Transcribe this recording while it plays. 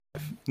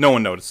No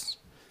one notices.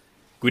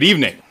 Good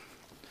evening.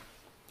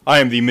 I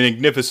am the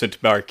magnificent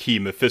Marquis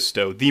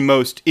Mephisto, the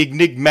most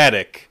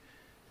enigmatic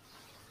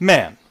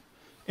man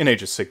in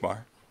Age of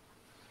Sigmar.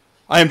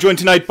 I am joined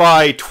tonight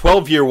by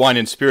 12-year wine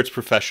and spirits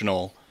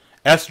professional,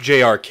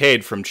 SJ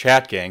Arcade from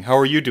Chat Gang. How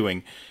are you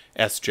doing,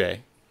 SJ?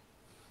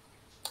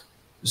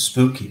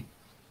 Spooky.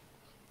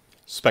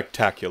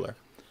 Spectacular.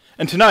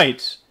 And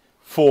tonight,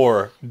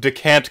 for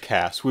Decant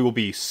Cast, we will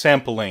be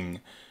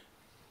sampling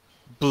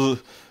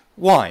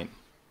wine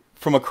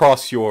from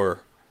across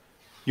your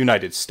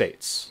United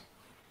States.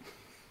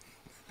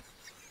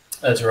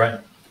 That's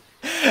right.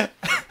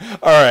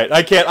 All right,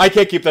 I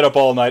can't keep that up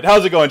all night.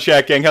 How's it going,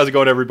 Chat Gang? How's it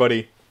going,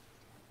 everybody?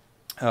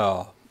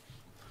 Oh,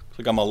 looks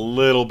like I'm a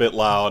little bit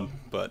loud,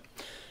 but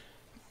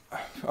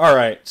all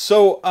right.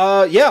 So,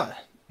 yeah,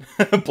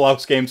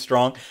 Blouse game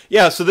strong.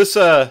 Yeah. So this,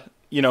 the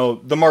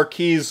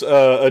Marquis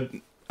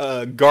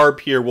garb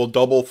here will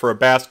double for a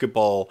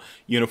basketball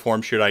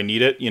uniform should I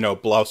need it.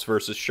 Blouse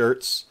versus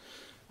shirts,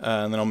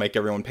 and then I'll make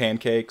everyone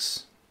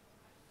pancakes.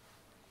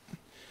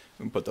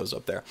 Put those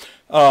up there.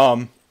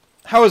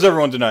 How is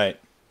everyone tonight?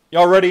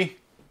 Y'all ready?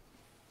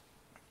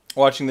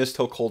 Watching this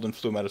till cold and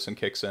flu medicine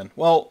kicks in.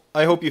 Well,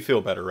 I hope you feel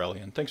better,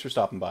 Relian. Thanks for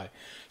stopping by.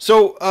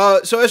 So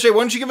SJ, why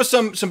don't you give us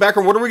some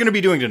background? What are we going to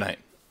be doing tonight?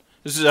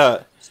 This is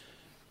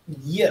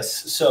Yes.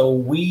 So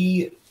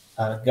we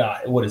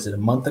got, what is it, a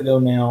month ago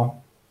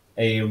now?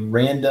 A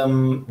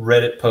random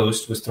Reddit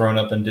post was thrown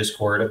up in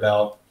Discord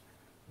about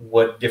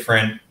what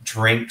different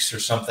drinks or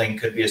something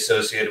could be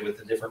associated with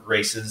the different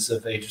races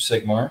of Age of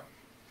Sigmar.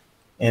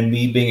 And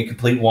me being a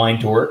complete wine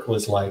dork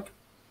was like,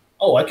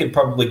 oh, I could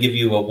probably give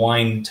you a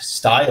wine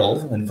style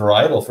and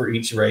varietal for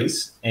each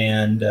race.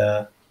 And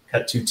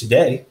cut to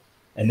today.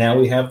 And now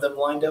we have them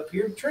lined up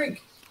here to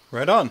drink.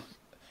 Right on.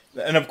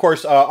 And of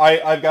course,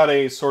 I've got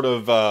a sort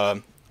of,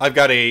 I've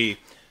got a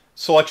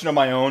selection of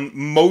my own.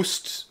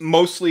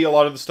 Mostly a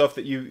lot of the stuff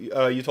that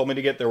you told me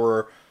to get, there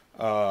were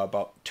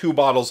about 2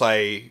 bottles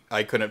I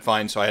couldn't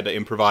find, so I had to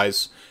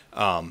improvise.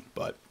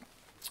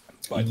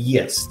 But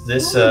yes,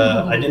 this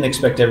I didn't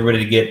expect everybody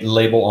to get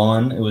label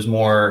on. It was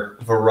more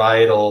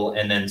varietal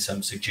and then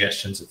some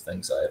suggestions of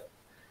things I've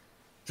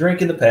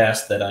drank in the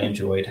past that I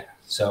enjoyed.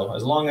 So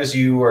as long as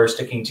you are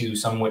sticking to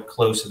somewhat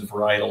close to the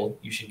varietal,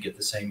 you should get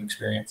the same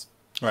experience.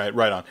 Right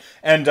on.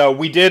 And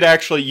you did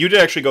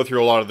actually go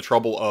through a lot of the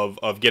trouble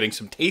of getting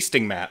some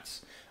tasting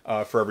mats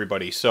for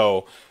everybody.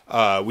 So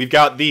we've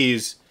got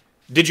these.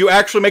 Did you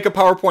actually make a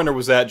PowerPoint, or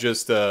was that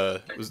just no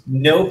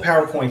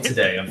PowerPoint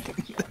today?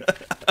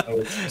 It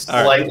was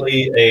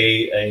slightly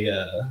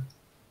a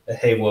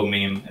Halo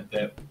meme at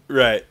that.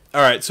 Right.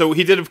 All right. So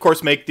he did, of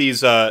course, make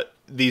these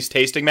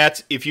tasting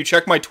mats. If you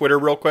check my Twitter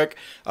real quick,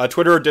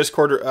 Twitter or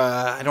Discord,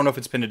 I don't know if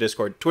it's pinned to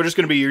Discord. Twitter's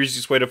going to be your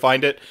easiest way to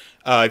find it.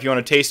 If you want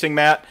a tasting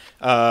mat,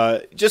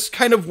 just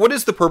kind of what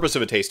is the purpose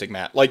of a tasting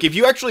mat? Like if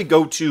you actually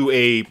go to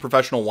a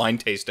professional wine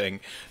tasting,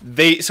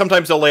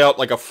 sometimes they'll lay out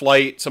like a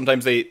flight.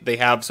 Sometimes they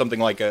have something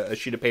like a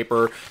sheet of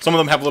paper. Some of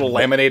them have little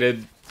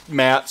laminated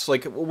mats.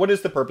 Like what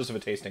is the purpose of a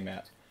tasting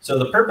mat? So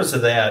the purpose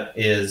of that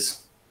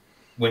is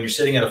when you're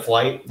sitting at a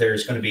flight,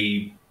 there's going to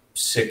be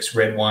 6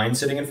 red wines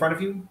sitting in front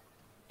of you.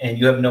 And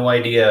you have no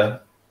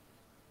idea,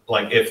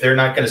 like, if they're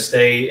not going to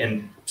stay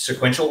in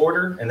sequential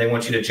order and they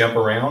want you to jump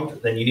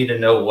around, then you need to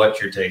know what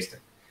you're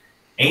tasting.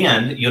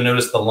 And you'll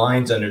notice the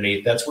lines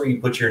underneath. That's where you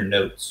put your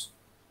notes.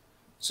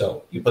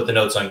 So you put the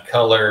notes on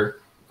color,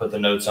 put the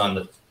notes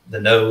on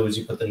the nose,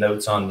 you put the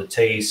notes on the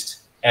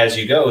taste as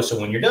you go. So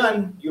when you're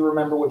done, you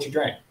remember what you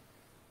drank.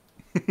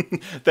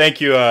 Thank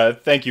you,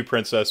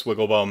 Princess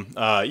Wigglebum.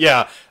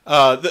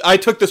 I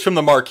took this from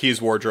the Marquis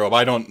wardrobe.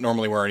 I don't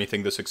normally wear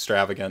anything this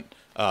extravagant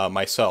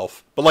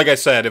myself, but like I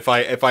said, if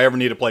I ever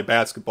need to play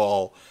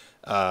basketball,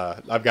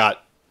 I've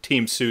got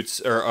team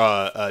suits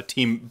or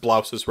team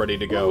blouses ready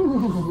to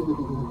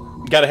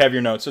go. Got to have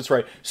your notes. That's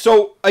right.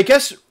 So I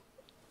guess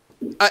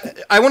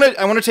I want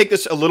to take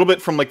this a little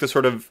bit from like the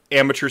sort of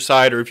amateur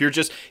side, or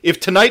if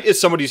tonight is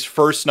somebody's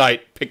first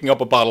night picking up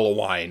a bottle of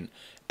wine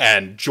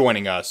and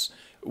joining us.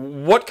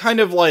 What kind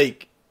of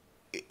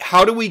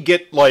how do we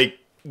get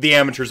the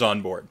amateurs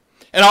on board?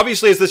 And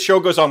obviously, as this show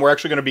goes on, we're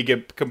actually going to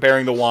be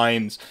comparing the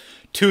wines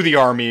to the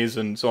armies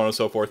and so on and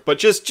so forth. But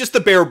just the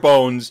bare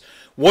bones,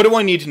 what do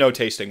I need to know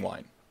tasting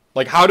wine?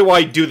 Like, how do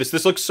I do this?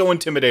 This looks so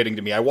intimidating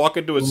to me. I walk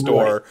into a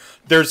store,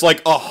 there's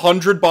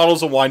 100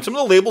 bottles of wine. Some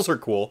of the labels are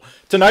cool.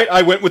 Tonight,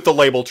 I went with the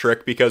label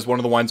trick because one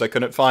of the wines I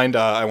couldn't find,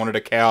 I wanted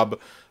a Cab,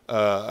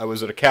 I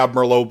was at a Cab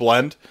Merlot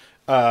blend.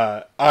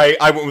 I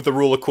went with the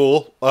Rule of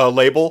Cool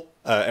label.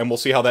 And we'll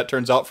see how that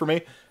turns out for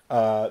me.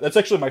 That's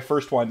actually my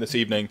first wine this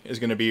evening is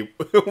going to be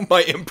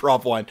my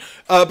improv wine.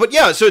 But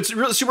yeah, so it's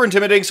really super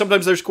intimidating.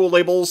 Sometimes there's cool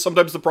labels.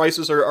 Sometimes the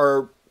prices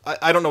are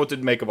I don't know what to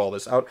make of all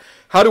this.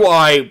 How do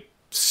I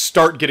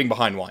start getting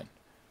behind wine?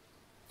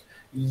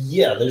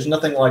 Yeah, there's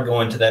nothing like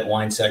going to that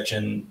wine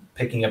section,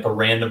 picking up a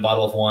random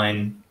bottle of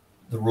wine,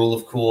 the Rule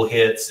of Cool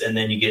hits, and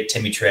then you get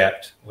Timmy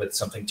trapped with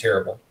something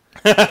terrible.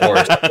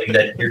 or something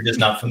that you're just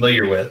not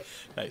familiar with.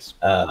 Nice.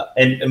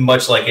 And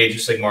much like Age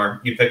of Sigmar,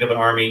 you pick up an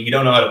army, you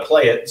don't know how to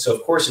play it, so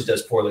of course it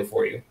does poorly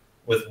for you.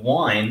 With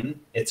wine,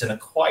 it's an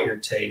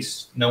acquired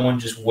taste. No one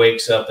just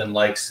wakes up and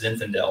likes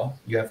Zinfandel.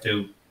 You have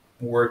to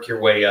work your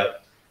way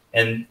up.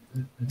 And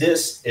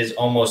this is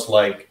almost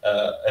like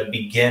a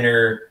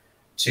beginner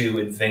to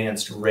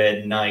advanced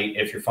red night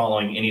if you're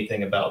following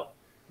anything about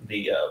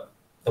the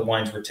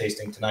wines we're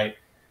tasting tonight.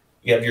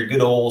 You have your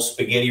good old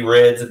spaghetti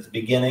reds at the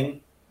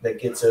beginning that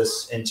gets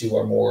us into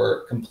our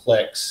more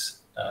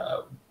complex,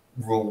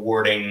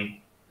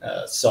 rewarding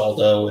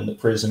Saldo and the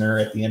Prisoner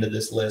at the end of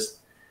this list.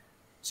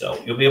 So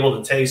you'll be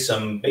able to taste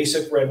some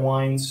basic red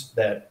wines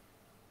that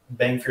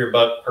bang for your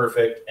buck,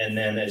 perfect. And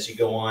then as you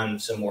go on,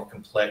 some more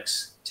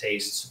complex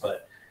tastes.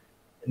 But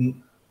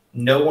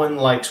no one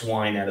likes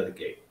wine out of the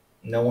gate.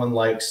 No one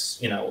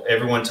likes,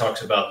 everyone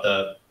talks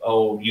about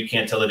you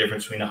can't tell the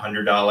difference between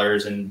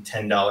 $100 and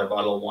 $10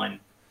 bottle of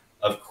wine.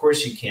 Of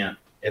course you can't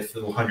if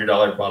the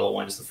 $100 bottle of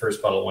wine is the first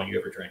bottle of wine you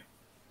ever drink.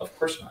 Of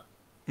course not.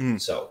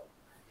 So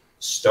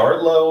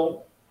start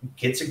low.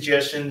 Get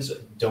suggestions.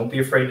 Don't be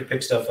afraid to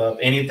pick stuff up.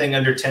 Anything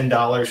under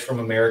 $10 from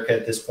America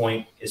at this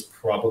point is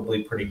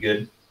probably pretty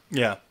good.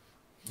 Yeah.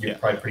 You're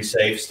probably pretty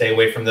safe. Stay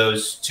away from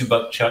those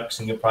 $2 chucks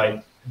and you'll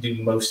probably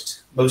do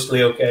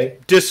mostly okay.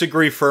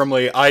 Disagree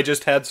firmly. I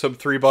just had some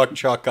 $3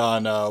 chuck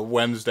on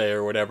Wednesday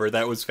or whatever.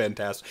 That was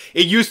fantastic.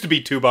 It used to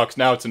be $2.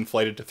 Now it's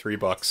inflated to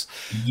 $3.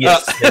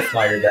 Yes, they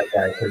fired that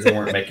guy because they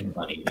weren't making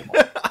money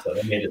anymore. So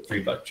they made it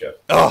 $3 chuck.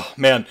 Oh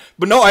man,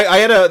 but no, I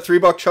had a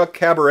 $3 chuck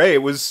cabaret.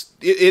 It was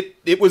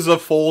a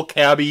full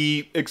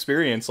cabbie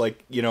experience.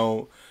 Like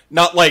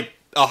not like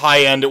a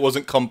high end. It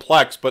wasn't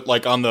complex, but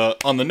like on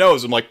the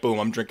nose. I'm like, boom,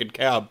 I'm drinking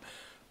cab.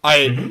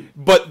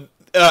 But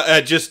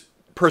just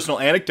personal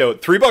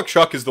anecdote, $3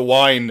 chuck is the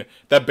wine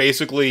that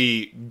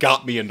basically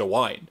got me into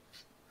wine.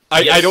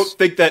 I don't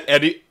think that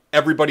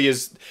everybody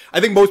is. I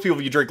think most people,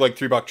 if you drink like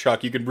 $3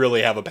 chuck, you could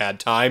really have a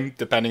bad time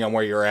depending on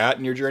where you're at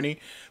in your journey.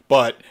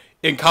 But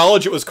in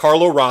college, it was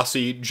Carlo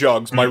Rossi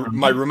jugs. My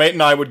roommate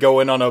and I would go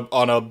in on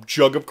a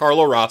jug of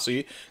Carlo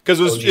Rossi because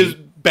it was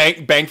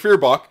bang for your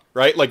buck,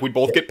 right? Like we'd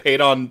both get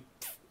paid on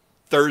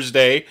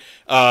Thursday.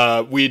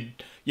 We'd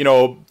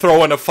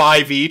throw in a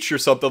 5 each or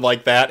something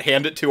like that.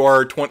 Hand it to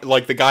our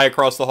the guy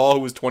across the hall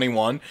who was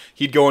 21.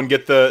 He'd go and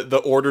get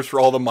the orders for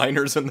all the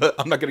minors and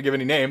I'm not going to give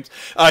any names.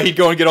 He'd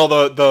go and get all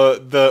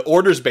the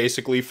orders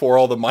basically for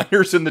all the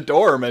minors in the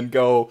dorm and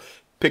go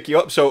pick you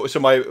up. So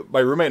my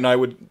roommate and I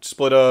would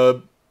split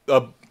a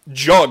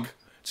jug.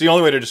 It's the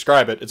only way to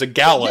describe it. It's a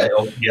gallon.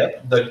 Yeah.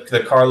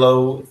 The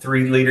Carlo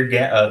 3 liter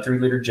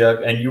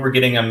jug, and you were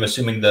getting, I'm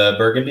assuming, the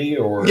Burgundy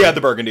or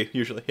the Burgundy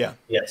usually. Yeah.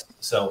 Yes.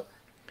 So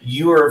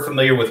you are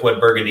familiar with what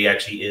Burgundy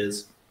actually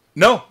is?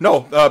 No.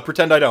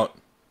 Pretend I don't.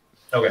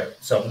 Okay.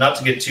 So not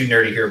to get too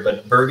nerdy here,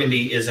 but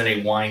Burgundy isn't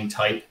a wine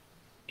type.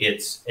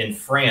 It's in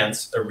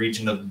France, a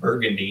region of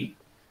Burgundy.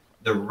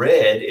 The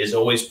red is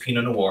always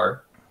Pinot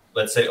Noir.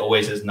 Let's say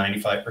always is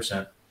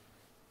 95%.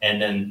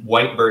 And then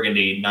white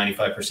Burgundy,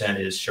 95%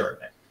 is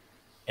Chardonnay.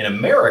 In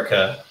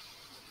America,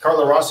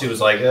 Carlo Rossi was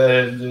like,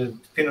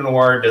 Pinot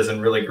Noir doesn't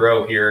really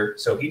grow here.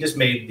 So he just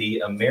made the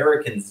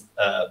American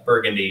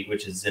Burgundy,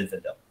 which is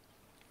Zinfandel.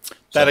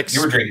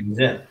 You were drinking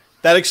Zin.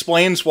 That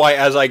explains why,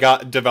 as I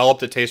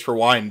developed a taste for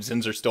wine,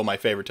 Zins are still my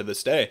favorite to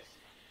this day.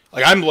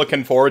 Like I'm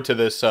looking forward to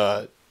this.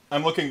 I'm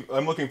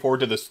looking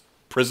forward to this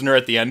Prisoner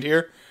at the end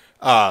here.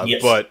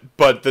 Yes.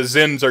 But the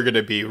Zins are going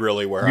to be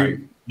really where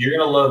You're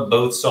going to love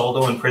both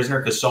Saldo and Prisoner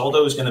because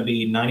Saldo is going to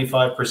be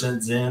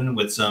 95% Zin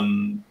with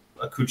some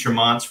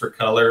accoutrements for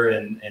color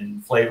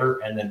and flavor.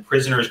 And then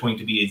Prisoner is going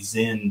to be a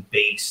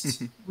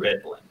Zin-based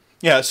red blend.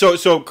 Yeah,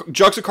 so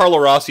Jugs of Carlo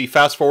Rossi,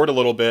 fast forward a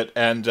little bit,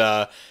 and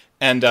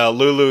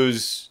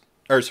Haywo's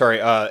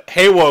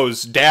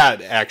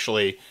dad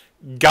actually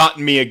got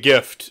me a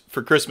gift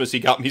for Christmas. He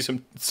got me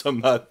some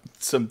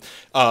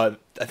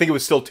I think it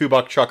was still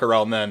 $2 chuck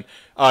around then.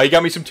 He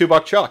got me some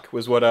 $2 chuck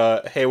was what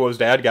Haywo's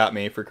dad got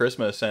me for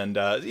Christmas, and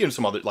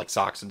some other like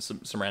socks and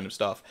some random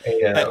stuff.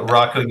 Hey,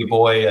 Rocco, your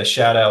boy, a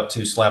shout out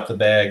to Slap the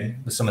Bag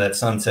with some of that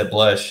Sunset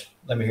Blush.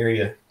 Let me hear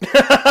you.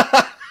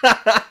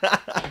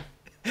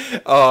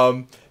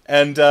 And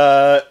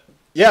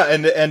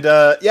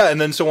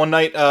then so one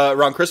night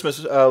around Christmas,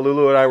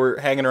 Lulu and I were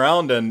hanging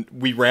around and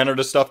we ran out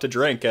of stuff to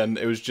drink, and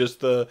it was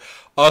just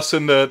us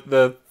and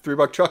the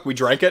 $3 chuck. We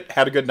drank it,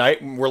 had a good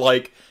night, and we're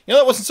like,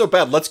 that wasn't so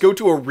bad. Let's go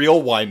to a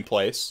real wine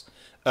place.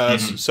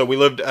 So we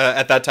lived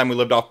at that time. We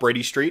lived off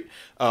Brady Street.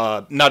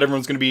 Not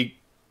everyone's going to be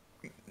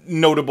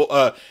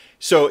notable.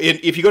 So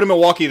if you go to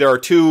Milwaukee, there are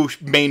two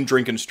main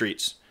drinking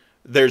streets.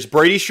 There's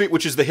Brady Street,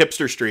 which is the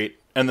hipster street,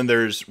 and then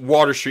there's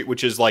Water Street,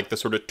 which is like the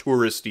sort of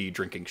touristy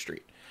drinking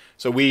street.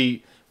 So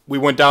we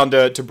went down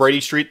to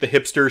Brady Street, the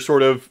hipster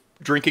sort of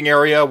drinking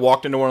area,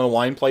 walked into one of the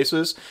wine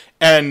places,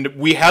 and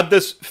we had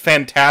this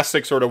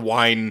fantastic sort of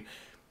wine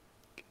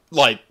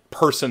like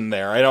person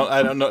there. I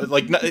don't know,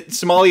 like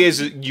sommeliers.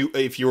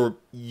 If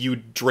you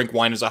drink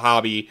wine as a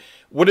hobby,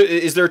 what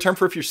is there a term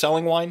for if you're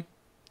selling wine?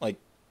 Like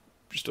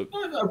Just a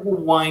A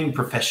wine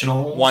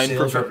professional, Wine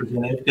sales prof-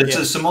 representative. It's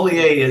yeah. a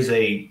sommelier is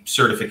a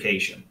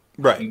certification.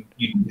 Right.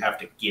 You have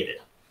to get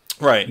it.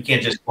 You Right.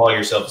 can't just call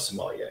yourself a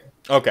sommelier.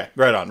 Okay.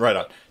 Right on. Right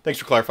on. Thanks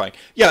for clarifying.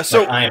 Yeah. Like,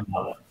 So I am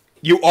not one.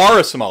 you are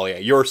a sommelier.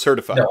 You're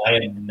certified. No, I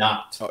am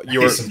not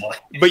You're, a sommelier.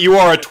 but you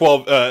are a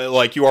 12.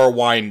 Like you are a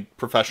wine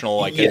professional.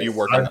 Like Yes, you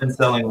work in I've been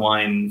selling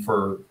wine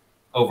for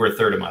over a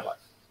third of my life.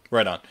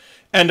 Right on.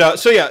 And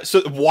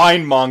so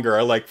wine monger.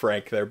 I like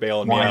Frank there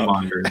bailing me out.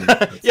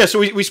 Winemonger. Yeah, so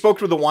we spoke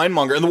to the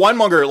winemonger, and the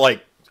winemonger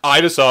like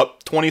eyed us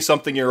up,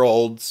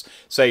 20-something-year-olds,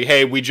 say,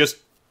 hey, we just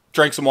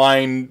drank some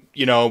wine,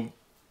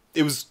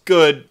 it was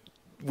good.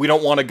 We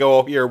don't want to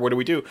go here. What do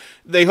we do?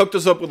 They hooked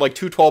us up with like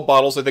 2 12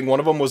 bottles. I think one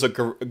of them was a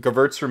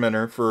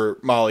Gewürztraminer for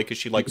Molly because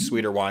she likes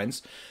sweeter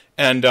wines,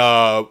 and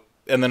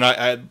then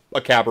I had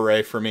a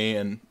Cabaret for me,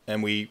 and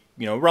we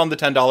around the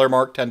 $10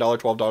 mark, $10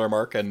 $12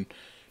 mark, and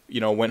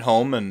went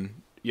home and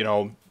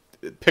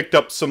picked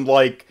up some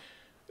like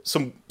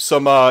some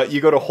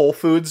you go to Whole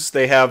Foods,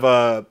 they have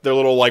their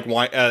little like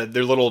wine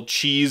their little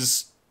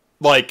cheese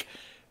like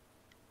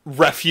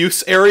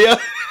refuse area.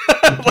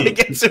 Like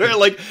it's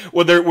like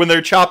when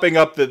they're chopping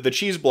up the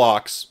cheese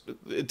blocks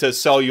to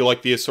sell you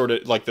like the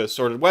assorted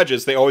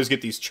wedges, they always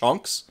get these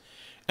chunks,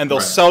 and they'll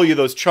sell you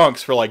those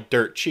chunks for like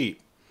dirt cheap.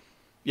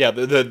 Yeah,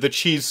 the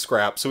cheese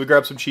scraps. So we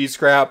grabbed some cheese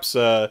scraps,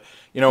 made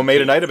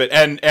a night of it,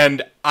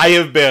 and I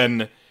have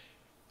been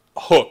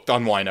hooked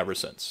on wine ever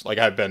since. Like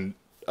I've been,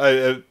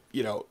 I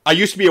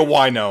used to be a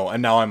wino,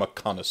 and now I'm a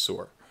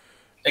connoisseur.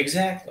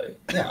 Exactly.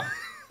 Yeah.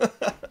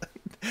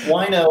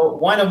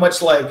 Wino,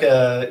 much like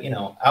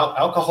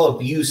alcohol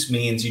abuse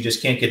means you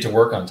just can't get to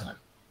work on time.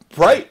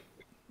 Right.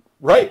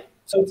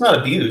 So it's not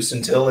abuse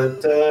until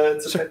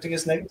it's affecting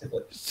us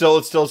negatively. Still,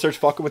 it still starts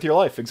fucking with your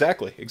life.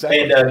 Exactly.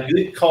 And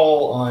good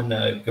call on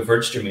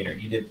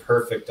Gewürztraminer. You did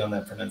perfect on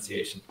that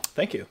pronunciation.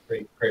 Thank you.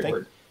 Great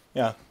word.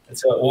 Yeah.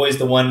 It's always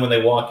the one when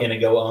they walk in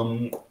and go,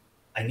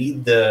 I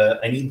need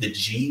the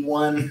G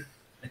one.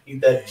 I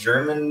need that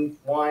German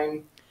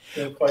wine.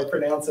 Can't quite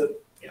pronounce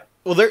it. Yeah.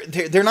 Well,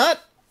 they're not.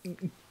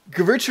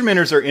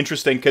 Gewürztraminers are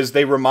interesting because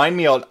they remind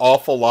me an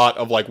awful lot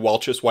of like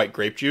Welch's white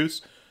grape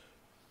juice,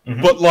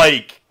 but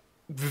like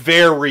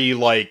very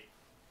like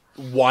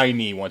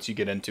winey once you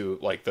get into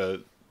like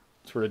the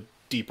sort of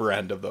deeper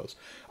end of those.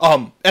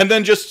 And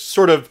then just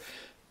sort of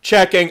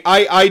checking.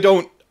 I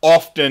don't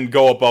often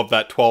go above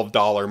that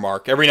 $12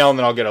 mark. Every now and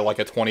then I'll get a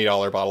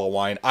 $20 bottle of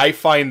wine. I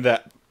find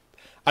that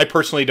I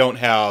personally don't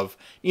have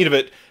need of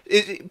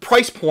it.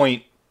 Price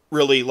point,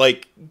 really,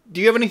 like,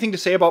 do you have anything to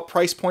say about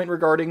price point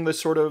regarding this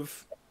sort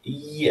of?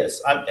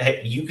 Yes.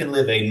 Hey, you can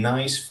live a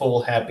nice,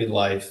 full, happy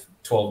life,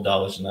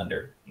 $12 and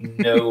under.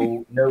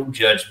 No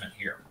judgment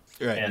here.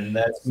 Right. And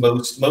that's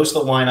most of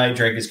the wine I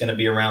drink is going to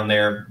be around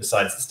there,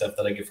 besides the stuff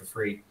that I get for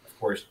free, of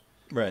course.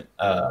 Right.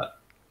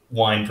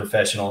 Wine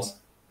professionals.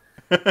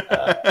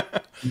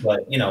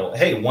 But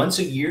hey, once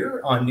a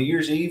year on New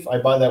Year's Eve, I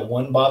buy that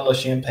one bottle of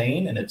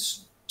champagne, and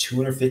it's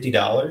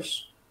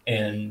 $250,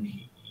 and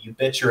you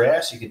bet your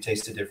ass you could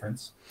taste the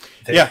difference.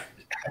 There's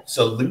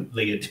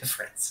absolutely a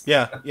difference.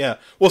 Yeah.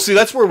 Well, see,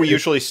 that's where we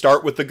usually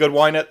start with the good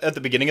wine at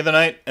the beginning of the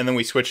night, and then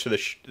we switch to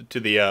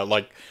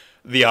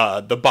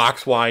the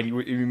box wine.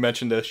 You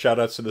mentioned the shout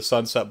outs to the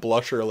Sunset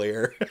Blush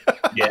earlier.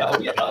 Yeah.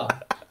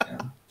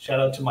 Shout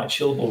out to my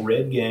Chillable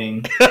Red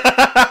gang.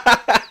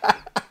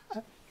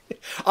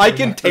 I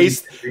can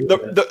taste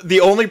the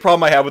only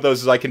problem I have with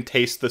those is I can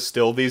taste the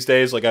still these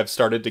days. Like I've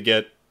started to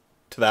get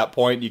to that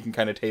point. You can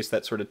kind of taste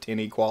that sort of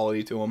tinny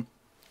quality to them.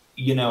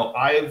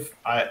 The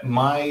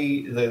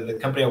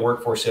company I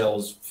work for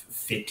sells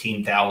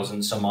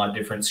 15,000 some odd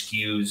different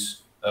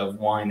SKUs of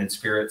wine and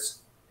spirits,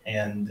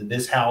 and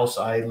this house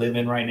I live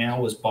in right now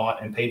was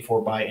bought and paid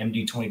for by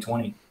MD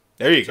 2020.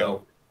 There you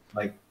go.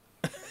 Like,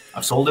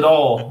 I've sold it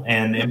all,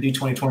 and MD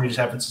 2020 just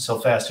happens to sell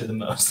faster than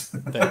most.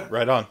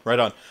 Right on.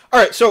 All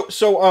right, so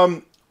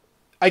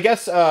I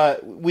guess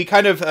we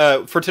kind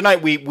of for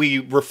tonight we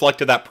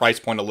reflected that price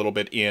point a little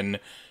bit in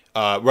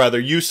rather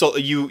you sort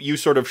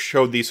of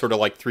showed these sort of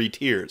like 3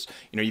 tiers.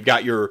 You've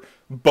got your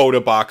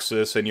Boda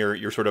boxes and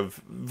your sort of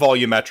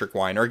volumetric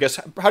wine. Or I guess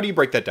how do you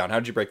break that down?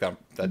 How did you break that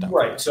down?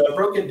 Right. So I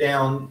broke it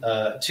down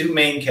 2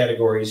 main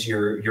categories: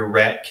 your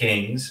Rat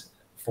Kings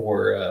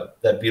for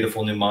that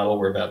beautiful new model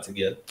we're about to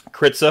get,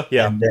 Kritza,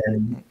 yeah, and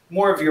then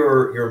more of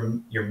your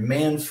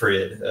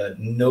Manfred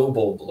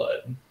Noble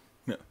Blood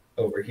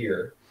over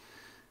here,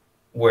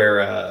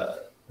 where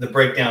the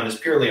breakdown is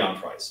purely on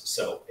price.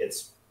 So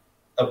it's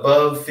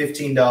above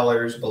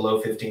 $15,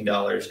 below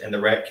 $15, and the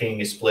Rat King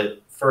is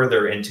split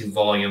further into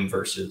volume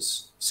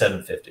versus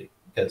 $7.50,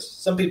 because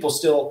some people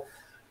still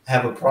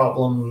have a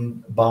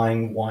problem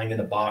buying wine in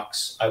a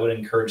box. I would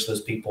encourage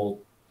those people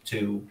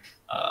to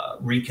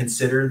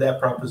reconsider that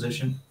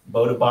proposition.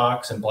 Boda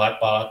Box and Black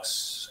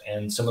Box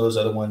and some of those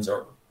other ones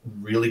are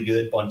really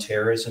good.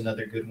 Bonterra is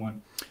another good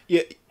one.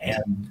 Yeah.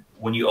 And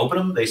when you open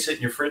them, they sit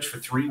in your fridge for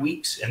 3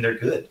 weeks and they're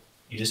good.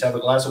 You just have a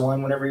glass of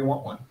wine whenever you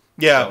want one.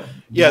 Yeah.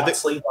 Not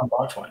sleep on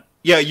box wine.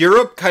 Yeah,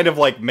 Europe kind of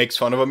like makes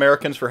fun of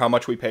Americans for how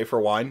much we pay for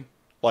wine,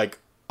 like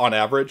on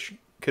average.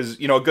 Because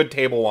a good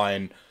table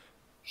wine,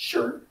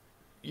 Sure.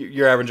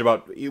 you're average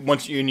about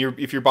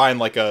if you're buying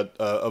like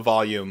a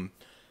volume,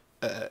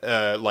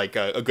 like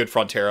a good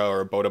Frontera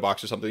or a Boda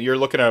box or something, you're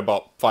looking at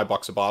about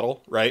 $5 a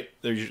bottle, right?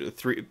 There's usually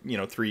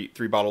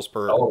three bottles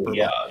per. Oh, per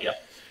yeah, bottle. yeah.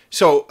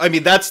 So I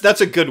mean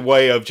that's a good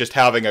way of just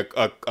having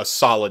a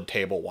solid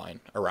table wine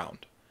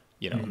around.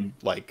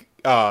 Like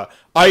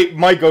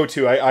my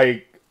go-to,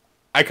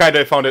 I kind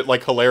of found it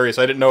like hilarious.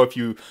 I didn't know if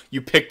you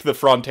picked the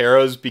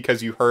Fronteras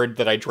because you heard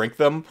that I drink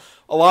them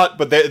a lot,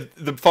 but the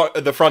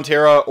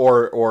Frontera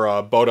or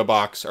Boda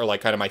box are like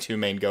kind of my two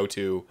main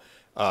go-to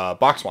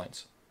box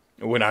wines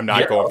when I'm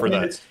not going for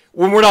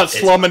when we're not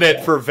slumming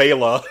it for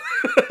Vela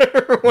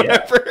or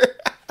whatever.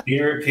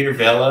 Peter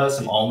Vela,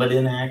 some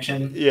Almaden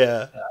action.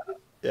 Yeah.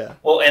 Yeah.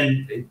 Well,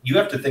 and you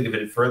have to think of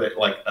it further,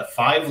 like a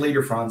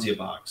 5-liter Franzia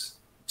box.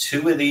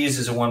 2 of these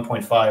is a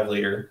 1.5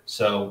 liter,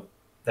 so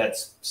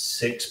that's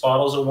 6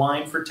 bottles of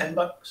wine for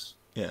 $10.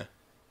 Yeah.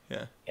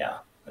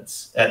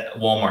 That's at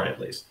Walmart at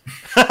least.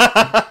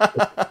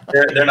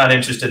 they're not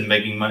interested in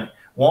making money.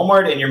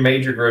 Walmart and your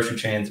major grocery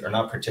chains are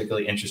not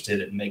particularly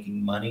interested in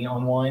making money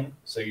on wine,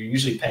 so you're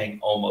usually paying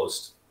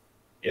almost,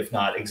 if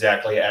not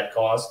exactly at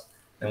cost.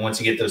 And once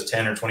you get those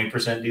 10 or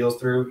 20% deals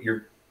through,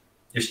 you're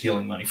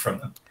stealing money from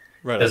them,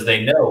 right? Because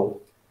they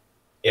know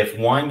if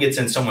wine gets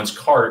in someone's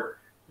cart,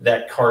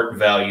 that cart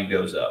value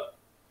goes up.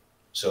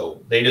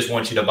 So they just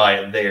want you to buy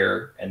it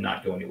there and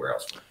not go anywhere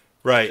else.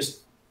 Right.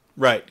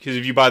 Right. Because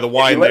if you buy the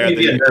wine there, if you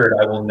let me be a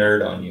nerd, I will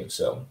nerd on you.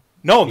 So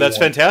no, that's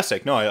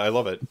fantastic. No, I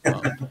love it.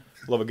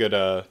 Love a good,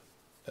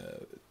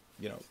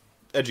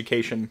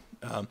 education.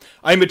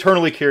 I'm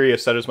eternally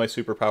curious. That is my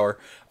superpower.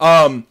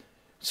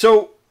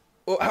 So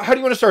how do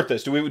you want to start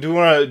this? Do we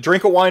want to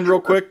drink a wine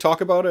real quick,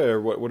 talk about it,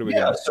 or what do we do?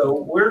 Yeah. So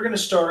we're going to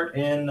start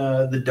in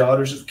the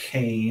Daughters of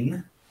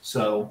Cain.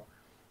 So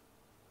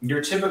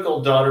your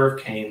typical daughter of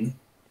Cain,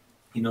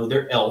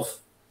 they're elf.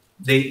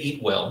 They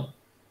eat well.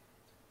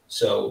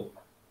 So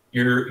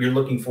you're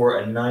looking for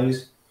a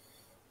nice,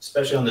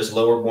 especially on this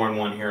lower born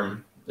one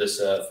here,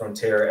 this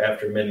Frontera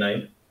After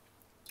Midnight,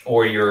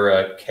 or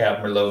your Cab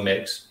Merlot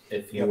mix,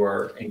 if you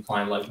are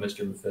inclined like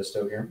Mr.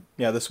 Mephisto here.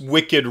 Yeah, this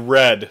wicked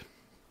red.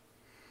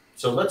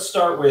 So let's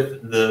start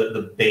with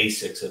the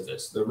basics of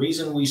this. The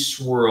reason we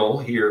swirl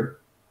here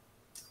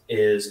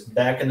is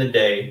back in the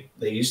day,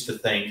 they used to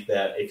think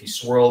that if you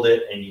swirled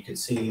it and you could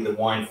see the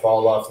wine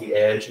fall off the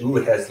edge,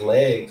 it has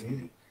legs.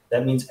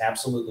 That means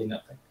absolutely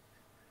nothing.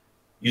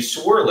 You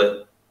swirl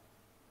it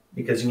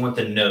because you want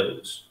the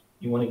nose.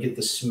 You want to get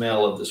the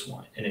smell of this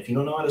wine. And if you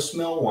don't know how to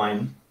smell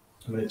wine,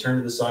 I'm going to turn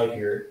to the side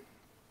here.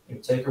 You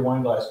take your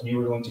wine glass and you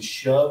are going to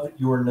shove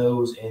your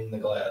nose in the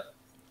glass.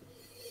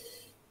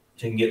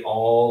 You can get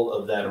all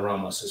of that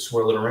aroma. So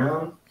swirl it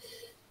around.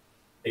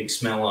 Big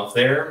smell off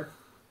there.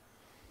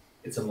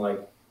 Get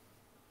some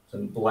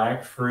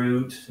black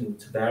fruit and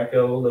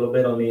tobacco a little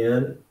bit on the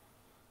end.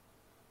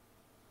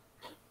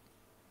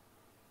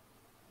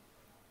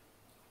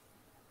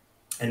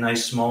 A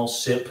nice small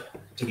sip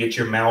to get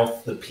your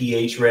mouth, the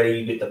pH ready.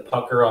 You get the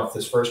pucker off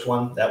this first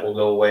one. That will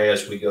go away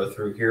as we go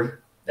through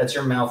here. That's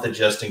your mouth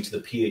adjusting to the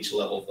pH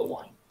level of the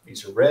wine.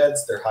 These are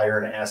reds. They're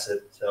higher in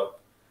acid, so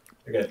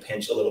they're going to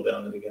pinch a little bit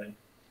on the beginning.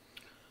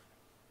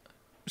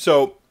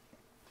 So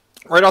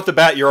right off the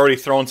bat, you're already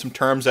throwing some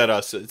terms at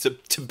us. It's a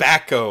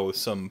tobacco,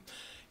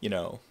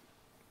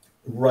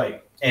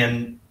 Right.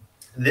 And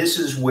this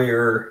is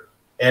where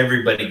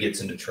everybody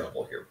gets into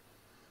trouble here.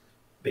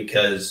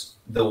 Because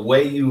the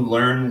way you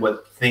learn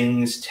what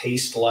things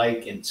taste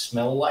like and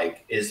smell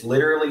like is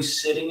literally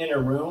sitting in a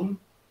room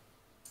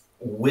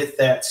with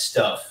that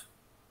stuff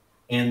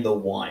and the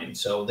wine.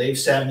 So they've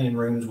sat me in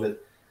rooms with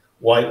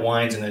white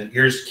wines, and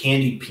here's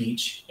candied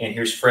peach and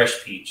here's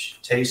fresh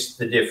peach. Taste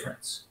the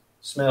difference.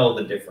 Smell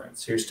the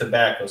difference. Here's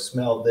tobacco.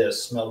 Smell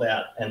this, smell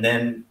that. And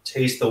then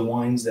taste the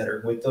wines that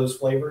are with those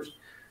flavors.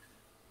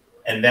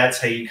 And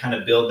that's how you kind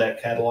of build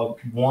that catalog.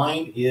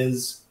 Wine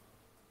is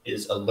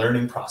a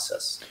learning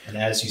process. And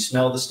as you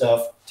smell the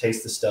stuff,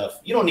 taste the stuff,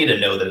 you don't need to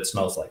know that it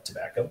smells like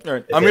tobacco. All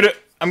right. I'm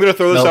gonna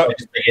throw this out. Like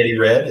spaghetti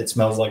red. It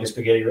smells like a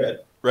spaghetti red.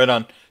 Right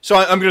on. So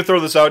I'm going to throw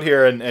this out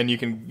here, and you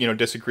can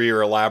disagree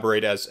or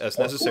elaborate as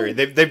necessary.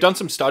 They've done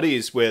some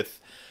studies with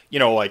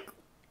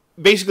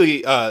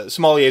basically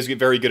sommeliers get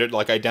very good at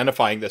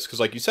identifying this because,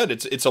 like you said,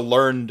 it's a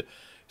learned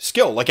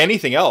skill. Like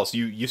anything else,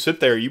 you sit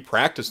there, you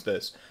practice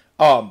this,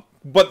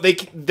 but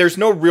there's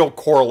no real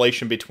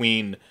correlation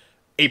between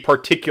a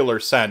particular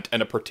scent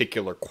and a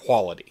particular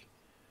quality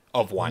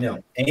of wine.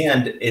 No,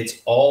 and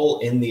it's all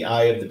in the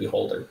eye of the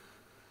beholder.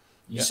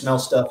 You smell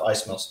stuff, I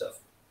smell stuff.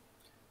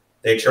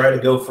 They try to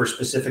go for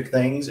specific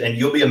things, and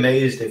you'll be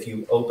amazed if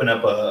you open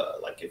up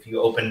if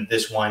you open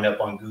this wine up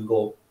on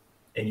Google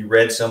and you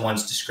read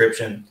someone's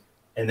description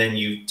and then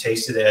you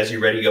taste it as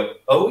you're ready, you go,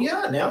 oh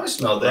yeah, now I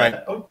smell that.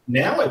 Right. Oh,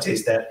 now I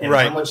taste that. And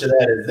how much of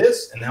that is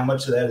this, and how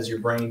much of that is your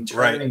brain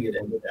turning it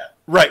into that?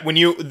 Right. When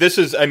there's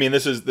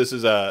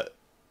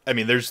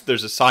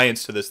a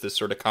science to this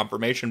sort of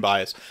confirmation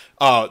bias.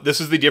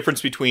 This is the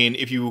difference between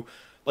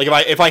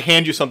if I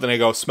hand you something and I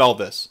go, smell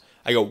this.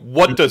 I go,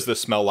 what does this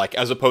smell like?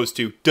 As opposed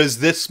to, does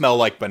this smell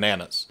like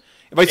bananas?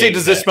 If I say,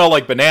 does this smell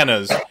like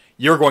bananas,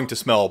 you're going to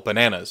smell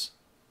bananas.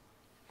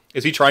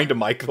 Is he trying to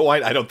mic the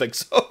wine? I don't think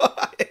so.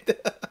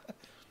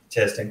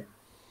 Testing.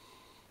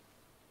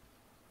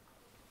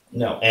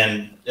 No,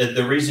 and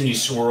the reason you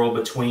swirl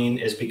between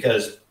is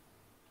because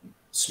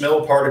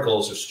smell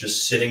particles are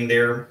just sitting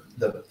there,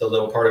 the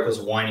little particles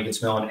of wine you can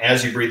smell, and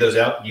as you breathe those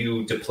out,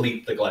 you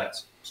deplete the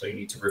glass. So you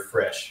need to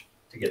refresh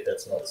to get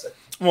that smell.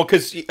 Well,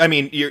 because, I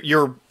mean,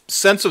 your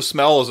sense of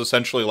smell is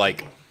essentially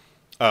like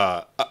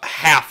a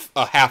half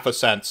a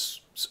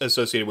sense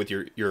associated with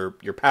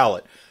your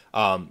palate.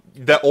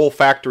 That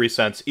olfactory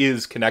sense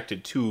is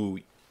connected to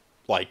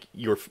like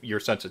your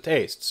sense of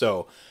taste.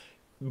 So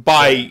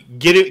by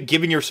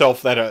giving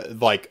yourself that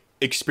like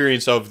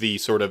experience of the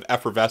sort of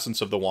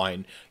effervescence of the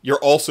wine, you're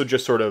also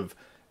just sort of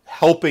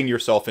helping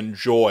yourself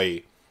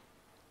enjoy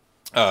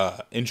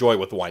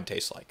what the wine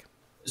tastes like.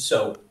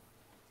 So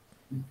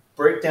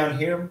breakdown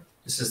here.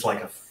 This is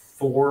like a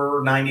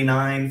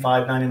 $4.99,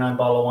 $5.99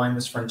 bottle of wine.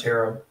 This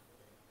Frontera.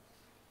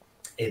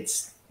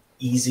 It's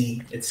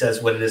easy. It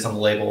says what it is on the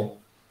label.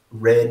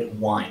 Red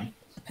wine.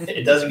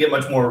 It doesn't get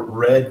much more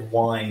red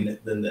wine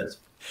than this.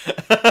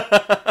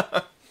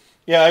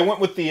 Yeah, I went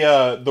with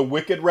the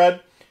Wicked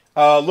Red.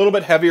 A little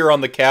bit heavier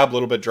on the cab, a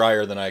little bit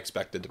drier than I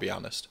expected, to be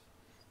honest.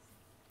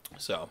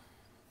 So.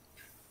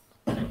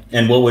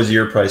 And what was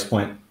your price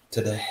point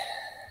today?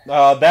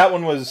 That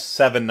one was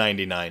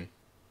 $7.99.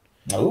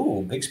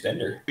 Oh, big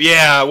spender.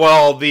 Yeah,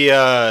 well,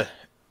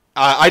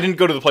 I didn't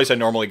go to the place I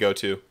normally go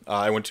to.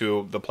 I went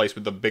to the place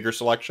with the bigger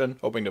selection,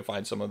 hoping to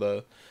find some of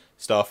the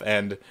stuff,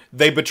 and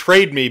they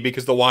betrayed me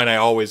because the wine I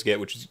always get,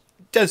 which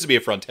tends to be a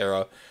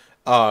Frontera,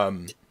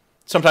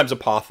 sometimes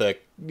Apothic,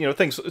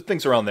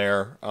 things around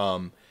there,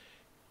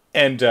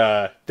 and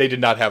they did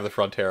not have the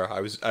Frontera.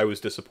 I was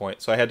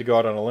disappointed, so I had to go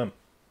out on a limb.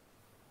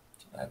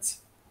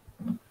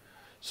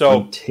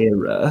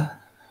 Frontera.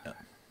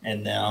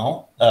 And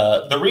now,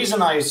 the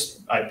reason I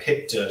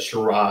picked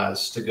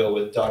Shiraz to go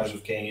with Daughters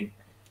of Cain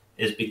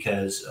is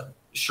because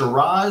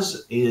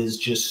Shiraz is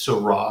just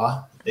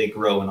Syrah they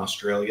grow in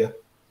Australia.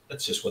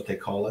 That's just what they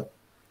call it.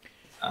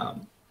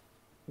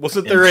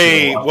 Wasn't there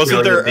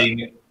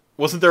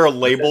a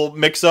label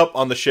mix up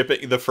on the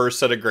shipping, the first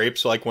set of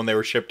grapes? Like when they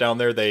were shipped down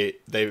there, they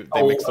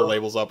mixed the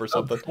labels up or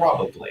something.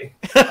 Probably.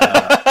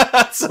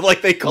 So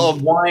like they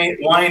called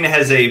wine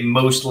has a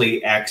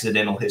mostly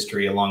accidental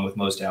history along with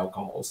most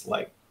alcohols.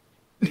 Like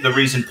the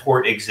reason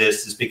port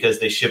exists is because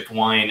they shipped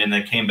wine and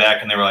then came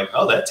back and they were like,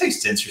 "Oh, that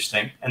tastes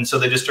interesting," and so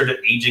they just started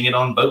aging it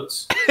on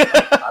boats.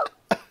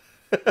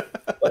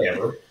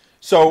 Whatever.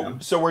 So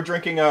we're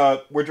drinking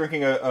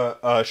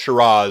a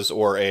Shiraz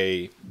or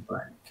a.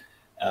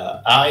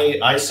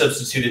 I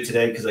substituted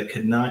today because I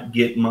could not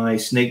get my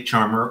snake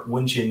charmer.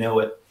 Wouldn't you know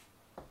it?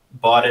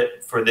 Bought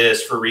it for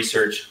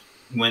research.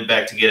 Went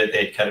back to get it.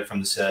 They had cut it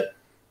from the set.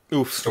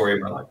 Oof. Story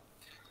of my life.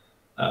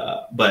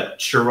 But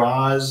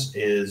Shiraz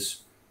is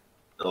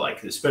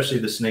like, especially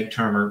the snake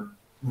charmer,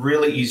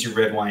 really easy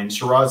red wine.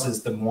 Shiraz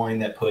is the wine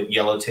that put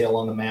Yellowtail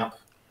on the map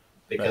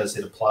because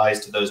it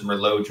applies to those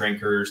Merlot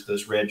drinkers,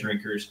 those red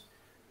drinkers.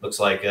 Looks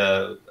like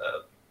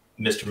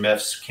Mr.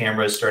 Meth's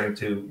camera is starting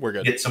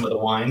to get some of the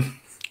wine.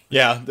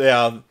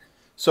 Yeah.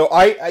 So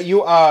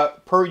you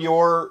per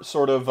your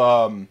sort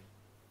of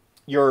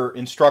your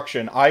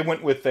instruction, I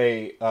went with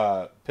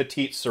a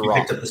Petite Syrah. You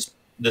picked up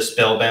the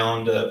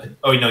Spellbound.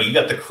 Oh no, you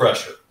got the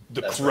Crusher.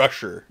 That's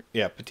Crusher, right.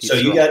 Yeah, Petite. So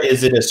Syrah.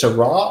 is it a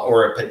Syrah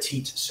or a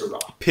Petite Syrah?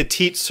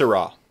 Petite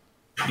Syrah.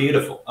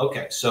 Beautiful.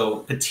 Okay, so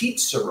Petite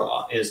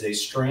Syrah is a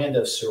strand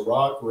of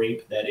Syrah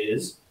grape that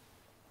is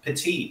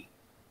petite.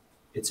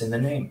 It's in the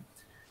name.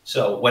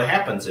 So what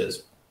happens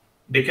is,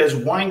 because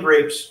wine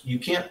grapes, you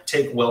can't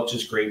take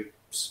Welch's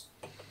grapes,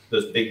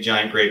 those big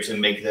giant grapes, and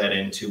make that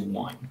into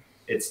wine.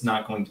 It's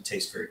not going to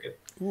taste very good.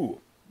 Ooh.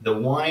 The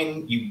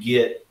wine you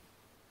get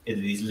is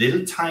these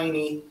little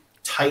tiny,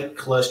 tight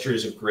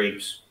clusters of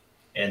grapes,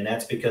 and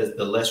that's because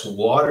the less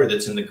water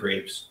that's in the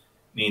grapes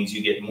means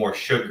you get more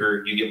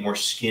sugar, you get more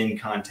skin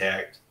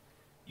contact,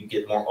 you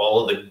get more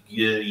all of the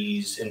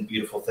goodies and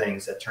beautiful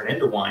things that turn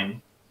into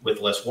wine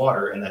with less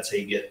water, and that's how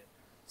you get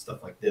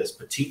stuff like this.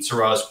 Petite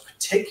Syrah is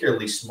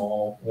particularly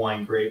small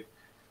wine grape,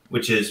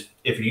 which is,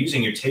 if you're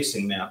using your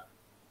tasting map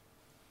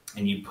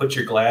and you put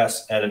your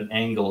glass at an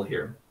angle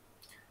here,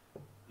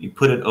 you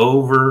put it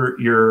over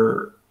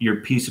your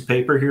piece of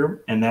paper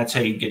here, and that's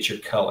how you get your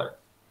color.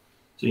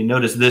 So you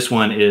notice this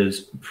one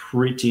is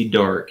pretty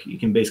dark. You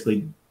can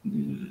basically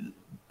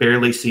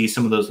barely see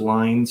some of those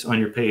lines on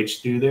your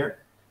page through there.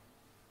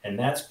 And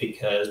that's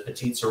because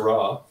Petite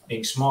Syrah,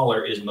 being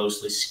smaller, is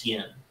mostly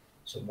skin.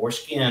 So more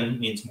skin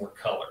means more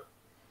color.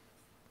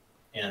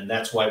 And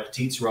that's why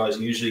Petite Syrah is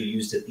usually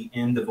used at the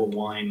end of a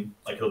wine.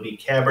 Like it'll be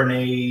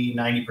Cabernet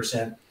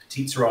 90%,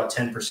 Petite Syrah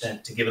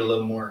 10% to give it a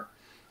little more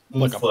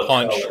like a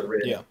punch.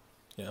 Yeah.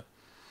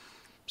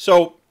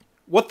 So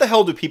what the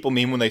hell do people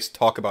mean when they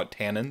talk about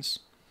tannins?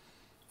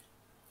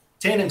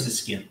 Tannins is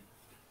skin.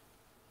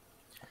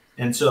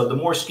 And so the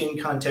more skin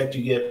contact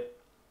you get,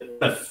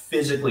 to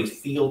physically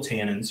feel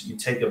tannins, you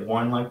take a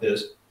wine like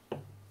this.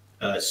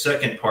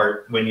 Second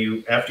part,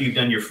 after you've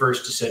done your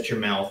first to set your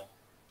mouth,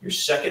 your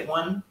second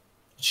one,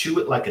 chew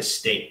it like a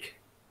steak.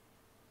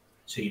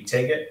 So you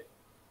take it.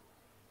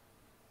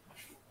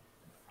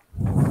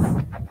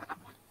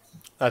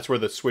 That's where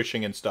the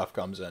swishing and stuff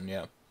comes in,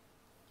 yeah.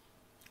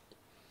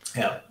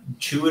 Yeah,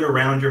 chew it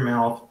around your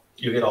mouth.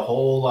 You get a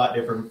whole lot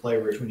different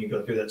flavors when you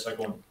go through that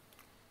second one.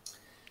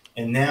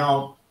 And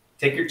now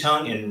take your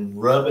tongue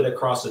and rub it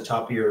across the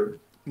top of your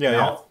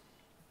mouth.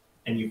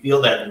 And you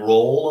feel that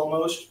roll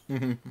almost.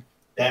 Mm-hmm.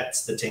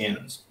 That's the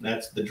tannins.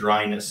 That's the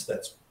dryness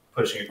that's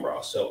pushing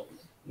across. So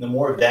the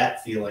more of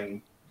that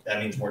feeling, that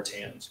means more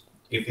tannins.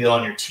 You feel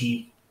on your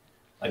teeth,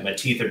 like my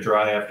teeth are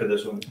dry after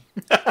this one.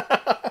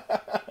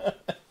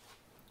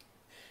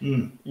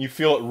 You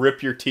feel it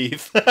rip your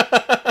teeth.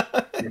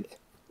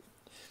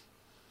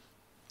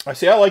 I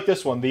see. I like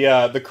this one.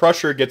 The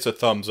Crusher gets a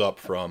thumbs up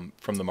from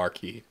the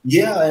Marquis.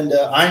 Yeah, and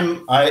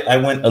I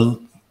went.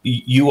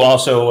 You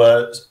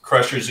also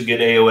Crusher's a good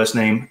AOS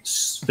name.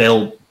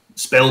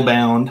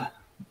 Spellbound,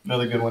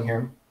 another good one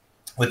here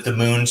with the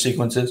moon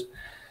sequences.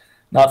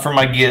 Not for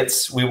my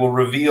gits. We will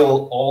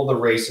reveal all the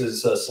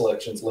races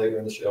selections later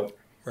in the show.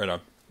 Right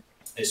on.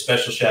 A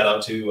special shout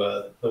out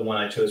to the one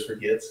I chose for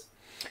gits.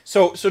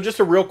 So just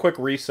a real quick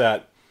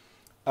reset.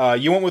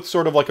 You went with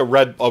sort of like a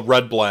red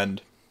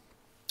blend.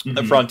 Mm-hmm.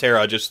 The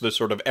Frontera, just the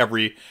sort of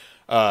every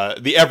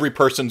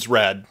person's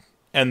red,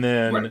 and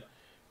then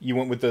you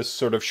went with this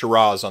sort of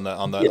Shiraz on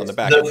the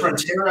back. The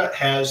Frontera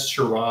has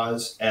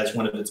Shiraz as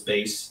one of its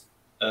base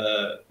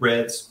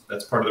reds.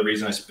 That's part of the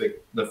reason I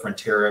picked the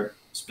Frontera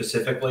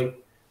specifically.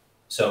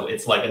 So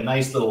it's like a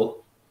nice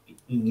little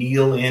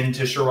kneel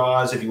into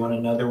Shiraz. If you want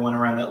another one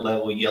around that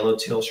level,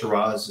 Yellowtail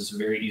Shiraz is a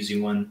very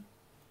easy one.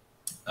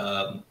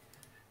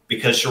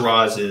 Because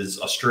Shiraz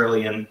is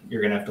Australian, you're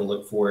going to have to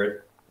look for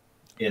it.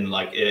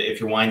 If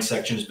your wine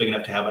section is big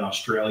enough to have in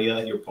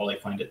Australia, you'll probably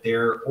find it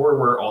there, or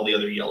where all the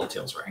other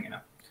Yellowtails are hanging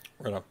out.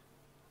 Right on.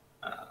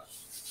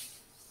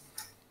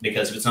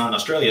 Because if it's not in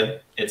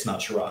Australia, it's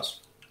not Shiraz.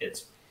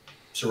 It's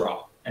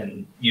Syrah.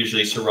 And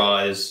usually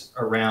Syrah is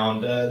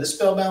around, this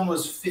Spellbound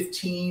was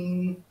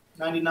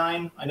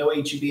 $15.99. I know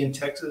HEB in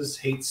Texas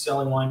hates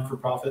selling wine for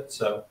profit,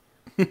 so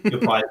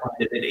you'll probably find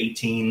it at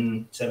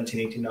 $17,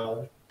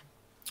 $18.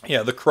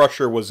 Yeah, the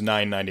Crusher was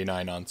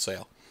 $9.99 on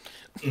sale.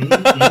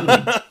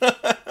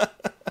 Mm-hmm.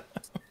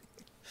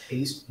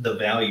 Taste the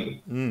value.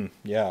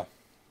 Yeah.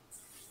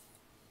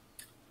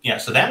 Yeah,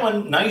 so that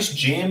one, nice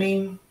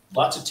jamming,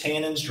 lots of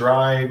tannins,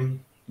 dry.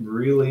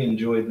 Really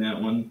enjoyed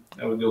that one.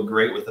 That would go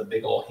great with a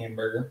big old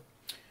hamburger.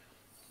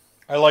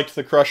 I liked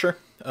the Crusher.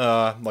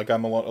 I'm a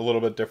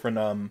little bit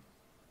different.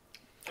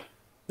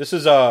 This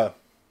is Oh,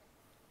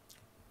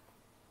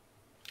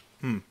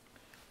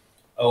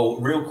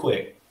 real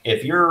quick.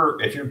 If you're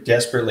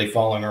desperately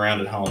following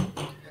around at home,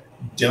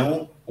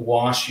 don't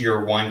wash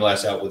your wine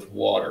glass out with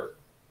water.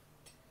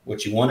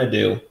 What you want to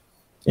do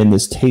in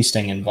this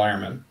tasting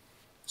environment,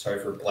 sorry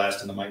for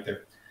blasting the mic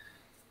there,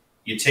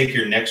 you take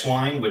your next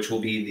wine, which will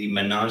be the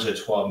Menage a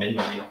Trois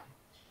Midnight,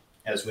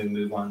 as we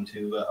move on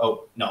to,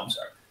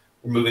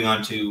 we're moving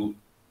on to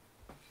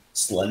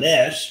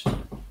Slaanesh.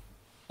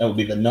 That will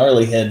be the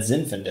Gnarly Head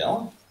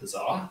Zinfandel.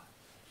 Huzzah.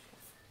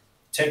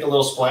 Take a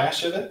little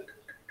splash of it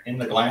in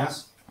the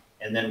glass,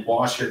 and then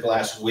wash your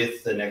glass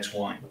with the next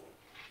wine.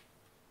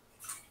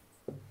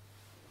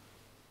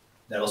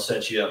 That'll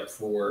set you up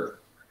for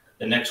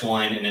the next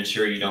wine and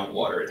ensure you don't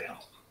water it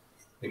out.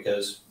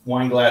 Because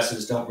wine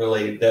glasses don't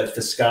really, that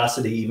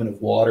viscosity even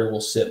of water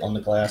will sit on the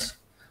glass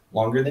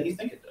longer than you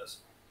think it does.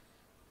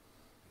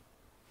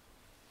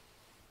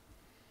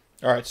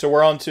 All right, so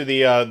we're on to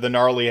the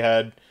Gnarly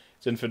Head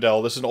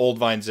Zinfandel. This is an Old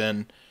Vine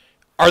Zin.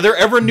 Are there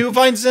ever new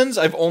Vine Zins?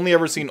 I've only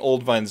ever seen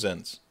Old Vine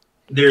Zins.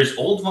 There's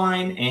Old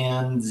Vine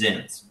and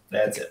Zins.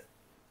 That's it.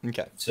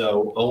 Okay.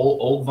 So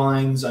old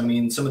vines. I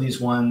mean, some of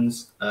these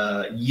ones.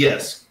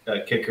 Yes,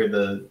 Kicker.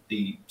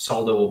 The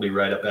Saldo will be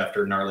right up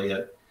after Gnarly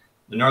Head.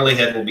 The Gnarly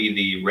Head will be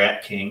the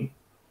Rat King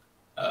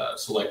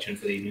selection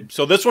for the evening.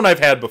 So this one I've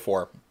had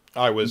before.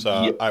 I was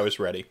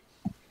ready.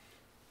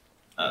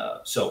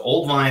 So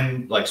Old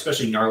Vine, like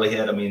especially Gnarly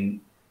Head. I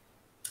mean,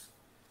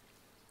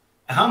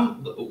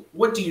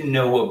 what do you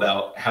know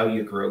about how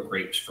you grow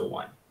grapes for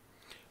wine?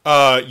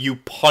 You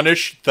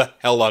punish the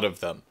hell out of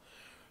them.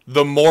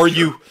 The more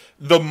you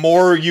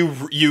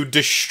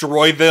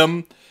destroy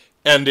them,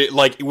 and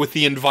with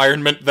the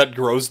environment that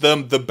grows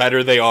them, the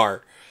better they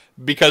are.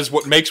 Because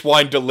what makes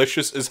wine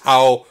delicious is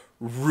how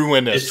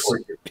ruinous.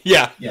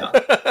 Yeah.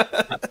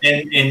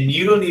 And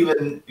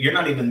you're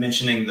not even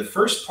mentioning the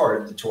first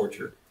part of the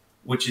torture,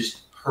 which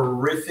is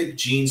horrific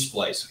gene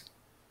splicing.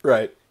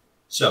 Right.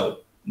 So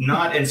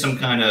not in some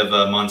kind of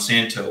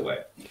Monsanto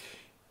way.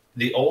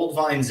 The Old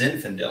Vine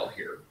Zinfandel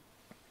here.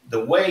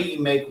 The way you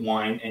make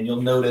wine, and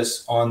you'll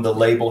notice on the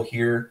label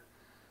here,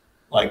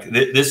 like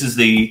this is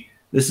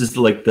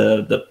like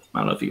the I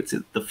don't know if you can see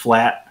the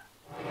flat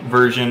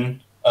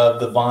version of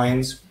the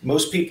vines.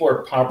 Most people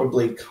are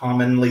probably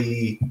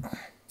commonly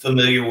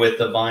familiar with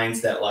the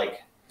vines that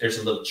like There's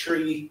a little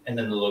tree, and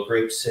then the little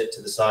grapes sit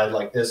to the side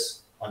like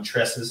this on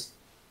trusses.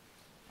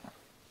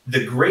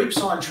 The grapes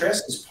on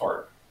trusses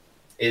part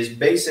is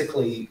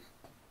basically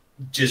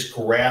just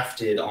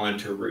grafted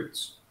onto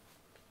roots.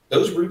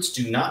 Those roots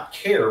do not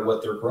care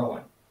what they're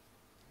growing.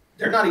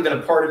 They're not even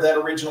a part of that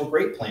original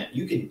grape plant.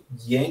 You can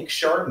yank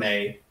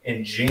Chardonnay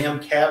and jam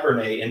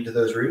Cabernet into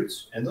those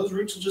roots, and those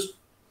roots will just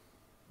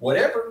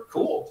whatever,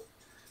 cool.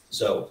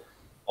 So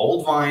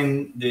old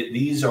vine,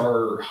 these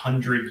are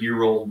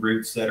 100-year-old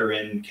roots that are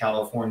in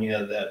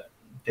California that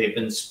they've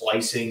been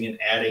splicing and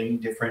adding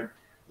different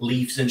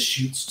leaves and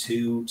shoots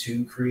to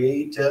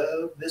create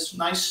this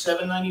nice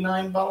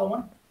 $7.99 bottle of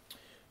wine.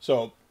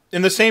 So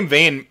in the same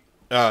vein,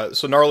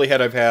 so Gnarly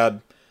Head I've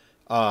had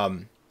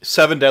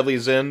Seven Deadly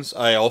Zins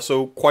I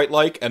also quite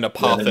like, and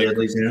Apothic.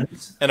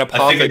 And Apothic.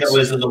 I figured that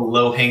was the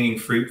low-hanging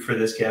fruit for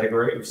this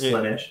category of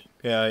Slaanesh.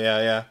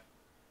 Yeah.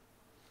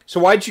 So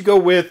why'd you go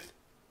with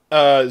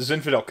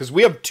Zinfandel? Because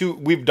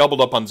we've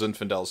doubled up on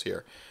Zinfandels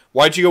here.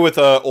 Why'd you go with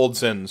Old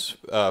Zins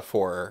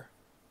for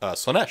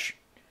Slaanesh?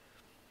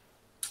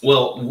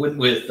 Well,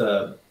 with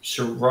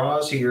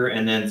Shiraz here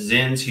and then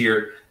Zins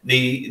here,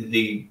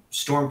 the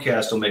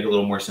Stormcast will make a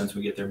little more sense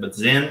when we get there. But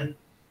Zin,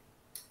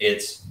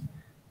 it's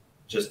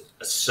just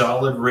a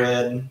solid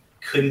red.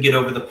 Couldn't get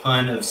over the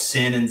pun of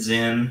Sin and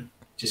Zin.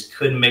 Just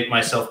couldn't make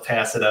myself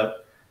pass it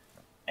up.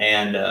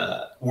 And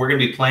we're going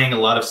to be playing a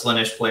lot of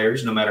Slaanesh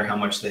players, no matter how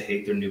much they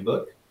hate their new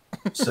book.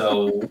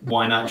 So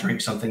why not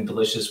drink something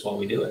delicious while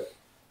we do it?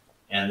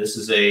 And this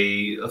is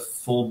a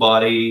full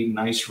body,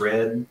 nice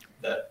red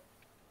that.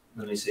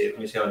 Let me see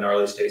how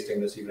Gnarly's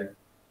tasting this evening.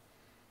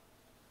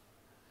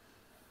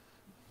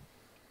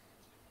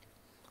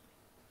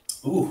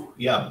 Ooh,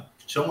 yeah.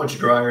 So much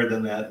drier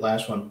than that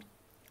last one.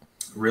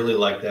 Really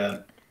like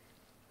that.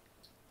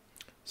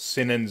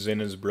 Sin and Zin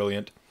is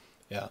brilliant.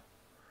 Yeah.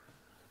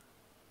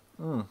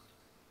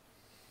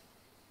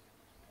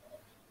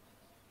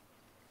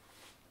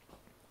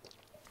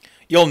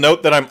 You'll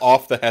note that I'm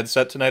off the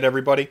headset tonight,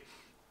 everybody.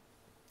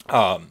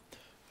 I'm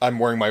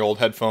wearing my old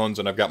headphones,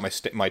 and I've got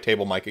my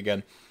table mic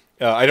again.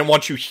 I don't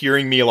want you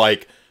hearing me,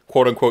 like,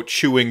 quote-unquote,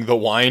 chewing the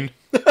wine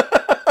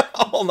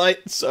all night,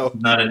 so...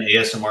 Not an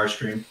ASMR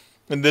stream.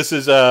 And this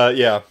is,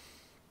 yeah.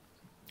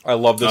 I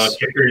love this.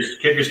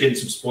 Kicker's getting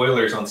some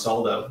spoilers on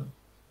Saldo.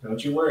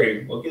 Don't you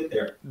worry. We'll get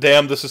there.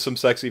 Damn, this is some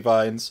sexy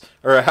vines.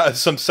 Or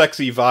some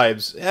sexy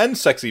vibes. And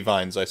sexy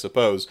vines, I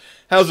suppose.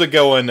 How's it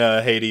going,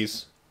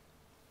 Hades?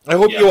 I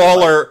hope you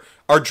all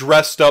are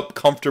dressed up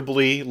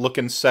comfortably,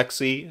 looking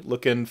sexy,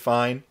 looking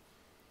fine.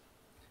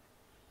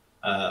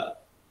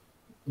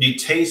 You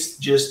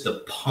taste just the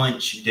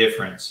punch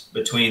difference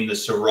between the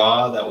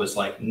Syrah that was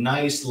like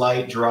nice,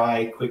 light,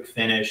 dry, quick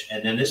finish,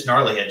 and then this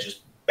Gnarly Head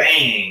just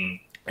bang,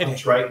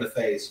 punch right in the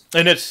face.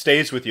 And it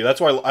stays with you. That's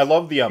why I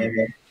love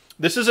the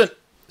This isn't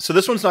so.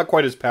 This one's not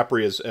quite as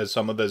peppery as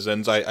some of the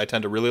Zins I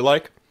tend to really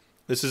like.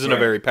 This isn't a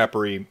very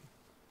peppery.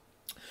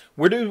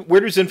 Where do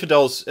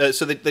Zinfandels?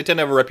 So they tend to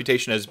have a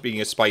reputation as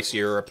being a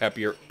spicier or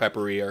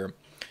pepperier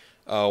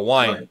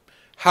wine. Right.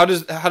 How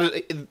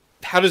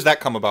does that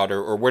come about,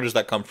 or where does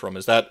that come from?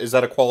 Is that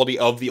a quality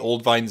of the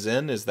Old Vine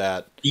Zin? Is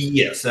that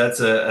yes?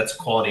 That's a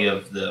quality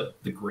of the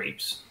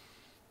grapes.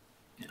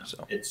 You know,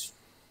 so it's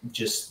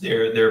just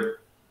their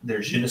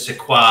je ne sais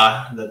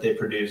quoi that they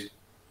produce.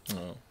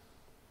 Oh.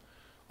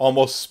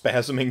 Almost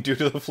spasming due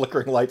to the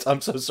flickering lights.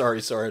 I'm so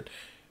sorry, Soren.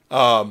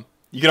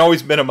 You can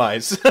always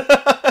minimize.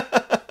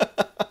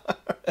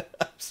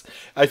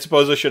 I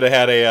suppose I should have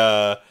had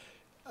a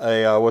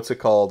what's it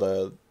called?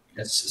 A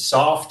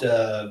soft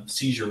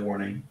seizure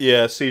warning.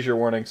 Yeah, seizure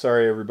warning.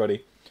 Sorry,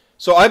 everybody.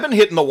 So I've been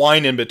hitting the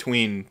wine in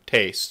between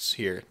tastes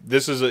here.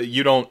 This is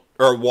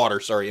water.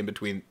 Sorry, in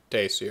between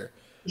tastes here.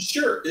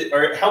 Sure.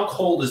 How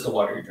cold is the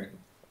water you're drinking?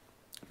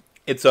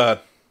 It's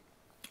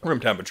room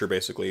temperature,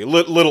 basically.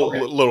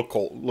 Little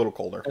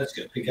colder. That's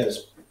good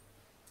because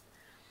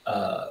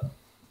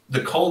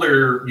the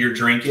colder your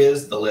drink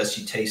is, the less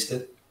you taste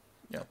it.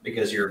 Yeah.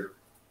 Because your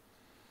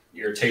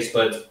taste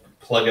buds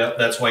plug up.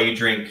 That's why you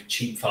drink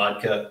cheap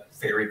vodka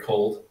very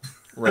cold,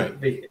 right?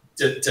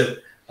 to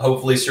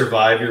hopefully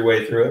survive your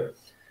way through it.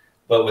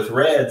 But with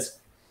reds,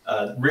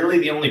 really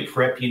the only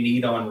prep you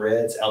need on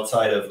reds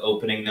outside of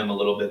opening them a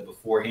little bit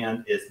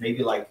beforehand is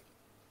maybe like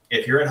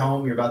if you're at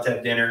home, you're about to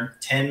have dinner,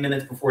 10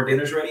 minutes before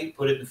dinner's ready,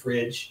 put it in the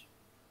fridge.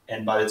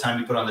 And by the time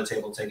you put it on the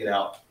table, take it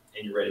out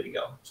and you're ready to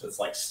go. So it's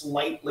like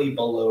slightly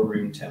below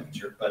room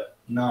temperature, but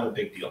not a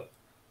big deal.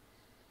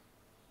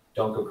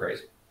 Don't go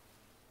crazy.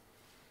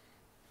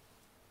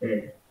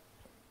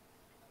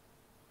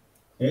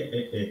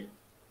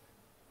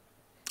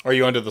 Are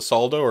you under the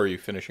Saldo, or are you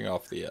finishing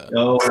off the...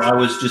 No, I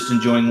was just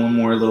enjoying one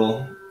more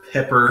little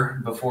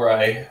pepper before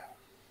I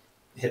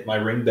hit my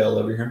ring bell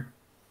over here.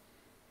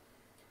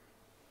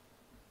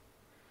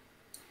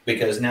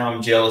 Because now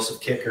I'm jealous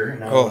of Kicker,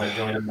 and I want to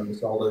join him on the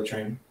Saldo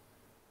train.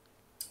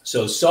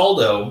 So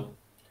Saldo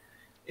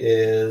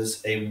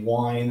is a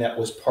wine that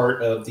was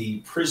part of the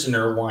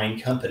Prisoner Wine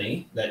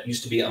Company that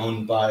used to be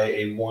owned by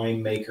a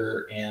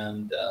winemaker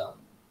and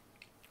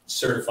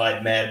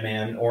certified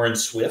madman, Oren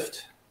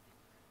Swift.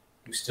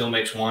 who still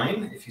makes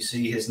wine. If you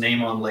see his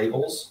name on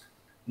labels,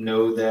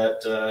 know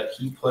that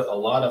he put a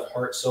lot of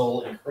heart,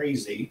 soul, and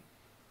crazy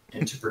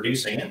into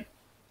producing it.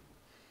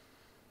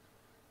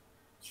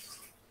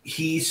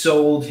 He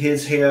sold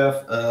his half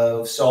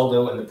of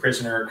Saldo and the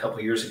Prisoner a couple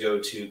years ago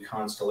to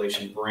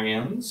Constellation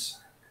Brands,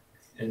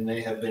 and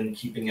they have been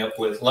keeping up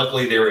with.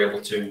 Luckily, they were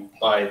able to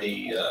buy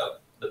the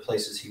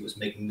places he was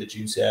making the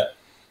juice at.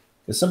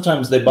 Because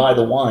sometimes they buy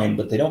the wine,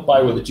 but they don't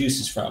buy where the juice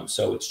is from.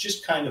 So it's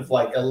just kind of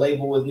like a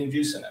label with new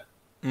juice in it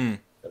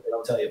that they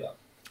don't tell you about.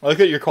 I like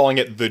that you're calling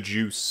it the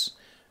juice.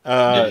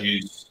 The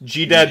juice.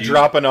 G-Dad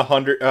dropping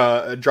 1,000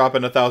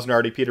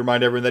 RDP to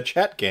remind everyone that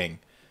Chat Gang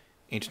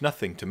ain't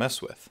nothing to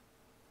mess with.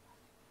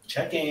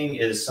 Chat Gang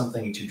is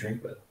something to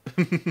drink with.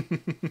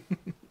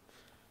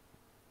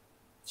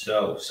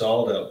 So,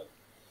 Saldo.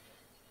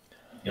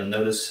 You'll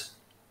notice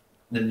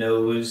the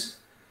nose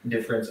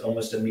difference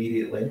almost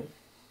immediately.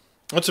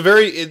 It's a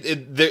very...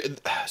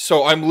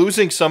 so I'm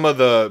losing some of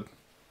the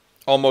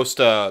almost...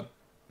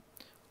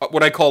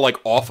 what I call like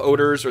off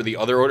odors or the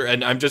other odor,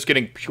 and I'm just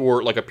getting a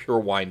pure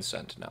wine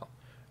scent now,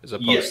 as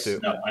opposed to.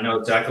 No, I know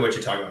exactly what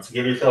you're talking about. So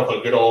give yourself a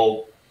good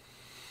old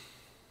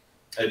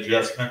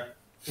adjustment.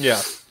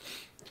 Yeah.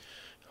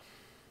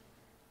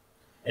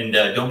 And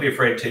don't be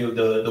afraid too.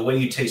 The way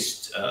you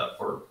taste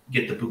or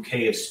get the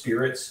bouquet of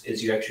spirits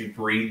is you actually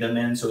breathe them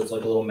in, so it's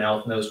like a little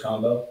mouth nose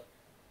combo,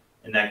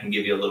 and that can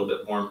give you a little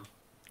bit more.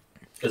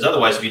 Because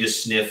otherwise, if you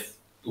just sniff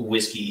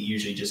whiskey, you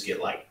usually just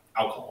get like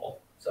alcohol.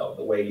 So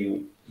the way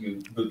you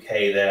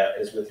bouquet that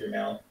is with your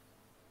mouth.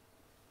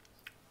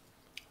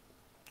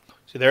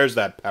 See, there's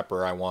that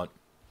pepper I want.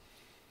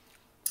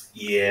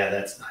 Yeah,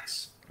 that's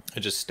nice. It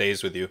just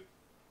stays with you.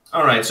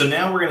 All right, so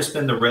now we're going to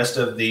spend the rest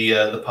of the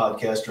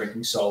podcast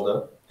drinking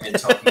Saldo and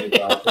talking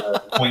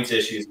about points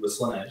issues with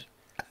Slaanesh.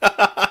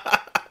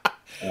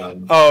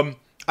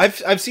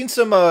 I've seen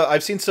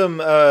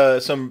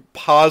some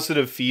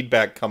positive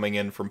feedback coming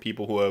in from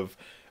people who have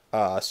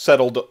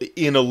settled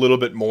in a little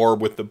bit more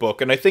with the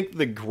book, and I think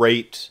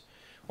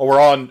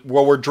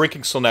while we're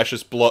drinking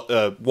Slaanesh's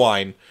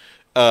wine,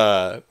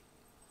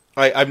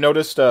 I've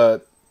noticed. I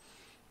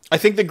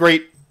think the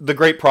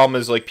great problem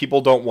is like people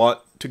don't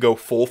want to go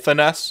full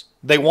finesse.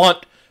 They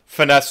want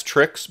finesse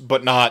tricks,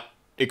 but not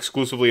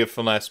exclusively a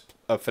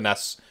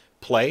finesse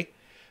play.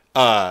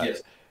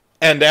 Yes.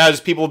 And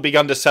as people have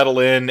begun to settle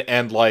in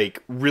and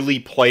like really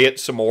play it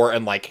some more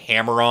and like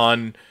hammer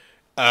on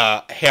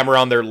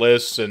their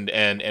lists and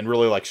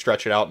really like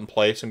stretch it out and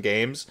play some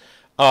games,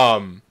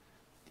 I've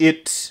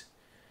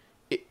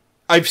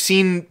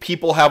seen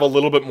people have a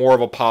little bit more of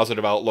a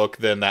positive outlook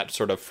than that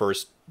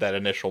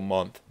initial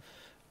month.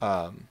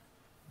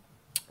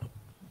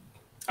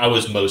 I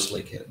was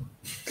mostly kidding.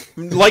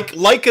 like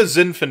a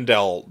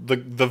Zinfandel,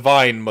 the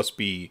vine must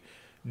be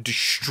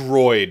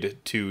destroyed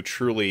to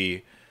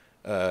truly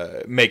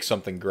make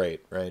something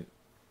great, right?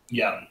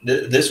 Yeah,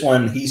 this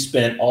one, he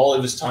spent all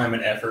of his time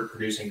and effort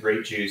producing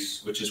great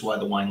juice, which is why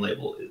the wine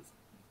label is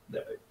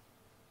that big.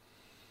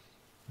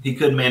 He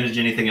couldn't manage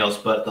anything else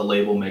but the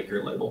label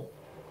maker label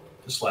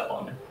to slap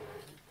on there.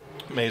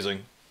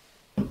 Amazing.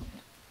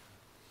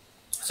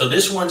 So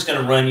this one's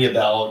going to run you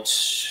about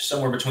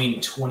somewhere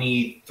between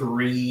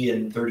 23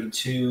 and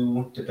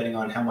 32, depending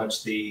on how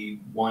much the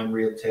wine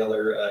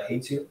retailer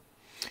hates you.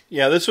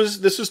 Yeah, this was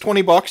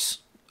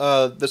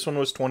 $20. This one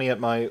was 20 at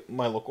my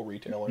local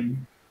retailer.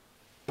 Mm-hmm.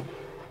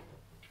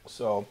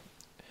 So,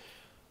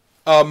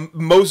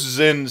 most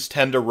Zins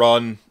tend to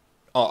run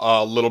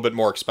a little bit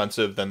more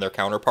expensive than their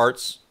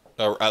counterparts,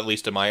 or at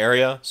least in my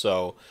area.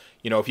 So,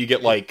 if you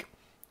get like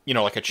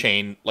a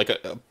chain, like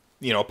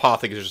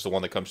Apothic is just the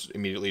one that comes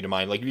immediately to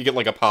mind. Like if you get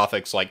like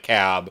Apothic's like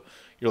Cab,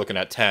 you're looking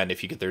at 10.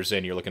 If you get their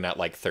Zin, you're looking at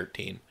like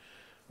 13.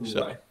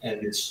 So. Right.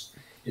 And it's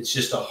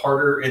just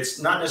it's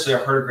not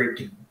necessarily a harder grape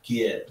to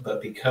get,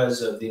 but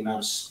because of the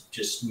amount of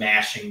just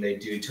mashing they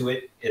do to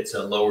it, it's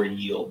a lower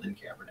yield than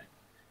Cabernet.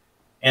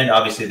 And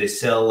obviously they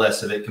sell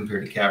less of it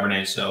compared to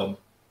Cabernet, so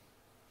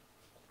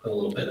put a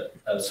little bit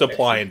of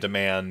supply extra. And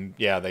demand.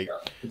 Yeah, they're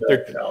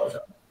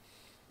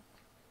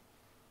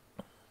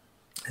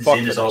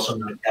Zin is also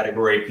not a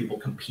category people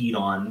compete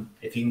on.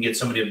 If you can get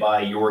somebody to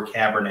buy your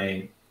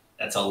Cabernet,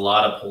 that's a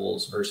lot of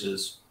pulls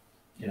versus,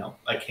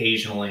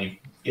 occasionally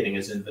getting a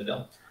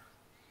Zinfandel.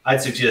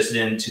 I'd suggest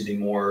Zin to the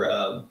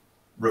more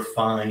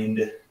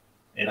refined,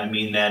 and I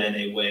mean that in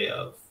a way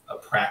of a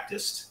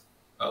practiced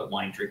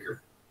wine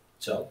drinker.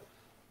 So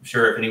I'm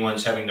sure if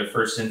anyone's having their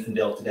first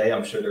Zinfandel today,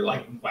 I'm sure they're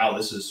like, wow,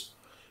 this is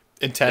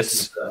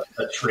intense. This is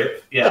a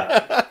trip.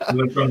 Yeah. We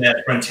went from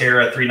that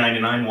Frontera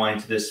 $3.99 wine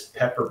to this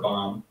Pepper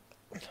Bomb.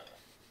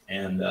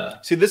 And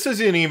see, this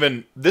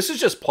is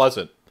just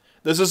pleasant.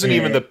 This isn't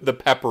even the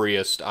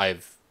pepperiest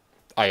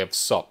I have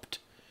supped.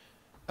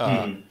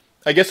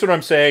 I guess what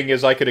I'm saying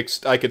is I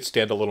could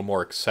stand a little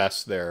more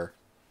excess there,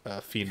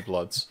 Fiend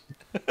Bloods.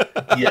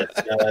 Yes,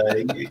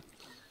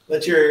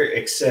 let your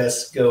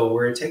excess go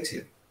where it takes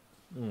you.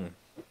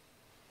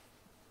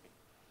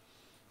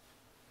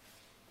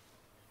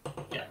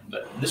 Yeah,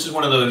 but this is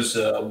one of those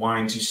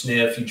wines you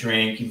sniff, you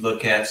drink, you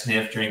look at,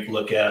 sniff, drink,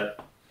 look at,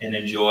 and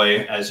enjoy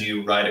as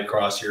you ride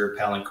across your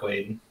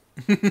palanquin.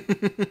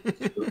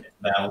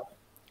 Battle.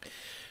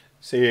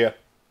 See ya.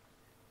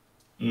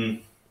 Oh,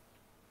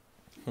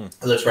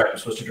 that's right. I'm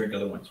supposed to drink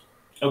other ones.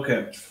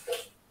 Okay.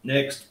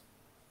 Next.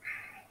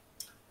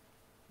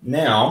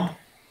 Now,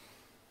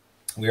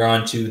 we're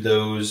on to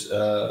those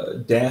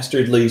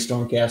dastardly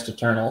Stormcast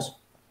Eternals.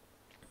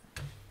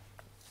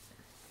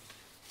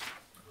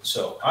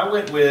 So I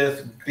went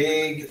with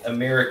big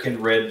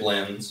American red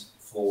blends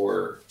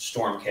for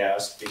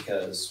Stormcast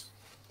because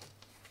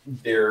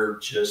they're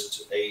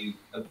just a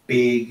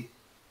big,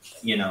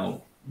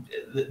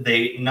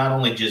 they not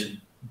only just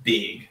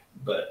big,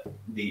 but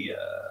the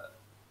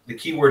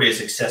keyword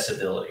is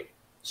accessibility.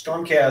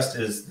 Stormcast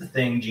is the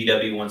thing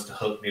GW wants to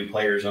hook new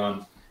players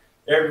on.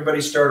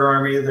 Everybody's starter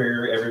army,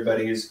 they're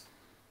everybody's,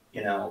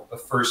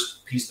 the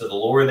first piece of the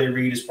lore they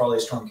read is probably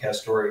a Stormcast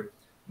story.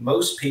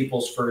 Most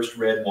people's first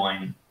red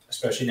wine,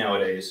 especially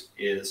nowadays,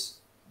 is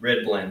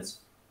red blends,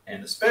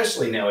 and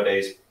especially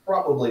nowadays,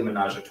 probably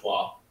Menage a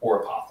Trois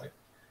or Apothic.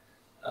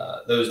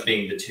 Those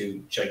being the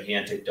two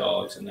gigantic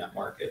dogs in that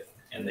market,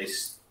 and they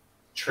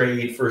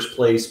trade first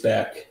place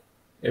back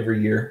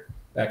every year,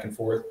 back and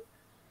forth.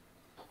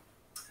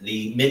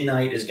 The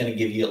Midnight is going to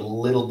give you a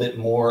little bit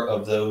more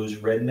of those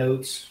red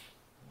notes.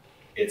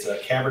 It's a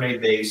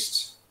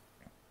Cabernet-based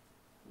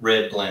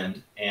red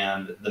blend,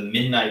 and the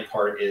Midnight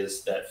part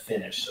is that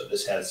finish. So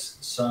this has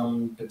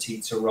some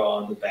Petite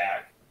Sirah on the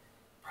back,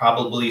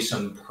 probably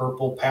some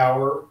purple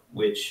power,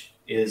 which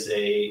is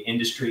a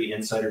industry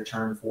insider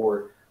term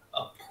for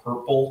a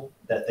purple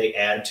that they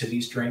add to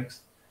these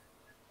drinks.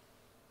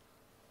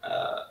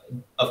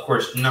 Of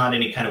course, not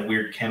any kind of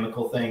weird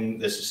chemical thing.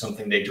 This is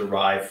something they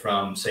derive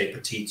from, say,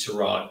 Petite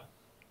Sirah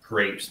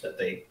grapes that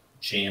they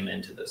jam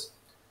into this.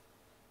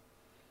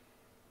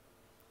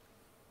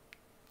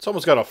 It's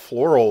almost got a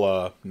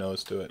floral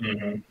nose to it.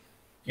 Mm-hmm.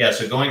 Yeah,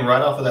 so going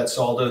right off of that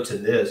Saldo to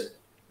this,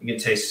 you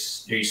can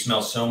taste, you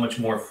smell so much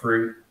more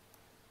fruit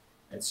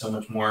and so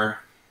much more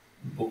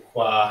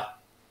Bouquois.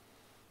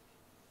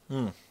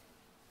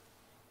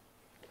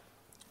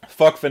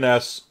 Fuck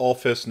finesse, all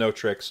fists, no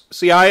tricks.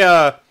 See,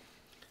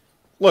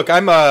 look,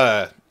 I'm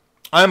a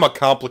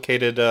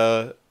complicated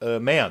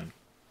man.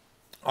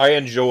 I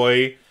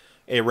enjoy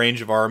a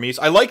range of armies.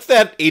 I like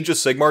that Age of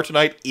Sigmar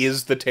tonight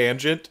is the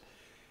tangent.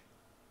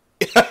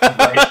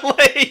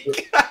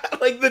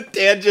 like the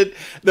tangent,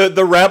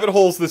 the rabbit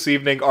holes this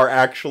evening are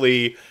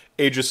actually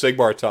Age of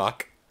Sigmar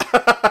talk.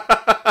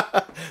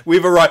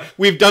 We've arrived.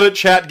 We've done it,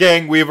 chat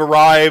gang. We've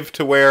arrived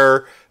to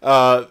where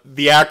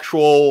the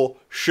actual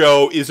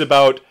show is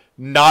about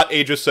not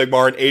Age of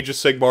Sigmar, and Age of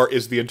Sigmar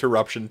is the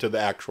interruption to the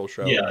actual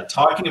show. Yeah,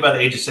 talking about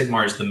Age of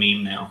Sigmar is the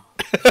meme now.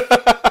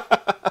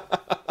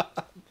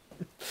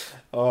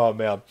 Oh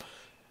man.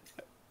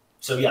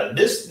 So yeah,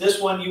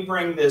 this one, you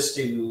bring this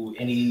to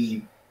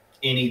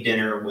any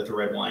dinner with a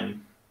red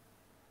wine.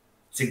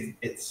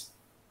 It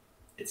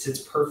sits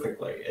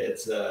perfectly.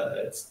 It's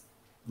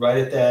right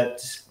at that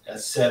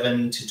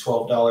 $7 to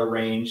 $12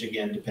 range,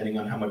 again, depending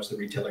on how much the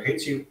retailer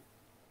hates you,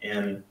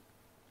 and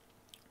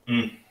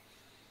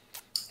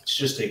it's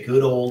just a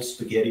good old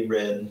spaghetti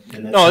red.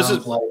 And that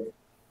sounds like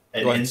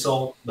an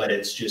insult, but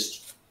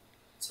it's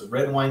a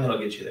red wine that'll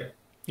get you there.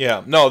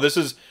 Yeah, no, this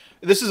is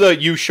a,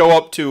 you show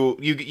up to,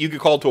 you get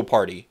called to a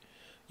party,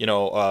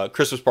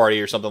 Christmas party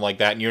or something like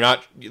that, and you're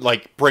not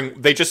like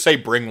they just say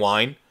bring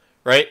wine,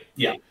 right?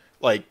 Yeah.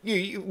 Like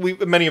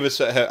many of us,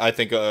 I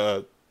think,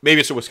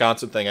 maybe it's a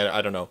Wisconsin thing.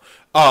 I don't know.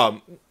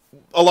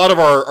 A lot of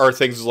our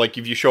things is like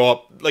if you show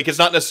up, like it's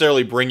not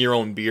necessarily bring your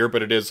own beer,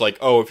 but it is like,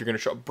 oh, if you're gonna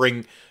show up,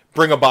 bring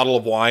a bottle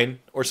of wine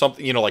or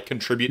something, like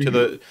contribute to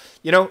the,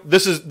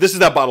 this is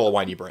that bottle of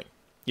wine you bring,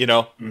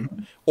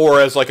 or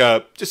as like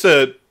just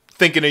a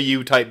thinking of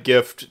you type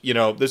gift,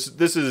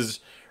 this is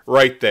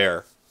right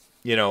there,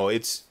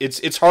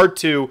 it's hard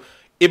to,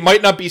 it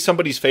might not be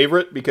somebody's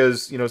favorite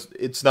because,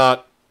 it's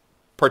not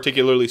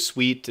particularly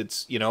sweet.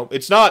 It's,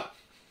 it's not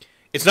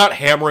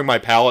hammering my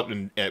palate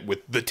and with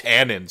the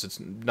tannins. It's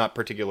not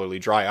particularly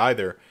dry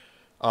either.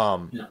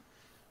 No.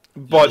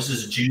 But this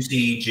is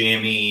juicy,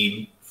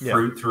 jammy,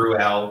 fruit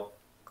throughout.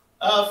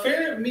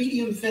 Fair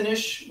medium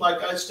finish.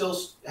 Like I still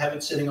have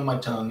it sitting on my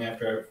tongue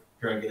after I've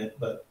drank it,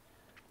 but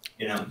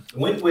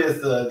went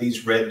with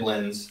these red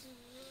blends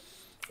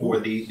for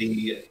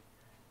the.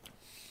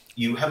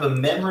 You have a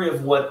memory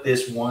of what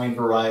this wine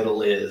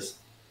varietal is,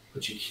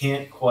 but you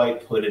can't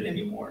quite put it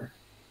anymore,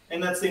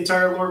 and that's the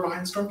entire lore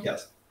behind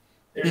Stormcast.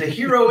 There's a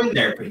hero in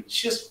there, but he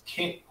just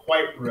can't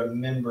quite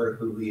remember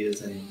who he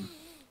is anymore.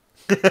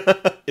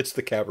 It's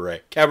the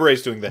Cabaret.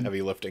 Cabaret's doing the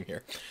heavy lifting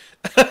here.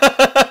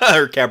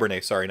 Or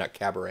Cabernet, sorry, not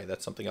Cabaret.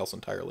 That's something else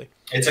entirely.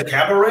 It's a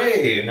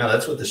Cabaret. No,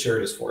 that's what the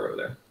shirt is for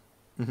over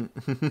there.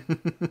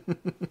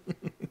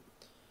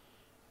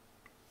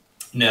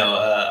 No,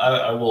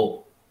 I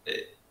will.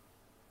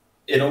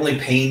 It only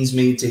pains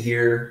me to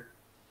hear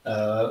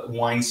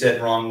wine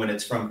said wrong when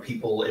it's from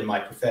people in my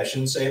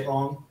profession say it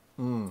wrong.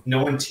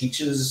 No one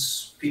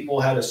teaches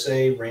people how to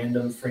say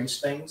random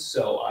French things,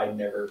 so I'm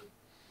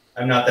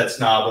not that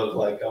snob of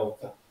like, oh,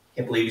 I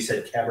can't believe he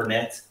said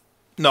Cabernet.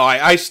 No,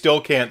 I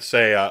still can't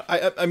say.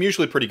 I'm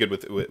usually pretty good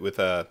with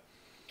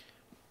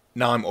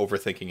now I'm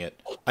overthinking it.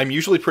 I'm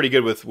usually pretty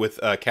good with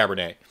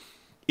Cabernet.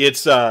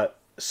 It's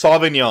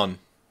Sauvignon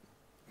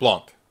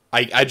Blanc.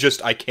 I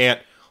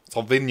can't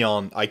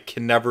Sauvignon. I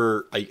can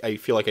never. I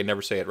feel like I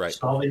never say it right.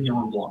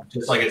 Sauvignon Blanc,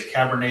 just like it's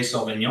Cabernet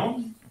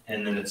Sauvignon,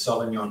 and then it's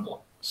Sauvignon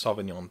Blanc.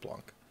 Sauvignon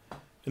Blanc.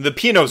 And the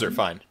Pinots are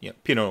fine. Yeah,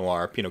 Pinot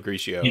Noir, Pinot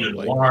Grigio. Pinot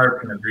Noir,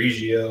 Pinot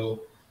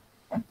Grigio,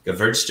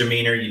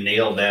 Gewürztraminer. You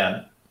nailed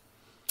that.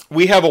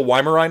 We have a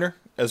Weimaraner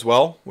as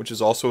well, which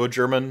is also a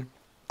German.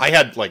 I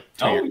had like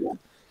 2 years. Yeah.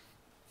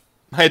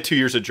 I had 2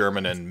 years of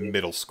German in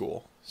middle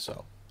school,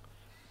 so.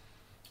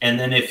 And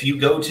then if you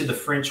go to the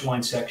French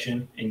wine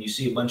section and you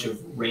see a bunch of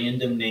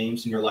random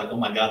names and you're like, oh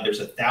my God, there's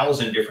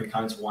 1,000 different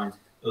kinds of wines.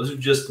 Those are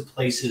just the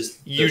places.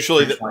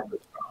 Usually,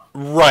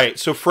 right.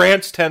 So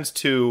France tends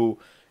to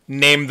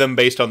name them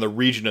based on the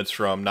region it's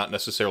from, not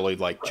necessarily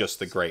like just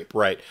the grape,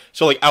 right?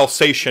 So like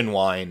Alsatian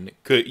wine,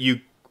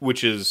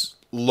 which is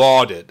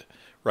lauded,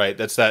 right?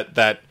 That's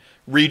that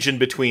region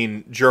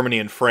between Germany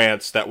and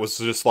France that was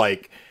just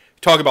like,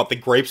 talk about the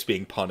grapes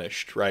being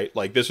punished, right?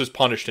 Like this was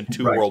punished in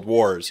two world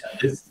wars.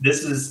 Yeah,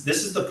 this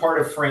is the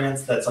part of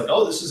France that's like,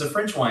 oh, this is a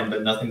French wine,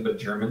 but nothing but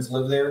Germans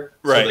live there,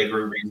 right? So they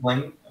grew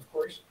Riesling, of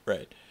course,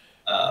 right?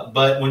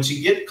 But once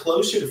you get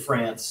closer to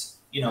France,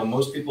 you know,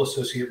 most people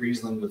associate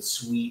Riesling with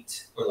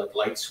sweet or like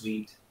light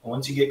sweet. And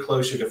once you get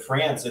closer to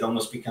France, it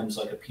almost becomes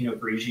like a Pinot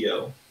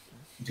Grigio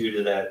due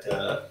to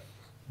that,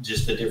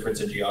 just the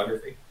difference in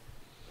geography.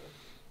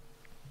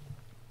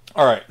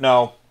 All right,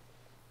 now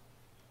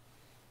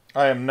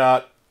I am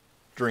not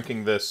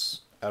drinking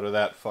this out of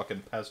that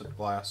fucking peasant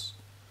glass.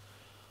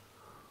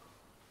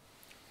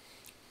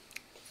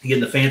 You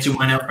getting the fancy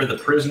wine out for the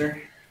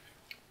prisoner?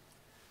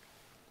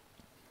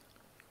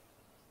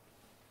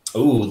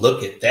 Ooh,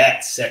 look at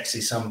that sexy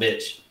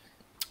sumbitch.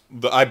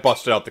 I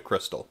busted out the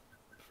crystal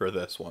for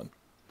this one.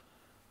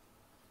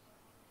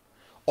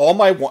 All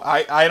my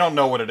I don't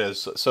know what it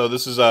is. So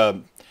this is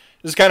kind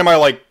of my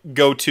like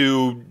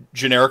go-to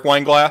generic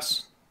wine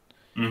glass.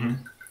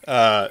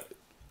 Mm-hmm.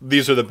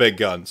 These are the big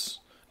guns.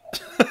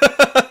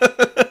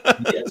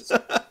 Yes.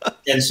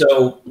 And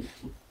so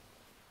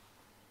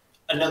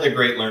another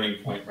great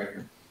learning point right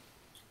here.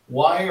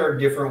 Why are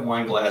different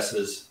wine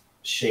glasses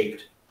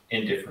shaped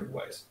in different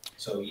ways?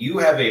 So you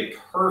have a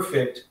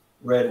perfect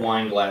red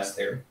wine glass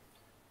there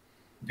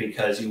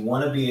because you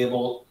want to be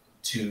able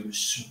to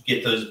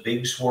get those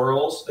big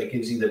swirls. That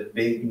gives you the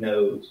big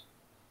nose.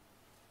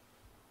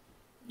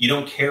 You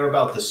don't care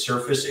about the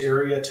surface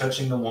area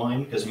touching the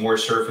wine because more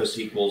surface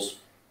equals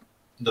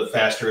the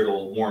faster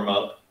it'll warm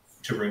up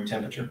to room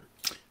temperature.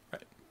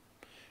 Right.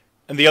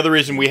 And the other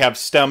reason we have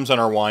stems on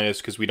our wine is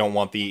because we don't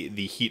want the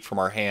heat from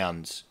our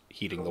hands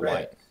heating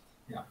Correct.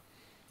 the wine.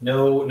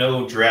 Yeah.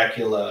 No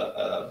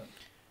Dracula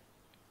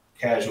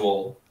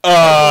casual.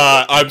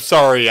 I'm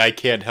sorry, I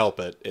can't help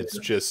it. It's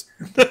just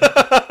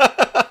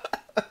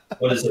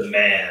What is a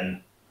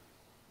man?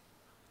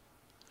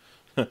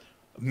 A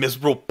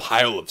miserable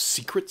pile of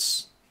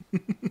secrets.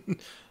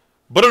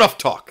 But enough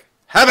talk.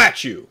 Have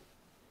at you.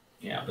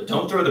 Yeah, but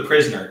don't throw the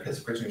prisoner because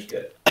the prisoner's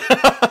good.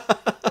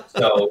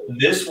 So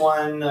this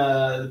one,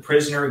 the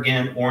prisoner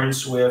again, Orange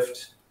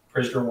Swift,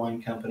 Prisoner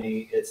Wine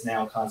Company. It's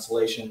now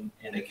Constellation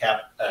and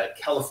a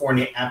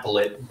California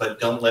appellate, but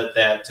don't let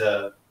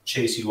that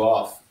chase you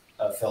off,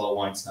 fellow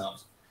wine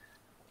snobs.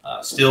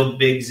 Still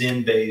big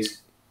Zen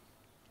based,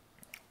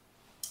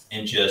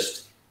 and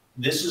just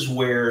this is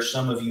where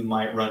some of you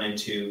might run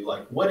into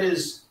like,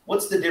 what's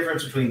the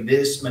difference between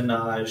this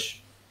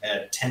Menage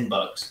at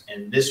 $10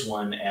 and this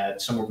one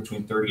at somewhere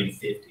between 30 and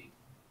 50?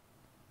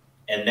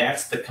 And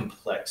that's the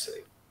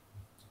complexity.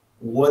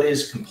 What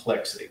is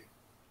complexity?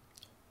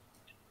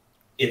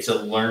 It's a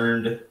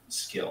learned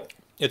skill.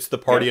 It's the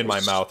party in my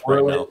mouth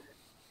right now.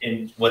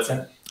 And what's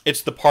that?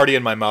 It's the party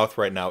in my mouth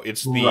right now.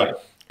 It's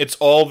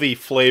all the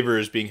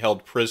flavors being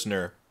held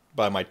prisoner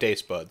by my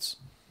taste buds.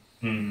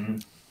 Mm-hmm.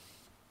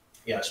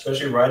 Yeah,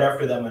 especially right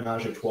after that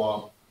Menage a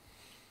Trois.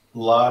 A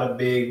lot of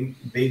big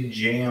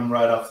jam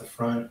right off the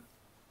front.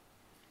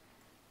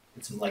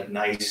 Get some like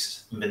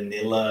nice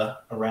vanilla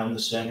around the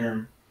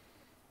center.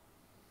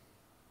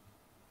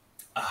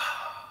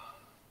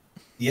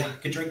 Yeah, I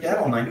could drink that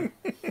all night.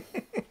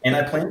 And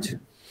I plan to.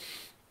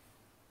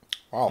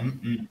 Wow.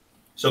 Mm-mm.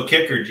 So,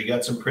 Kickard, you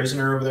got some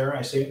prisoner over there,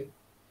 I see?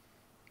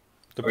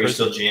 Or are you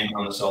still jamming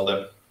on the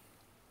Saldo?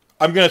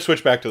 I'm going to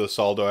switch back to the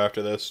Saldo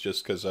after this,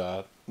 just because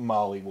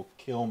Molly will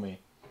kill me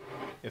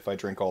if I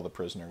drink all the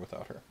prisoner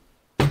without her.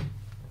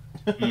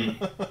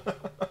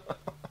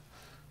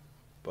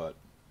 But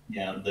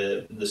yeah,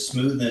 the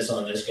smoothness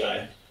on this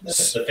guy. The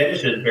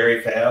finish is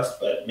very fast,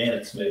 but man,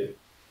 it's smooth.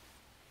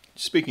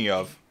 Speaking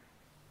of,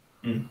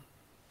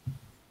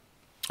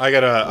 I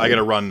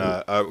gotta run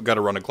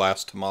a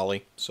glass to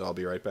Molly, so I'll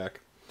be right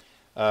back.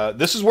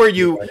 This is where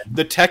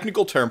the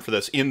technical term for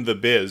this in the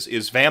biz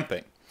is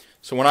vamping.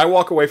 So when I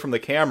walk away from the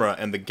camera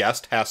and the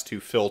guest has to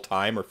fill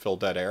time or fill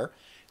dead air,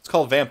 it's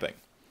called vamping.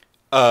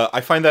 I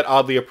find that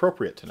oddly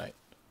appropriate tonight.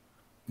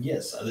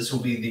 Yes, this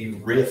will be the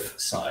riff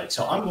side.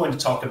 So I'm going to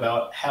talk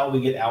about how we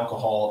get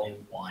alcohol in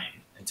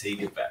wine until you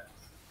get back.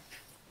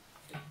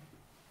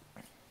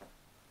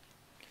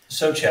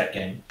 So chat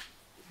game.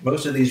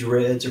 Most of these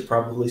reds are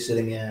probably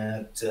sitting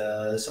at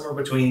somewhere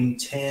between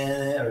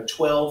 10 or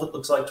 12. It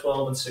looks like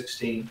 12 and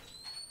 16.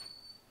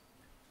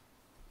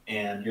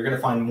 And you're going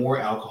to find more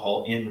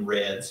alcohol in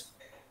reds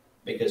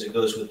because it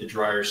goes with the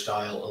drier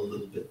style a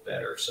little bit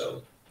better.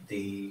 So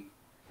the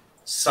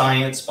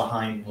science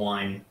behind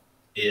wine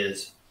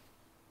is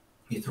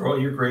you throw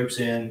your grapes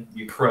in,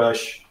 you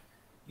crush,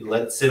 you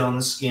let it sit on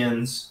the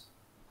skins,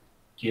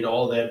 get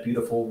all that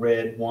beautiful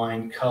red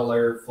wine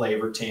color,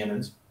 flavor,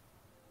 tannins.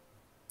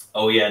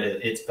 Oh yeah,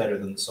 it's better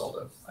than the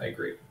Saldo. I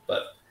agree,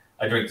 but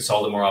I drink the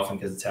Saldo more often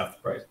because it's half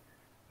the price.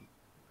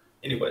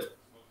 Anyways,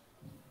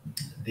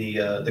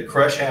 the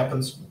crush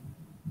happens.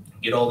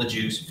 Get all the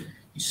juice.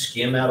 You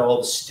skim out all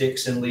the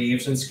sticks and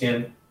leaves and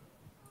skin.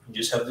 You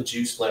just have the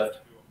juice left.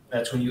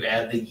 That's when you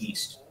add the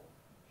yeast.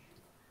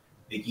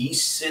 The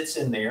yeast sits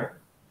in there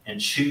and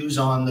chews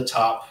on the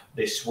top.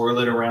 They swirl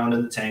it around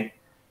in the tank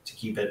to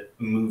keep it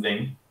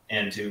moving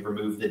and to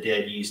remove the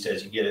dead yeast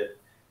as you get it.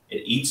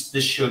 It eats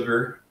the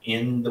sugar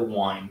in the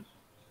wine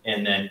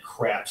and then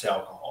craps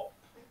alcohol,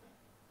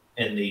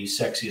 in the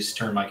sexiest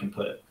term I can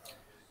put it.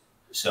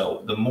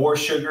 So the more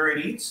sugar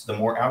it eats, the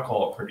more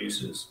alcohol it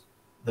produces.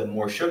 The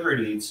more sugar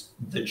it eats,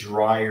 the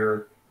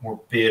drier, more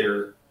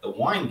bitter the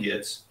wine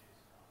gets,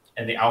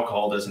 and the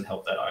alcohol doesn't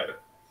help that either.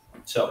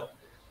 So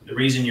the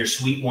reason your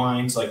sweet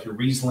wines like your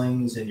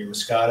Rieslings and your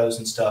Moscatos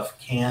and stuff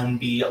can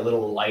be a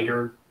little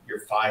lighter,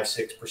 your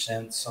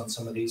 5-6% on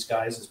some of these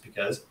guys, is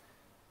because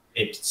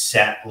it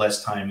sat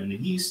less time in the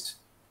yeast,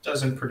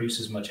 doesn't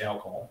produce as much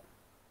alcohol.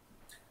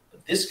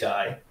 But this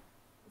guy,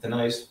 the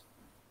nice,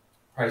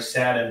 probably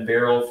sat in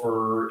barrel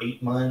for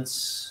 8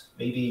 months,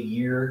 maybe a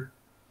year.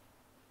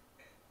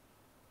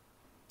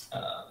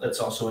 That's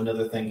also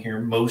another thing here.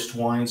 Most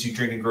wines you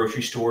drink in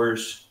grocery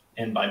stores,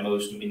 and by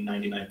most I mean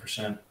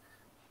 99%,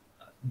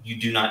 you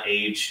do not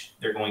age.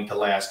 They're going to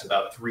last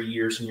about 3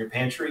 years in your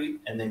pantry,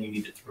 and then you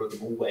need to throw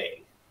them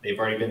away. They've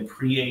already been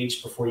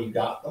pre-aged before you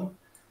got them.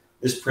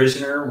 This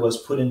Prisoner was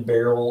put in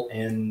barrel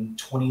in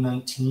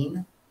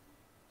 2019,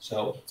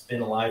 so it's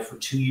been alive for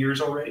 2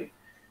 years already,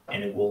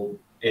 and it will,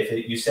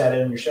 you sat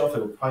it on your shelf, it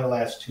will probably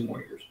last 2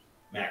 more years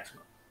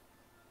maximum.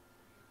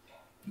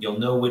 You'll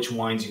know which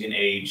wines you can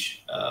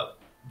age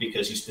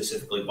because you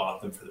specifically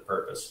bought them for the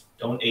purpose.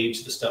 Don't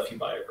age the stuff you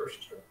buy at a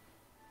grocery store.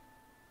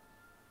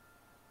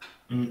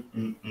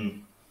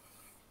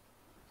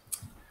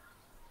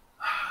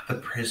 The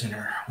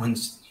Prisoner. When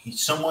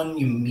someone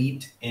you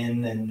meet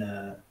in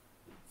a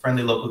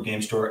friendly local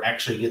game store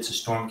actually gets a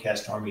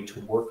Stormcast army to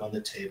work on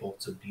the table,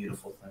 it's a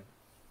beautiful thing.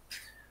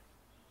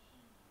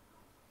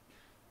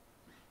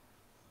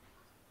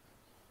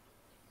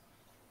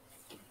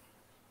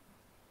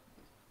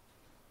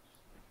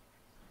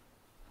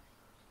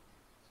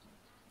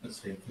 Let's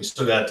see. We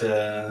still got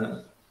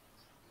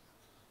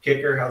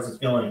Kicker. How's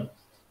it going?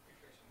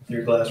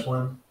 Your glass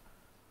one.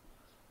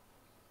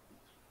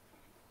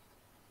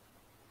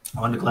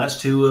 On to glass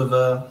 2 of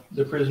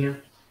the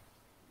Prisoner.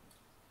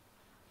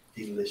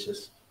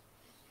 Delicious.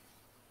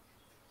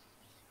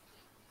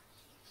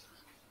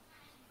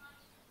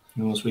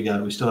 What else we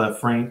got? We still have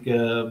Frank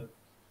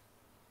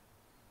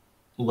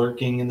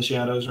lurking in the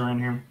shadows around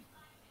here.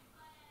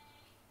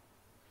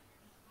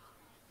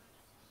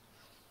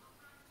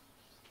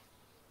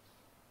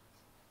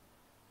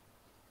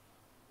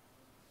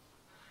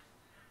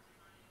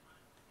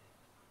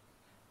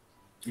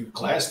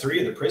 Class 3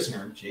 of the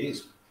Prisoner.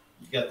 Jeez.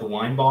 You got the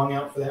wine bong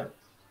out for that?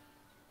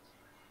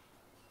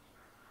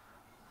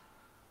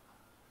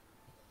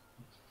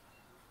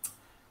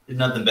 There's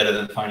nothing better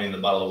than finding the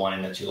bottle of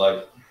wine that you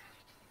like.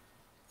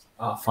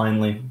 Ah,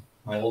 finally.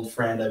 My old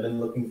friend. I've been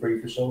looking for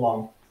you for so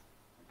long.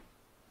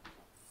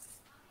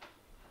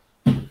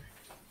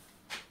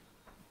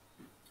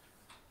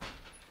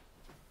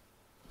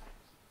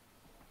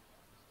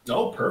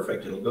 Oh,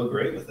 perfect. It'll go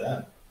great with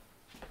that.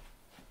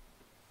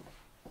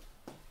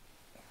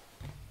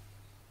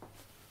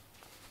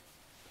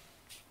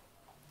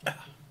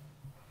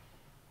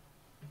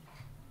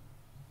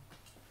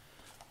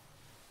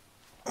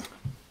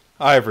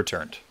 I have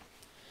returned.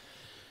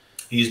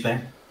 He's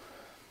back.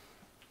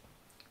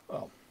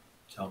 Well,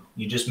 so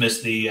you just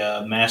missed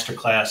the master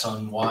class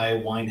on why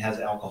wine has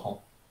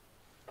alcohol.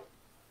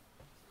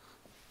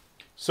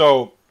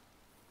 So,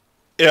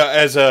 yeah,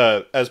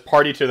 as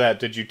party to that,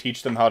 did you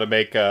teach them how to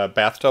make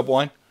bathtub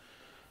wine?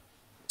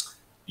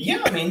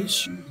 Yeah, I mean,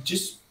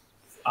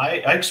 I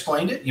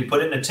explained it. You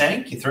put it in a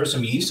tank, you throw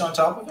some yeast on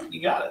top of it,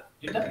 you got it.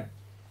 You're done.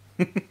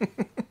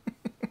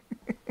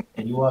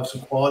 And you will have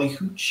some quality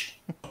hooch.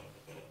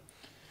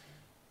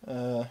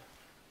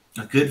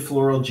 A good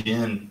floral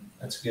gin.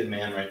 That's a good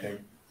man right there.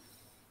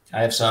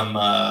 I have some.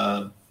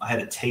 I had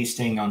a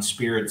tasting on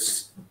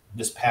spirits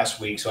this past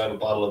week, so I have a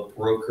bottle of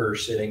Broker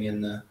sitting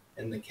in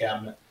the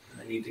cabinet.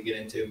 I need to get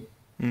into.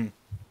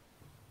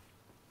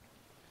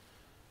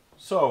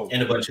 So,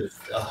 and a bunch of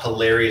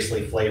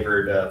hilariously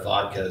flavored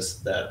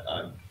vodkas that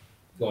I'm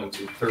going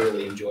to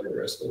thoroughly enjoy the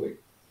rest of the week.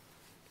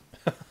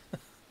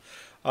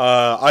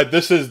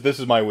 This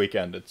is my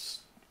weekend. It's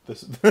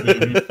this.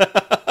 Mm-hmm.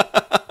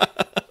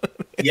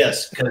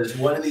 Yes, because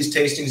one of these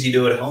tastings you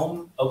do at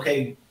home.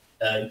 Okay,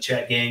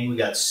 chat gang, we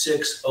got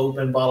 6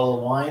 open bottle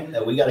of wine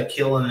that we got to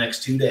kill in the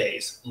next 2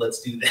 days.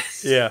 Let's do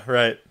this. Yeah,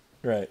 right.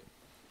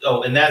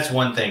 Oh, and that's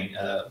one thing,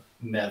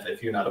 Mev,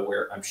 if you're not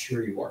aware, I'm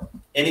sure you are.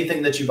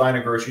 Anything that you buy in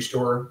a grocery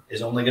store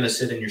is only going to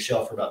sit in your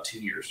shelf for about 2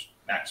 years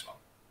maximum.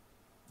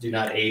 Do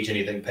not age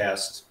anything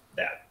past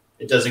that.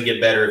 It doesn't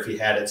get better if you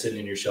had it sitting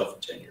in your shelf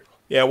for 10 years.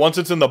 Yeah, once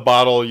it's in the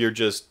bottle, you're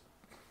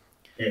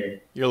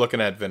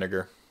looking at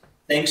vinegar.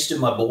 Thanks to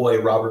my boy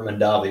Robert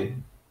Mondavi,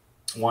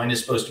 wine is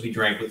supposed to be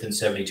drank within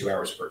 72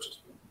 hours of purchase.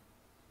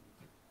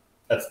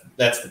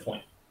 That's the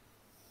point.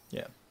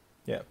 Yeah.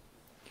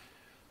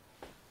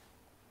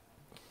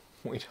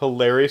 Wait,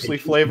 hilariously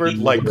flavored,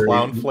 like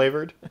clown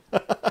flavored.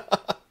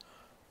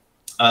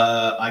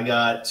 I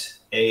got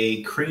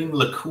a cream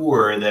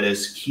liqueur that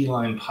is key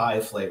lime pie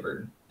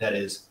flavored. That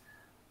is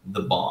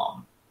the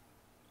bomb.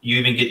 You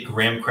even get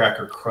graham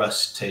cracker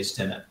crust taste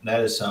in it.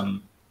 That is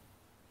some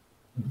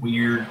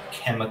weird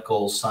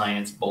chemical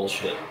science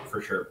bullshit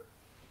for sure.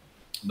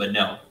 But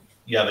no,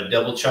 you have a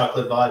double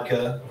chocolate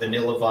vodka,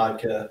 vanilla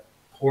vodka,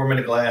 pour them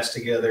in a glass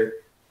together,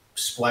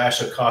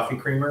 splash a coffee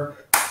creamer,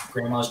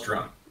 grandma's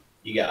drunk.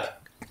 You got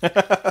it.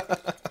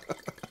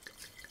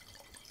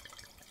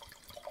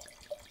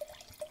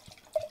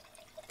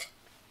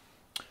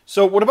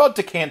 So what about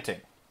decanting?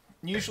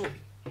 Usually.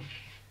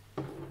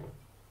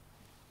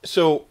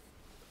 So,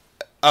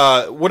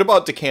 what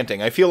about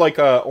decanting? I feel like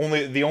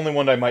the only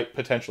one I might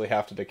potentially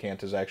have to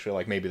decant is actually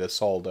like maybe the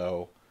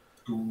Soldo.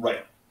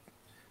 Right.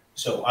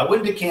 So I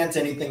wouldn't decant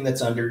anything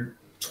that's under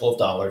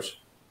 $12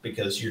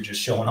 because you're just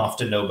showing off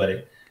to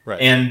nobody. Right.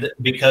 And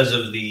because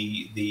of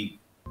the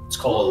let's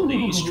call it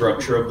the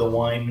structure of the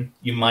wine,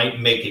 you might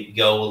make it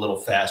go a little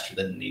faster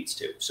than it needs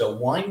to. So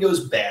wine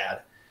goes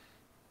bad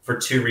for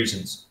 2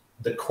 reasons.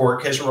 The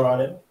cork has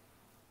rotted.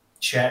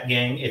 Chat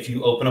gang, if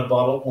you open a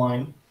bottle of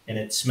wine and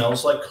it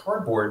smells like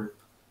cardboard,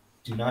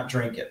 do not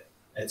drink it.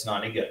 It's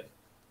not any good.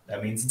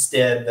 That means it's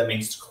dead. That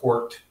means it's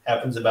corked.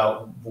 Happens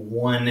about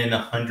 1 in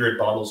 100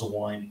 bottles of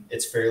wine.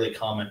 It's fairly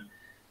common.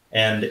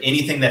 And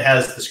anything that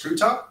has the screw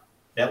top,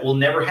 that will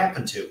never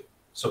happen to.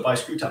 So buy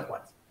screw top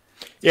wine.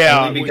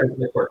 Yeah, only because of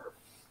the cork.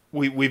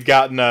 We've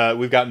gotten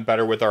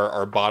better with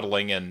our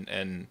bottling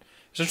and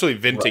essentially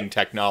venting Right.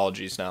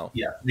 technologies now.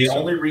 Yeah. The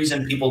only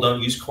reason people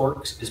don't use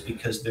corks is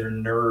because they're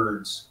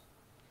nerds.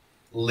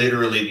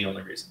 Literally the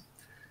only reason.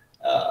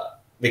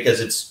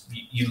 Because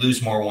you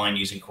lose more wine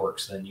using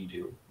corks than you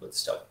do with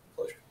stuff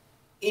enclosure.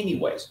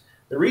 Anyways,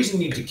 the reason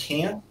you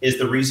decant is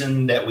the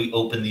reason that we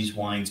opened these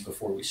wines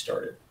before we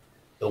started.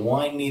 The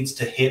wine needs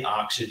to hit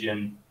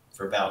oxygen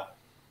for about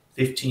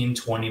 15,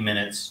 20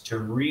 minutes to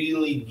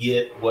really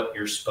get what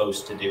you're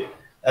supposed to do.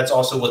 That's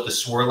also what the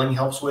swirling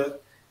helps with.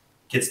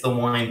 Gets the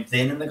wine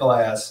thin in the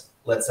glass,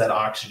 lets that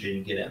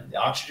oxygen get in. The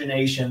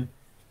oxygenation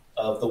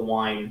of the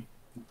wine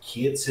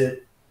gets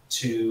it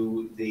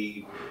to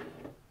the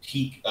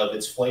peak of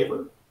its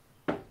flavor.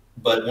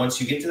 But once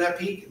you get to that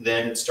peak,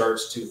 then it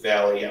starts to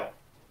valley out.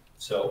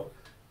 So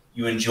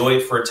you enjoy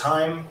it for a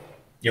time.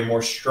 You're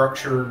more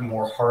structured,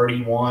 more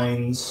hearty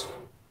wines.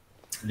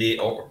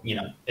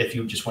 If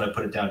you just want to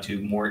put it down to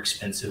more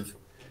expensive,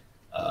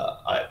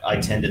 I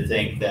tend to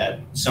think that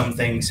some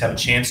things have a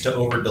chance to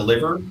over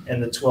deliver in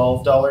the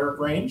 $12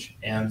 range,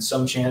 and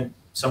some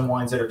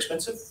wines that are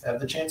expensive have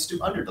the chance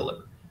to under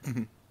deliver.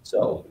 Mm-hmm.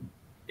 So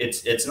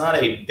it's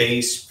not a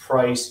base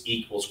price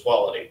equals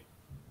quality.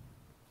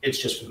 It's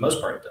just for the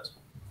most part it does.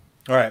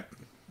 All right.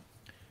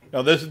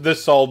 Now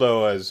this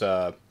Soldo is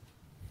I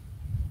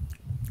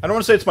don't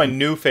want to say it's my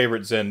new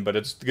favorite Zin, but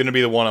it's going to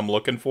be the one I'm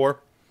looking for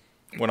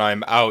when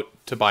I'm out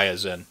to buy a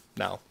Zin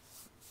now.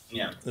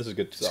 Yeah, this is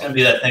good. It's going to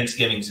be that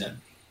Thanksgiving Zin.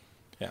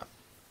 Yeah.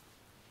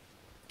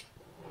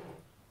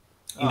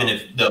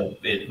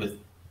 Even with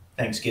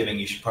Thanksgiving,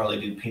 you should probably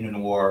do Pinot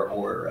Noir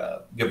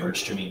or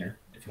Gewürztraminer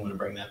if you want to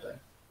bring that back.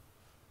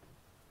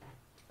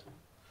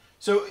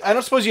 So I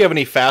don't suppose you have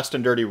any fast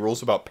and dirty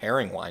rules about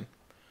pairing wine.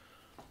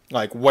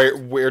 Like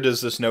where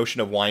does this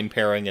notion of wine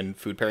pairing and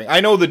food pairing?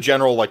 I know the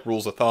general like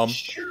rules of thumb.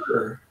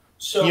 Sure.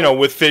 So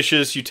with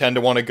fishes, you tend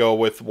to want to go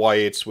with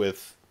whites.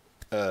 With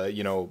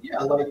Yeah,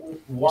 like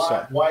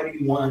why do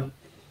you want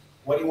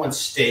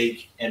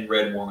steak and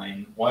red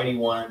wine? Why do you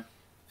want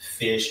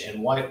fish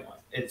and white wine?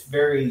 It's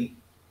very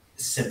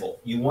simple.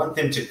 You want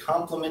them to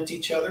complement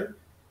each other,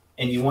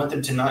 and you want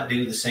them to not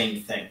do the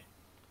same thing.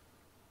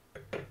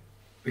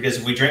 Because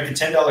if we drink a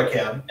 $10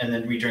 cab and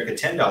then we drink a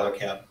 $10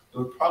 cab, it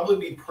would probably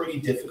be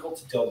pretty difficult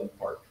to tell them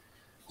apart.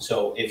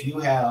 So if you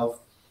have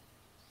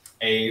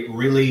a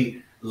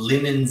really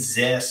lemon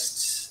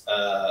zest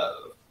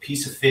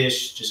piece of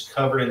fish just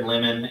covered in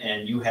lemon,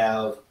 and you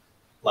have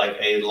like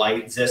a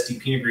light zesty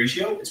Pinot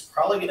Grigio, it's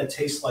probably going to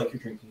taste like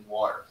you're drinking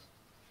water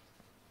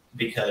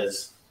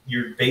because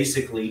you're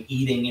basically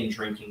eating and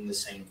drinking the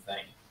same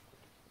thing.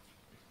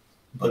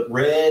 But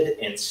red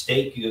and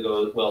steak, you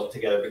go well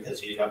together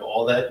because you have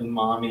all that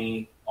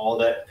umami, all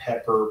that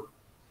pepper,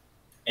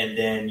 and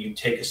then you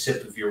take a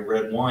sip of your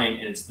red wine,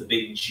 and it's the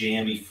big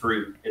jammy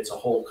fruit. It's a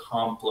whole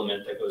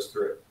complement that goes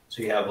through it.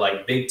 So you have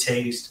like big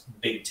taste,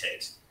 big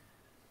taste.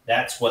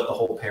 That's what the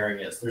whole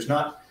pairing is. There's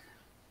not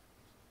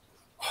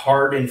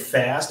hard and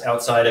fast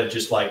outside of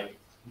just like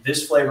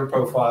this flavor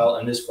profile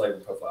and this flavor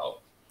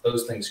profile.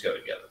 Those things go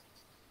together.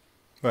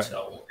 Right.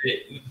 So,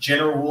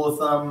 general rule of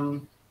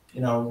thumb,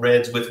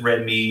 reds with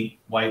red meat,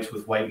 whites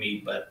with white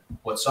meat. But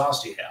what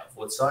sauce do you have?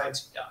 What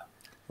sides you got?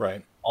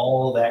 Right.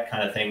 All that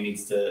kind of thing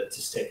needs to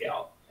stick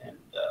out. And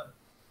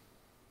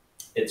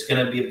it's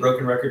going to be a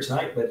broken record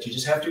tonight, but you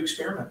just have to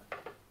experiment.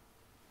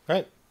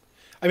 Right.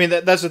 I mean,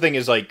 that's the thing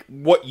is like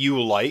what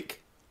you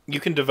like, you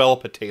can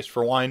develop a taste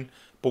for wine,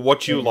 but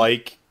what you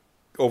like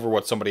over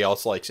what somebody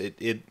else likes,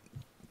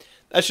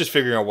 that's just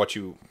figuring out what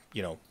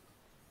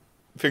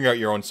figuring out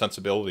your own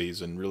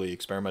sensibilities and really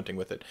experimenting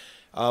with it.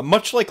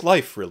 Much like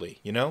life, really,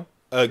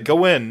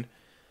 go in,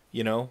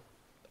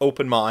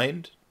 open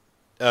mind,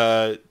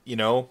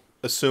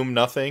 assume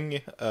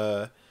nothing,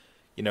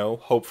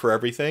 hope for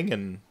everything,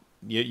 and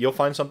you'll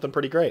find something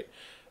pretty great.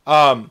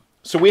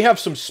 So we have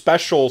some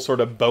special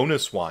sort of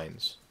bonus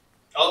wines.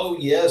 Oh,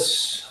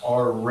 yes.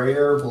 Our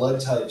rare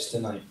blood types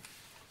tonight.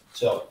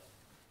 So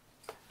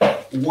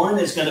one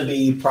is going to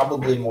be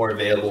probably more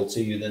available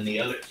to you than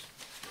the others.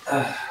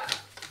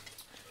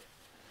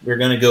 We're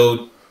going to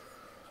go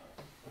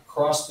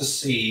across the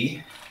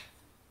sea.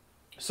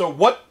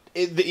 So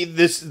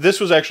this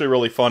was actually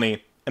really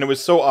funny, and it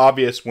was so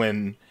obvious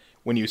when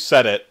you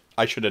said it.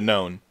 I should have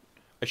known.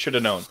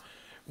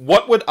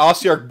 What would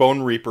Ossiarch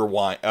Bone Reaper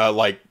wine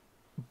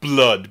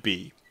blood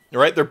be?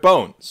 Right, they're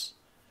bones.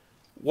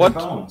 What?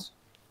 They're bones.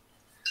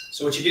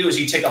 So what you do is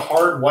you take a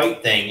hard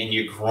white thing and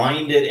you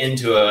grind it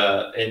into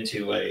a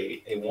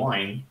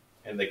wine,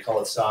 and they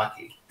call it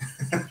sake.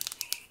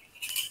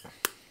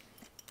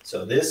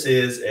 So this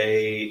is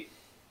a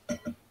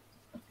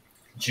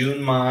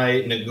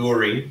Junmai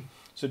Naguri.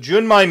 So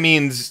Junmai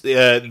means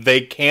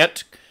they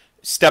can't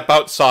step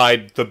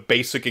outside the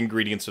basic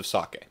ingredients of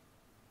sake.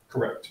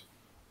 Correct.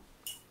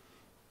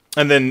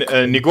 And then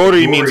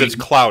Nigori means it's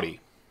cloudy.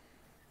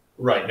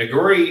 Right.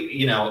 Naguri,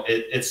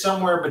 it's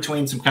somewhere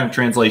between some kind of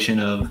translation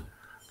of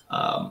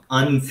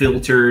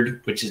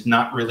unfiltered, which is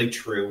not really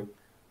true.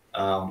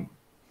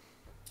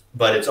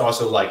 But it's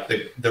also like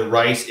the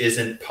rice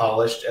isn't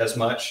polished as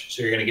much,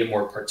 so you're going to get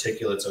more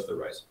particulates of the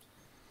rice.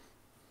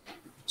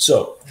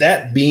 So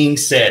that being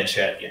said,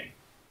 Chat Gang,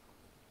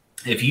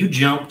 if you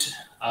jumped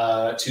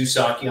to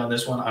sake on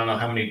this one, I don't know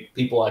how many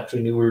people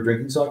actually knew we were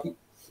drinking sake,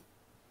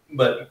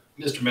 but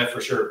Mr. Meth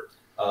for sure,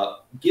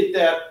 get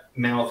that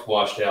mouth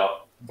washed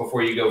out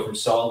before you go from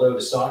saldo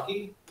to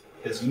sake,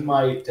 because you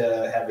might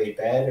have a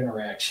bad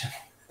interaction.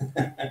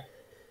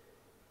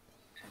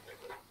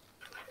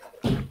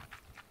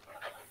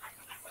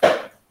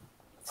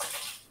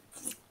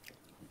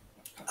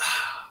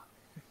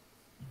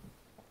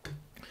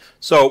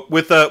 So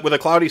with a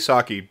cloudy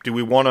sake, do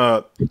we want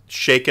to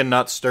shaken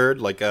not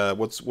stirred? Like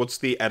what's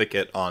the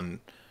etiquette on?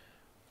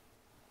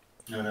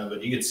 No,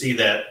 but you can see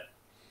that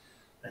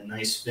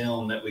nice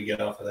film that we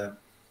get off of that.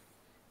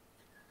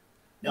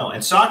 No,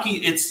 and sake,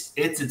 it's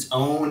its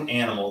own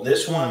animal.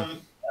 This one,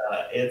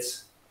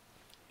 it's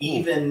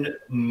even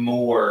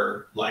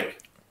more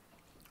like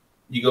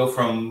you go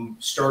from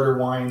starter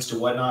wines to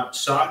whatnot.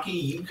 Sake,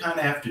 you kind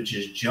of have to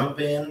just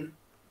jump in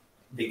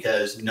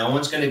because no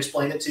one's going to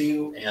explain it to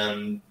you,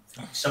 and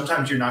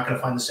sometimes you're not going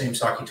to find the same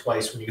sake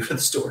twice when you go to the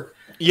store.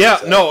 Yeah,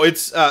 so. No,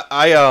 it's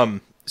I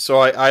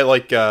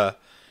like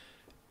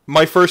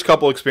my first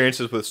couple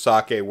experiences with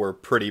sake were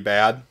pretty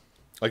bad.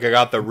 Like I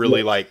got the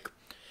really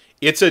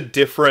it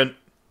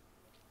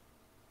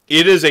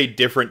is a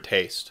different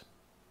taste.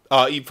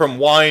 From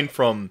wine,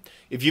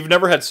 if you've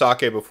never had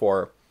sake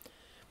before,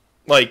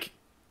 like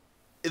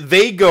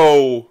they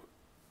go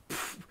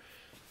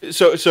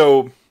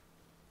so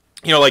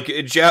one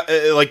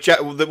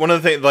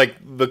of the things, like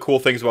the cool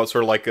things about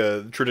sort of like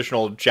a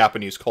traditional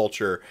Japanese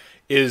culture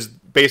is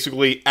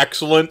basically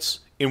excellence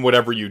in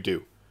whatever you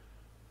do.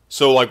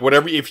 So like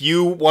if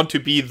you want to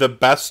be the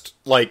best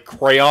like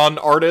crayon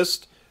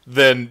artist,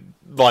 then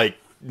like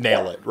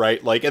nail it,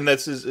 right? Like, and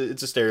it's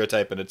a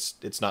stereotype, and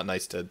it's not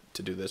nice to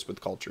do this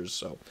with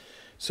cultures.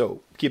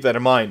 So keep that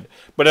in mind.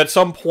 But at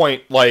some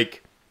point,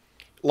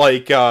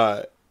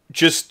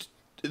 just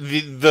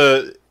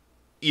the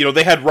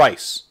they had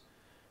rice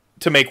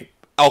to make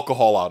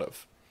alcohol out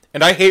of,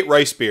 and I hate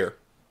rice beer.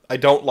 I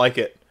don't like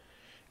it,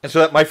 and so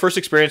that my first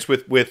experience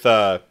with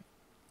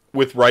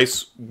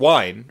rice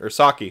wine or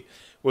sake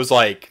was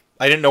like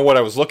I didn't know what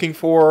I was looking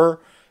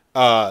for.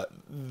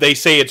 They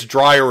say it's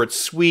dry or it's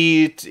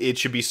sweet. It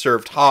should be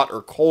served hot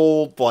or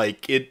cold. Wine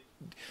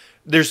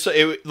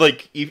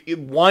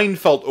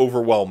felt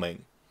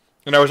overwhelming,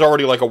 and I was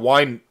already like a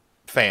wine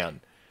fan.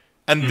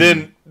 And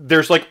then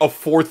there's like a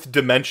fourth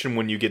dimension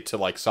when you get to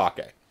like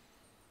sake.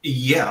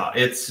 Yeah,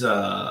 it's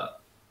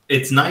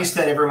nice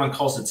that everyone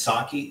calls it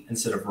sake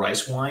instead of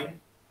rice wine,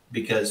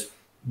 because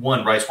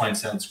one, rice wine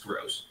sounds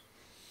gross,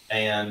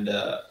 and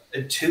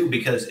two,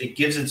 because it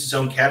gives it its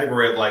own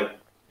category of like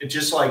it's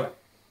just like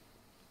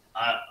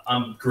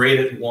I'm great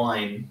at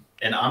wine,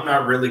 and I'm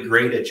not really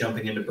great at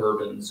jumping into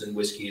bourbons and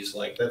whiskeys.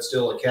 Like that's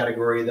still a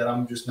category that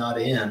I'm just not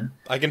in.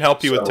 I can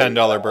help you with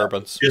 $10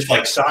 bourbons. Just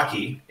like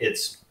sake,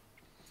 it's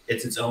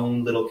its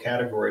own little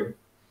category.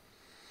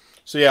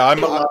 So yeah,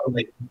 I'm a lot of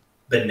like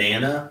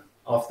banana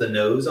off the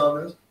nose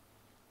on this,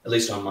 at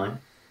least on mine.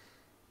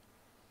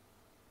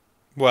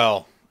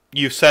 Well,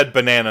 you said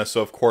banana,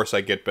 so of course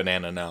I get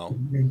banana now.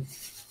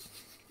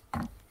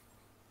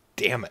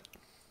 Damn it.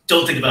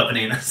 Don't think about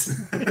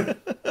bananas.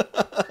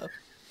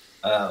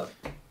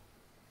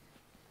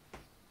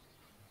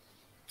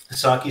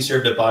 Sake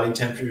served at body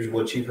temperature is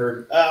what you've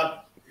heard.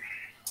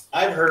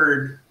 I've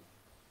heard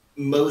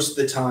most of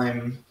the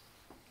time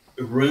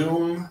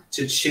room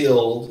to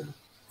chilled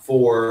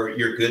for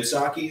your good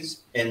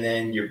sakes, and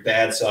then your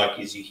bad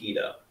sakes you heat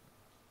up.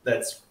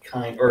 That's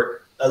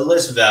or a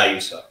less value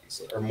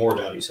sakes, or more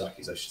value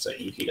sakes, I should say,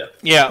 you heat up.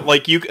 Yeah,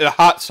 like a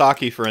hot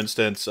sake, for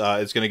instance,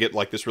 is going to get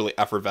like this really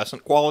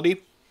effervescent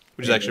quality,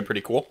 which is actually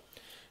pretty cool.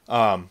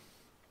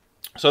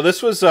 So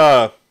this was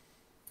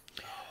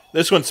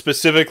this one's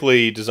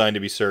specifically designed to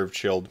be served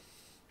chilled.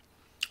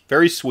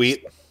 Very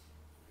sweet.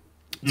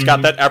 It's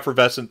got that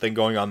effervescent thing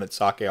going on that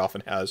sake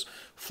often has.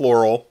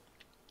 Floral.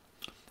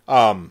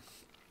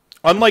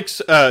 Unlike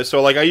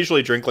so like I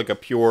usually drink like a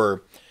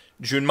pure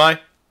junmai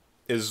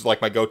is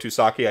like my go-to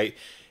sake.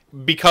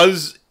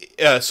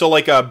 So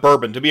like a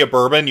bourbon, to be a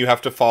bourbon you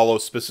have to follow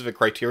specific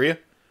criteria.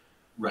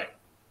 Right.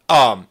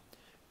 To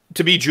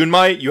be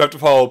junmai you have to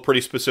follow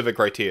pretty specific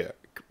criteria.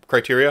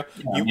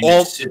 Yeah,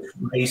 it's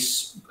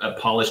rice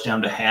polished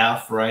down to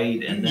half,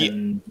 right? And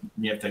then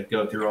you have to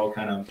go through all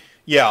kind of...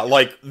 Yeah,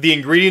 like the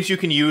ingredients you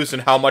can use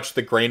and how much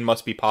the grain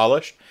must be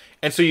polished.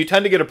 And so you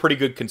tend to get a pretty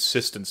good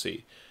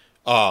consistency.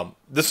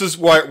 This is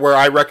where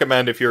I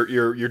recommend if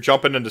you're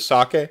jumping into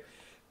sake.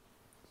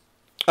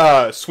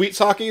 Sweet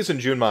sakes and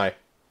junmai,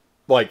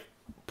 like,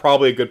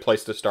 probably a good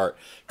place to start.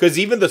 Because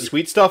even the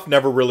sweet stuff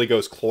never really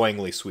goes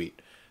cloyingly sweet.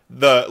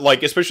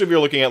 Especially if you're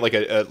looking at like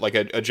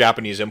a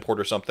Japanese import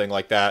or something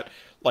like that,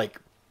 like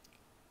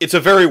it's a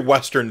very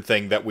Western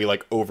thing that we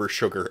like over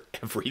sugar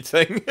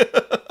everything.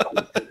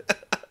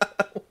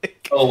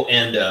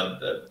 And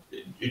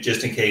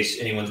just in case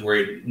anyone's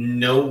worried,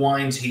 no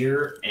wines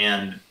here,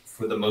 and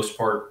for the most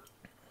part,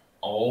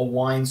 all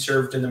wine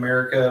served in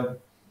America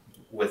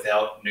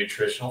without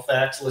nutritional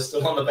facts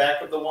listed on the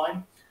back of the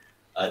wine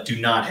do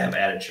not have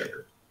added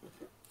sugar.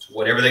 So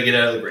whatever they get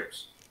out of the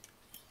grapes.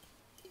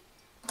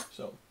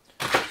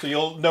 So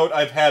you'll note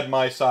I've had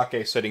my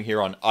sake sitting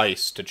here on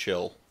ice to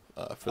chill.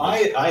 For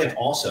this. I have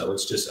also.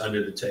 It's just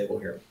under the table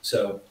here.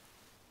 So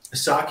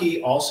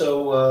sake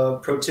also,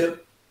 pro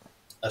tip,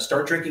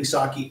 start drinking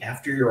sake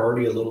after you're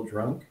already a little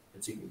drunk.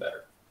 It's even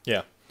better.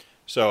 Yeah.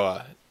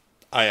 So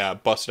I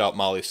busted out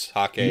Molly's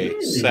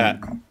sake set.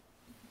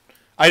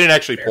 I didn't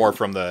actually pour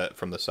from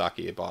the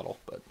sake bottle,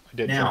 but I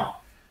did.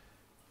 Now,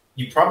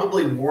 you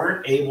probably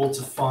weren't able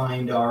to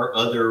find our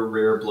other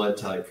rare blood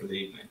type for the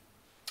evening.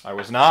 I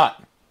was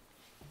not.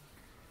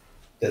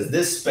 Because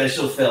this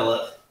special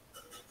fella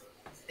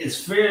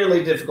is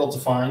fairly difficult to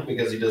find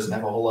because he doesn't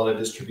have a whole lot of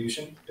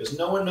distribution. Because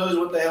no one knows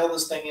what the hell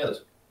this thing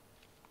is.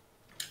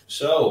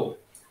 So,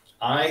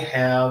 I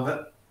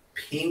have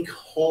pink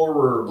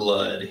horror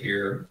blood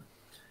here.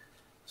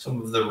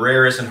 Some of the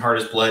rarest and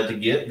hardest blood to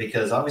get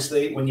because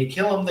obviously when you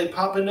kill them, they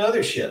pop into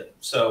other shit.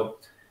 So,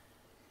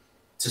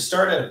 to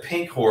start at a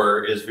pink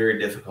horror is very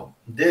difficult.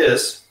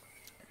 This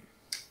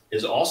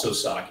is also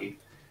sake.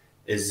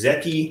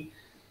 Ezeki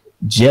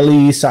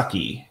Jelly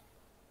Sake.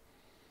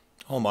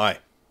 Oh my.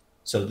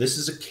 So this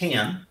is a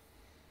can,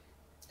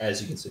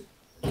 as you can see.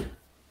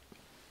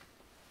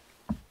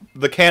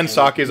 The canned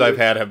sakes I've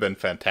had have been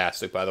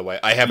fantastic, by the way.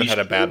 I haven't had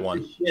a bad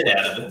one. Shit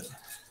out of it.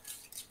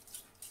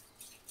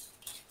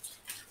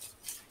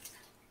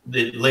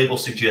 The label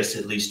suggests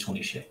at least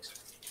 20 shakes.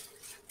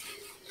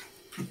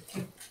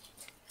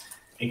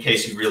 In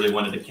case you really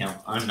wanted to count.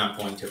 I'm not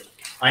going to.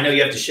 I know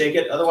you have to shake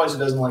it, otherwise it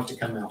doesn't like to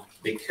come out.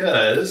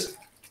 Because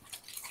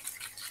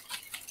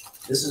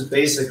this is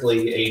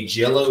basically a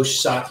Jello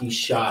sake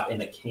shot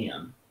in a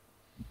can.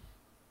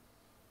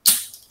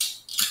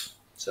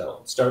 So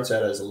it starts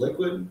out as a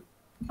liquid.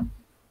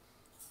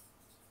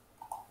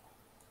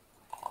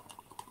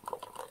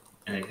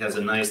 And it has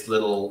a nice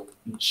little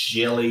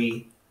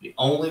jelly. The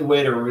only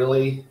way to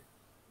really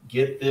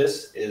get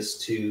this is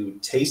to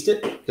taste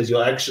it, because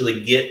you'll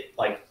actually get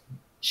like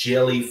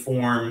jelly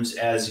forms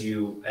as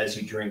you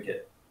drink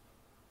it.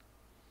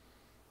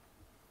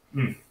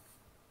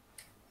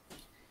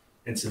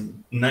 It's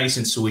nice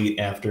and sweet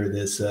after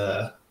this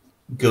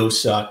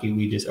ghost sake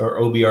or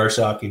OBR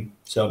sake.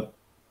 So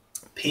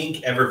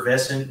pink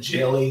effervescent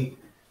jelly.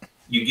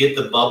 You get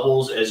the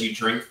bubbles as you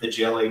drink the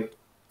jelly.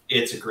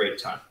 It's a great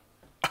time.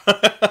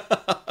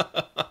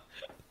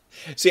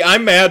 See,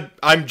 I'm mad.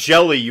 I'm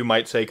jelly, you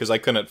might say, because I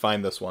couldn't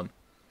find this one.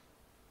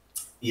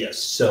 Yes.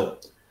 So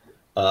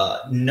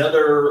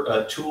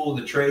another tool of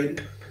the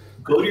trade,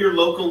 go to your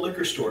local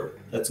liquor store.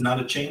 That's not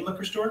a chain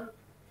liquor store.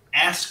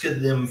 Ask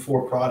them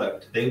for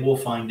product. They will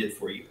find it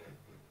for you.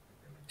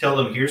 Tell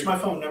them, here's my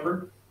phone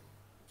number.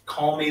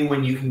 Call me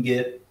when you can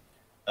get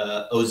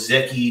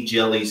Ozeki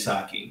jelly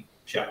sake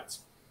shots.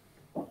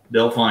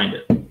 They'll find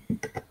it.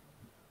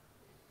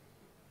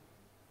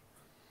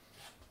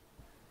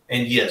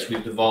 And yes,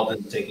 we've devolved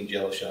into taking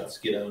jello shots.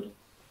 Get owned.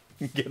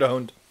 Get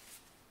owned.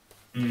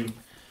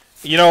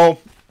 You know,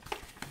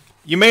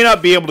 you may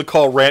not be able to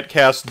call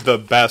Rantcast the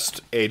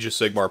best Age of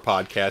Sigmar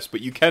podcast, but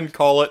you can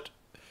call it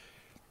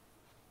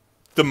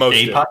the most.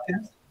 A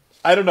podcast?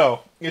 I don't know.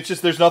 It's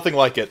just there's nothing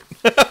like it.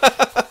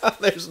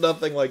 There's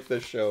nothing like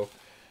this show.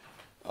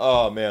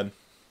 Oh man,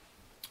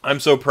 I'm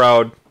so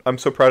proud. I'm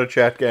so proud of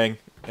Chat Gang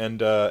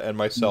and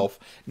myself.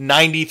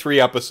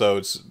 93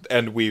 episodes,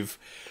 and we've.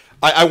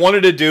 I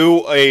wanted to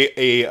do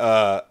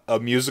a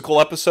musical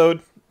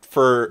episode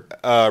for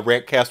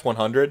Rantcast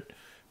 100,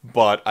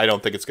 but I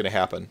don't think it's going to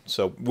happen.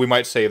 So we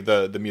might save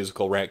the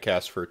musical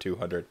Rantcast for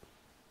 200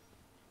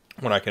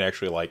 when I can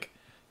actually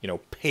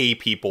pay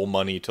people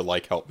money to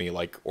help me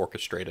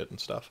orchestrate it and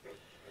stuff.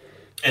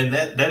 And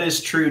that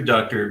is true,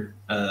 Dr.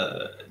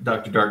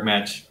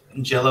 Darkmatch.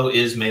 Jello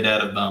is made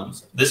out of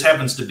bones. This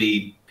happens to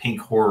be pink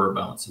horror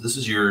bones. So this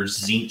is your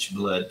Tzeentch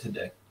blood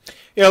today.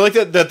 Yeah, I like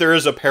that there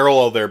is a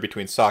parallel there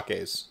between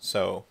sakes.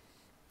 So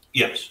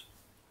yes,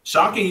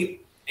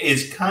 sake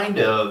is kind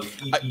of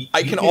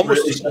I can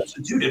almost really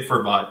substitute it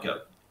for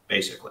vodka,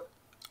 basically.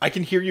 I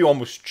can hear you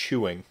almost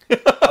chewing.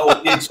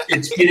 Oh,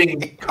 it's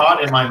getting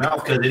caught in my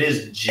mouth because it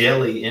is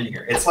jelly in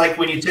here. It's like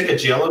when you take a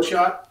Jello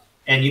shot,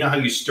 and you know how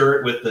you stir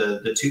it with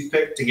the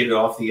toothpick to get it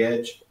off the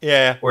edge.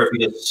 Yeah. Or if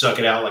you just suck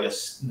it out like the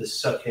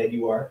suckhead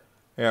you are.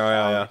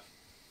 Yeah.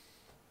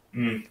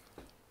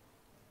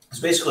 It's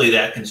basically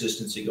that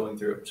consistency going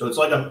through. So it's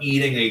like I'm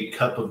eating a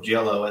cup of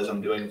Jello as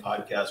I'm doing a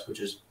podcast,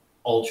 which is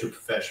ultra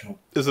professional.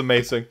 It's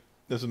amazing.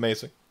 It's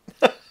amazing.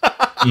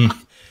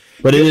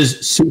 But it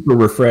is super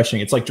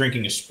refreshing. It's like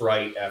drinking a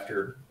Sprite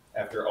after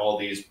all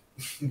these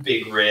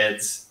big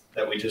reds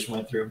that we just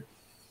went through.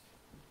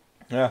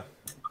 Yeah.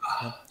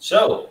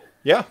 So,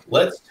 yeah,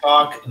 let's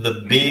talk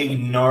the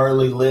big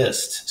gnarly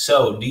list.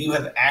 So, do you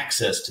have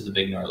access to the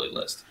big gnarly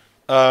list?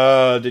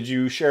 Did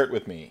you share it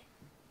with me?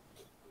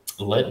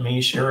 Let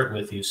me share it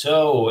with you.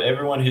 So,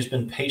 everyone who's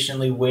been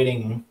patiently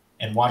waiting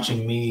and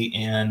watching me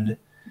and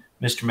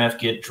Mr. Meth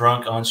get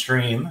drunk on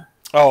stream.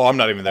 Oh, I'm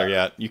not even there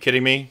yet. You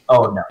kidding me?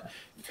 Oh, no.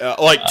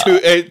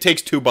 It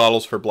takes 2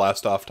 bottles for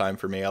blast off time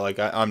for me.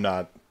 I'm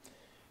not.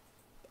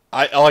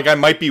 I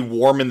might be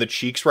warm in the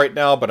cheeks right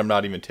now, but I'm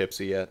not even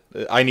tipsy yet.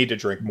 I need to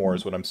drink more,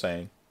 is what I'm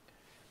saying.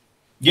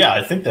 Yeah,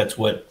 I think that's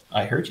what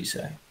I heard you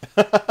say.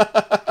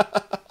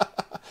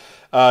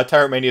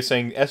 Tyrant Mania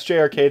saying, SJ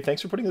Arcade,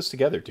 thanks for putting this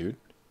together, dude.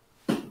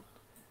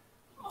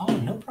 Oh,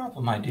 no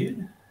problem, my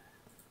dude.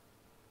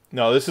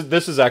 No, this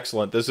is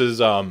excellent. This is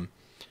my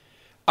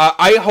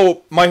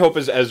hope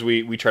is, as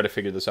we try to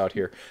figure this out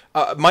here,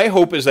 my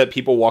hope is that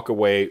people walk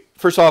away,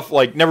 first off,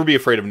 never be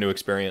afraid of a new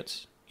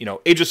experience.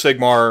 Age of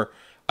Sigmar,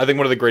 I think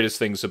one of the greatest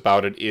things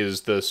about it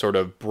is the sort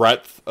of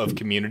breadth of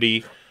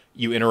community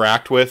you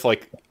interact with.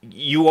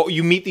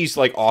 You meet these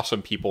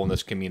awesome people in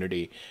this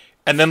community,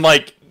 and then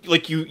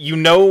you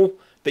know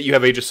that you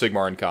have Age of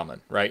Sigmar in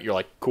common, right? You're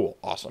like, cool,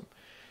 awesome.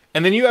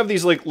 And then you have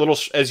these little,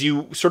 as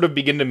you sort of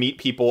begin to meet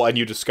people and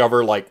you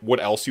discover what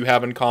else you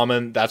have in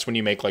common, that's when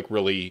you make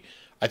really,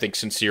 I think,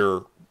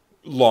 sincere,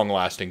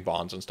 long-lasting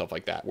bonds and stuff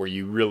like that, where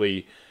you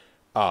really,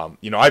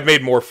 I've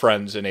made more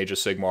friends in Age of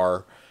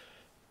Sigmar.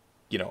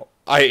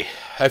 I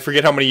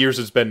forget how many years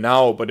it's been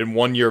now, but in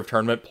 1 year of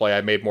tournament play,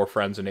 I made more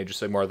friends in Age of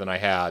Sigmar than I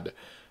had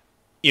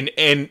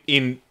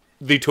in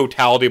the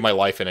totality of my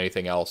life and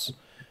anything else.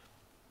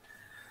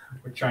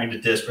 We're trying to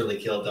desperately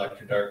kill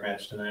Dr.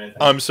 Darkmatch tonight.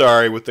 I'm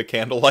sorry, with the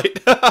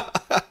candlelight.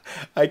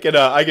 I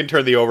can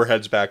turn the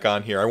overheads back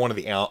on here. I wanted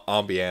the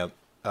ambience.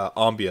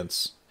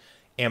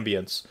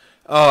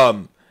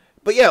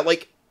 But yeah,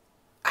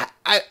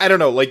 I don't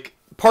know.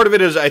 Part of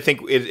it is, I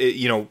think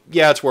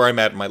it's where I'm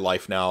at in my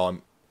life now.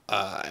 I'm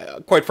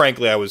quite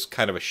frankly, I was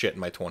kind of a shit in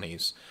my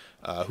 20s.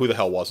 Who the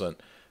hell wasn't?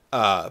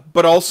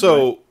 But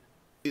also,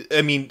 right.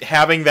 I mean,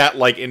 having that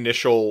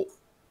initial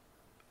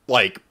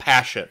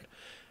passion,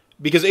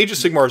 because Age of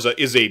Sigmar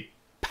is a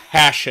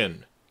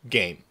passion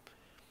game.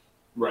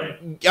 Right.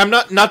 I'm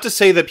not to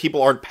say that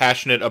people aren't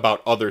passionate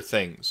about other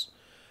things,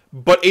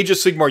 but Age of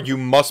Sigmar, you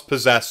must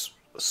possess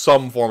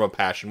some form of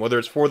passion, whether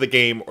it's for the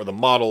game or the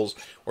models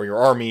or your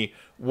army,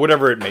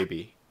 whatever it may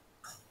be.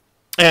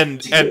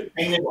 And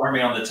painted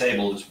army on the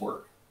table is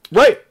work.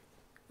 Right.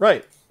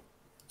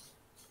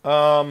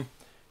 And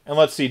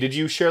let's see. Did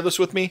you share this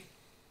with me?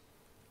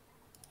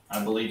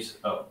 I believe so.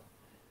 Oh,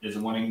 is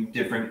it wanting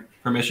different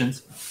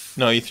permissions?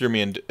 No, you threw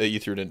it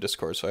in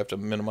Discord, so I have to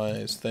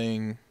minimize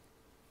thing.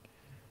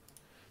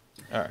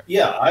 All right.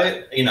 Yeah,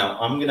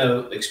 I'm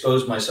gonna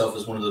expose myself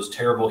as one of those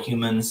terrible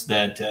humans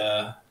that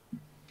I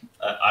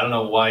don't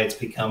know why it's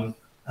become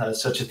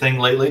such a thing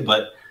lately,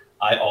 but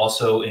I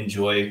also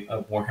enjoy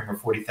Warhammer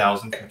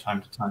 40,000 from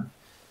time to time.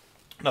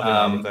 Nothing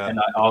wrong with that. And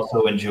I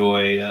also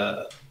enjoy.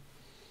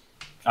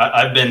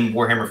 I've been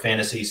Warhammer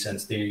Fantasy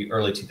since the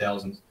early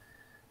 2000s.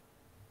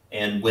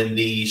 And when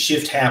the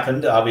shift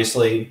happened,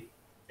 obviously,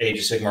 Age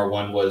of Sigmar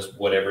 1 was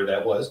whatever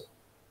that was.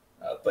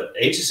 But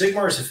Age of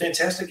Sigmar is a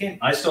fantastic game.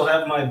 I still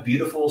have my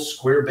beautiful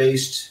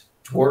square-based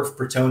dwarf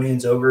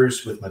Bretonnians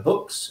ogres with my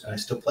books, and I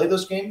still play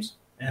those games,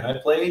 and I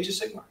play Age of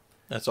Sigmar.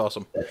 That's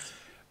awesome.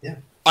 Yeah.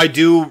 I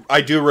do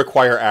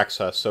require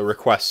access, so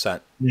request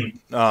sent.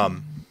 A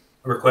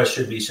request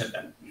should be sent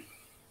back.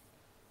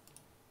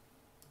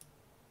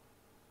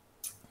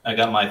 I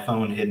got my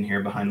phone hidden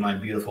here behind my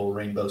beautiful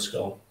rainbow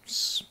skull.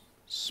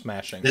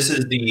 Smashing. This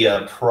is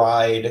the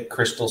Pride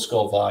Crystal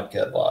Skull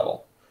vodka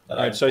bottle. All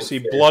right, so I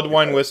see Blood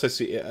Wine Whist, I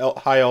see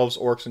High Elves,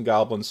 Orcs and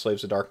Goblins,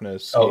 Slaves of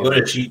Darkness. Oh, go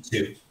to sheet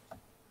 2.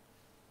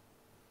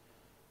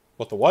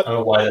 What the what? I don't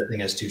know why that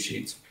thing has 2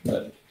 sheets,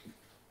 but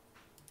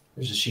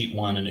there's a sheet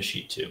 1 and a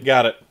sheet 2.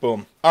 Got it.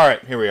 Boom. All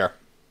right, here we are.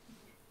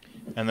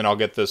 And then I'll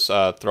get this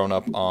thrown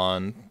up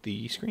on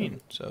the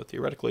screen, so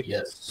theoretically.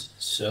 Yes,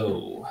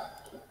 so...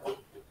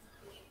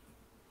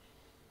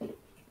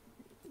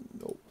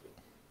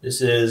 This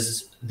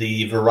is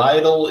the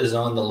varietal is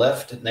on the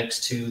left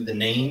next to the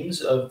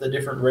names of the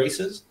different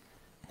races.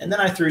 And then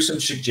I threw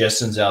some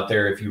suggestions out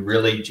there if you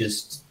really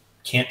just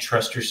can't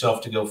trust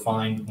yourself to go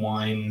find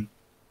wine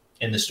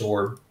in the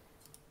store.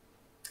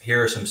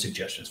 Here are some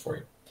suggestions for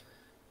you.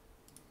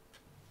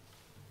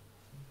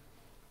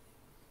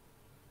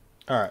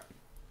 All right.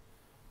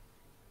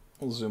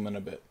 We'll zoom in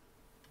a bit.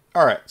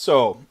 All right,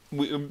 so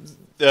we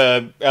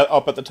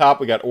up at the top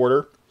we got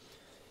order.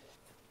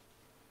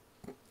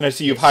 And I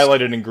see you've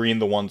highlighted in green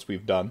the ones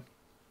we've done.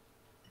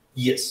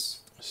 Yes.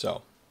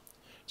 So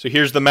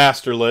here's the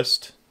master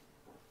list.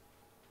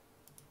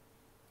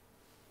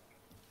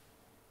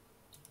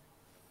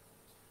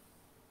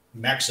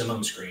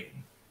 Maximum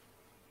screen.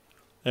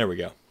 There we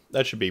go.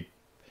 That should be...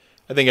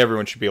 I think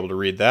everyone should be able to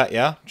read that,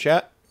 yeah?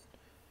 Chat?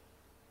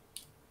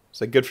 Is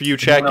that good for you,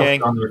 chat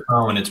gang? On their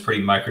phone, it's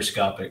pretty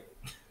microscopic.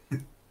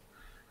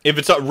 If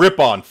it's a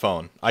rip-on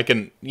phone, I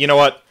can... You know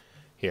what?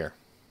 Here.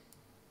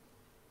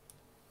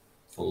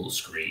 Full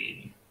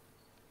screen.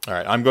 All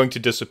right, I'm going to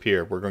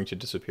disappear. We're going to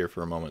disappear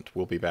for a moment.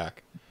 We'll be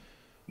back.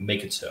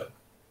 Make it so.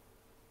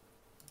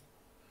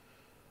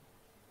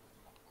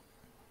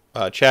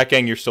 Chat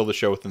gang, you're still the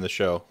show within the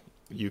show.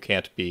 You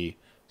can't be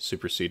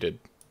superseded.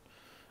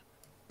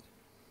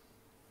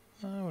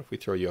 What if we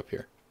throw you up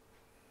here?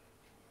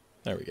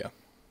 There we go.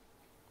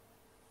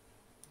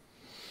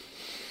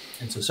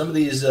 And so some of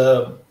these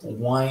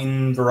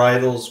wine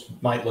varietals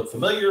might look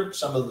familiar.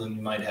 Some of them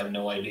you might have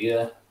no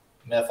idea.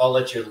 Meth, I'll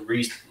let you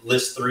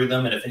list through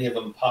them, and if any of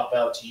them pop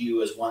out to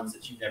you as ones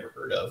that you've never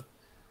heard of,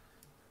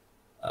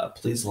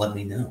 please let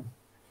me know.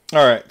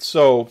 All right,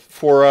 so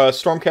for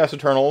Stormcast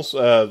Eternals,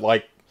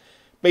 like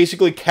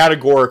basically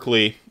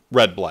categorically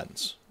red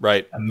blends,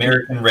 right?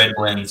 American red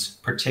blends,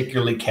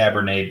 particularly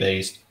Cabernet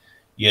based.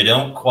 You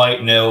don't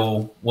quite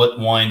know what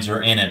wines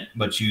are in it,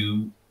 but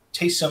you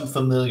taste some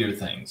familiar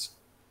things,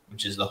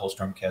 which is the whole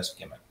Stormcast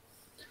gimmick.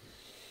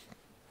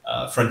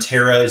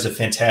 Frontera is a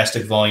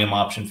fantastic volume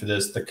option for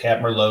this. The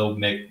Cab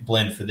Merlot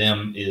blend for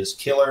them is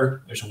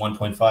killer. There's a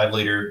 1.5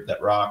 liter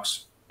that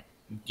rocks.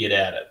 Get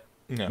at it.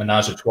 Yeah.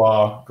 Menage a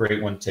Trois,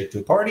 great one to take to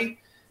a party.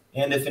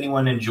 And if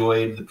anyone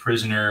enjoyed The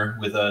Prisoner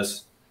with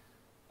us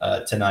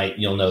tonight,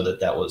 you'll know that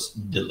that was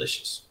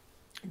delicious.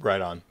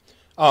 Right on.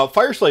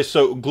 Fire Slice,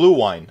 so glue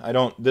wine. I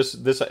don't,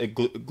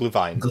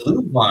 Glühwein.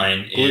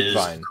 Glühwein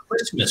is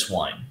Christmas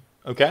wine.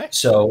 Okay.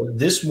 So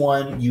this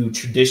one you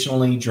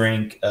traditionally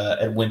drink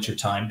at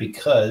wintertime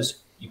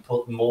because you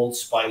put mulled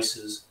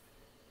spices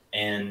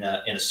and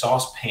in a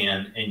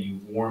saucepan and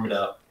you warm it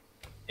up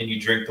and you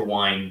drink the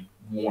wine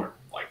warm,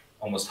 like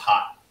almost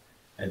hot.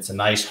 And it's a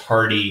nice,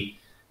 hearty,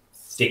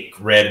 thick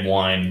red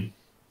wine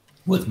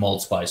with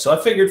mulled spice. So I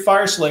figured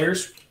Fire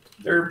Slayers,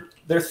 they're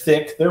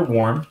thick, they're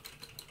warm.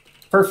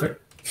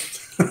 Perfect.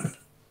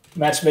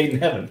 Match made in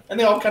heaven. And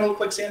they all kind of look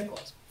like Santa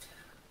Claus.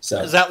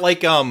 So is that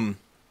like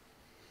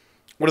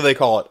what do they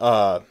call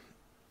it?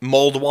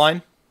 Mulled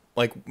wine?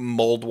 Like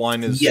mulled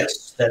wine is...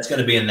 Yes, that's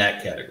going to be in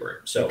that category.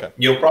 So okay.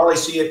 You'll probably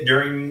see it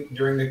during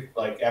the,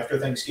 like after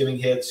Thanksgiving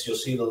hits, you'll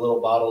see the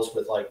little bottles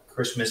with like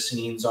Christmas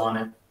scenes on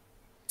it.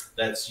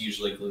 That's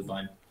usually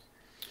Glühwein.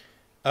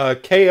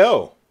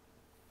 KO.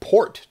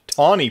 Port.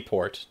 Tawny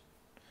port.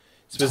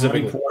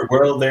 Specifically. Tawny port.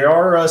 Well, there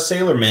are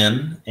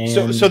sailormen.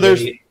 And so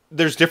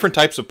there's different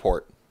types of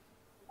port.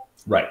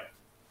 Right.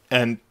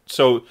 And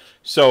so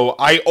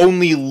I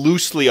only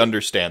loosely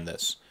understand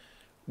this.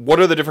 What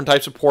are the different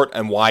types of port,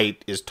 and why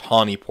is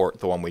Tawny Port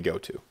the one we go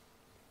to?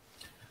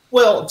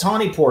 Well,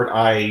 Tawny Port,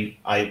 I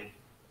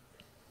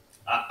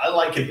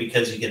like it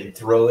because you can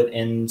throw it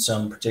in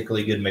some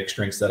particularly good mixed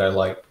drinks that I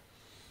like.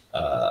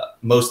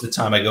 Most of the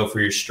time I go for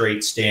your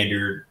straight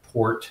standard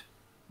port,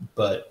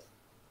 but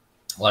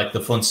like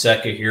the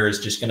Fonseca here is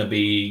just going to be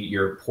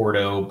your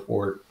Porto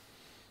port.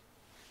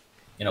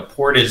 You know,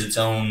 port is its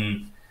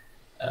own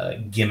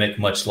gimmick,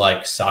 much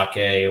like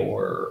sake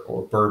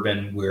or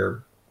bourbon,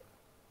 where,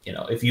 you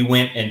know, if you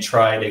went and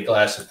tried a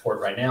glass of port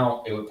right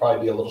now, it would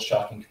probably be a little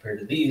shocking compared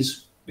to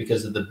these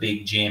because of the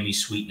big jammy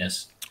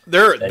sweetness.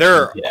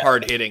 They're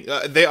hard hitting.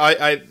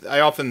 I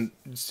often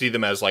see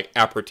them as like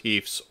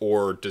aperitifs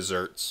or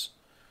desserts.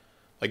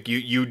 Like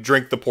you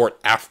drink the port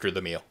after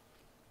the meal,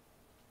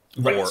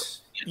 right? Or,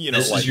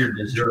 This is your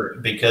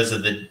dessert because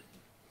of the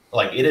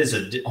it is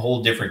a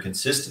whole different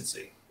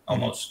consistency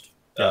almost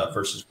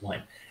versus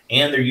wine,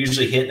 and they're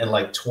usually hitting at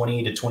like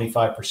 20 to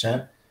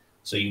 25%.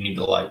 So you need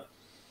to like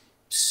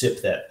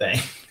sip that thing.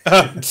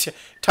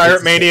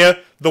 Tyrant Mania,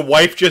 the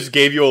wife just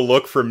gave you a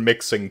look for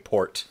mixing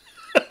port.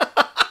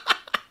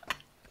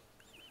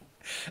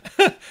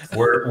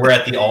 We're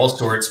at the all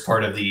sorts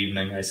part of the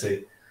evening, I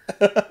see.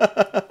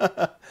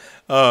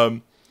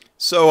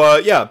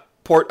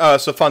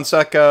 Port. So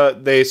Fonseca,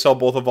 they sell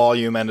both a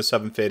volume and a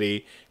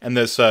 750, and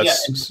this.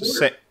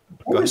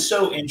 Port is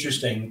so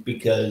interesting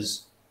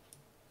because,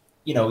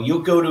 you'll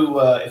go to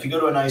if you go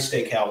to a nice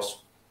steakhouse,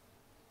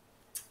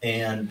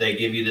 and they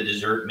give you the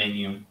dessert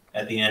menu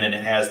at the end, and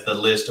it has the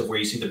list of where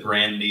you see the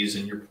brandies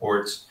and your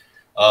ports.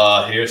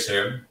 Here,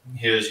 sir,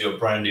 here's your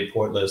brandy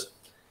port list.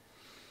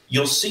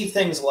 You'll see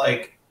things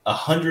like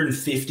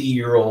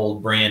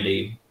 150-year-old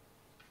brandy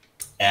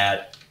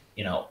at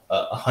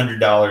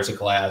 $100 a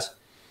glass,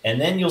 and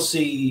then you'll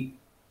see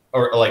a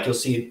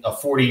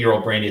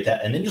 40-year-old brandy at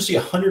that, and then you'll see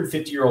a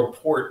 150-year-old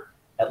port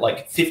at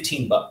like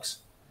 $15.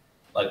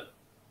 Like,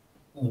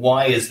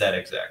 why is that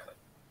exactly?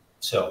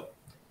 So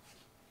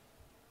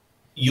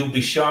you'll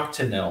be shocked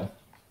to know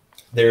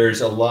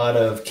there's a lot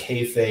of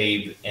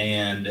kayfabe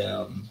and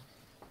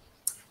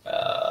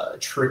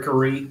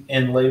trickery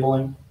in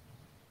labeling,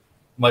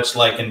 much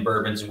like in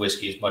bourbons and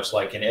whiskeys, much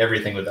like in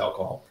everything with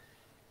alcohol.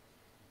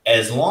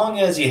 As long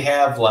as you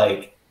have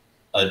like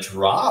a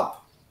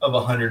drop of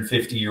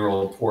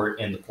 150-year-old port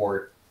in the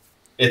port,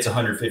 it's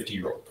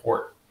 150-year-old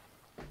port.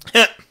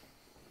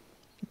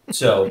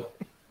 So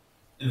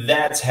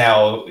that's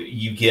how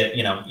you get,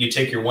 you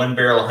take your one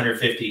barrel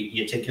 150,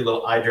 you take your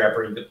little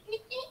eyedropper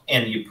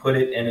and you put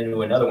it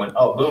into another one.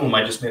 Oh, boom,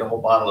 I just made a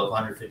whole bottle of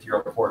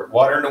 150-year-old port.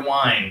 Water into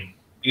wine.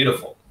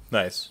 Beautiful.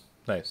 Nice.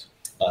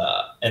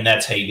 And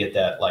that's how you get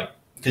that,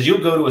 because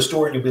you'll go to a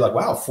store and you'll be like,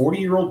 wow,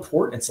 40-year-old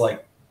port? And it's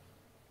like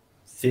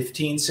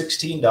 $15,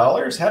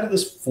 $16? How did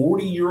this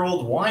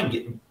 40-year-old wine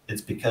get?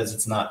 It's because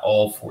it's not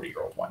all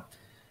 40-year-old wine.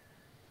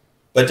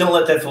 But don't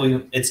let that fool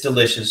you. It's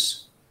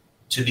delicious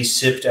to be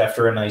sipped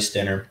after a nice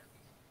dinner.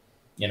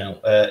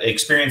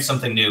 Experience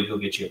something new. Go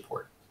get you a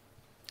port.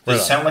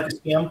 Does it sound like a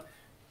scam?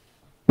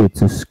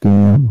 It's a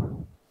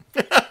scam.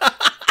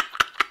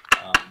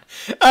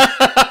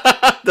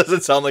 Does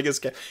it sound like a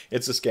scam?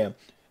 It's a scam,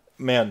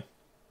 man.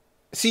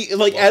 See,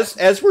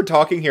 as we're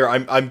talking here,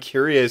 I'm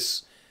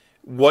curious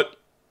what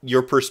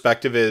your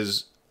perspective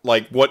is.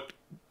 Like, what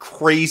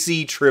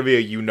crazy trivia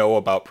you know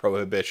about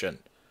Prohibition,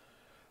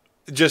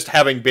 just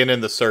having been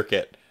in the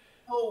circuit.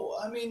 Oh,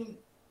 I mean,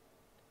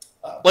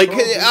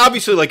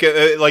 obviously,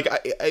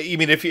 I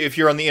mean, if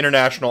you're on the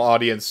international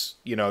audience,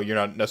 you're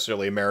not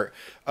necessarily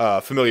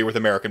familiar with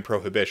American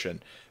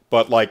Prohibition,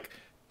 but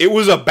it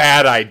was a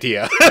bad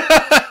idea.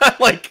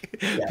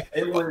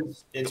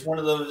 It's one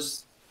of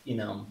those,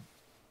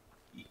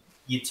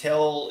 you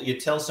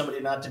tell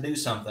somebody not to do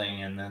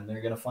something, and then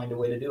they're going to find a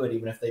way to do it,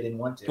 even if they didn't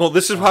want to. Well,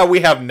 this is how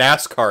we have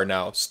NASCAR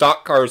now.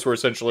 Stock cars were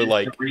essentially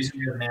the reason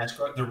we have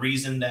NASCAR, the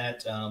reason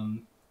that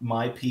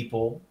my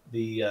people,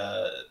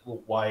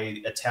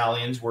 why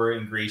Italians were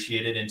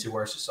ingratiated into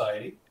our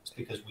society, is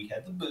because we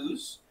had the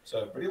booze,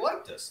 so everybody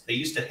liked us. They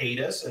used to hate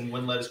us and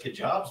wouldn't let us get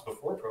jobs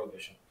before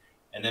Prohibition,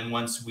 and then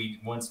once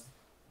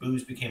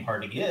booze became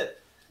hard to get,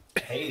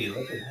 hey,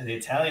 look, the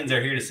Italians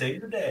are here to save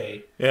your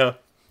day. Yeah.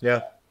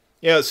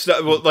 So,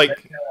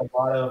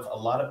 a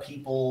lot of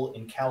people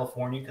in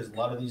California, because a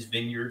lot of these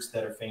vineyards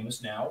that are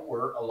famous now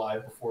were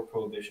alive before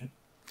Prohibition.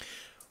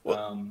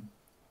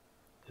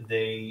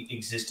 They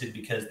existed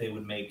because they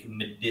would make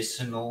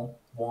medicinal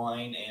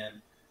wine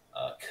and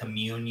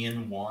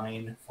communion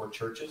wine for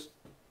churches,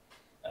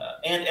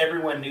 and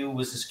everyone knew it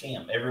was a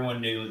scam. Everyone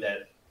knew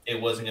that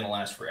it wasn't going to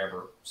last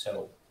forever.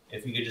 So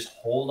if you could just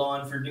hold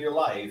on for dear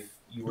life,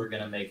 you were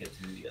going to make it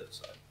to the other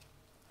side.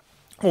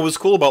 What was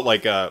cool about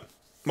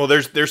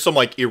there's some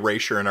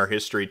erasure in our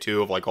history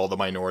too of all the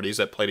minorities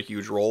that played a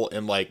huge role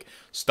in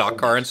stock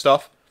car and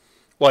stuff.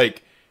 A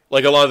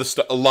lot of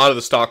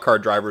the stock car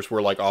drivers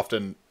were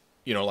often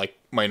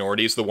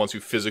minorities, the ones who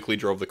physically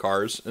drove the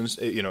cars, and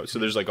so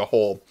there's a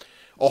whole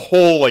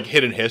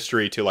hidden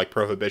history to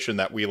Prohibition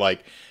that we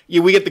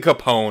we get the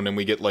Capone and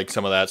we get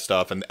some of that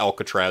stuff and the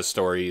Alcatraz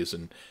stories,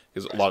 and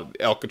because a lot of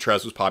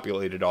Alcatraz was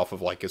populated off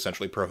of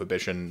essentially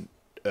Prohibition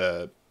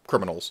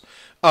criminals.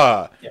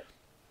 But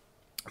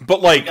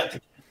we got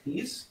the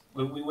Kennedys.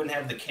 We wouldn't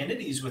have the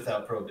Kennedys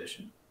without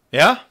Prohibition.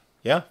 Yeah.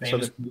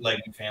 Famous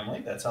bootlegging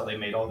family. That's how they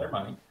made all their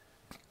money.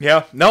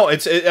 Yeah. No,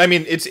 it's.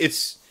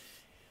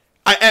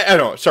 I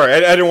don't know. Sorry, I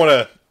didn't want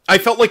to. I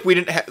felt like we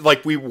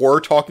didn't we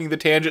were talking the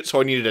tangent, so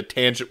I needed a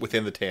tangent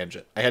within the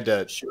tangent. I had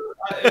to. Sure.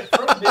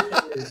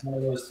 Prohibition is one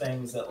of those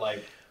things that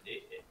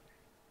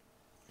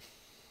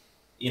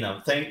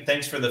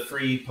thanks for the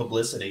free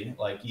publicity.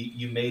 Like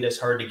you made us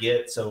hard to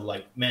get. So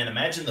like, man,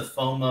 imagine the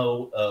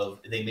FOMO of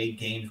they made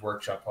Games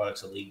Workshop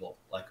products illegal.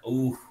 Like,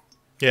 ooh,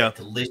 Yeah.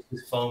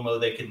 delicious FOMO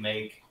they could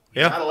make.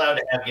 Yeah. You're not allowed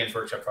to have Games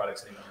Workshop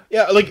products anymore.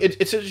 Yeah, like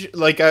it's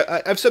like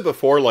I've said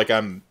before, like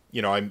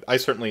I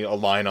certainly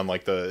align on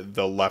like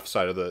the left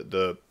side of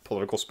the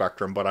political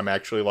spectrum, but I'm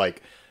actually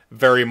like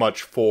very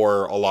much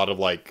for a lot of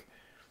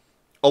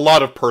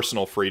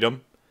personal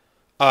freedom.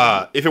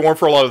 If it weren't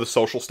for a lot of the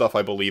social stuff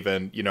I believe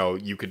in,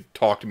 you could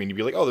talk to me and you'd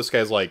be like, oh, this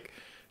guy's like,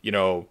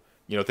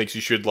 thinks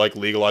you should like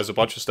legalize a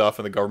bunch of stuff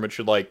and the government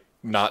should like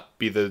not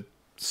be the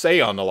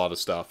say on a lot of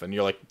stuff. And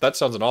you're like, that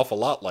sounds an awful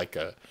lot like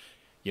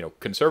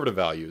conservative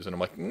values. And I'm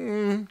like,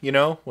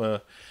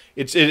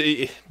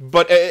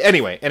 but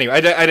anyway,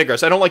 I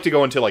digress. I don't like to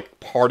go into like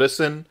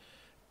partisan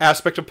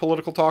aspect of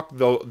political talk,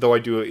 though I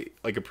do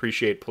like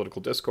appreciate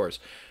political discourse.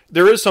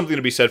 There is something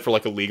to be said for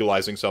like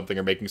legalizing something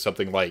or making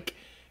something like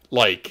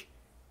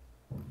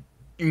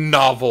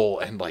novel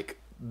and like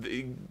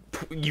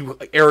you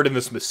air it in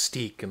this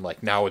mystique and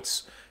like now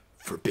it's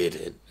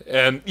forbidden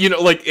and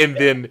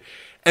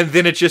and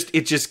then it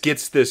just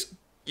gets this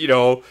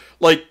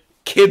like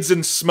kids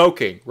and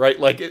smoking, right?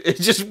 Like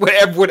it's just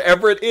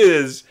whatever it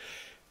is,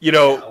 when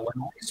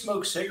I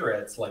smoke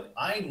cigarettes, like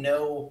I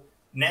know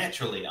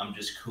naturally I'm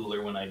just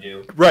cooler when I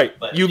do, right?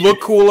 But you look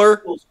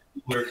cooler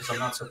because I'm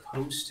not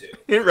supposed to.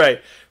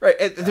 Right.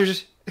 There's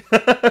just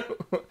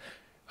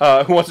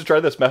who wants to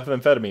try this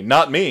methamphetamine?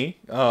 Not me.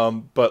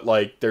 But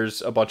like,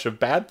 there's a bunch of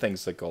bad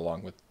things that go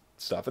along with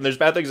stuff, and there's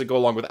bad things that go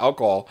along with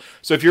alcohol.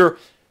 So if you're,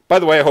 by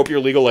the way, I hope you're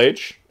legal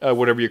age,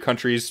 whatever your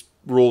country's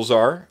rules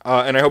are,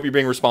 and I hope you're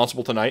being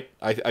responsible tonight.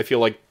 I feel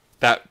like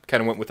that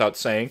kind of went without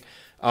saying.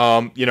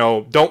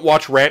 Don't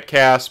watch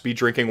Rantcast, be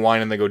drinking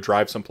wine, and then go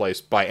drive someplace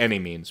by any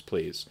means,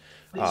 please.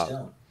 Please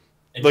don't.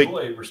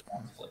 Enjoy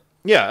responsibly.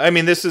 Yeah, I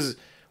mean, this is.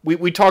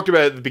 We talked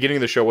about at the beginning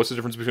of the show. What's the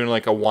difference between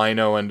like a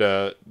wino and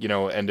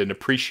and an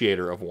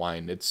appreciator of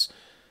wine? It's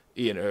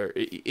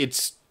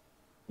it's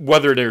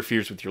whether it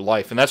interferes with your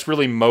life, and that's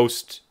really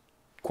most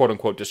quote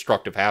unquote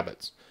destructive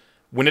habits.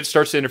 When it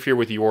starts to interfere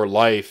with your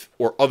life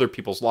or other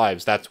people's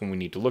lives, that's when we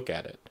need to look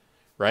at it,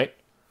 right?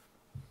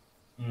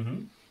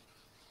 Mm-hmm.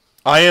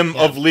 I am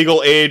of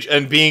legal age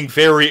and being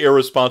very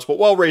irresponsible.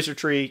 Well, Razor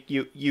Tree,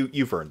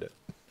 you've earned it.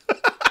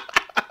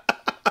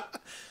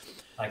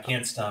 I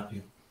can't stop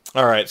you.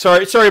 All right,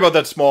 sorry about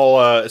that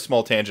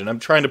small tangent. I'm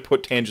trying to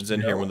put tangents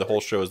in here when the whole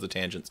show is the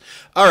tangents.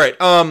 All right,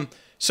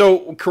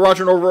 so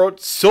Karajan overwrote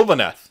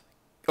Sylvaneth.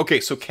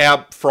 Okay, so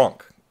Cab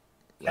Franc.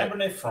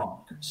 Cabernet Franc.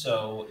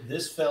 So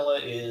this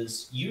fella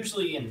is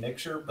usually in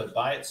mixer, but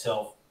by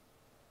itself,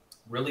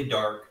 really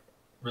dark,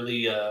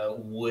 really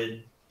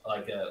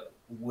like a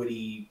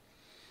woody,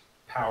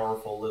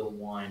 powerful little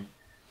wine.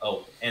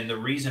 Oh, and the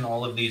reason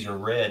all of these are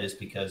red is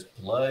because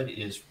blood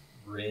is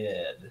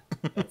red.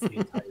 That's the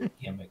entire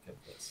gimmick of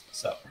this.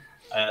 So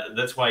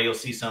that's why you'll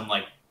see some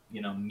like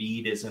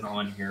mead isn't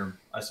on here.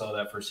 I saw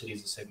that for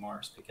Cities of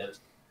Sigmars because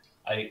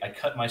I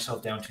cut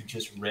myself down to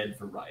just red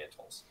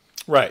varietals.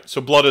 Right. So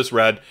blood is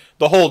red.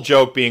 The whole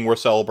joke being we're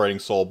celebrating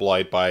Soul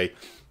Blight by,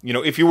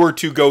 if you were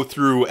to go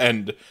through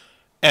and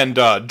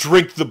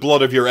drink the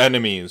blood of your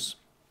enemies,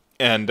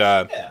 and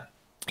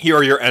here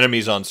are your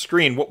enemies on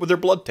screen, what would their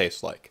blood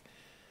taste like?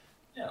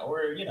 Yeah,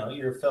 or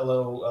your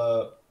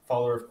fellow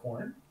follower of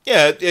Khorne.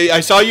 Yeah, I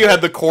saw you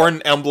had the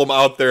Khorne emblem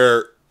out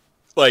there,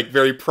 like,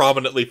 very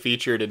prominently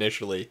featured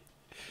initially.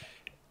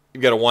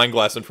 You've got a wine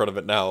glass in front of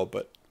it now,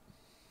 but...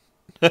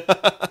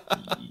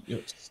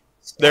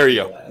 There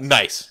you go.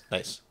 Nice.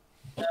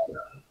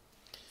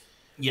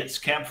 Yes,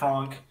 Cab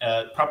Franc,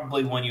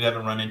 probably one you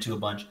haven't run into a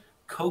bunch.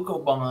 Coco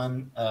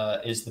Bon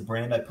is the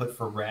brand I put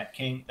for Rat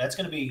King. That's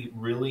going to be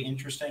really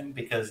interesting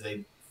because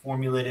they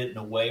formulate it in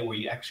a way where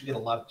you actually get a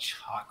lot of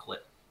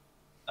chocolate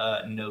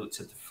notes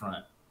at the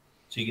front.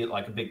 So you get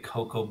like a big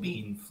cocoa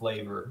bean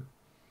flavor.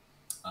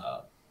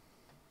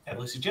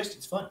 Heavily suggest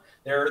it's fun.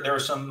 There are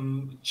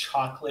some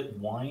chocolate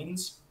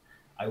wines.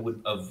 I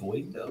would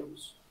avoid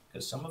those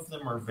because some of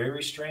them are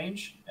very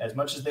strange. As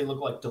much as they look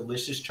like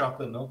delicious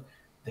chocolate milk,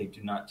 they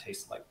do not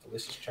taste like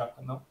delicious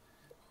chocolate milk.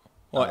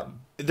 Well,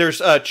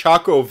 there's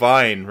Choco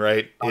Vine,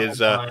 right?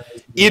 It's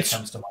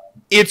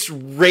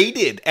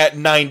rated at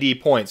 90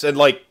 points, and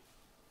like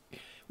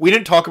we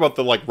didn't talk about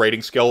the like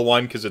rating scale of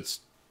wine because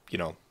it's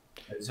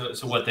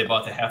So what, they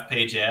bought the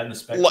half-page ad in the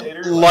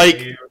Spectator?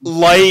 Like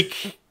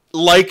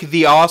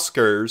the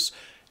Oscars,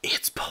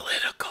 it's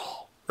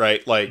political,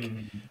 right? Like,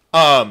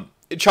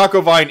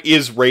 Choco Vine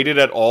is rated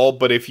at all,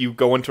 but if you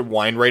go into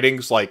wine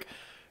ratings, like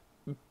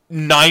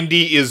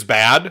 90 is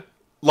bad.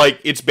 Like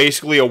it's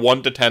basically a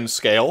 1 to 10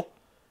 scale,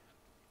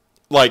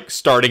 like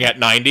starting at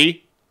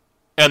 90,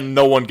 and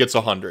no one gets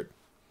 100.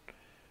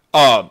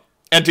 And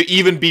to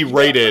even be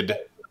rated,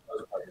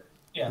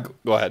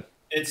 go ahead.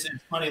 It's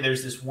funny.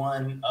 There's this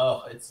one.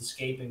 It's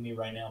escaping me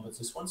right now. But it's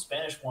this one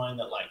Spanish wine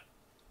that like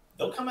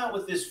they'll come out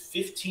with this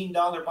 $15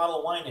 bottle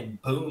of wine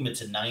and boom,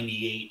 it's a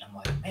 98. I'm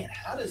like, man,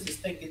 how does this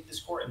thing get this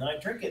score? And then I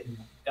drink it and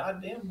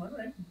goddamn, all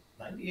right,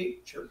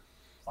 98, sure,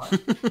 fine.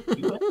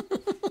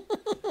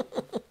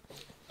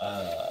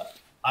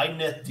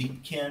 Idneth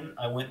Deepkin.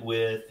 I went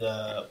with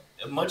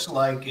much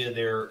like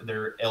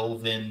their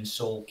Elven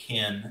Soul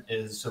Kin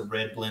is a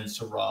red blend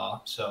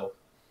Syrah. So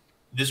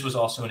this was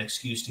also an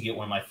excuse to get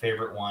one of my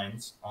favorite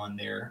wines on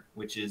there,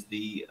 which is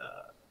the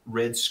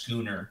Red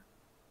Schooner.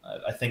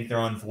 I think they're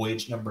on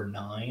voyage number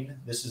 9.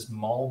 This is a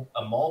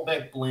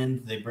Malbec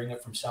blend. They bring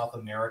it from South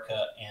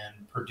America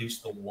and produce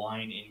the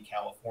wine in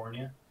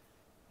California.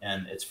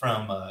 And it's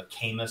from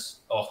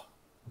Camus. Oh,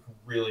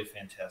 really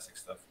fantastic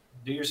stuff.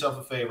 Do yourself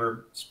a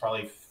favor. It's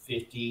probably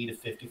 $50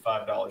 to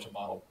 $55 a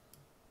bottle.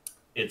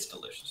 It's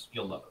delicious.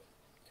 You'll love it.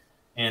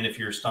 And if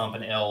you're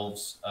stomping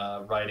elves,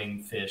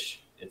 riding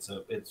fish, it's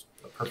a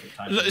perfect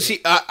time.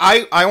 See,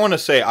 I want to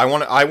say I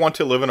want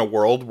to live in a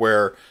world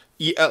where,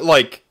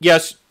 like,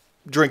 yes,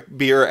 drink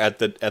beer at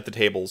the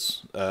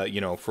tables,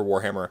 for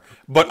Warhammer,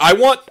 but I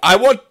want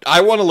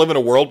to live in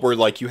a world where,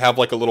 like, you have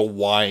like a little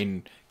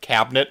wine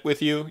cabinet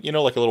with you,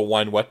 like a little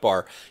wine wet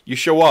bar. You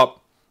show up.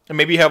 And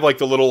maybe you have like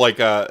the little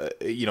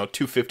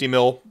 250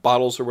 ml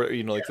bottles or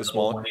whatever, like the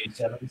small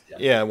 187s.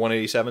 Yeah,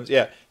 187s.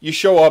 Yeah. You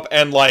show up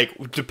and,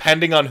 like,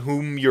 depending on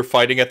whom you're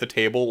fighting at the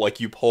table, like,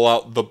 you pull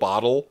out the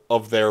bottle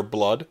of their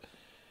blood.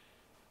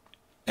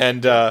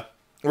 And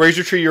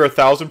Razor Tree, you're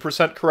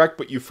 1,000% correct,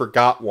 but you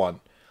forgot one.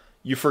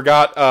 You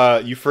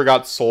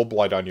forgot Soul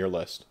Blight on your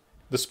list.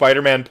 The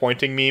Spider-Man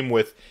pointing meme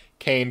with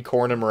Kane,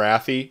 Korn, and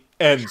Marathi,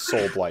 and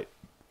Soul Blight.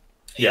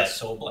 Yeah,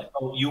 Soul Blight.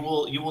 Oh, you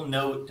will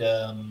note.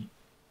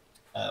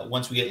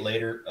 Once we get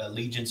later,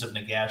 Legions of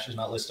Nagash is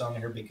not listed on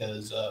here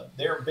because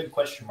they're a big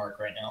question mark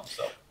right now.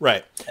 So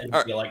right, I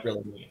didn't feel like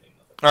really doing anything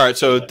with it. All right,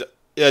 so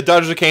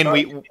Dodgers of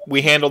Kane,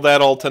 we handled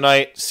that all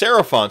tonight.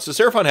 Seraphon, so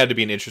Seraphon had to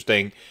be an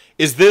interesting.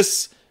 Is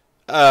this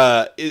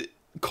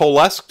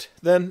coalesced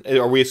then?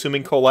 Are we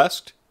assuming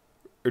coalesced,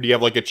 or do you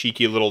have like a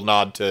cheeky little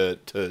nod to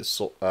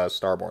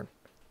Starborn?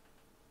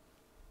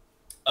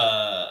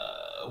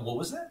 What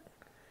was that?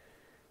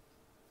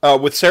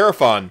 With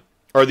Seraphon.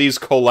 Are these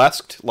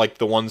coalesced, like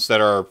the ones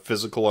that are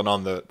physical and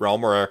on the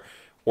realm, or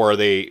are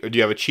they? Or do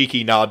you have a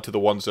cheeky nod to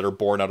the ones that are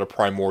born out of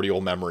primordial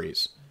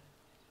memories?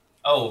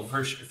 Oh,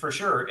 for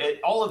sure.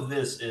 All of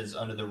this is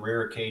under the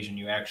rare occasion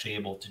you're actually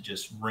able to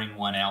just wring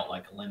one out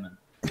like a lemon.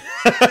 So,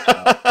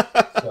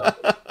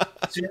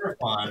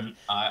 Seraphon,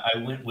 I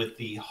went with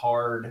the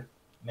hard.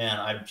 Man,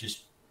 I've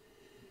just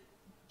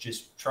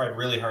tried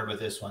really hard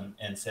with this one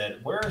and said,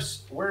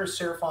 where's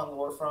Seraphon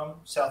lore from?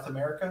 South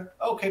America?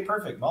 Okay,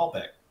 perfect.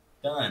 Malbec.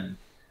 Done.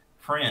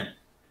 Print.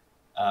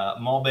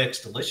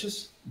 Malbec's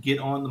delicious. Get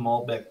on the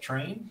Malbec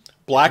train. If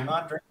you're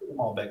not drinking the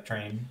Malbec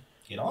train,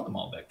 get on the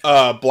Malbec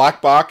train. Black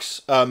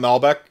Box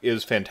Malbec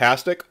is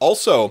fantastic.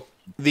 Also,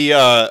 the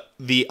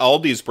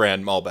Aldi's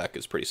brand Malbec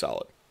is pretty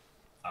solid.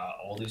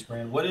 Aldi's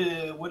brand. What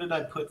did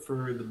I put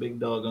for the big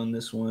dog on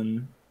this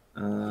one?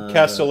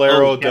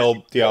 Castellero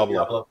del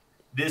Diablo.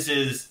 This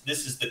is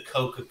the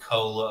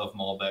Coca-Cola of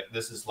Malbec.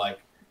 This is like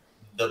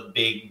the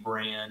big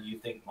brand. You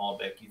think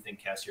Malbec, you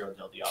think Castellero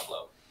del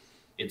Diablo.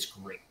 It's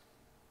great.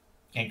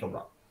 Can't go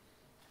wrong.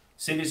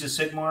 Cities of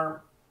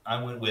Sigmar,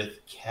 I went with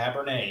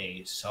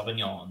Cabernet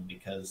Sauvignon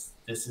because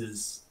this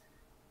is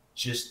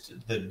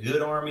just the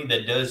good army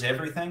that does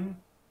everything,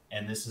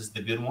 and this is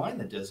the good wine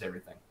that does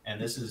everything. And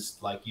this is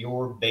like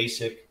your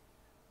basic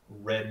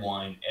red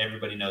wine.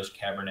 Everybody knows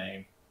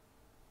Cabernet.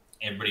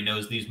 Everybody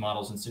knows these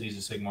models in Cities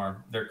of Sigmar.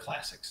 They're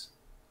classics.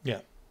 Yeah.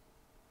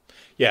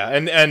 Yeah,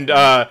 and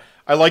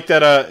I like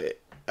that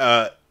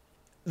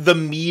the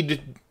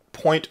mead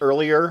point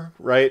earlier,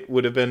 right,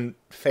 would have been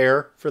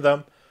fair for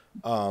them.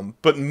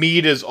 But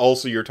mead is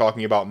also, you're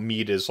talking about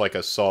mead is like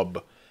a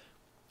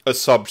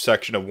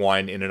subsection of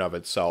wine in and of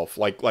itself.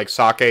 Like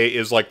sake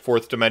is like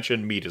fourth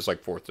dimension, mead is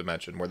like fourth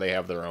dimension, where they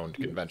have their own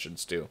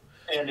conventions too.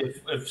 And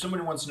if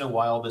somebody wants to know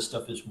why all this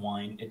stuff is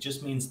wine, it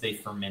just means they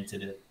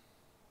fermented it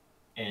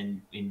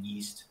in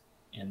yeast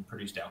and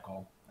produced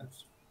alcohol.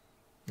 That's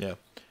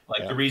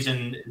the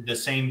reason the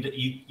same.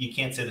 You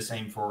can't say the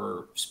same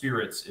for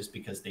spirits is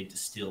because they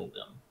distilled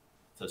them.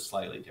 It's a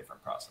slightly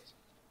different process,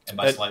 and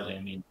by slightly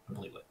I mean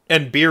completely.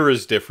 And beer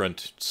is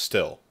different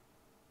still,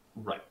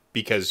 right?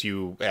 Because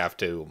you have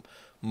to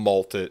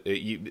malt it.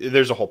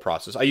 There's a whole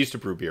process. I used to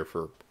brew beer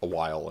for a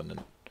while,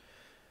 and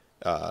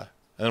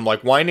I'm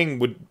like,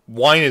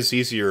 wine is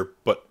easier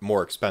but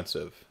more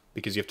expensive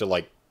because you have to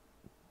like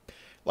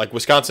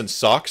Wisconsin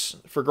sucks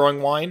for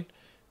growing wine,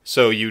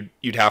 so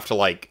you'd have to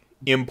like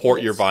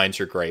import your vines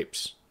or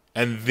grapes,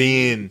 and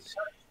then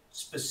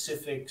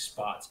specific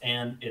spots.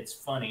 And it's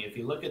funny if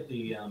you look at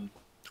the.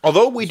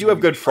 Although we do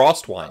have good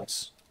frost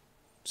wines,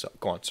 so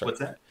go on, sir. What's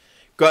that?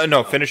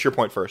 Finish your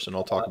point first, and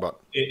I'll talk about.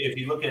 If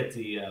you look at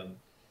the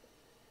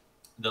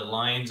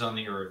lines on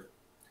the earth,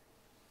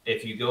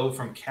 if you go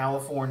from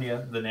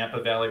California, the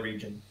Napa Valley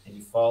region, and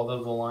you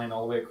follow the line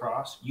all the way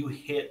across, you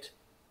hit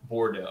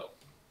Bordeaux.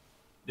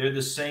 They're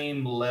the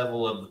same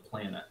level of the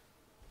planet.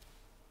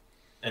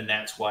 And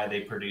that's why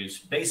they produce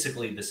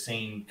basically the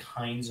same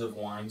kinds of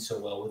wine so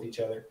well with each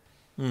other.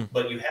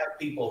 But you have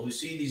people who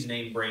see these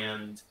name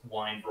brand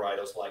wine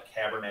varietals like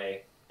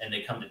Cabernet, and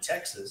they come to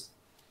Texas,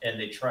 and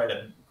they try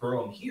to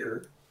grow them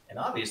here, And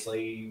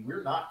obviously,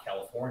 we're not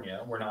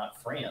California, we're not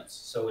France,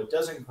 so it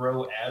doesn't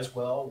grow as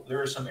well.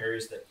 There are some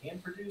areas that can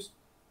produce.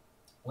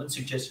 One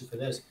suggestion for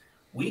this: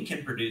 we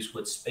can produce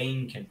what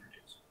Spain can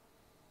produce.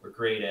 We're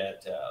great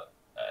at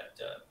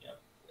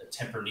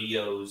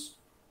Tempranillos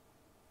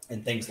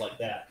and things like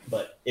that.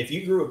 But if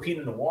you grew a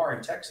Pinot Noir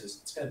in Texas,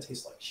 it's going to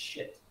taste like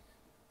shit.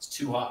 It's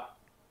too hot.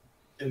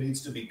 It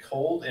needs to be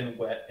cold and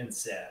wet and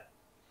sad.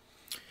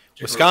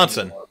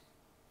 Wisconsin.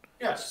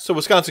 Yes. So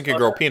Wisconsin can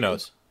grow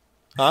Pinots.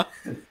 Huh?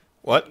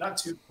 What? Not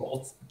too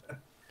cold.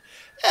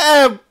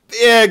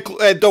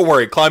 Don't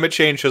worry. Climate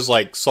change has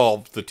like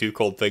solved the too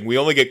cold thing. We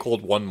only get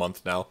cold 1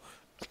 month now.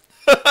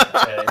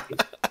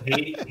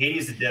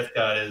 Hades, the death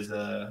god,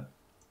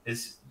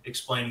 is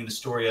explaining the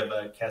story of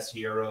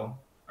Casillero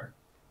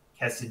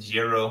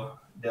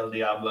del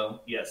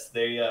Diablo. Yes,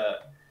 they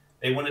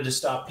wanted to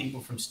stop people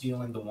from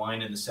stealing the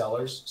wine in the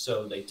cellars,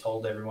 so they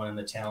told everyone in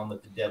the town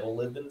that the devil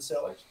lived in the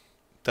cellars.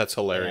 That's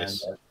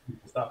hilarious. And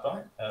people stopped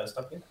doing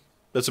it.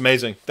 That's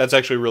amazing. That's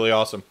actually really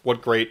awesome.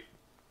 What great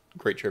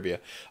trivia.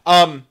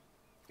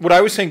 What I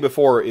was saying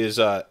before is,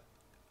 are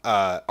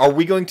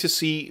we going to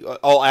see?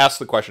 I'll ask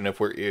the question if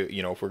we're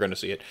going to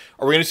see it.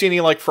 Are we going to see any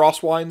like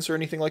frost wines or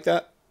anything like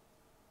that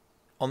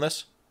on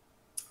this?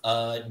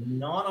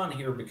 Not on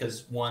here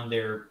because one,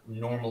 they're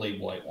normally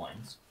white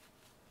wines.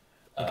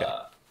 Okay.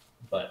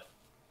 But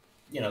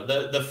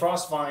the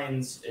frost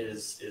vines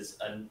is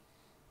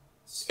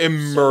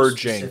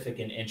emerging, so specific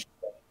and interesting.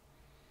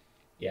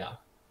 Yeah.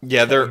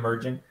 Yeah, they're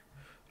emerging.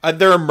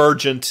 They're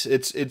emergent.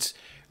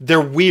 They're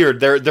weird.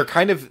 They're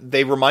kind of,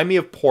 they remind me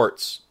of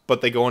ports,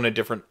 but they go in a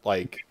different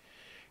like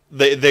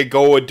they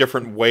go a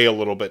different way a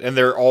little bit, and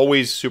they're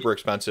always super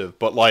expensive.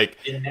 But like,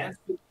 and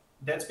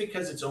that's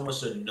because it's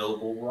almost a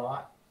noble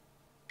rot,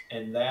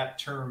 and that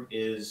term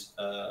is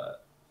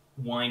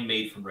wine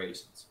made from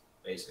raisins,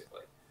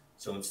 basically.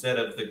 So instead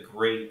of that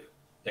grape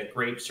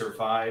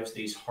survives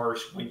these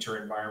harsh winter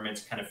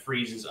environments, kind of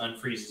freezes,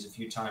 unfreezes a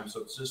few times,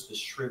 so it's just this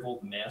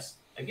shriveled mess.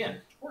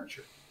 Again,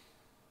 torture.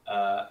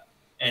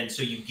 And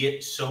so you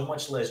get so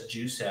much less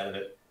juice out of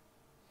it.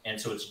 And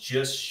so it's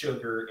just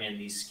sugar and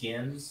these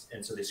skins.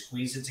 And so they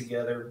squeeze it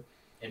together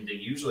into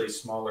usually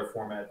smaller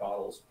format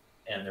bottles.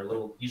 And they're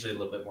usually a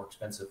little bit more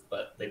expensive,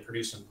 but they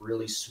produce some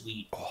really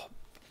sweet,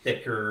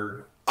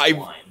 thicker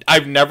wine.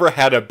 I've never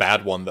had a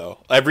bad one though.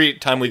 Every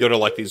time we go to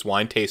like these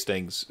wine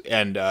tastings,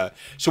 and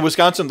so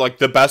Wisconsin, like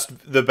the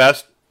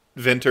best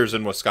vintners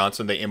in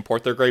Wisconsin, they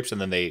import their grapes and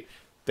then they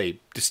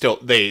distill,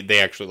 they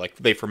actually like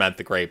they ferment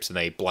the grapes and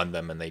they blend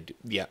them, and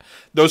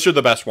those are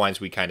the best wines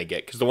we kind of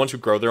get, because the ones who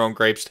grow their own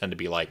grapes tend to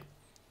be like,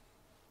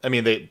 I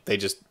mean they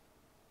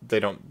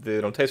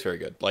don't taste very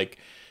good. Like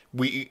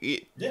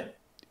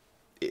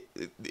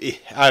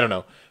I don't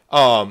know.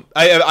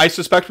 I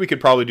suspect we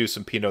could probably do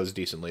some Pinots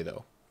decently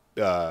though.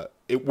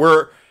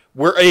 We're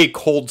a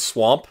cold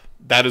swamp.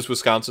 That is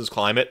Wisconsin's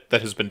climate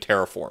that has been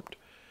terraformed.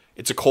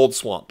 It's a cold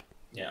swamp.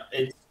 Yeah,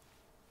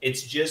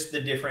 it's just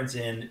the difference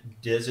in,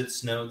 does it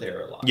snow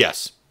there a lot?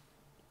 Yes.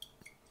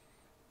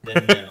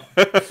 Then no.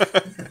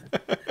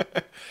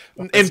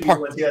 Once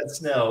you got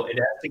snow, it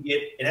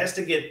has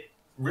to get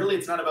really,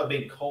 it's not about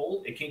being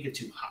cold, it can't get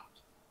too hot.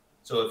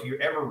 So if you're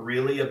ever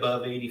really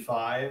above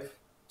 85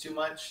 too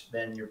much,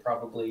 then you're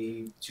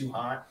probably too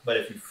hot. But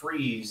if you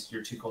freeze,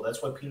 you're too cold.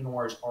 That's why Pinot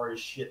Noir is hard as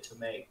shit to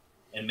make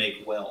and make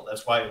well.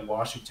 That's why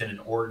Washington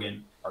and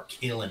Oregon are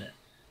killing it.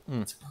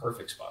 It's a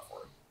perfect spot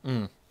for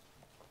it.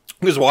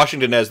 Because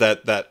Washington has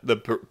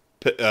the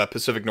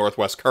Pacific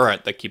Northwest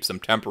current that keeps them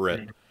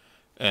temperate,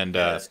 and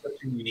it's such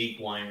a unique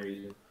wine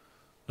region.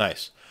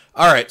 Nice.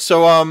 All right,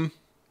 so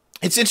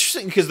it's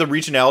interesting because the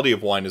regionality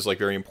of wine is like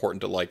very important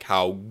to like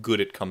how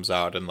good it comes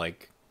out, and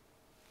like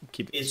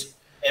it's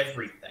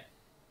everything.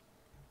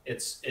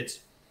 It's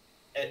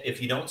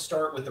if you don't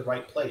start with the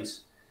right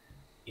place,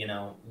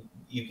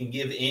 you can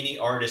give any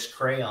artist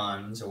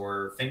crayons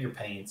or finger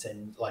paints,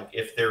 and like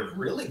if they're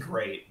really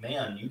great,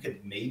 man, you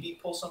could maybe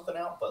pull something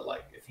out. But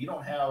like if you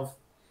don't have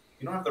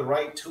the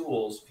right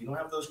tools, if you don't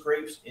have those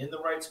grapes in the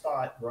right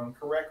spot grown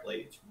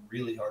correctly, it's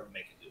really hard to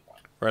make a good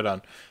wine. Right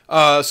on.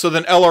 So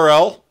then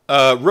LRL,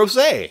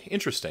 rosé,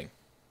 interesting.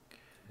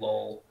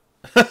 Lol.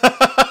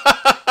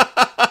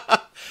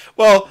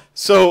 Well,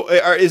 so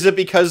is it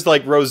because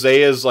like rosé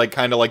is like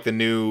kind of like the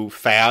new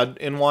fad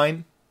in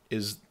wine?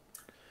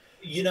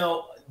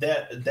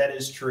 That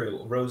is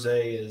true.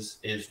 Rosé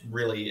is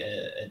really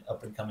an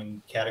up and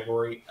coming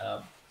category.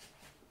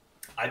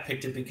 I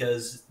picked it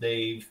because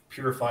they've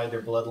purified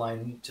their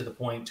bloodline to the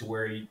point to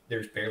where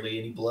there's barely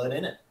any blood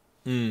in it.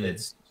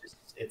 It's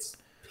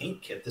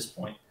pink at this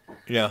point.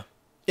 Yeah.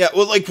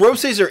 Well, like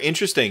rosés are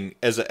interesting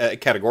as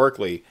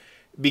categorically,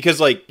 because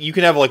like you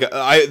can have like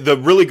the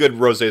really good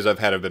rosés I've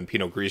had have been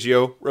Pinot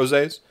Grigio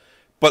rosés,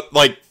 but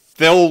like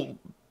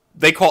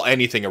they call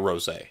anything a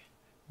rosé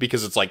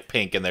because it's like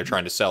pink and they're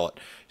trying to sell it.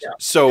 Yeah,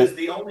 so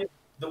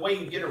the way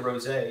you get a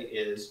rosé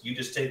is you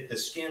just take the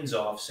skins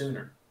off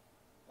sooner.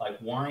 Like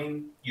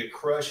wine, you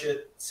crush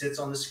it, sits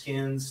on the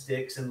skins,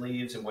 sticks and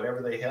leaves and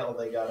whatever the hell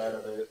they got out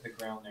of the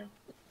ground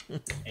there.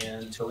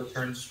 and until it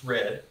turns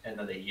red, and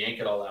then they yank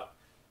it all out.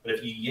 But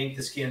if you yank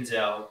the skins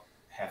out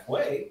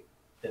halfway,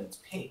 then it's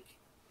pink.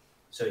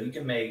 So you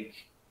can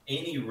make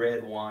any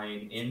red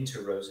wine into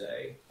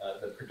rosé.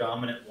 The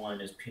predominant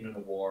one is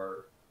Pinot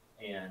Noir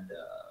and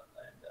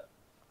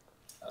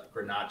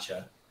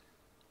Grenache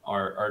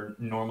are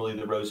normally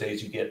the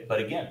rosés you get. But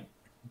again,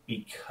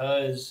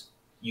 because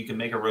you can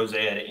make a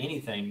rosé out of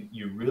anything,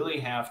 you really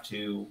have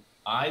to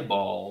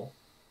eyeball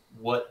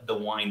what the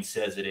wine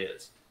says it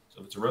is.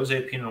 So if it's a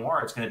rosé of Pinot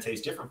Noir, it's going to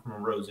taste different from a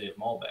rosé of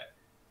Malbec.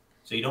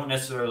 So you don't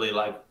necessarily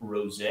like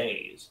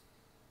rosés.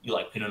 You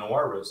like Pinot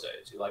Noir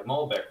rosés. You like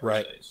Malbec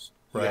rosés.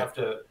 Right.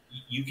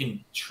 You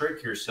can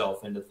trick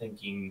yourself into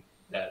thinking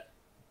that,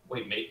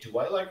 wait, mate, do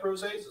I like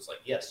rosés? It's like,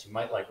 yes, you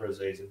might like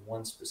rosés in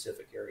one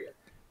specific area.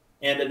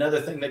 And another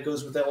thing that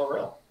goes with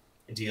LRL.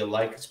 Do you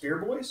like Spear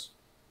Boys?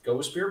 Go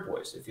with Spear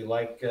Boys. If you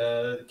like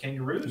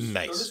Kangaroos,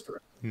 Nice. go to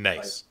Spear.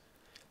 Nice.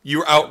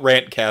 You're out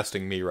rant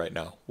casting me right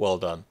now. Well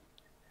done.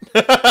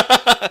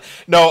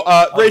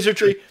 No, Razor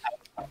Tree.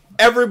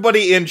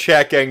 Everybody in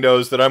Chat Gang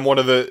knows that I'm one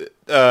of the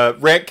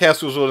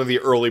Rantcast was one of the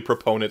early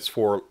proponents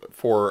for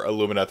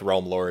Illumineth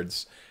Realm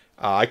Lords.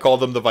 I call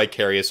them the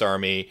Vicarious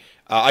Army.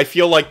 I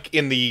feel like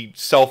in the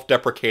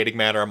self-deprecating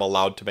manner, I'm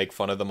allowed to make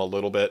fun of them a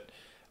little bit.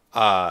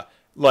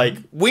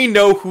 We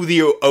know who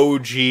the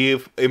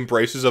OG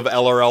embraces of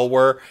LRL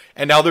were,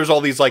 and now there's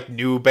all these like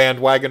new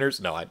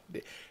bandwagoners. No,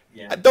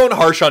 don't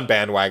harsh on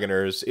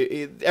bandwagoners.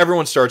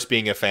 Everyone starts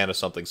being a fan of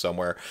something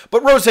somewhere.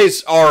 But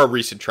rosés are a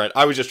recent trend.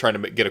 I was just trying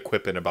to get a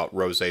quip in about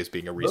rosés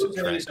being a recent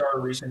trend. Rosés are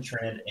a recent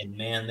trend, and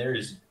man, there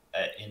is,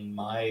 in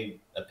my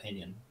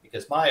opinion,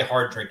 because my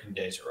hard drinking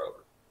days are over.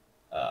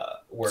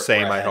 Where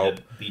I hope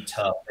to be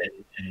tough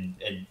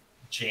and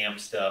jam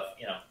stuff.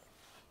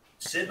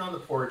 Sitting on the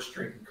porch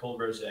drinking cold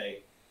rosé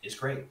is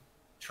great.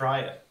 Try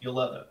it. You'll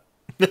love it.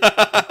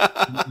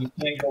 You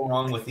can't go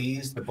wrong with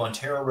these. The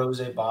Bontero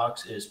Rosé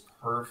box is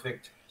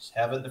perfect. Just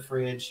have it in the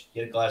fridge.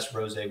 Get a glass of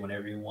rosé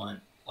whenever you want.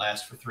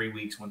 Lasts for 3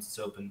 weeks once it's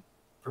open.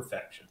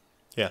 Perfection.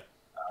 Yeah.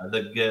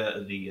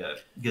 The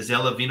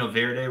Gazella Vino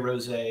Verde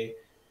Rosé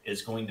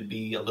is going to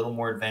be a little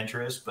more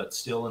adventurous, but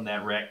still in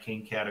that Rat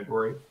King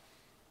category.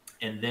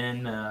 And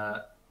then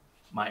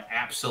my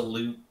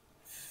absolute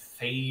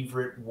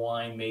favorite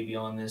wine maybe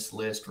on this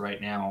list right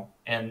now,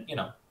 and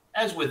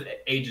as with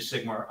Age of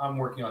Sigmar, I'm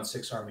working on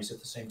 6 armies at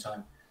the same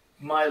time.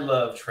 My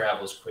love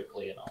travels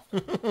quickly and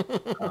often.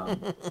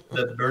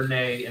 The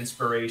Burnet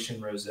Inspiration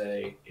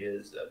Rosé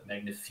is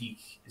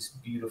magnifique. It's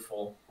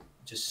beautiful.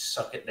 Just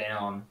suck it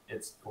down.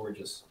 It's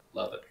gorgeous.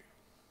 Love it.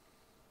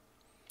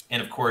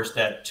 And, of course,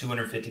 that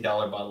 $250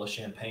 bottle of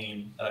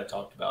champagne that I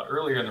talked about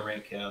earlier in the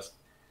Rantcast,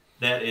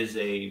 that is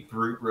a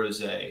Brut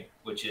Rosé,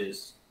 which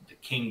is the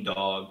king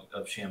dog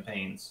of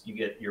champagnes. You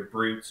get your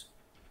Bruts.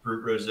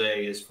 Brut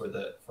Rosé is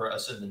for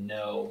us in the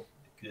know,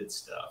 the good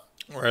stuff.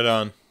 Right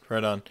on.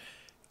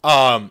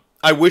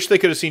 I wish they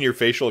could have seen your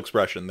facial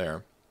expression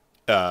there,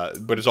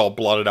 but it's all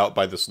blotted out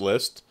by this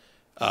list.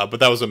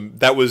 But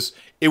it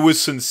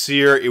was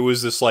sincere. It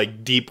was this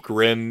like deep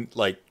grin,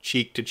 like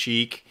cheek to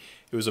cheek.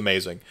 It was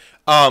amazing.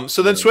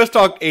 So then Swift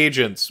Talk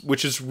Agents,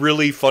 which is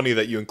really funny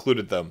that you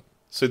included them.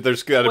 So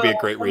there's got to be a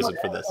great reason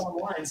for this.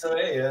 Online, so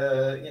hey,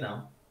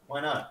 why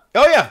not?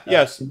 Oh yeah,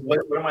 yes. What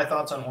are my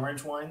thoughts on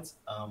orange wines?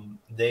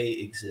 They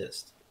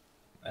exist.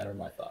 That are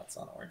my thoughts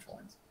on orange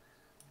wines.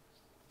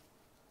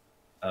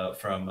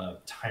 From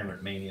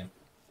Tyrant Mania.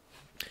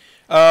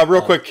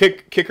 Real quick,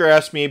 Kicker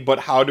asked me,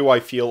 but how do I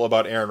feel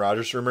about Aaron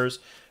Rodgers rumors?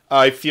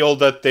 I feel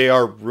that they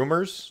are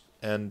rumors,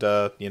 and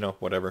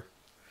whatever.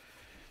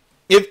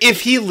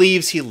 If he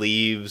leaves, he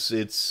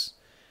leaves.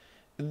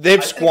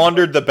 They've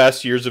squandered the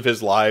best years of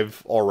his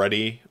life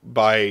already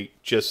by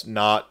just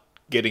not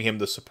getting him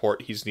the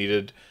support he's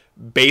needed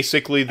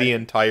basically the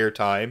entire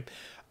time.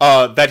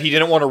 That he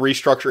didn't want to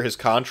restructure his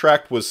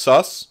contract was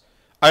sus.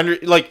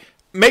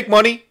 Make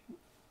money,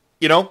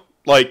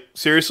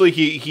 seriously,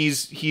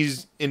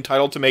 he's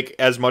entitled to make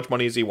as much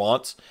money as he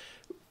wants.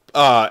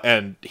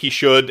 And he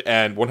should,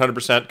 and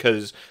 100%,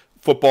 because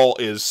football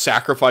is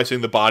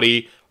sacrificing the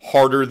body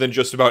harder than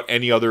just about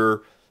any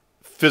other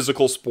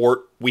physical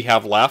sport we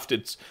have left.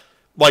 It's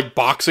like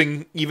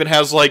boxing even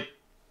has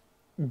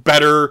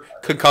better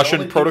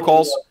concussion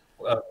protocols.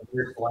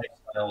 Weird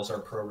lifestyles are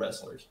pro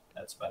wrestlers.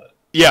 That's about it.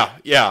 Yeah.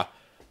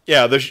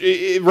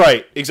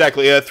 Right,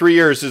 exactly. 3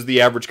 years is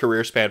the average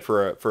career span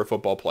for a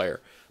football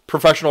player.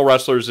 Professional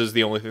wrestlers is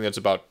the only thing that's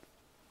about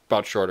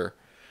shorter.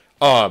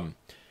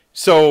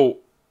 So,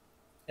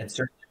 and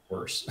certainly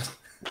worse.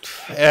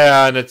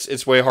 Yeah, and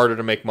it's way harder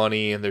to make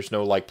money, and there's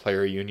no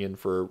player union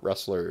for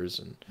wrestlers,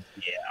 and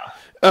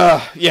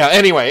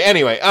Anyway,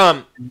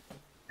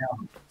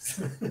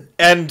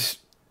 and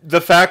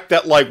the fact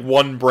that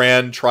one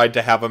brand tried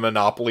to have a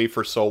monopoly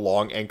for so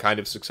long and kind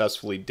of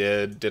successfully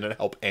didn't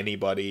help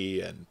anybody,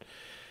 and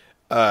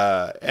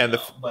but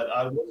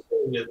I will say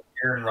with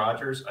Aaron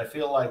Rodgers, I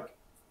feel like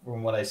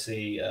from what I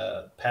see,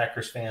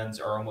 Packers fans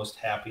are almost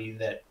happy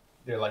that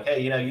they're like,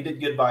 hey, you did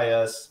good by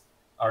us.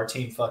 Our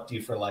team fucked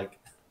you for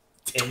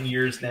 10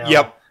 years now.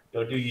 Yep.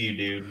 Go do you,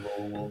 dude.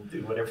 We'll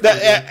do whatever.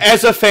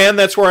 As a fan,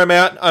 that's where I'm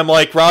at. I'm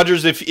like,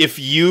 Rodgers, if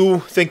you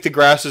think the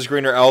grass is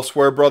greener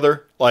elsewhere,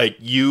 brother, like,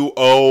 you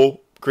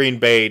owe Green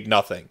Bay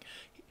nothing.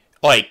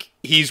 Like,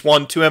 he's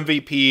won 2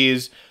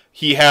 MVPs.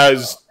 He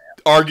has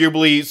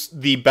arguably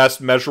the best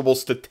measurable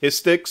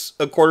statistics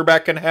a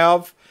quarterback can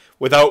have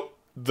without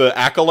the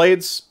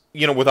accolades,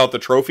 without the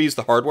trophies,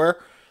 the hardware.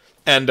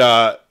 And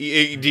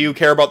do you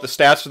care about the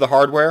stats or the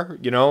hardware?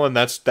 And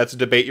that's a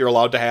debate you're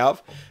allowed to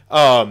have.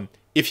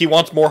 If he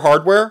wants more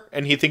hardware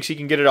and he thinks he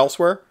can get it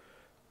elsewhere,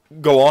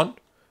 go on.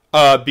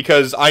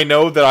 Because I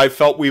know that I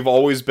felt we've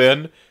always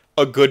been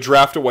a good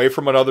draft away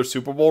from another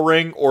Super Bowl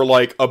ring, or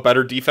like a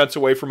better defense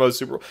away from a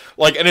Super Bowl.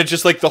 Like, and it's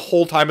just like the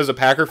whole time as a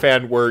Packer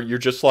fan where you're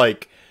just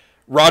like,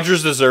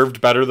 Rodgers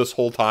deserved better this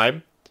whole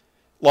time.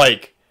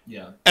 Like,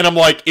 yeah. And I'm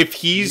like, if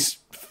he's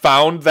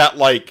found that,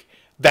 like,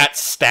 that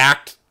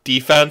stacked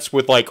defense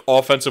with, like,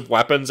 offensive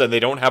weapons and they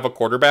don't have a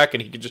quarterback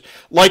and he can just,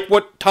 like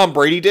what Tom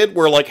Brady did,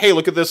 where, like, hey,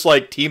 look at this,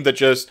 like, team that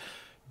just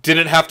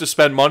didn't have to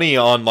spend money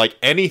on, like,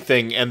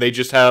 anything, and they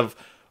just have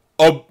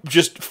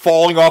just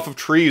falling off of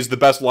trees the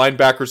best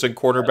linebackers and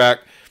quarterback.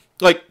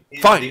 Like,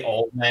 fine. The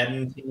old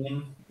Madden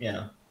team,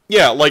 yeah.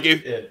 Yeah, like,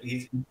 he's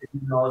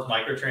using all his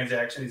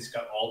microtransactions, he's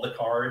got all the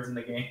cards in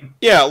the game.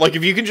 Yeah, like,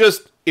 if you can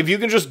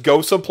just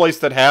go someplace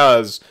that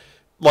has,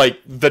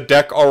 like, the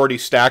deck already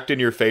stacked in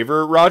your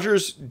favor,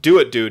 Rodgers, do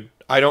it, dude.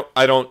 I don't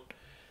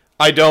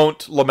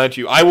lament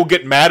you. I will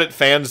get mad at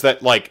fans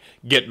that, like,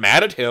 get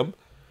mad at him.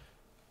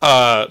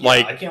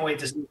 Like, I can't wait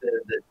to see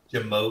the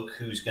Jamoke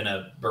who's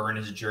gonna burn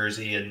his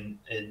jersey in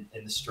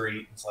the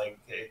street. It's like,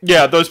 hey,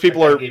 yeah, those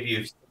people are. Give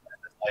you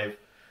life.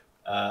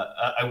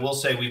 I will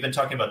say we've been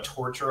talking about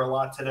torture a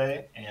lot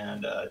today,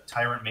 and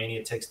Tyrant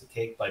Mania takes the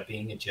cake by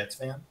being a Jets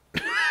fan.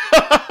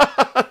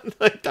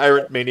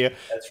 Tyrant Mania.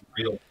 That's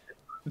real.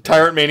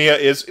 Tyrant Mania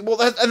is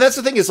and that's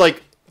the thing is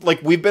like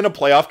we've been a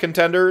playoff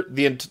contender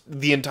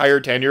the entire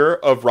tenure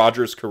of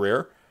Rodgers'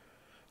 career,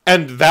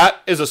 and that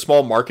is a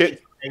small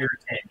market.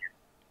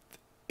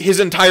 His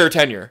entire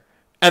tenure,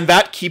 and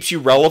that keeps you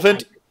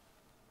relevant.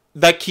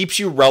 That keeps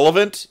you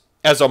relevant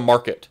as a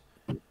market,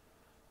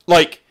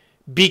 like,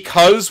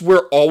 because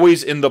we're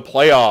always in the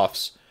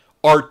playoffs.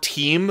 Our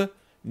team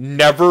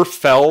never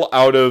fell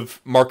out of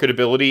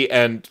marketability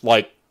and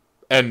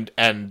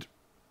and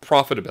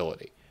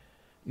profitability.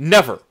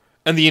 Never.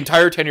 And the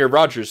entire tenure of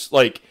Rodgers,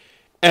 like,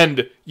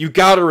 and you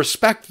gotta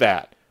respect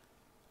that.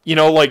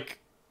 Like,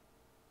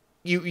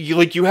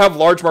 you have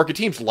large market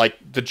teams like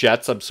the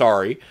Jets, I'm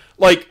sorry,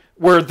 like,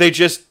 where they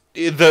just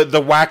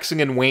the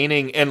waxing and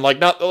waning, and like,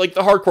 not like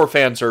the hardcore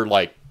fans are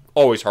like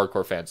always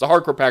hardcore fans. The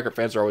hardcore Packer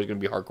fans are always going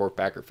to be hardcore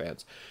Packer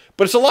fans.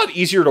 But it's a lot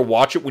easier to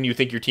watch it when you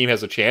think your team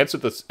has a chance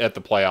at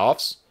the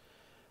playoffs,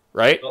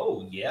 right?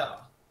 Oh yeah.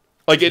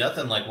 Like,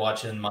 nothing like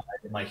watching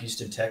my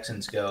Houston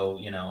Texans go,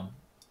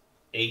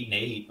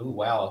 8-8. Ooh,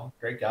 wow,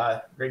 great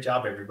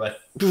job, everybody.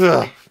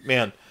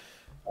 Man.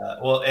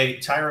 Well, hey,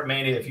 Tyrant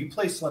Mania, if you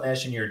play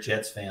Slanesh and you're a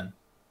Jets fan,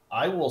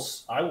 I will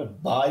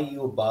buy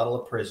you a bottle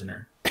of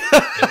Prisoner.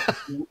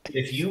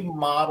 if you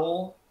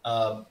model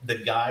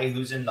the guy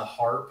who's in the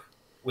harp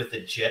with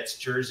a Jets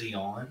jersey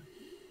on,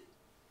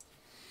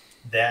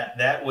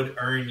 that would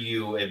earn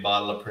you a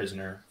bottle of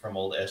Prisoner from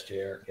old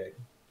SJ Arcade.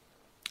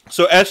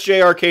 So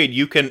SJ Arcade,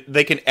 he can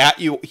at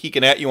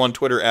you on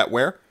Twitter at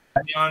where?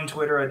 At me on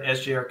Twitter at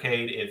SJ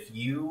Arcade. If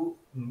you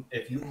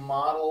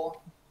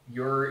model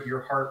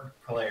your harp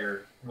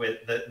player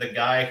with the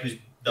guy who's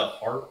the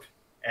harp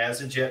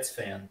as a Jets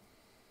fan,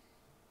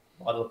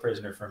 bottle of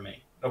Prisoner from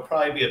me. It'll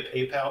probably be a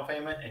PayPal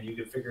payment, and you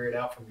can figure it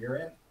out from your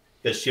end,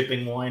 because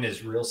shipping wine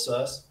is real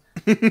sus.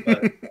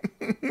 But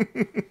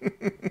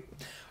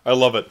I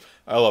love it.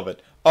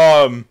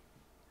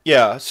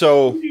 Yeah.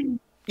 So,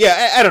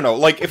 yeah, I don't know.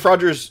 Like, if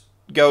Rodgers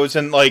goes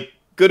and, like,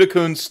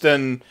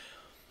 Gutekunst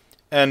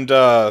and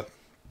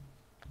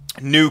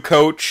new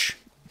coach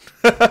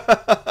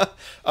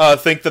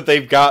think that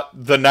they've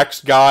got the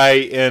next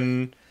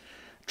guy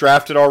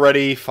drafted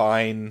already,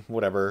 fine,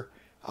 whatever.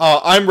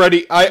 I'm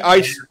ready.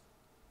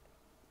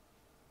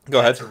 Go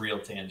ahead. That's a real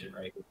tangent,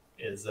 right?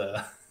 Is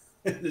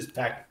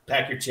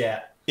pack your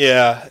chat.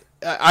 Yeah,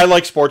 I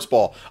like sports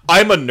ball.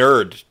 I'm a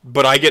nerd,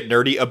 but I get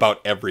nerdy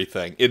about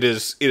everything. It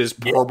is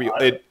poor.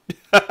 Yeah,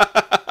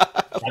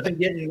 I've been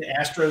getting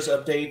Astros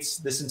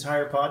updates this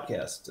entire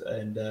podcast,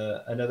 and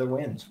another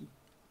win.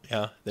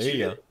 Yeah, there you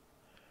go.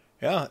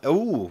 Yeah.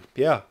 Oh,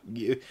 yeah.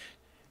 Yeah.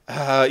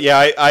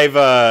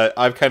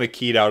 I've kind of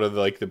keyed out of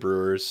the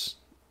Brewers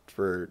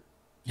for.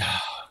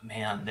 Oh,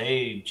 man,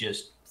 they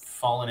just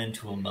fallen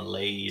into a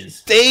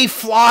malaise. They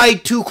fly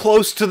too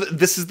close to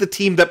this is the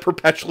team that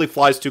perpetually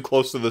flies too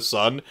close to the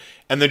sun,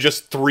 and then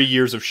just 3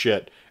 years of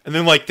shit. And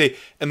then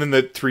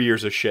the 3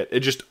 years of shit. It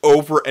just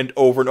over and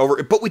over and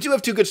over. But we do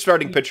have two good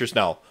starting pitchers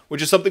now,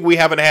 which is something we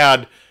haven't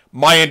had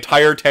my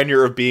entire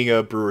tenure of being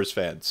a Brewers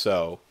fan.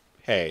 So,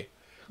 hey.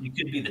 You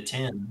could be the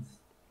 10th.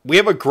 We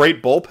have a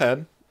great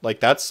bullpen. Like,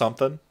 that's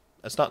something.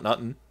 That's not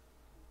nothing.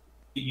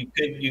 You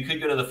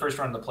could go to the first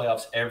round of the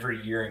playoffs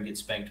every year and get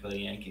spanked by the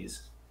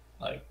Yankees,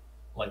 like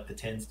the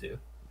 10s do.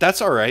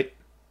 That's all right.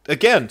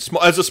 again,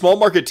 as a small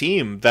market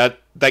team, that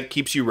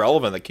keeps you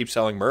relevant, that keeps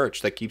selling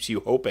merch, that keeps you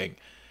hoping.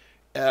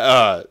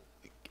 Anyway,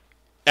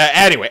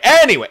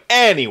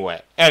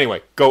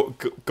 go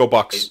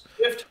Bucks.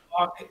 Swift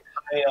Hawk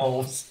High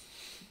Elves.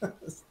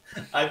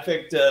 I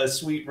picked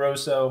Sweet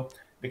Rosso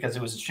because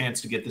it was a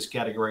chance to get this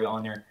category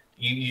on there.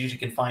 You usually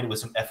can find it with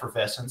some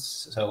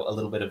effervescence, so a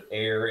little bit of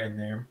air in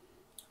there.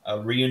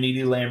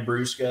 Riunite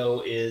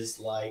Lambrusco is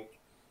like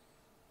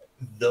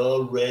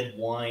the red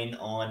wine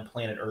on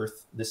planet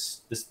Earth.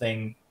 This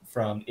thing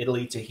from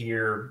Italy to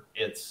here,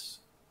 it's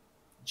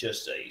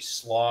just a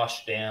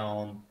slosh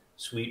down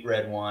sweet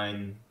red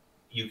wine.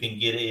 You can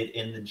get it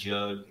in the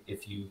jug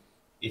if you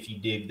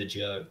dig the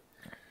jug.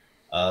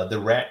 The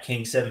Rat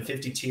King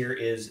 750 tier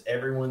is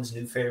everyone's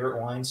new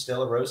favorite wine,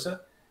 Stella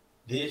Rosa.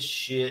 This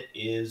shit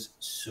is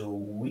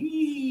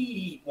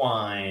sweet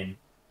wine.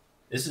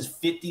 This is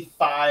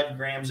 55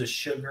 grams of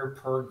sugar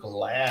per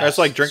glass. That's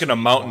like drinking a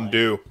Mountain wine.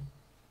 Dew.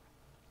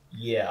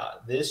 Yeah,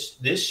 this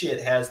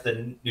shit has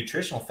the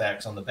nutritional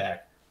facts on the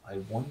back. I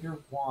wonder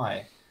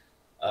why.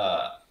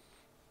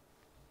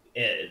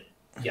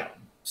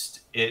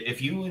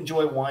 If you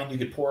enjoy wine you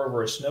could pour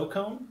over a snow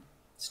cone,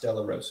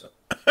 Stella Rosa.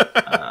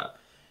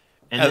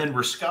 And then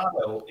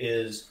Riscato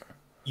is,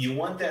 you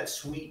want that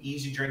sweet,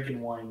 easy drinking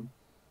wine,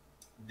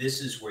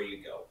 this is where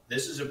you go.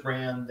 This is a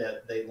brand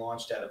that they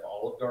launched out of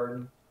Olive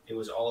Garden. It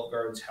was Olive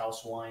Garden's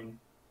house wine.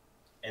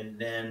 And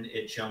then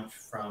it jumped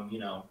from,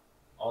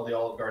 all the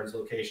Olive Garden's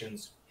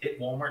locations, hit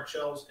Walmart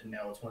shelves, and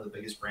now it's one of the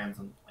biggest brands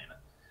on the planet.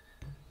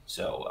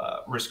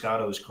 So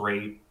Riscato is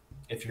great.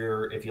 If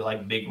you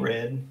like Big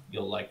Red,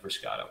 you'll like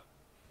Riscato.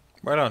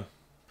 Right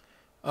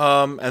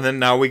on. And then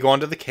now we go on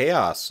to the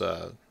Chaos.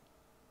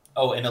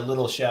 Oh, and a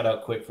little shout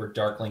out quick for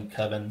Darkling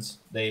Covens.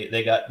 They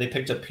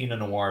picked up Pinot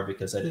Noir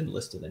because I didn't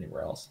list it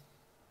anywhere else.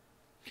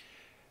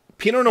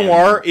 Pinot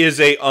Noir is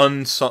a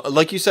unsung,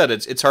 like you said,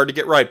 it's hard to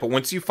get right, but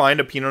once you find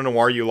a Pinot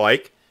Noir you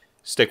like,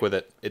 stick with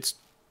it. It's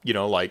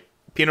like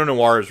Pinot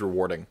Noir is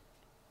rewarding.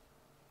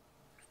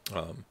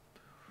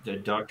 The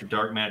Dr.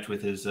 Dark match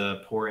with his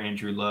poor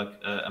Andrew Luck.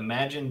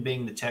 Imagine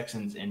being the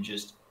Texans and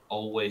just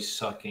always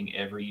sucking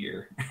every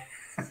year.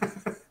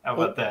 How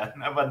about that?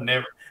 How about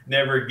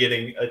never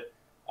getting a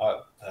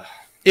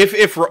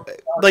if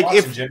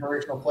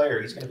generational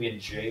player, he's going to be in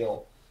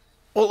jail.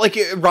 Well, like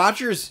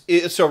Rodgers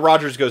goes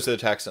to the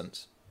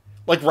Texans.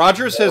 Like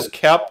Rodgers has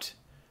kept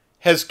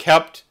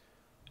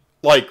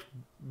like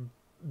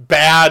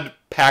bad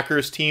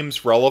Packers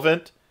teams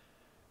relevant.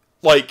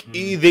 Like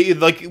we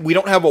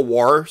don't have a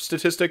WAR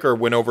statistic or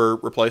win over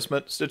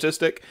replacement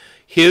statistic.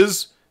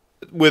 His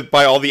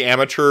by all the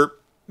amateur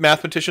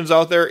mathematicians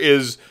out there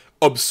is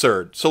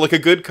absurd. So like a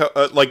good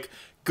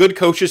good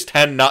coaches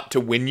tend not to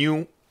win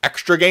you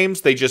extra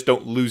games, they just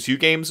don't lose you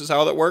games is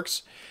how that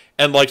works.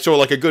 And like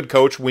a good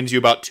coach wins you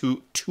about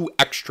two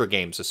extra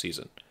games a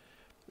season.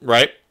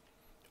 Right?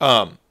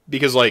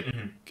 Because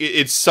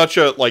it's such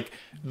a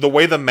the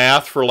way the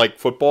math for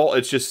football,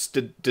 it's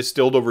just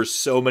distilled over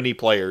so many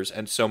players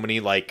and so many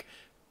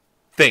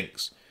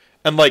things.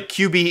 And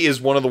QB is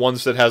one of the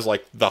ones that has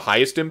the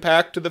highest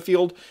impact to the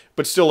field,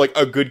 but still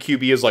a good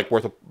QB is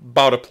worth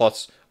about a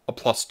plus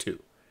 2.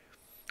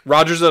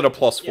 Rodgers at a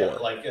plus 4.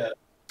 Yeah,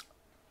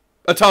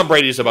 a Tom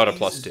Brady's about a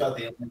plus 2. About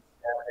the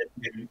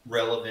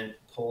relevant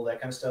poll,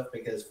 that kind of stuff,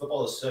 because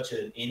football is such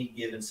an any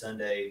given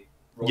Sunday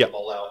roll the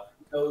ball out.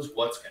 Who knows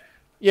what's going to happen?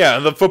 Yeah,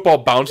 and the football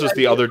bounces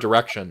the other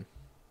direction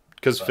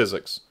because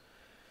physics.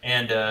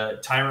 And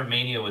Tyrant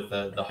Mania with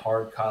the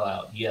hard call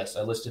out. Yes,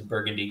 I listed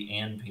Burgundy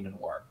and Pinot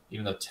Noir,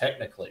 even though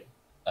technically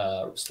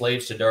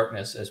Slaves to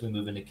Darkness, as we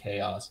move into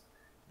Chaos,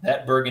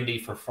 that Burgundy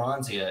for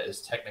Franzia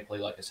is technically,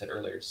 like I said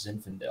earlier,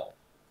 Zinfandel.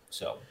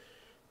 So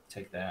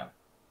take that.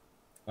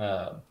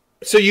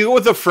 So you go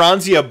with the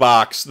Franzia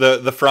box, the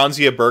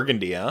Franzia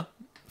Burgundy, huh?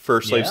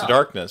 For Slaves to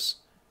Darkness.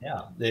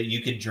 Yeah,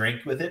 you could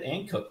drink with it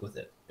and cook with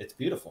it. It's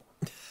beautiful.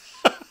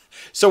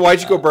 So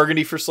why'd you go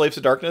Burgundy for Slaves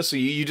to Darkness? So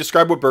you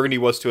described what Burgundy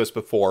was to us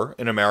before.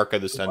 In America,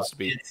 this tends to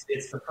be...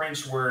 It's the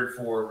French word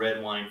for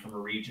red wine from a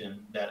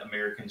region that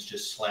Americans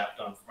just slapped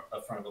on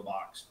the front of a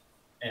box.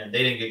 And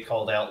they didn't get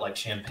called out like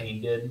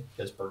Champagne did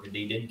because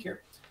Burgundy didn't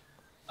care.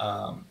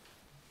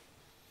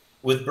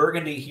 With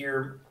Burgundy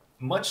here,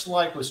 much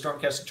like with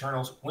Stormcast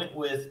Eternals, went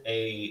with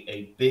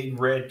a big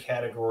red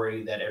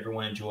category that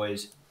everyone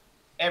enjoys.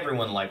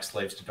 Everyone likes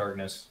Slaves to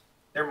Darkness.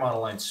 Their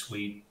model line's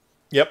sweet.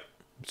 Yep.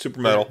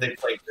 Super metal. They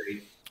play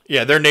great.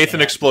 Yeah, they're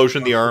Nathan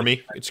Explosion, the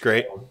Army. It's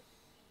great.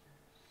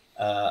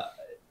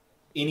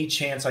 Any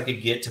chance I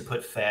could get to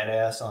put Fat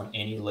Ass on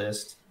any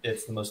list,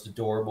 it's the most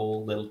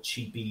adorable little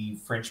cheapy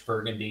French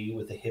Burgundy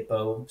with a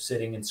hippo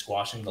sitting and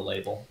squashing the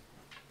label.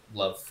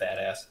 Love Fat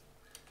Ass.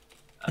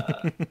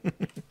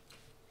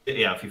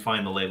 Yeah, if you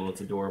find the label,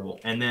 it's adorable.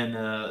 And then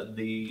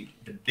the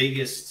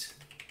biggest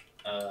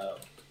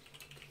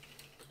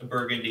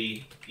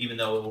Burgundy, even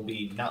though it will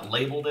be not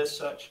labeled as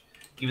such,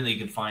 even though you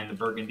can find the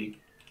Burgundy,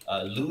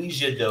 Louis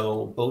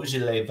Jadot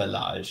Beaujolais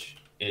Village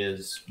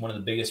is one of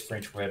the biggest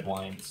French red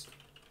wines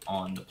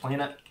on the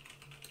planet,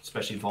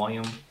 especially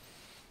volume.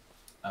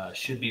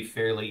 Should be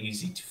fairly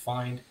easy to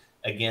find.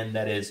 Again,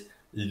 that is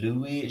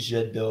Louis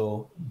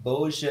Jadot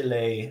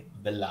Beaujolais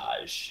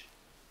Village.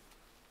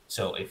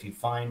 So if you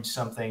find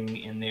something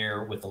in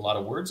there with a lot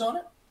of words on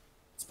it,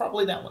 it's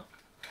probably that one.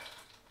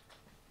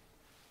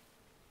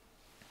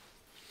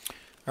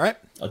 All right.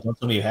 Oh, don't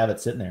tell me you have it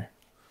sitting there.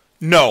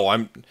 No,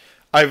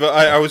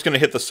 I was going to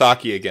hit the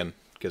sake again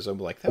because I'm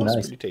like, that was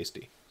Nice. pretty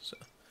tasty. So.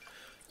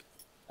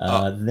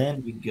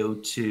 Then we go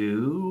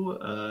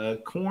to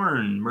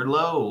corn,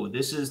 Merlot.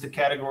 This is the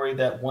category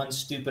that one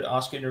stupid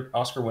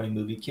Oscar-winning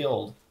movie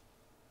killed.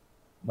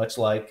 Much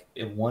like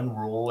one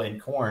rule in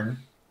corn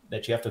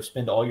that you have to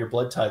spend all your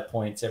blood type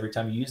points every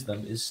time you use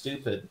them is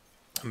stupid.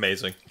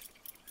 Amazing.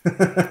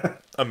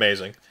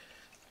 Amazing.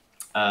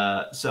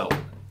 So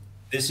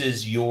this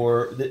is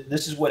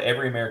what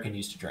every American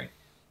used to drink.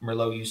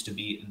 Merlot used to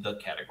be the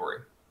category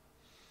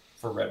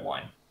for red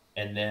wine.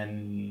 And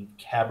then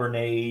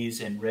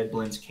Cabernets and red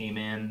blends came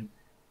in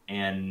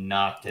and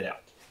knocked it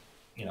out.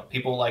 You know,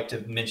 people like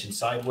to mention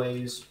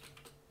Sideways.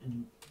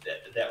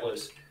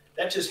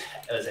 That just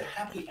was a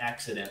happy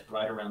accident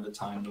right around the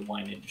time the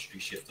wine industry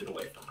shifted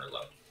away from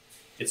Merlot.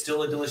 It's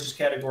still a delicious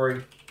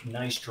category,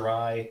 nice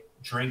dry,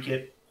 drink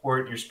it, pour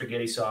it in your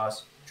spaghetti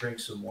sauce, drink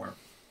some more.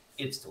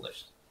 It's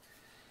delicious.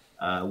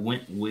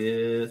 Went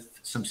with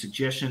some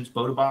suggestions.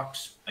 Boda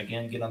Box,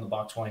 again, get on the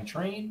box wine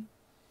train.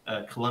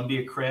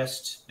 Columbia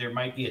Crest, there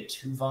might be a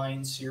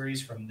 2-vine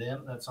series from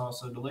them that's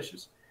also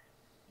delicious.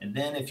 And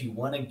then if you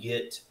want to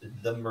get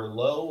the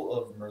Merlot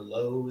of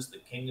Merlots, the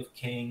King of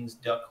Kings,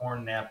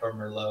 Duckhorn Napa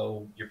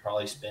Merlot, you're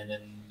probably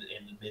spending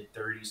in the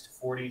mid-30s to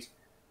 40s.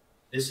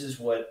 This is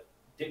what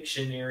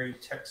dictionary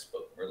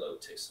textbook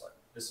Merlot tastes like.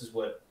 This is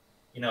what,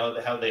 you know,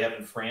 how they have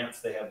in France,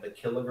 they have the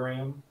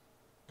kilogram,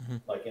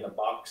 like in a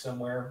box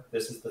somewhere.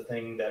 This is the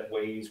thing that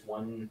weighs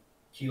 1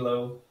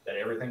 kilo that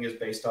everything is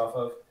based off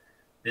of.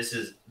 This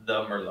is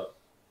the Merlot.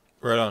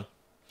 Right on.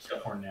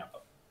 Duckhorn Napa.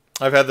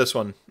 I've had this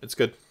one. It's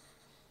good.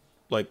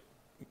 Like,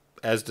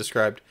 as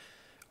described.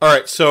 All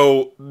right,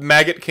 so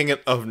Maggot King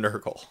of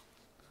Nurgle.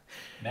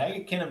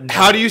 Maggot King of Nurgle.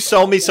 How do you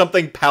sell me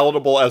something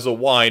palatable as a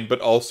wine,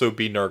 but also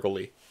be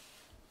Nurgle-y?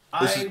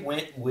 I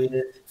went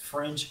with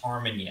French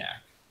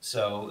Armagnac.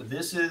 So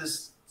this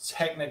is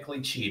technically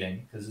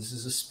cheating because this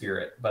is a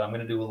spirit, but I'm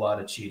going to do a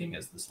lot of cheating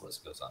as this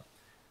list goes on.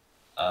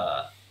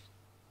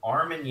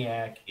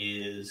 Armagnac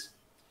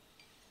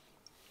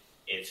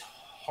it's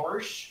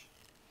harsh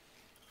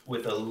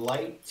with a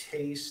light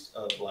taste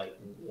of like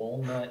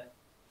walnut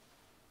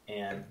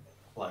and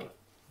like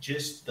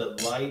just the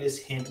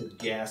lightest hint of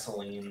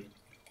gasoline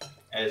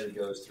as it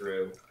goes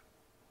through.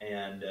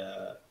 And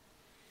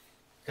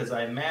because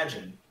I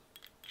imagine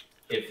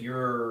if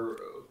you're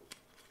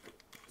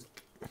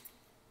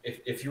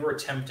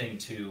attempting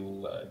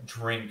to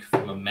drink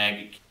from a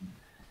Maggot King,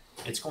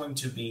 it's going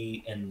to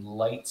be in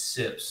light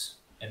sips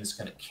and it's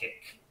going to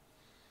kick.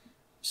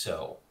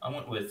 So I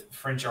went with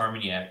French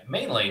Armagnac,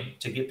 mainly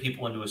to get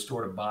people into a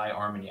store to buy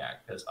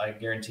Armagnac, because I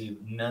guarantee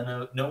you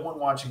no one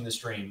watching the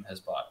stream has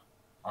bought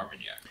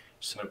Armagnac.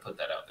 So I'm going to put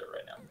that out there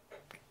right now.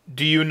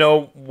 Do you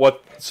know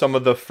what some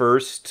of the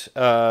first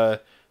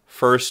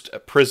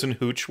prison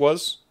hooch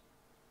was?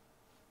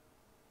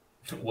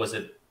 Was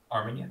it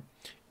Armagnac?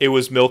 It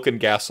was milk and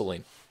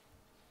gasoline.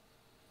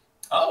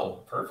 Oh,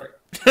 perfect.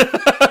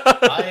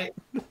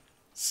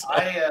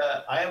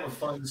 I have a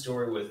fun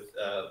story with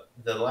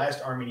the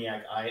last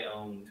Armagnac I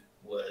owned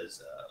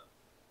was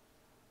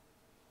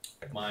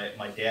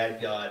my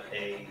dad got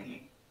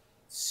a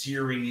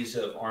series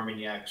of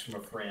Armagnacs from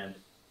a friend.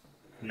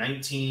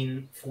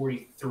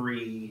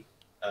 1943,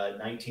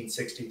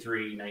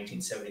 1963,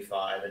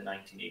 1975, and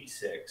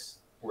 1986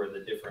 were the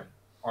different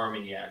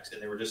Armagnacs,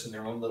 and they were just in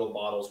their own little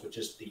bottles with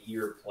just the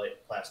year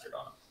plastered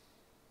on them.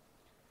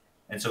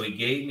 And so he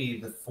gave me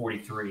the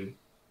 43,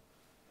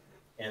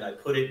 and I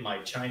put it in my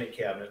china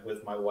cabinet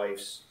with my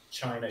wife's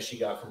china she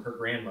got from her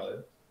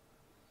grandmother.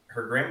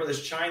 Her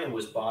grandmother's china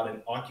was bought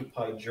in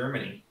occupied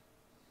Germany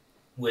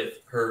with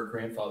her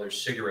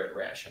grandfather's cigarette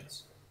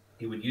rations.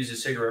 He would use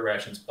his cigarette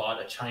rations,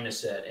 bought a china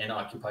set in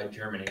occupied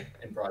Germany,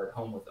 and brought it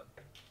home with him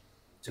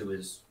to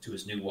his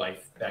new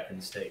wife back in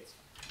the States.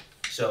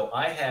 So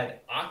I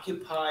had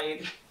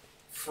occupied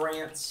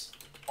France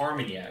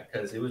Armagnac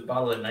because it was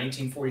bottled in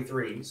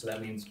 1943. So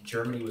that means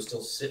Germany was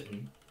still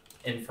sitting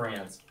in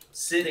France,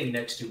 sitting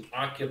next to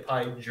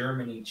occupied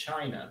Germany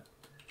China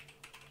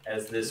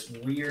as this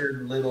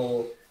weird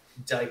little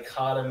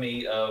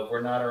dichotomy of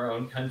we're not our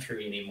own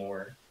country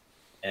anymore.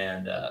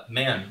 And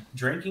man,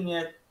 drinking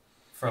it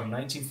from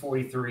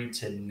 1943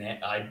 to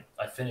I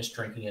finished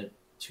drinking it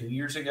 2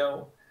 years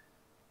ago.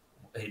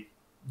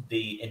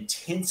 The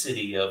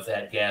intensity of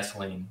that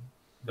gasoline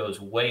goes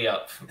way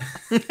up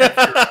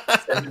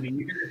after 70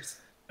 years.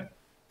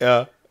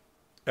 Yeah,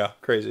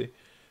 crazy.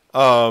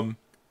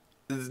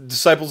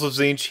 Disciples of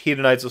Zinch,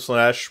 Hedonites of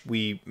Slaanesh,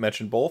 we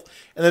mentioned both.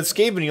 And then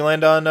Skaven, you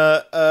land on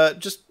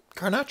just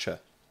Garnacha.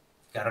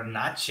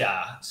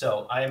 Garnacha.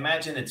 So I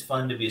imagine it's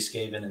fun to be a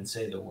Skaven and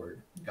say the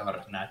word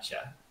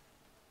Garnacha.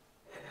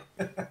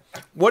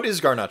 What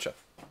is Garnacha?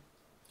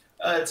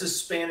 It's a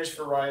Spanish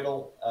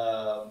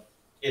varietal.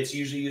 It's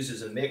usually used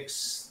as a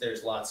mix.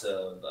 There's lots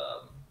of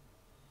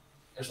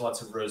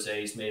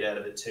rosés made out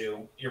of it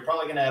too. You're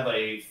probably going to have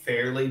a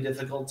fairly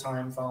difficult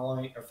time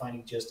following or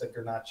finding just a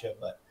Garnacha,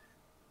 but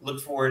look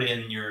for it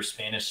in your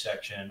Spanish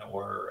section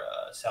or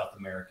South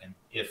American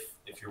if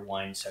your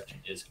wine section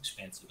is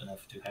expansive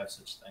enough to have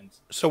such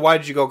things. So why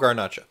did you go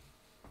Garnacha?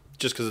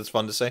 Just because it's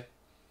fun to say?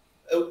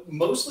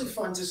 Mostly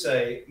fun to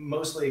say.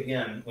 Mostly,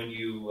 again, when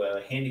you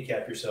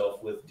handicap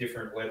yourself with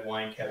different red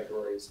wine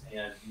categories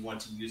and you want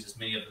to use as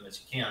many of them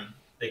as you can,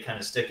 they kind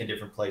of stick in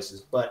different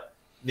places. But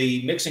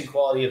the mixing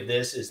quality of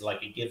this is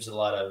like it gives a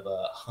lot of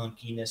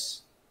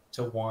hunkiness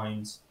to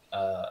wines.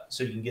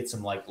 So you can get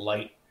some like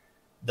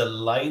the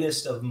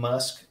lightest of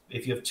musk.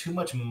 If you have too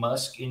much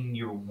musk in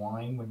your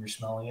wine when you're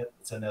smelling it,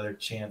 it's another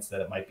chance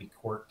that it might be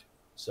corked.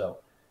 So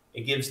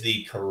it gives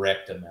the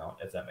correct amount,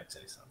 if that makes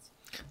any sense.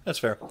 That's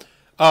fair.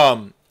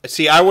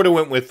 See, I would have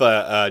went with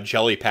a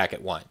jelly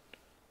packet wine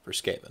for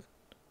Skaven.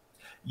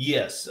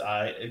 Yes,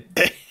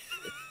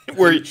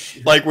 where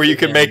you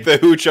can make the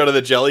hooch out of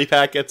the jelly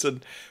packets,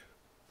 and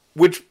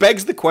which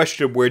begs the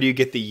question: where do you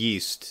get the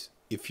yeast?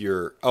 If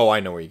you're, I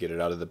know where you get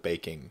it, out of the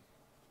baking.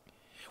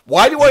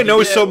 Why do I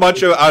know so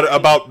much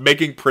about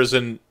making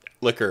prison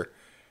liquor?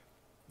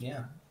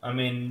 Yeah, I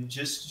mean,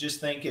 just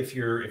think if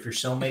your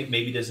cellmate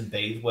maybe doesn't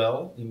bathe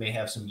well, you may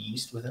have some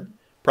yeast with him.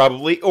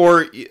 Probably,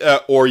 or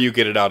you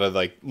get it out of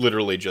like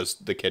literally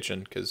just the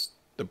kitchen because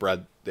the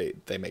bread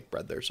they make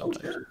bread there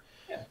sometimes. Oh, sure.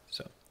 Yeah.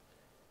 So,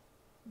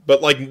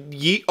 but like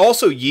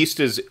also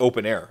yeast is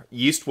open air.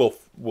 Yeast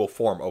will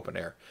form open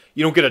air.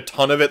 You don't get a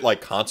ton of it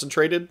like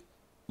concentrated,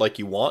 like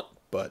you want,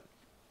 but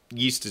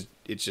yeast is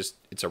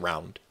it's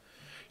around.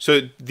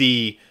 So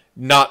the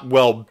not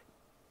well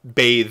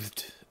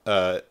bathed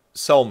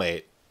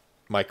cellmate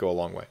might go a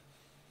long way.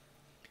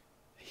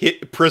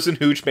 Prison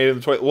hooch made in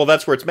the toilet. Well,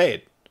 that's where it's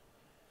made.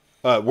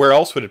 Where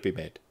else would it be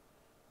made?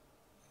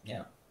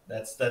 Yeah,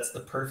 that's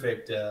the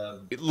perfect.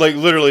 Like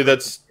literally,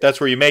 that's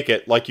where you make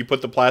it. Like you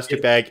put the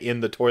plastic bag in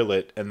the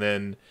toilet, and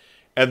then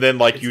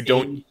like you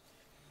don't.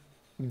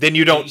 Then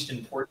you don't.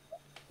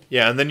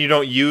 Yeah, and then you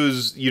don't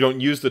use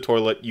the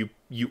toilet.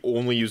 You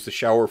only use the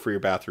shower for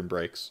your bathroom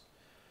breaks.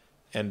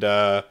 And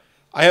I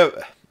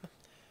have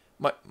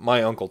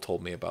my uncle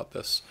told me about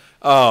this.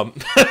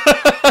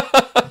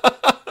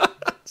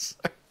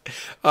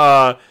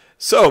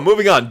 So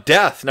moving on,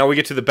 Death. Now we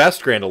get to the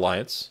best Grand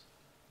Alliance.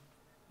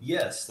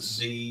 Yes,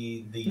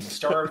 the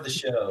star of the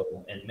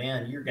show, and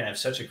man, you're gonna have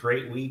such a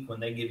great week when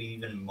they give you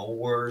even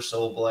more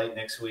Soul Blight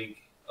next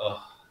week.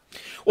 Oh,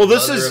 well,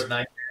 this is.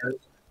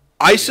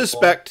 I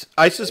suspect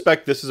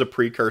this is a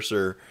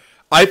precursor.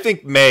 I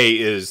think May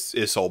is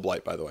Soul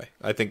Blight. By the way,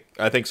 I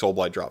think Soul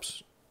Blight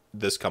drops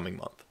this coming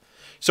month.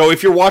 So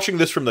if you're watching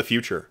this from the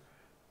future,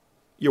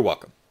 you're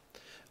welcome.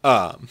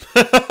 Or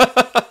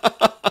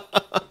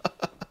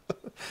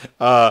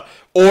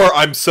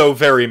I'm so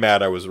very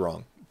mad I was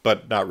wrong,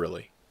 but not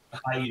really.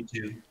 Hi,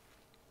 YouTube.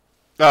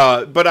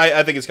 But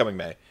I think it's coming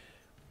May.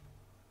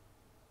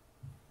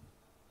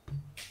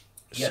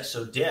 Yeah,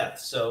 so Death.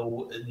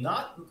 So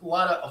not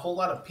a whole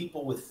lot of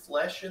people with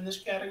flesh in this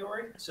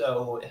category.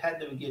 So it had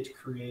to get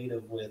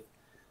creative with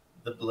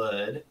the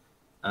blood.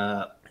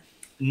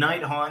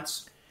 Night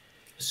Haunts.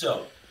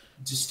 So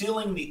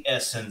distilling the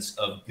essence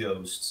of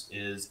ghosts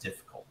is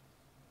difficult.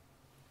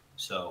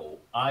 So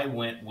I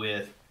went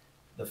with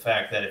the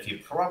fact that if you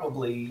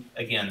probably,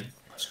 again,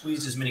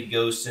 squeezed as many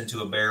ghosts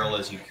into a barrel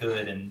as you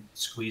could and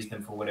squeezed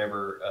them for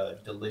whatever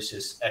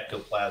delicious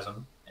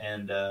ectoplasm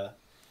and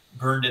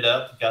burned it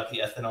up, got the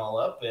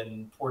ethanol up,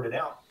 and poured it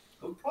out,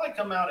 it would probably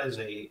come out as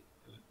a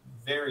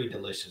very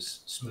delicious,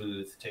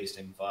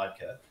 smooth-tasting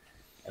vodka.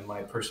 And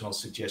my personal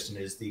suggestion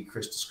is the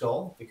Crystal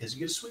Skull, because you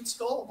get a Sweet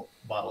Skull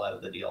bottle out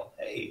of the deal.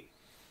 Hey,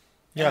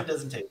 yeah, it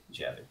doesn't taste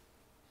shabby.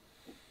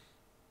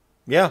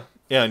 Yeah,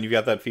 and you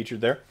got that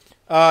featured there.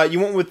 You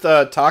went with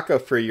Taka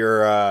for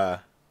your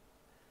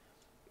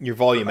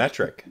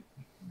volumetric.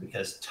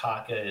 Because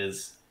Taka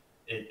is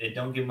it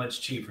don't get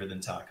much cheaper than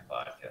Taka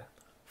vodka.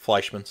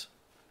 Fleischmann's.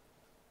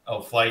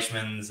 Oh,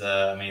 Fleischmann's.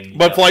 I mean,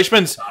 but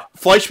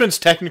Fleischmann's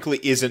technically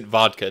isn't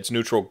vodka. It's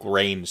neutral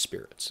grain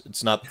spirits.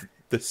 It's not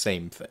the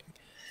same thing.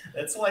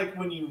 That's like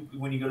when you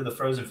go to the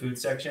frozen food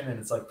section and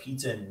it's like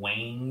pizza and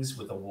wings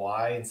with a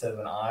Y instead of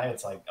an I.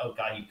 It's like, oh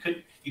god,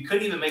 you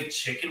couldn't even make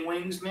chicken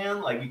wings,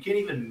 man. Like you can't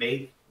even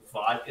make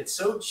vodka. It's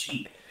so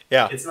cheap.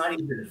 Yeah, it's not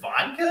even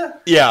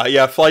vodka. Yeah.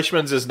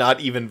 Fleischmann's is not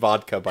even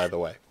vodka, by the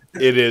way.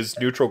 It is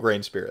neutral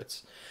grain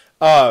spirits.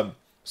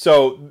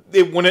 So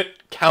it wouldn't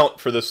count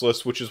for this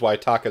list, which is why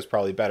Taka is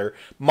probably better.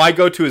 My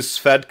go-to is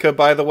Svedka,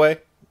 by the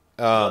way,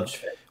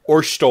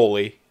 or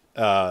Stoli.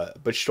 But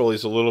Stoli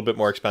is a little bit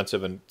more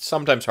expensive and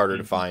sometimes harder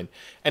to find.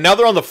 And now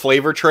they're on the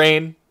flavor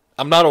train.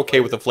 I'm not okay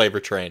with the flavor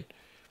train.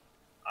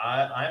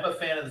 I'm a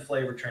fan of the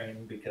flavor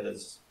train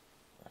because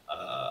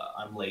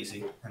I'm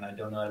lazy and I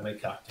don't know how to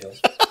make cocktails.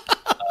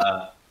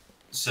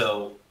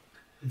 So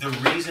the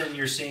reason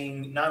you're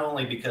seeing, not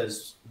only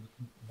because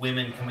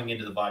women coming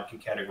into the vodka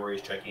category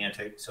is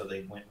gigantic, so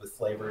they went with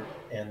flavored,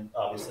 and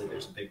obviously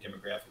there's a big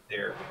demographic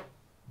there.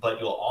 But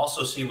you'll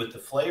also see with the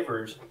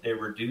flavors, they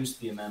reduce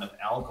the amount of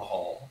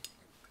alcohol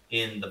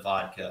in the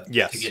vodka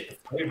to get the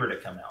flavor to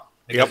come out.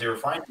 Because they were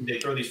finding they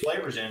throw these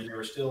flavors in, they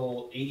were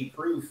still 80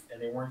 proof,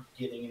 and they weren't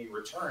getting any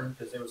return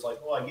because they was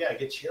like, well, yeah, I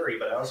get cherry,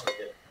 but I also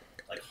get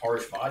like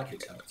harsh vodka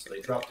tones. So they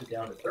dropped it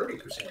down to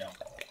 30%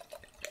 alcohol.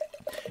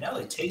 And now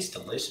they taste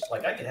delicious.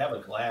 Like I could have a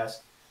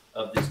glass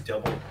of this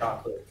double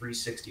chocolate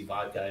 360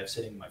 vodka I have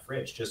sitting in my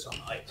fridge just on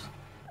ice.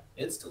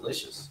 It's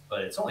delicious,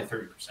 but it's only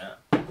 30%.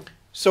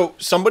 So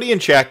somebody in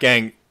chat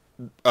gang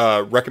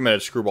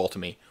recommended Screwball to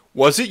me.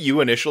 Was it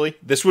you initially?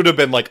 This would have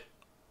been like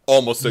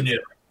almost a... No.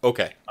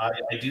 Okay. I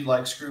do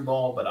like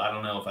Screwball, but I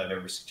don't know if I've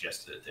ever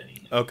suggested it to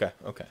anyone. Okay.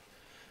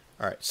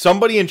 All right.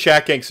 Somebody in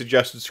chat gang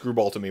suggested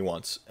Screwball to me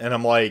once, and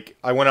I'm like,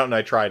 I went out and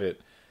I tried it,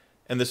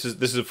 and this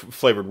is a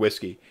flavored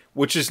whiskey,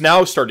 which is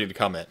now starting to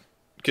come in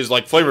because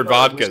like flavored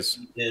vodkas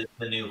is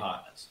the new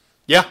hotness.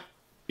 Yeah.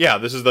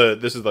 This is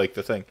like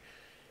the thing.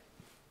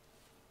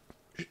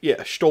 Yeah,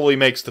 Stoli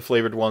makes the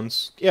flavored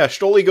ones. Yeah,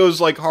 Stoli goes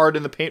like hard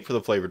in the paint for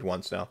the flavored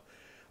ones now.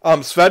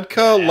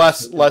 Svedka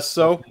less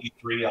so.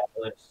 3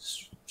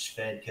 outlets,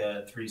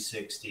 Svedka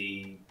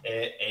 360.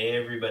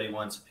 Everybody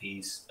wants a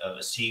piece of a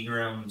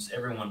Seagram's.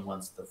 Everyone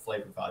wants the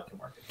flavored vodka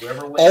market.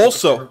 Whoever wins the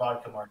flavored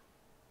vodka market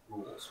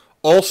rules.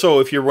 Also,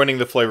 if you're winning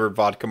the flavored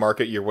vodka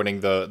market, you're winning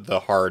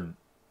the hard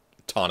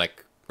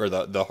tonic or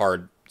the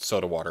hard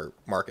soda water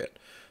market.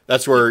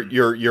 That's where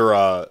you're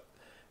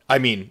I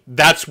mean,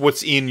 that's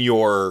what's in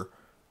your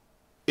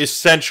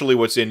essentially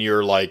what's in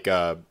your like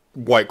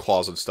White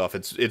Claws and stuff.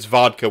 It's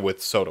vodka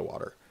with soda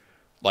water,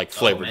 like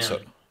flavored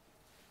soda.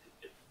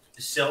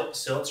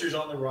 Seltzer's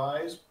on the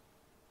rise.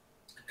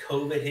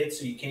 COVID hits,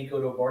 so you can't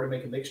go to a bar to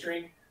make a mixed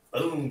drink.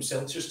 Boom,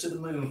 seltzers to the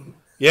moon.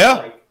 Yeah.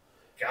 Like,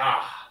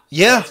 God.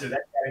 Yeah. Seltzer,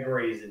 that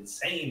category is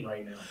insane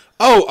right now.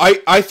 Oh,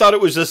 I thought it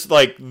was just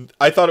like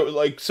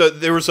so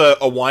there was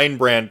a wine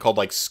brand called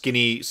like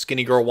Skinny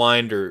Girl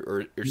Wine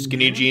or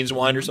Skinny Jeans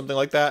Wine or something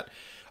like that.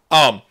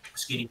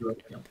 Skinny Girl.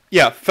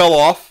 Yeah, fell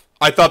off.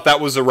 I thought that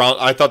was around.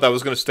 I thought that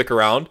was going to stick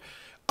around.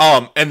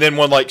 And then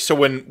when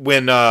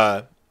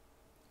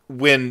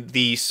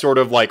the sort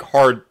of like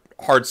hard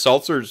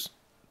seltzers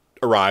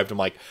arrived, I'm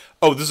like,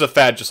 oh, this is a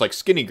fad, just like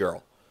Skinny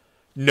Girl.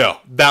 No,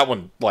 that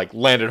one like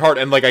landed hard,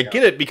 and like I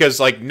get it because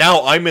like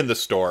now I'm in the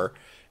store,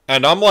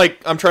 and I'm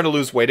trying to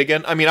lose weight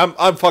again. I mean,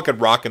 I'm fucking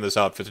rocking this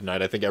outfit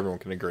tonight. I think everyone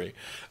can agree.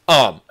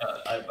 I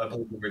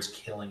believe the word's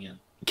killing it.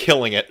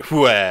 Killing it.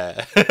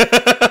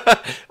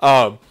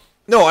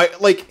 No, I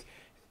like,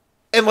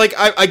 and like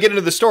I get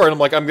into the store and I'm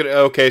like,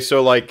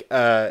 so like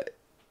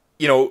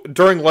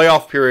during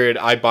layoff period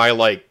I buy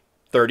like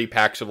 30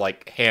 packs of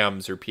like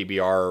Hams or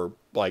PBR or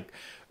like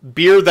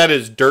beer that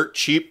is dirt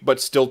cheap but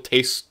still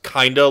tastes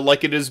kinda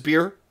like it is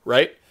beer,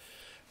 right?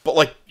 But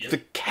like the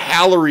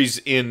calories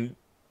in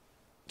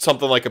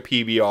something like a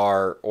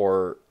PBR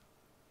or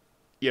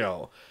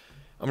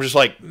I'm just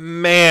like,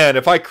 man,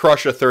 if I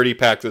crush a 30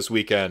 pack this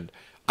weekend,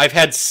 I've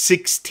had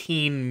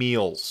 16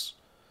 meals.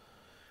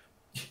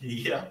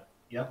 Yeah.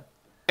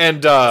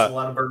 And that's a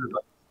lot of burger.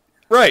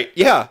 Right,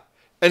 yeah.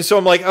 And so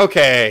I'm like,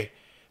 okay,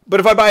 but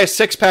if I buy a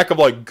 6-pack of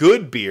like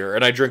good beer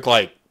and I drink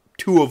like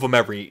 2 or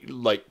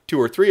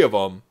 3 of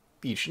them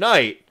each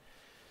night,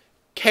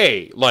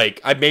 okay,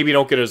 like I maybe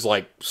don't get as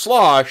like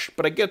slosh,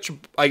 but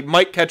I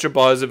might catch a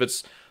buzz if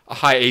it's a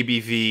high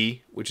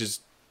ABV, which is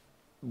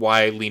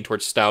why I lean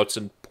towards stouts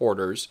and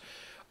porters.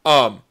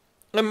 I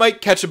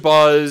might catch a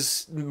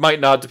buzz, might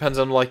not, depends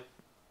on like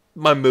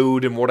my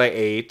mood and what I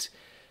ate.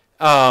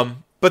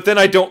 But then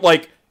I don't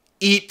like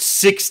eat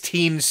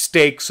 16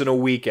 steaks in a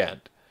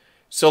weekend.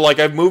 So like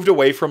I've moved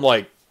away from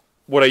like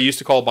what I used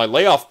to call my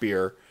layoff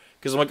beer,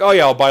 because I'm like, oh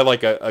yeah, I'll buy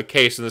like a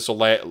case and this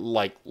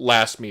will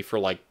last me for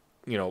like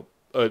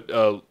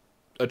a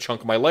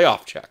chunk of my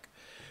layoff check.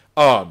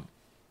 But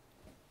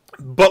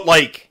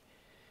like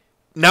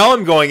now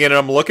I'm going in and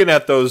I'm looking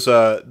at those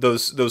hard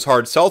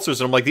seltzers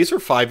and I'm like, these are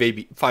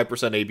 5%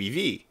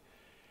 ABV.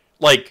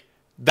 Like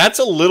that's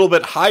a little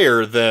bit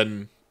higher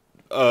than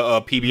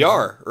a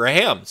PBR or a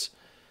Hams.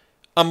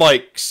 I'm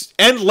like,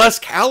 and less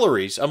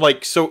calories. I'm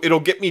like, so it'll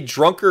get me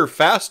drunker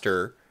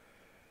faster.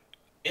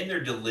 And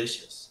they're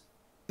delicious.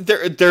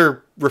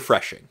 They're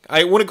refreshing.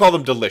 I wouldn't call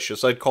them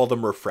delicious. I'd call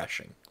them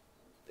refreshing.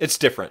 It's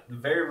different.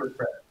 Very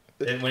refreshing.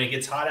 And when it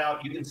gets hot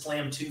out, you can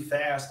slam 2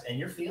 fast, and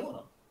you're feeling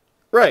them.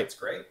 Right. It's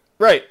great.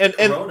 Right. And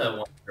Corona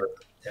ones are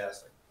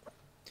fantastic.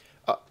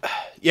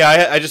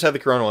 Yeah, I just had the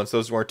Corona ones.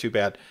 Those weren't too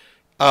bad.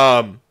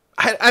 I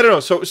don't know.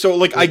 So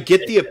like I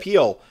get the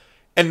appeal,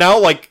 and now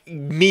like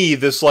me,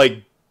 this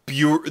like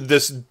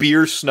this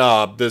beer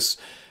snob, this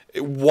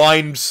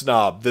wine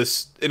snob,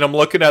 and I'm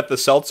looking at the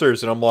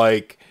seltzers, and I'm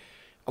like,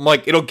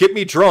 it'll get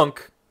me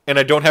drunk, and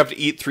I don't have to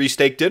eat 3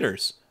 steak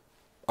dinners.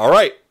 All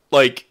right,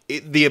 like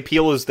the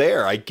appeal is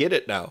there. I get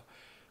it now.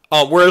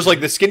 Whereas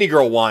like the Skinny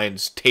Girl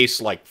wines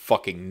taste like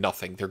fucking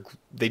nothing.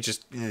 They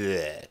just,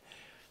 bleh.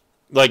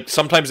 Like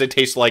sometimes they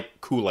taste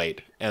like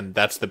Kool-Aid, and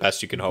that's the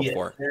best you can hope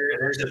for.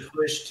 There's a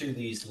push to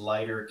these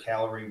lighter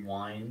calorie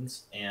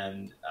wines,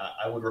 and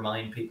I would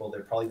remind people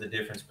they're probably the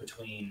difference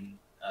between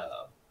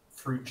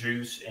fruit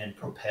juice and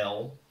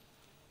Propel.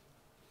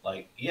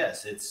 Like,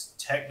 yes, it's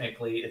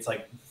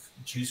like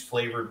juice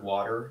flavored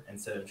water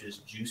instead of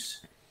just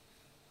juice.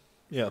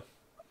 Yeah.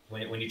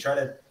 When you try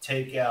to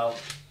take out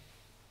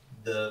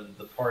the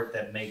part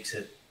that makes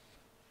it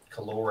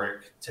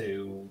caloric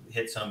to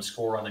hit some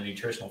score on the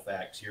nutritional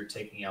facts, you're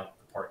taking out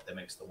the part that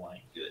makes the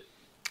wine good.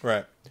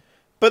 Right.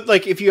 But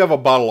like if you have a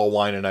bottle of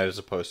wine a night as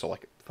opposed to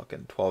like a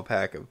fucking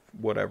 12-pack of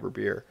whatever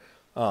beer,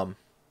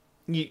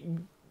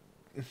 you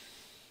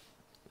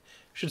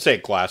should say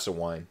a glass of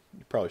wine.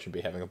 You probably shouldn't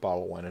be having a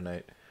bottle of wine a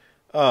night.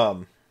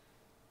 All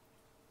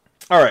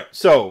right.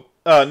 So,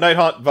 Night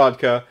Haunt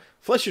vodka,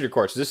 Flesh Eater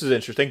Quartz. This is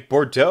interesting.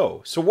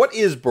 Bordeaux. So what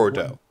is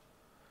Bordeaux?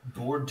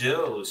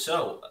 Bordeaux.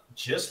 So,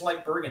 just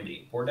like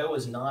Burgundy, Bordeaux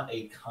is not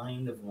a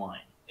kind of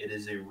wine. It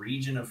is a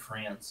region of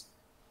France.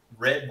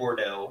 Red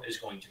Bordeaux is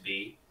going to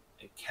be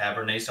a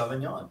Cabernet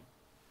Sauvignon.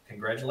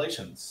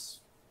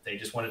 Congratulations. They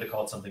just wanted to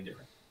call it something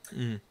different.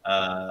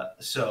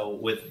 So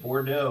with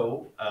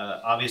Bordeaux,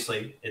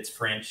 obviously it's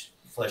French.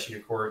 Flesh Eater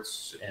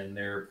Quartz and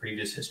their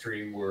previous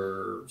history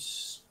were,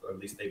 or at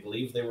least they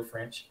believe they were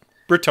French.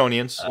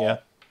 Bretonnians, yeah.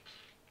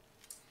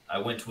 I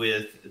went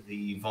with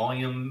the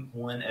volume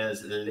one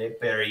as Le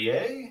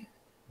Perrier.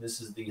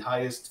 This is the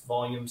highest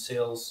volume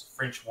sales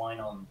French wine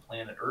on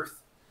planet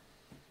Earth.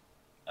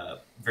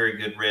 Very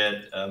good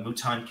red.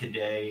 Mouton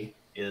Cadet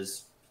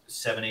is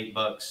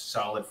 $7-8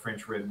 solid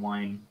French red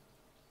wine.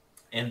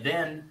 And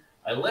then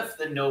I left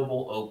the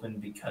Noble open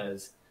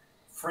because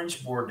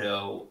French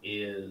Bordeaux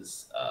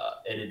is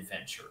an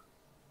adventure.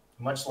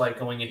 Much like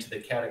going into the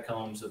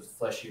catacombs of the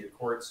Flesh Eater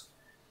Quartz,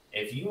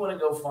 if you want to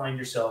go find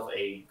yourself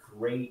a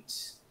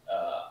great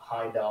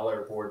high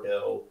dollar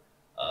Bordeaux,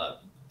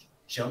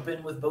 jump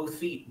in with both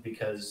feet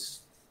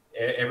because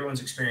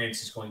everyone's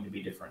experience is going to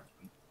be different.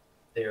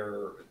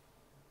 They're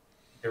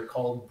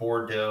called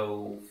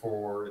Bordeaux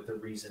for the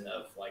reason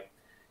of like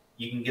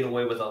you can get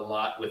away with a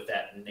lot with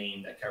that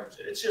name that covers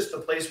it. It's just the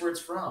place where it's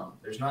from.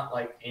 There's not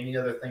like any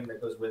other thing that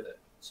goes with it.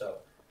 So,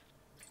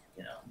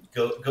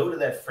 go to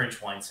that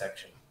French wine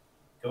section,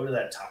 go to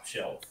that top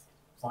shelf,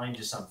 find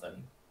you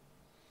something,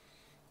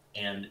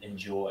 and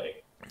enjoy.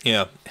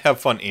 Yeah, have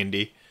fun,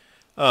 Indy.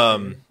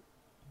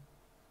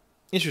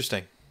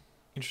 Interesting.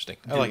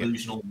 I like it.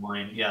 Delusional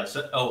wine. Yeah.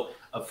 So,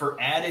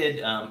 for added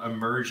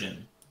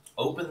immersion,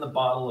 open the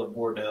bottle of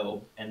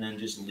Bordeaux and then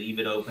just leave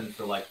it open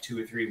for like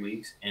 2 or 3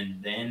 weeks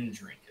and then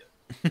drink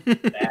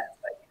it. That's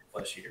like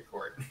Flesh Eater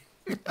Court.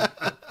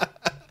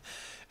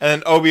 And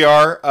then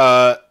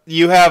OBR,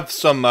 you have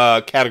some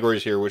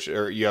categories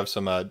here, you have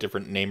some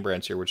different name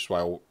brands here, which is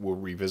why we'll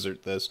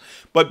revisit this.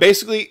 But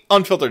basically,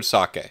 unfiltered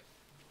sake.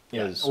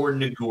 Or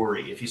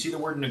Nigori. If you see the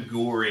word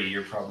Nigori,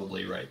 you're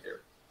probably right there.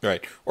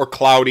 Right. Or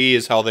cloudy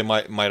is how they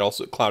might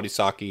also cloudy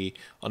sake,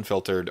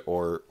 unfiltered,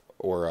 or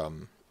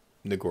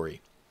Nigori.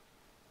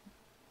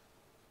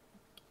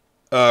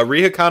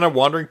 Rihakana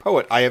Wandering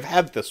Poet. I have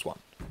had this one.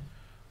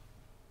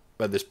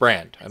 This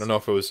brand. I don't know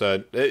if it was...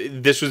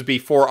 this was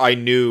before I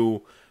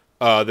knew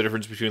the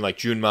difference between like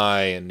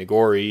Junmai and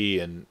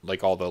Nigori and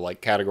like all the like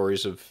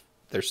categories of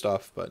their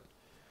stuff, but...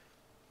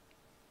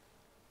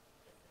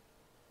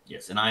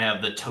 Yes, and I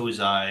have the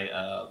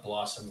Tozai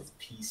Blossom of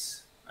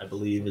Peace, I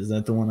believe. Is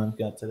that the one I've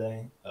got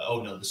today?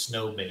 No, the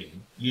Snow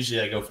Maiden.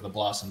 Usually I go for the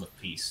Blossom of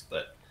Peace,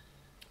 but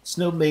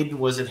Snow Maiden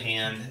was at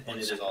hand, and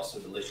it is also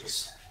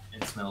delicious.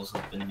 It smells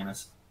like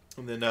bananas.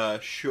 And then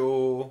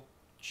Sho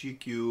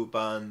Chikyu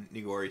Ban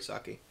Nigori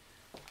Sake.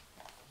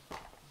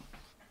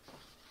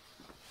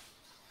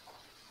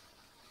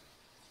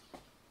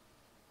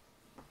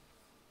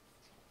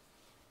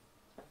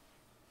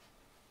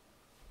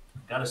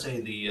 Gotta say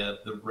the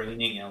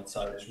raining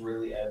outside is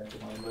really adding to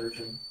my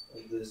immersion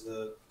of this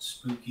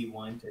spooky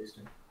wine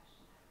tasting.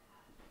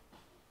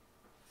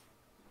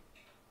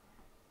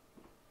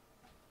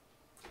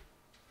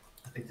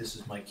 I think this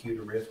is my cue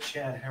to riff.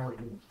 Chad, how are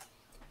you?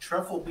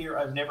 Truffle beer,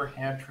 I've never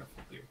had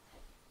truffle beer.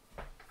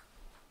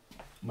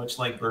 Much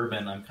like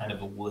bourbon, I'm kind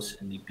of a wuss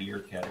in the beer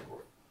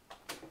category.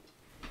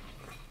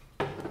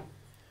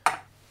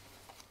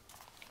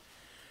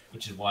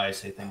 Which is why I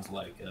say things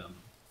like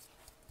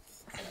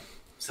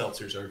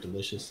seltzers are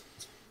delicious.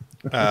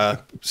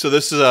 So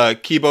this is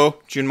Kibo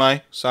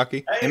Junmai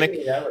Sake I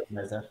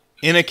recognize that.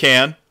 in a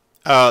can.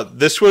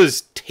 This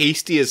was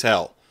tasty as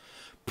hell.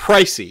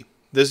 Pricey.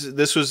 This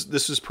was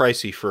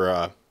pricey for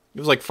it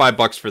was like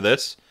 $5 for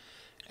this,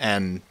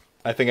 and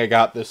I think I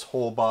got this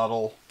whole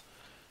bottle.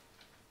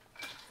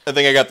 I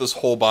think I got this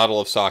whole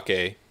bottle of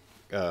sake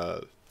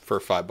for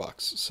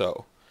 $5.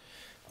 So,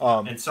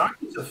 and sake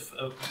is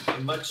a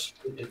much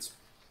it's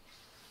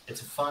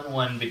a fun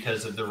one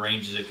because of the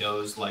ranges it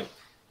goes. Like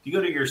if you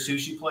go to your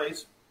sushi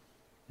place,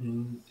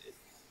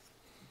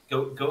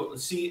 go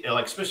see,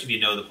 like, especially if you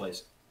know the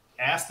place,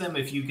 ask them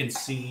if you can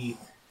see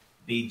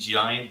the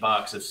giant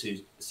box of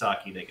sake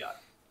they got.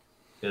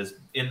 because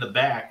in the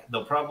back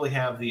they'll probably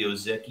have the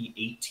Ozeki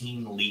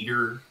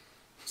 18-liter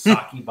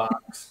sake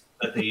box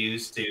that they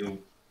use to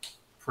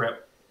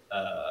prep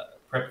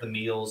the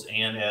meals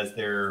and as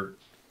their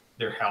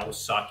house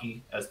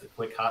sake as the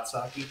quick hot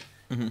sake.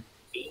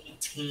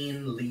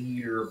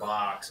 18-liter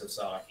box of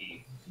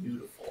sake,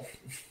 beautiful.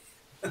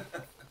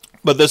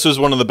 But this is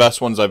one of the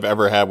best ones I've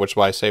ever had, which is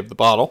why I saved the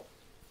bottle.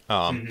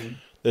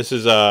 This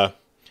is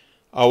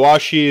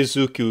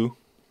Awashizuku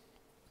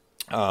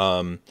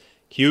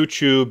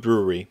Kyuchu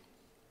Brewery.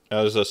 It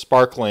was a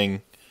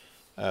sparkling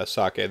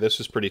sake. This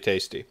is pretty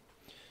tasty.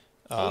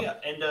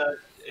 And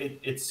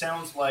it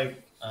sounds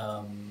like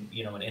an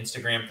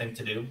Instagram thing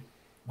to do.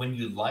 When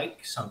you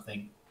like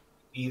something,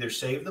 either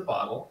save the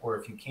bottle, or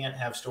if you can't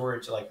have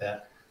storage like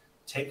that,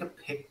 take a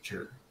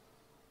picture.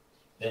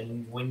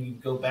 Then when you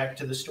go back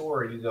to the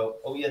store, you go,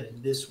 oh yeah,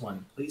 this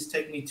one. Please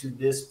take me to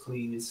this,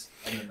 please.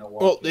 And then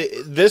well,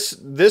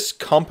 this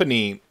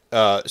company.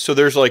 So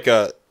there's like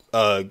a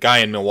guy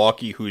in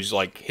Milwaukee who's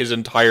like his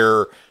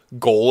entire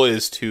goal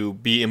is to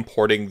be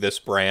importing this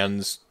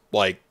brand's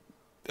like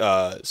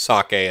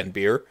sake and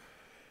beer.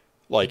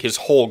 Like his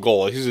whole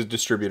goal. He's a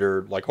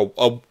distributor, like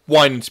a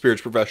wine and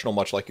spirits professional,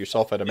 much like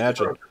yourself, I'd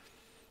imagine.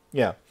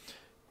 Yeah.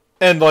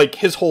 And, like,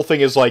 his whole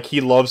thing is, like,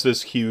 he loves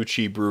this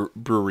Kyuchi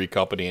brewery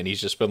company, and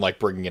he's just been, like,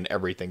 bringing in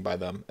everything by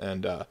them.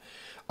 And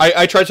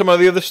I tried some of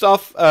the other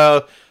stuff.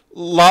 A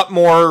lot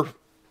more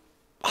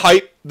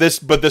hype,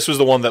 but this was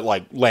the one that,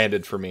 like,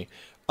 landed for me,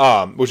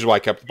 which is why I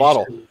kept the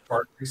bottle.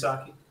 Sparkling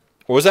sake?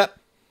 What was that?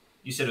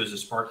 You said it was a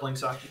sparkling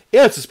sake?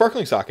 Yeah, it's a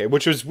sparkling sake,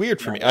 which was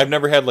weird for me. I've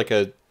never had, like,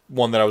 a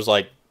one that I was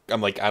like,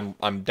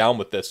 I'm down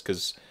with this,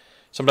 because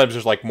sometimes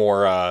there's, like,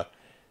 more...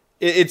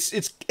 It's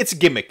a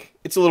gimmick.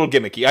 It's a little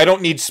gimmicky. I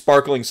don't need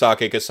sparkling sake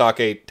because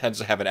sake tends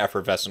to have an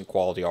effervescent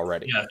quality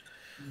already. Yeah,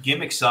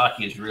 gimmick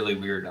sake is really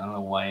weird. I don't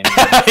know why.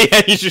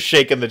 Yeah, he's just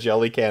shaking the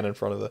jelly can in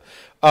front of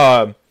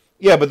the.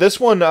 Yeah, but this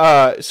one.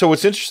 So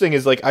what's interesting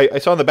is like I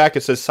saw on the back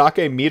it says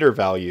sake meter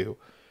value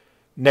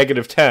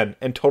 -10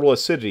 and total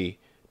acidity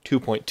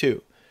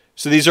 2.2.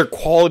 So these are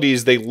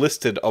qualities they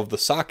listed of the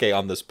sake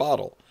on this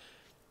bottle.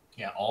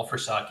 Yeah, all for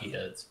sake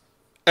heads.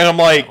 And I'm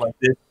like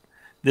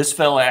this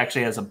fella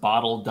actually has a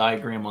bottle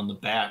diagram on the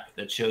back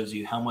that shows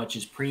you how much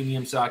is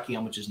premium sake,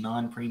 how much is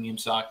non-premium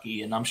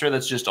sake, and I'm sure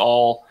that's just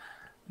all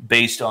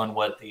based on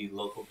what the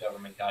local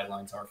government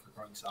guidelines are for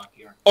growing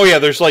sake. Oh yeah,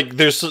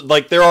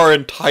 there are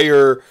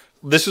entire.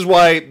 This is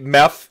why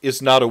Meth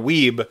is not a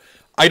weeb.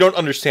 I don't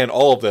understand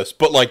all of this,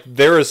 but like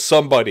there is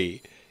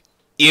somebody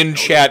in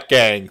Chat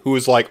Gang who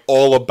is like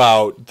all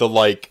about the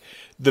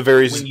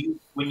various.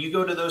 When you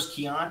go to those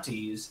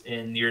Chiantis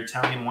in your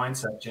Italian wine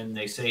section,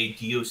 they say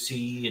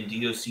DOC and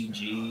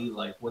DOCG.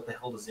 Like, what the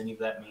hell does any of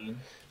that mean?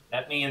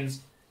 That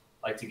means,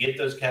 like, to get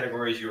those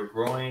categories, you're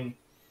growing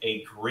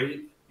a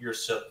grape you're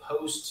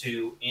supposed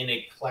to in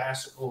a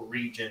classical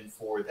region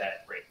for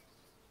that grape.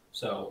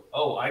 So,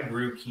 I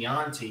grew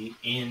Chianti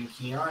in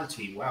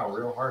Chianti. Wow,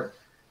 real hard.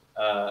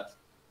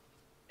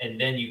 And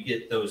then you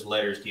get those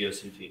letters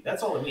DOCG.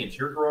 That's all it means.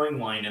 You're growing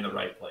wine in the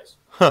right place.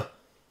 Huh.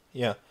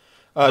 Yeah.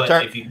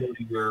 But if you go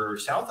to your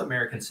South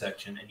American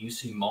section and you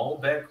see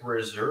Malbec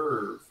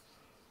Reserve,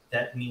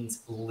 that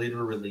means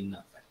literally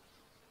nothing.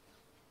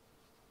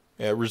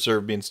 Yeah,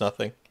 reserve means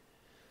nothing.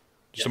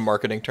 Just a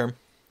marketing term.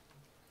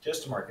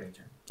 Just a marketing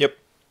term. Yep.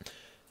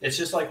 It's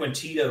just like when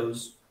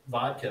Tito's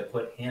vodka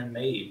put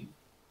handmade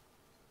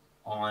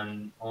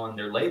on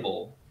their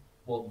label.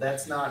 Well,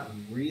 that's not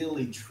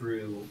really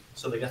true,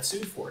 so they got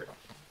sued for it.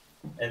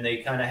 And they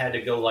kind of had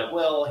to go like,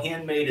 well,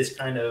 handmade is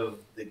kind of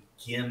the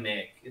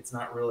gimmick. It's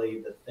not really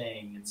the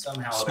thing. And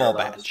somehow small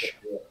batch.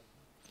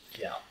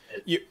 Yeah.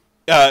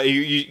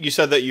 You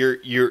said that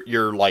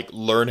you're like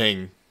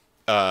learning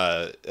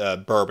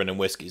bourbon and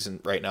whiskeys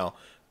right now.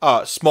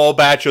 Small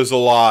batch is a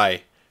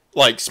lie.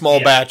 Like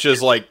small batch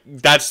is like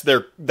that's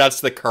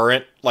the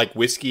current like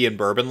whiskey and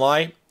bourbon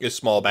lie is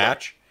small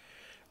batch.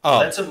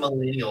 That's a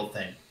millennial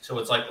thing. So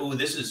it's like, oh,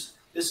 this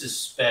is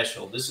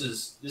special. This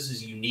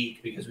is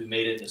unique because we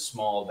made it in a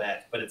small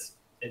batch, but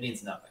it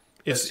means nothing.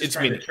 It's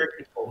trying to trick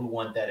people who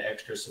want that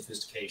extra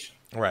sophistication.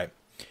 Right.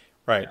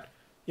 Yeah.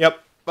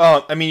 Yep.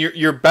 I mean,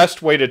 your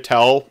best way to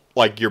tell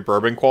like your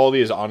bourbon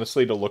quality is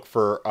honestly to look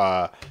for.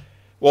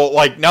 Well,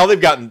 like now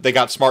they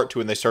got smart too,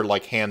 and they started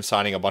like hand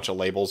signing a bunch of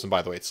labels. And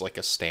by the way, it's like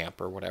a stamp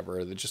or whatever.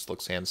 It just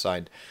looks hand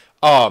signed.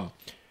 But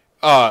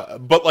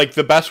like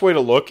the best way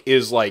to look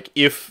is like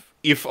if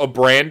a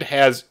brand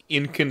has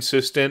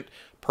inconsistent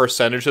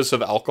percentages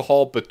of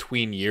alcohol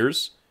between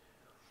years,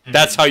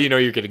 that's how you know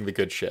you're getting the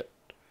good shit.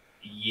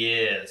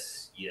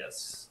 Yes.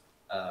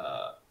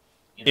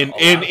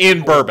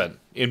 In bourbon,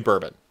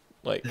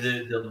 like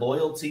the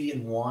loyalty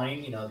in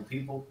wine.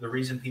 The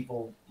reason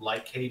people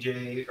like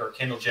KJ or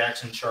Kendall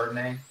Jackson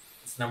Chardonnay,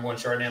 it's the #1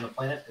 Chardonnay on the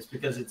planet, is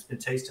because it's been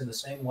tasting the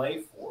same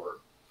way for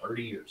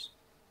 30 years.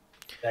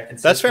 That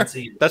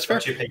consistency. That's fair.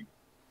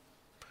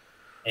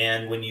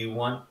 And when you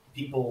want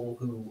people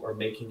who are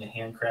making a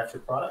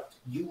handcrafted product,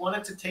 you want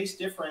it to taste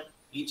different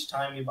each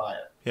time you buy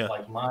it. Yeah.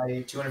 Like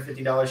my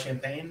 $250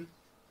 champagne,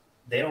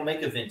 they don't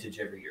make a vintage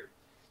every year.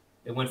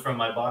 It went from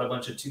I bought a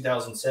bunch of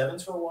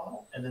 2007s for a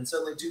while, and then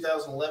suddenly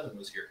 2011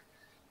 was here.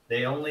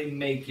 They only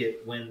make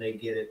it when they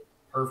get it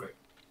perfect.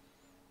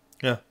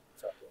 Yeah.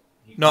 So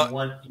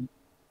No.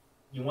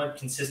 you want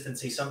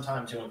consistency.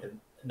 Sometimes you want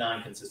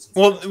non-consistency.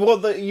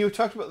 Well, you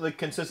talked about the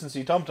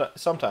consistency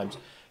sometimes,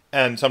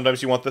 and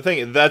sometimes you want the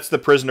thing. That's the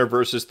Prisoner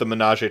versus the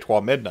Menage a Trois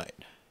Midnight,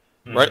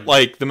 right?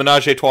 Like the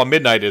Menage a Trois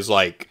Midnight is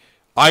like,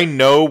 I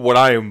know what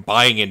I am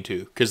buying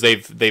into because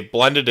they've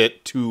blended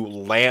it to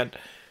land,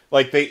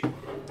 like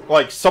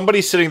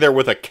somebody's sitting there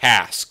with a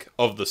cask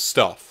of the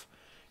stuff,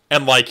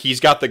 and like he's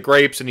got the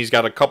grapes and he's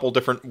got a couple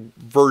different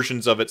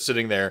versions of it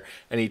sitting there,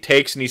 and he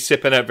takes and he's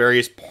sipping at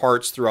various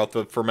parts throughout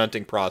the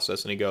fermenting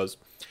process, and he goes,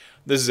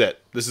 "This is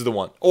it. This is the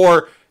one."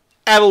 Or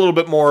add a little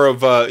bit more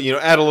of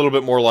add a little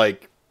bit more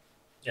like,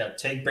 yeah,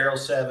 take barrel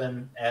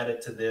 7, add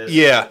it to this.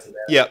 Yeah. Add it to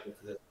that, Yep. add it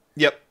to this.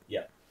 Yep.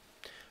 Yeah.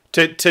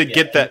 To Yeah,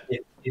 get that.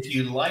 If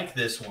you like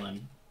this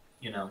one,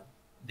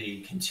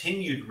 the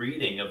continued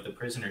reading of the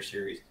Prisoner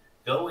series,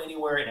 go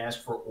anywhere and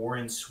ask for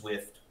Orin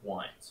Swift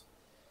wines,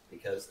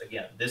 because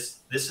again,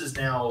 this is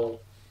now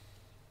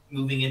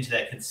moving into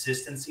that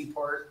consistency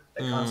part.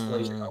 That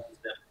Constellation always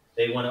done.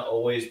 They want to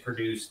always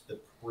produce the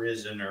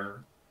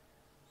Prisoner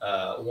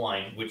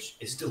wine, which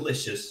is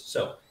delicious.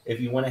 So if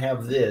you want to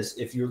have this,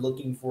 if you're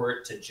looking for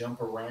it to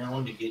jump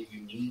around to get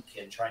unique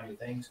and try new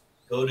things,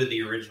 go to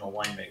the original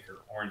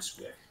winemaker, Orin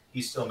Swift.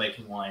 He's still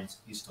making wines.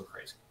 He's still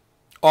crazy.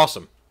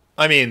 Awesome.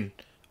 I mean,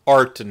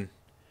 art and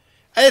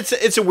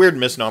it's a weird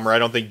misnomer. I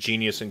don't think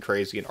genius and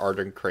crazy and art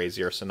and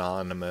crazy are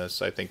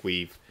synonymous. I think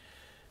we've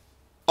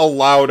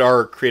allowed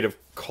our creative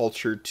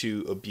culture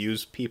to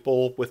abuse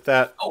people with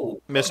that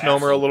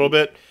misnomer a little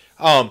bit.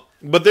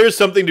 But there's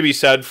something to be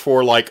said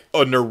for like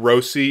a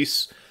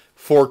neurosis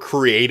for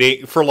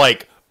creating, for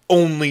like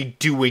only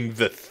doing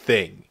the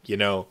thing,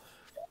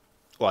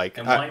 Like,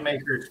 and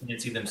winemakers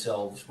fancy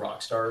themselves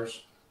rock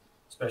stars,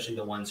 especially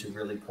the ones who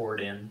really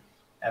poured in.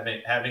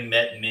 Having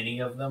met many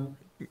of them,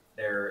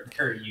 they're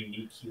a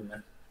unique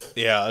human.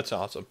 Yeah, that's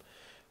awesome.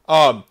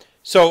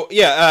 So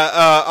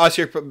yeah,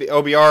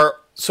 OBR.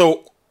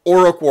 So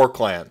Orrock War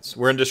Clans.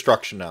 We're in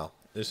destruction now.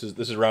 This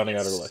is rounding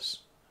out our list.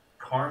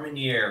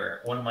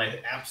 Carmenere, one of my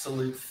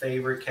absolute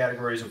favorite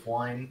categories of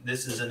wine.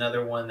 This is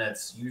another one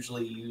that's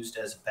usually used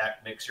as a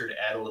back mixer to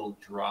add a little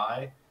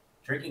dry.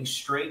 Drinking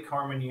straight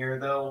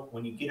Carmenere, though,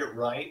 when you get it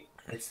right,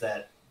 it's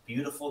that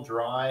beautiful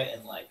dry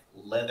and like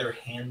leather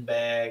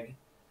handbag.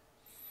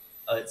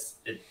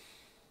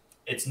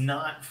 It's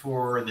not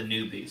for the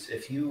newbies.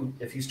 If you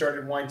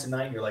started wine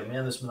tonight and you're like,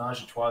 man, this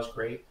Menage a Trois is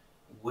great,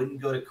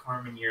 wouldn't go to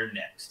Carmenere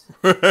next.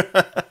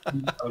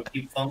 I would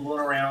keep fumbling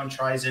around,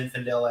 try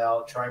Zinfandel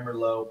out, try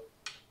Merlot,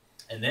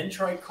 and then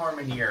try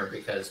Carmenere,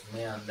 because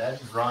man,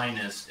 that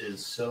dryness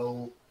is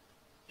love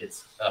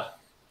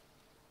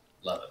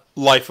it.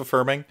 Life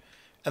affirming.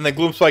 And then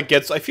Gloomspike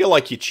gets, I feel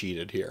like you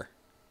cheated here.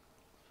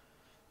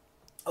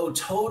 Oh,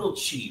 total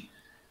cheat.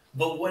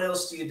 But what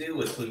else do you do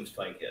with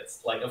Gloomspike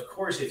hits? Like, of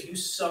course, if you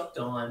sucked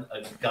on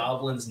a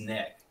goblin's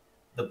neck,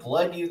 the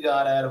blood you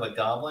got out of a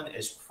goblin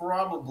is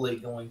probably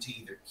going to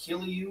either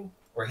kill you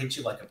or hit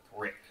you like a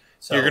brick.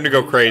 So you're gonna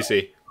go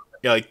crazy.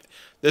 Yeah, like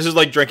this is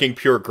like drinking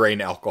pure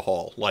grain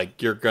alcohol.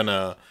 Like you're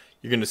gonna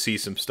see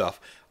some stuff.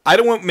 I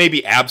don't want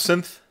maybe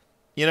absinthe,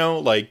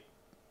 but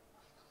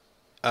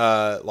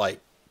I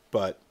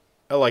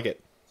like it.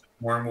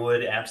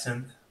 Wormwood,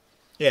 absinthe.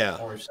 Yeah.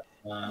 Or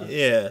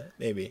yeah,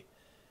 maybe.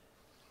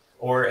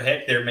 Or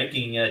heck, they're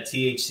making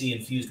THC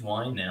infused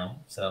wine now,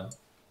 so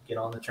get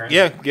on the train.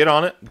 Yeah, get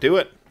on it. Do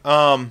it.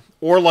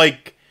 Or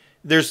like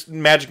there's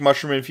magic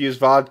mushroom infused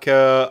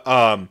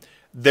vodka.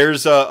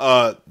 There's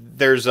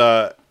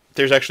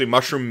actually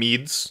mushroom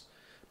meads,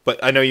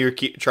 but I know you're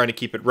trying to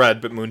keep it red,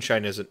 but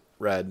moonshine isn't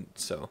red,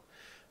 so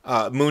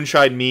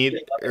moonshine mead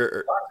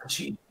or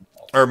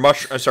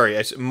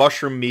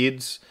mushroom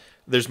meads.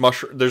 There's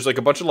like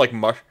a bunch of like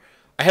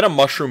I had a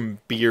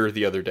mushroom beer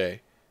the other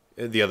day.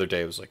 The other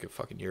day, it was like a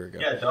fucking year ago.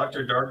 Yeah,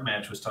 Dr.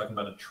 Darkmatch was talking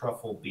about a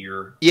truffle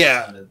beer.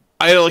 Yeah,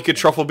 I had like a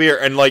truffle beer,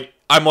 and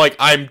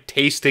I'm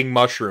tasting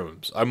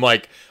mushrooms. I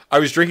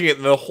was drinking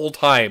it the whole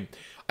time.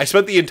 I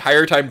spent the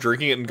entire time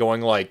drinking it and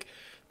going like,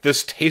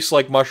 this tastes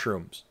like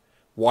mushrooms.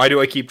 Why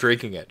do I keep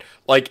drinking it?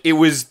 Like, it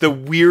was the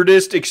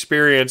weirdest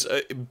experience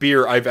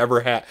beer I've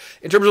ever had.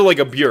 In terms of like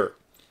a beer,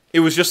 it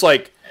was just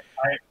like...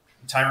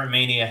 Tyrant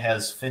Mania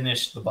has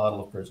finished the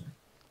bottle of Prisoner.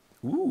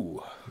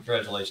 Ooh.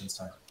 Congratulations,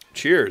 Tyrant.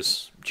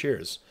 Cheers.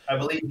 I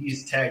believe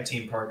his tag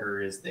team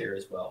partner is there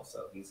as well,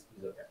 so he's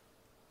okay.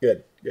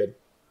 Good.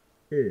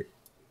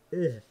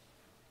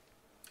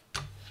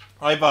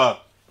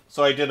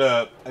 So I did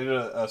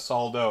a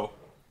saldo,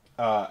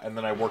 and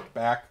then I worked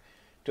back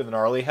to the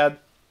gnarly head,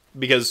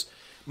 because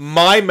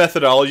my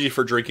methodology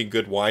for drinking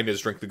good wine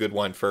is drink the good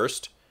wine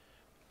first,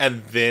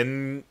 and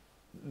then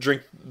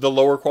drink the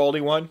lower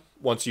quality wine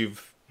once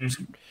you've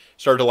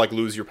started to like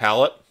lose your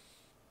palate.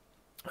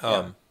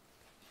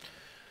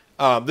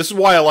 This is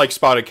why I like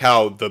Spotted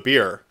Cow, the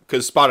beer,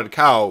 because Spotted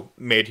Cow,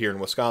 made here in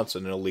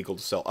Wisconsin and illegal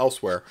to sell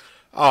elsewhere,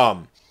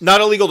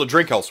 Not illegal to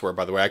drink elsewhere,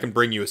 by the way. I can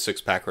bring you a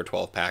 6-pack or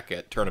 12-pack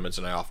at tournaments,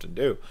 and I often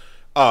do.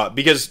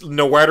 Because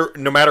no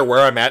matter where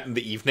I'm at in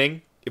the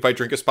evening, if I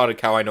drink a Spotted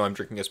Cow, I know I'm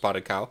drinking a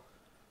Spotted Cow.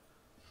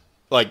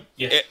 Like,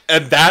 Yeah.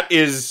 and that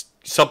is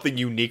something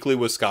uniquely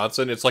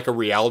Wisconsin. It's like a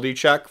reality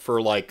check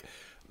for like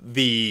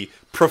the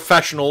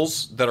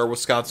professionals that are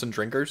Wisconsin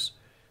drinkers.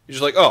 You're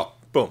just like, oh,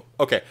 boom,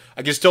 okay,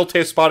 I can still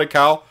taste Spotted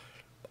Cow.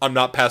 I'm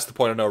not past the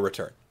point of no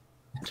return.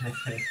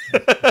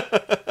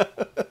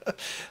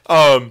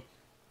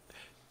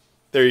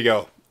 There you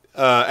go.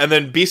 And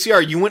then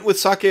BCR, you went with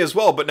sake as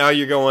well, but now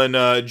you're going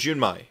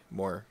Junmai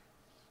more.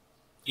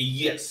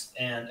 Yes,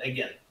 and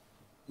again,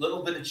 a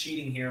little bit of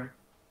cheating here.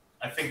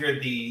 I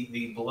figured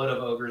the Blood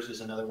of Ogres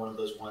is another one of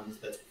those ones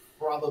that's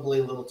probably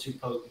a little too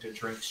potent to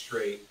drink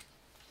straight.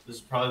 This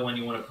is probably one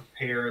you want to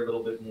prepare a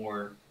little bit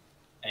more,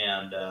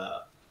 and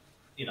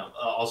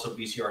also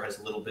BCR has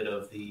a little bit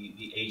of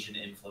the Asian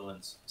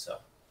influence. So,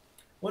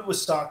 went with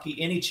sake.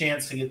 Any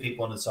chance to get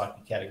people in the sake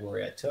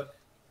category, I took.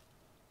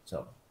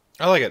 So,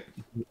 I like it.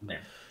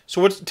 man.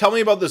 So tell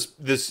me about this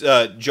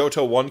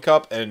Johto 1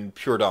 Cup and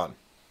Pure Dawn.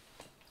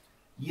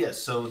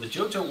 Yes, so the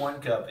Johto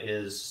 1 Cup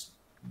is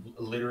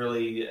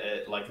literally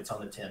like it's on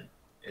the tin.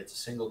 It's a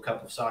single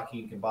cup of sake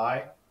you can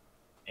buy,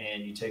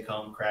 and you take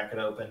home, crack it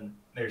open.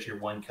 There's your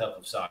 1 cup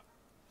of sake.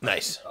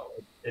 Nice. So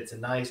it's a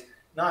nice,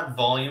 not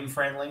volume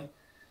friendly.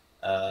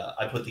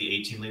 I put the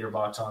 18-liter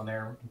box on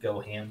there. Go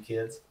ham,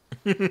 kids.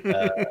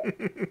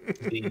 The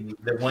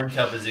 1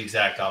 cup is the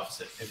exact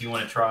opposite. If you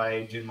want to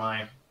try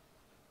Junmai,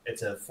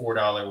 it's a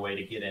 $4 way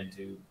to get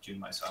into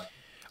Junmai sake.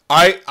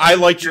 I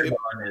like Pure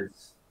Dawn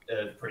is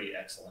pretty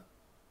excellent.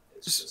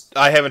 It's just,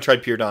 I haven't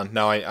tried Pure Dawn.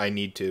 Now I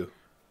need to.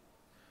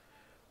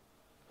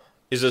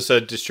 Is this a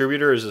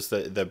distributor? Is this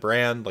the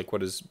brand? Like,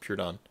 what is Pure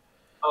Dawn?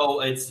 oh,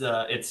 it's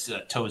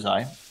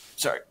Tozai.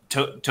 Sorry,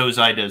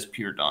 Tozai does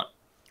Pure Dawn.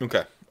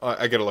 Okay,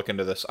 I got to look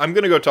into this. I'm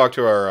gonna go talk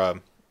to our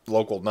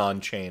local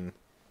non-chain,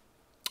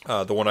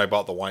 the one I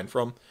bought the wine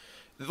from.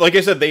 Like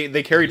I said,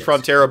 they carried Yes.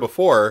 Frontera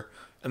before,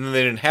 and then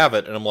they didn't have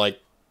it, and I'm like,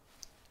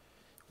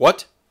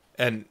 what?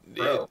 And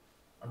Bro,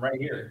 I'm right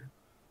here.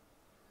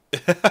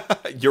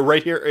 you're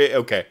right here.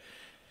 Okay.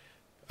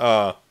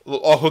 I'll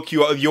hook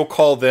you up. You'll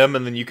call them,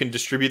 and then you can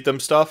distribute them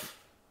stuff.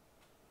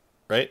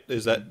 Right?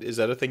 Is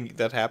that a thing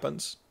that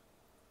happens?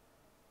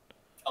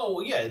 Oh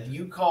well, yeah,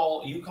 you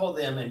call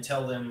them and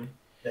tell them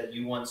that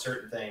you want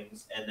certain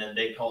things, and then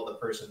they call the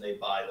person they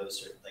buy those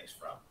certain things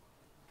from.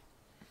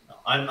 No,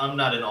 I'm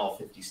not in all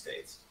 50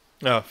 states.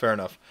 Oh, fair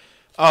enough.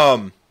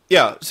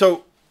 Yeah.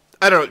 So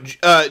I don't know.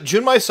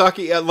 Junmai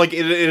sake, like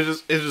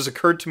it has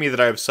occurred to me that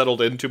I have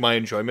settled into my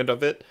enjoyment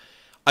of it.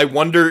 I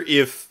wonder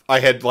if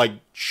I had like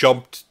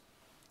jumped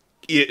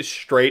it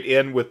straight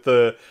in with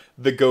the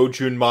Go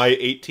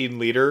Junmai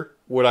 18-liter,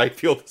 would I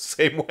feel the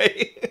same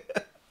way?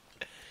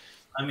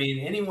 I mean,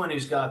 anyone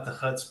who's got the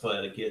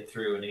chutzpah to get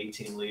through an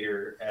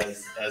 18-liter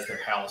as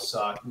their house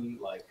sake,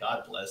 like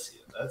God bless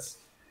you.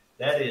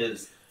 That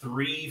is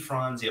 3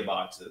 Franzia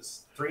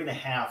boxes,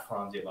 3.5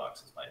 Franzia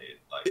boxes, my dude.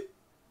 Like,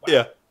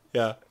 wow.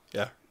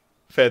 Yeah.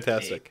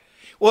 Fantastic.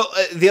 Well,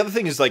 the other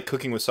thing is like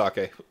cooking with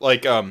sake,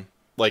 like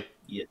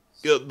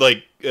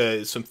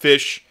Yes. some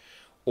fish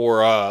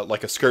or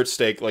like a skirt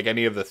steak, like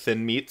any of the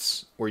thin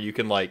meats, where you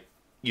can like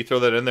you throw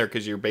that in there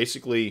because you're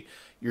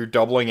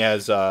doubling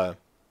as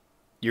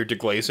you're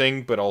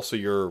deglazing, but also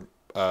you're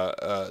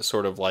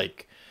sort of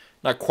like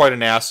not quite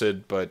an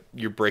acid, but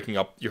you're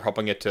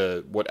helping it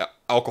to what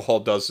alcohol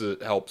does.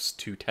 It helps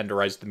to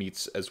tenderize the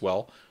meats as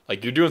well.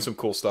 Like you're doing some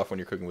cool stuff when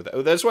you're cooking with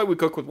it. That's why we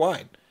cook with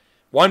wine.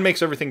 Wine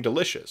makes everything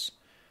delicious.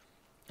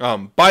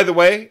 By the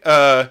way,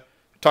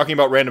 talking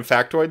about random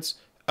factoids,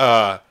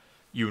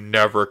 you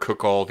never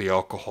cook all the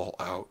alcohol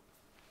out.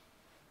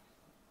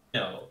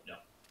 No.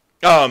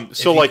 So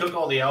if you like, cook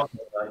all the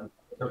alcohol out, you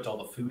cooked all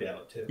the food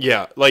out too.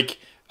 yeah, like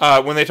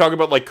when they talk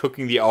about like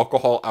cooking the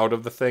alcohol out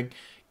of the thing,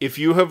 if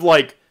you have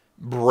like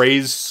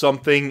braised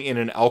something in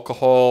an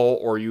alcohol,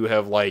 or you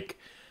have like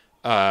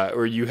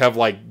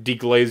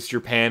deglazed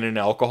your pan in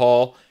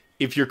alcohol,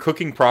 if you're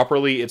cooking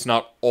properly, it's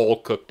not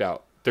all cooked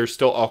out. There's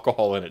still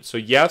alcohol in it. So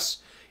yes,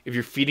 if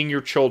you're feeding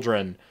your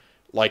children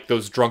like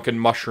those drunken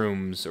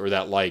mushrooms or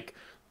that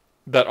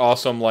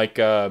awesome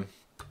You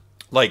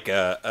make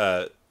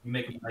a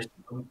nice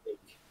rum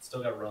cake. It's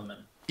still got rum in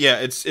it. yeah,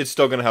 it's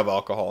still gonna have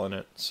alcohol in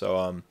it.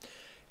 So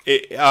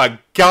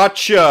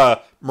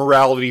gotcha,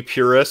 morality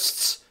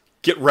purists,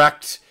 get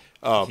wrecked.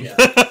 Yeah.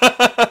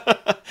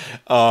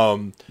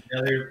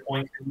 Another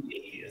point for the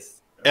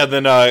atheists. And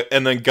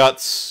then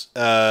guts.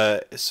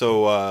 That's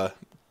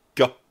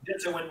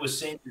I went with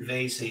Saint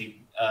Gervais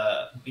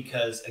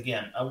because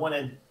again, I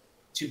wanted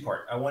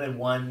 2-part. I wanted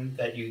one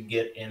that you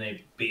get in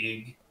a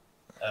big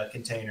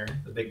container.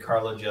 The big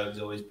Carlo jug's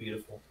always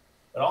beautiful,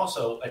 but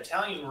also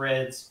Italian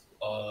reds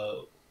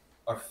are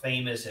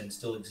famous and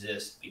still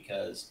exist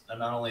because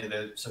not only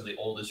they're some of the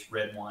oldest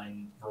red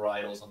wine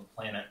varietals on the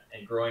planet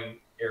and growing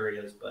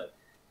areas, but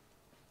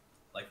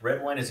like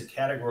red wine as a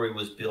category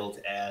was built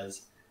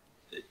as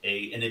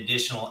an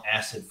additional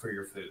acid for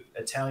your food.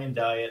 Italian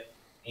diet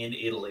in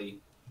Italy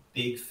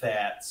big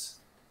fats,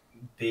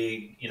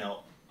 big,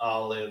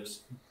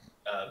 olives,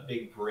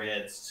 big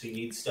breads. So you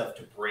need stuff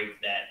to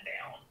break that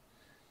down.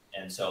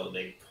 And so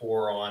they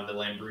pour on the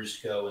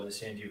Lambrusco and the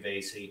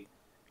Sangiovese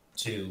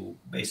to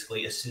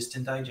basically assist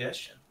in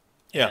digestion.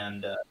 Yeah.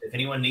 And if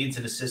anyone needs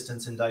an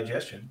assistance in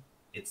digestion,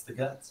 it's the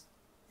guts.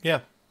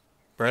 Yeah.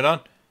 Right on.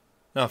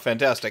 No,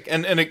 fantastic.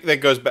 And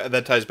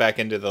that ties back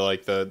into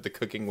the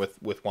cooking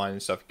with wine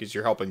and stuff, because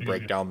you're helping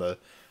break down the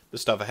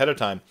stuff ahead of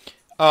time.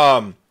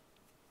 It's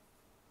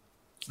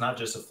not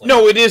just a flavor.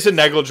 No, it is a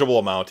negligible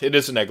amount. It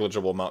is a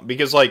negligible amount,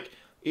 because like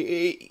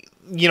a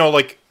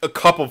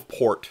cup of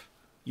port.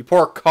 You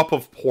pour a cup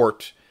of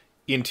port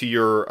into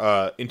your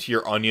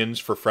onions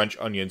for French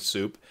onion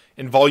soup,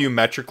 and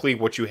volumetrically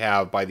what you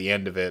have by the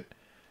end of it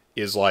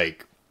is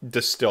like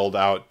distilled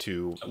out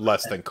to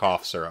less than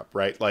cough syrup,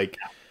 right? Like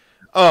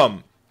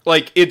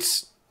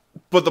it's,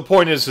 but the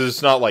point is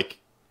it's not like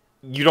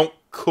you don't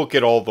cook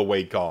it all the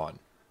way gone.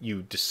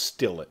 You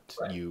distill it.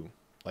 Right. You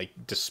like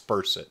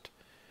disperse it.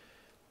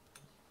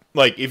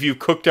 Like if you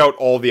cooked out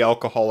all the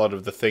alcohol out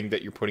of the thing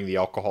that you're putting the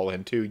alcohol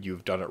into,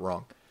 you've done it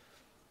wrong.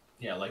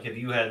 Yeah, like if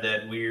you had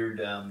that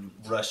weird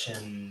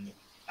Russian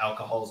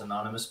Alcohol's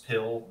Anonymous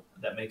pill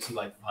that makes you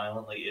like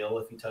violently ill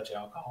if you touch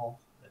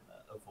alcohol, then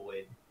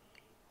avoid.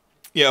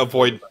 Yeah,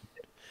 avoid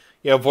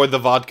the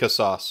vodka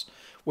sauce,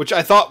 which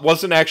I thought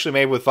wasn't actually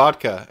made with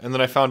vodka, and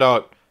then I found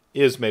out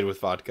is made with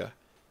vodka.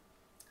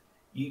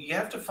 You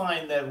have to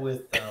find that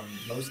with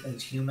most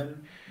things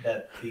human,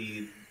 that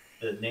the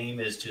name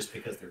is just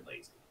because they're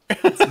lazy.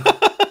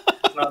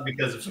 It's not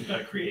because of some kind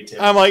of creativity.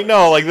 I'm like,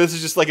 no, like this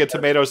is just like a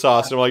tomato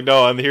sauce. And I'm like,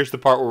 no, and here's the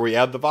part where we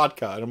add the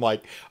vodka. And I'm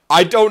like,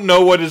 I don't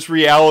know what is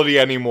reality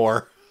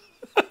anymore.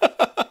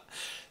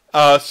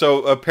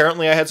 So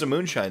apparently I had some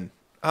moonshine.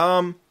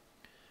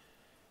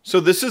 So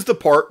this is the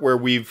part where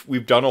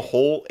we've done a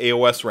whole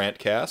AOS rant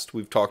cast.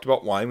 We've talked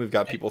about wine. We've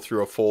got people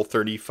through a full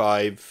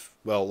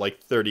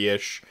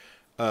 30-ish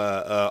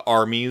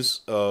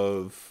armies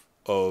of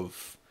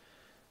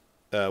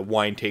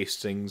wine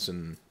tastings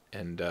and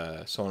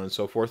so on and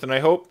so forth. And I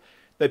hope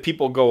that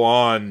people go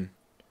on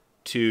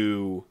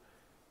to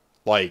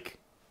like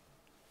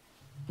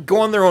go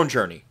on their own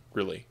journey,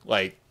 really.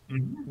 Like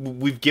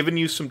we've given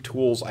you some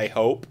tools, I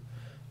hope.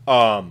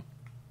 I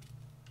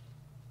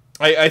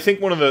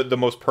think one of the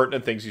most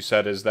pertinent things you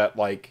said is that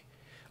like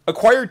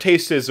acquired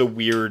taste is a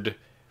weird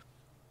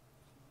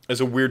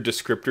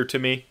descriptor to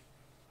me.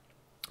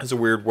 It's a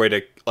weird way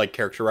to like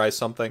characterize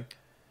something.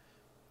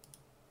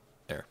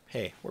 There.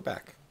 Hey, we're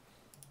back.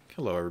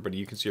 Hello, everybody.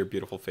 You can see our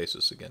beautiful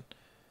faces again.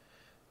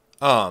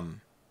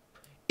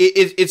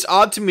 It's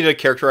odd to me to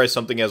characterize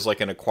something as like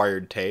an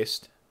acquired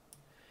taste.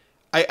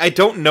 I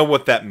don't know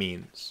what that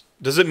means.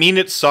 Does it mean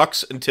it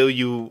sucks until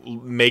you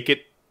make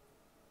it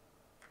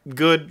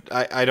good?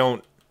 I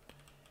don't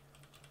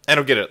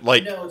get it.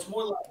 Like, no, it's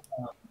more like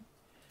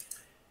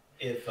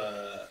if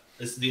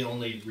this is the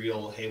only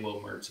real Halo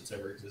merch that's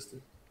ever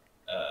existed.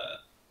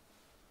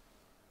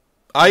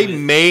 I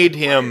made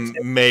him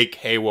make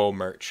Halo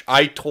merch.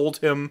 I told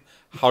him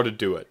how to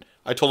do it.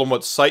 I told him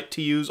what site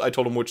to use. I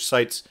told him which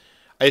sites.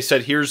 I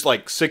said, here's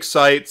like 6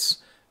 sites,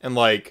 and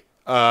like,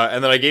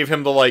 and then I gave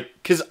him the like,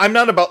 because I'm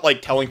not about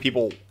like telling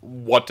people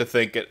what to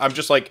think. I'm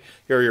just like,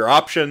 here are your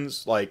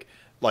options. Like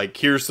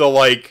here's the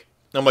like.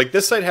 I'm like,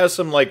 this site has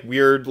some like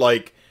weird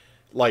like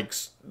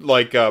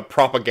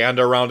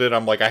propaganda around it.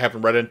 I'm like, I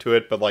haven't read into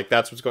it, but like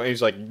that's what's going.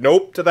 He's like,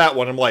 nope to that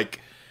one. I'm like,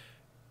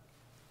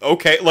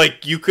 okay,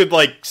 like you could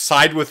like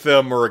side with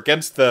them or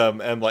against them,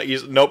 and like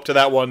he's nope to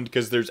that one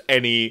because there's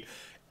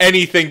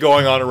anything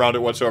going on around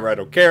it whatsoever. I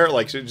don't care.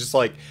 Like so just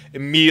like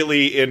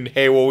immediately in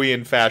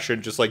Halo-ian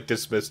fashion, just like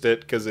dismissed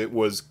it because it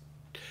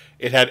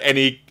had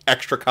any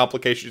extra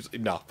complications.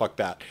 No, fuck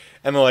that.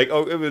 And they're like,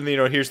 oh,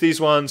 here's these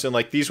ones, and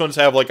like these ones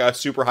have like a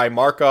super high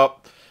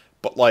markup,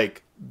 but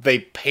like they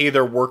pay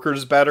their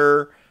workers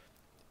better,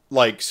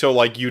 like so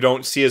like you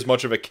don't see as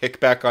much of a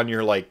kickback on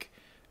your like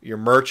your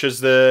merch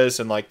as this,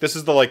 and like this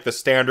is the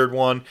standard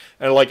one,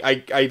 and like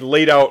I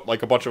laid out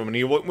like a bunch of them, and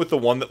he went with the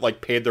one that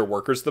like paid their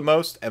workers the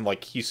most, and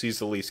like he sees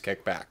the least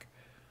kickback,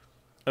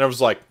 and I was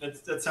like,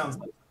 that sounds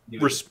like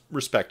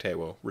respect,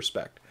 Halo,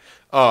 respect.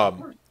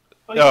 Well,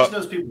 he just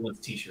knows people with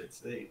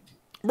t-shirts.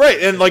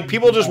 Right, and like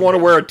people just want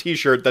to wear a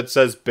t-shirt that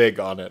says big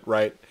on it,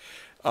 right?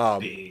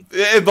 Big.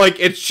 And, like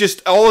it's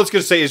just all it's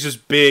gonna say is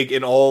just big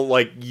in all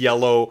like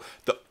yellow,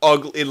 the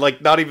ugly,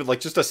 like not even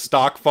like just a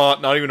stock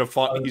font, not even a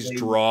font he's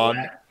drawn.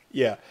 Black.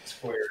 Yeah.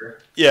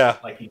 Square. Yeah.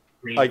 Like he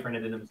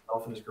printed it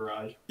himself in his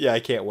garage. Yeah, I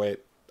can't wait.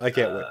 Wait.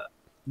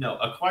 No,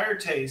 acquired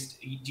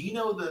taste. Do you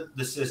know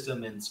the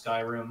system in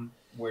Skyrim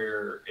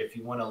where if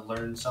you want to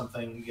learn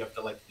something, you have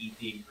to like eat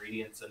the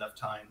ingredients enough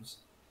times,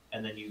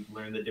 and then you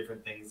learn the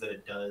different things that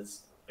it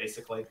does,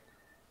 basically?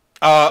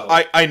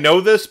 I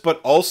know this,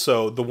 but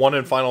also the one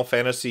in Final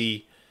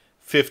Fantasy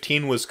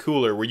 15 was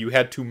cooler, where you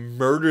had to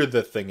murder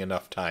the thing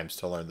enough times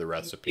to learn the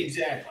recipe.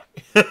 Exactly.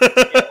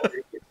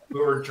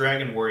 Or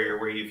Dragon Warrior,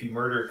 where if you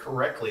murder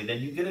correctly, then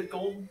you get a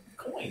gold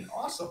coin.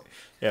 Awesome.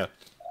 Yeah.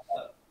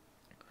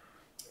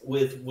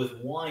 With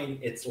wine,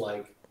 it's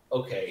like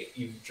okay,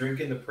 you've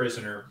drinking the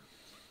prisoner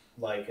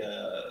like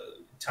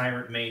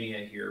Tyrant Mania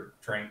here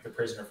drank the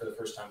prisoner for the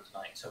first time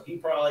tonight. So he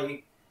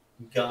probably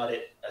got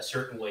it a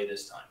certain way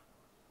this time.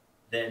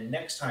 Then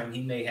next time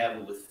he may have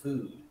it with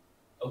food.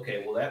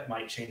 Okay, well that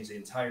might change the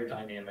entire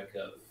dynamic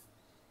of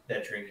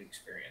that drinking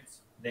experience.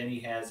 Then he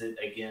has it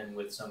again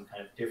with some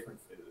kind of different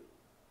food.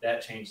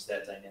 That changes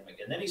that dynamic.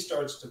 And then he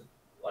starts to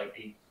like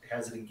he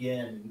has it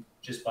again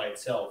just by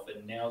itself.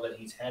 And now that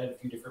he's had it a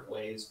few different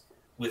ways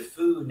with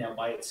food, now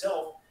by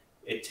itself,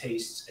 it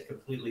tastes a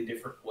completely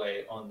different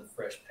way on the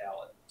fresh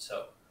palate.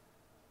 So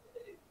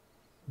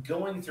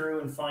going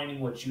through and finding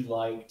what you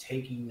like,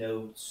 taking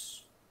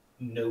notes,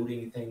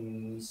 noting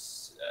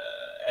things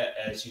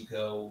as you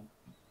go.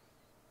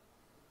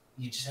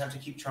 You just have to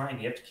keep trying.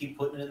 You have to keep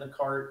putting it in the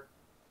cart.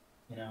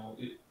 You know,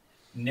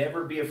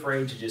 never be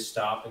afraid to just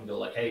stop and go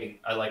like, "Hey,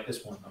 I like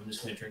this one. I'm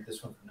just going to drink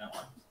this one from now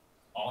on."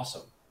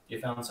 Awesome. You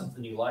found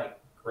something you like.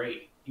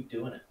 Great. Keep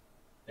doing it.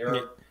 There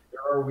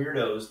are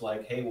weirdos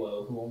like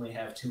Haywo who only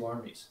have 2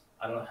 armies.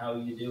 I don't know how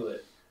you do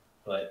it,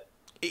 but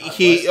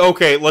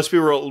okay, let's be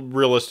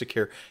realistic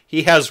here.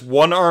 He has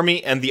 1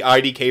 army and the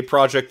IDK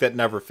project that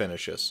never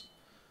finishes.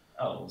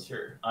 Oh,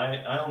 sure.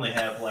 I only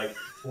have like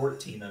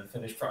 14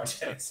 unfinished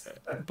projects.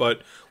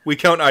 But we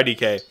count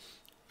IDK.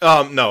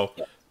 No.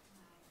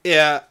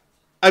 Yeah.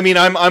 I mean,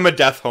 I'm a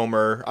death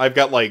homer. I've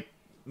got like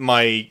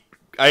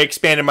I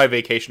expanded my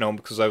vacation home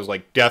because I was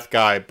like death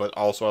guy, but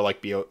also I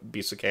like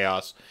Beasts of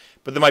Chaos.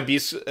 But then my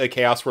Beasts of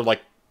Chaos were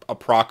like a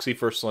proxy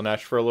for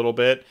Slaanesh for a little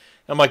bit.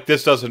 I'm like,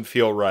 this doesn't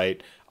feel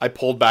right. I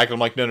pulled back and I'm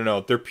like,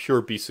 no, they're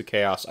pure Beasts of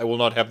Chaos. I will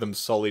not have them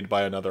sullied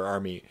by another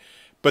army.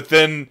 But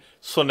then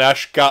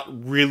Slaanesh got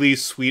really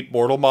sweet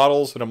mortal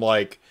models, and I'm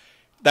like,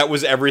 that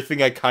was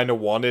everything I kind of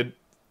wanted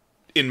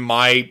in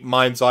my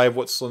mind's eye of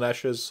what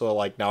Slaanesh is. So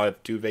like now I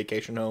have 2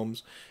 vacation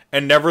homes,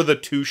 and never the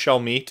 2 shall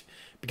meet,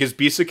 because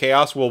Beasts of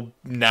Chaos will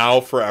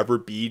now forever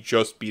be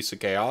just Beasts of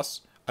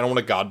Chaos. I don't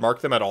want to godmark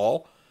them at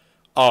all.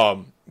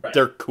 Right.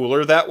 They're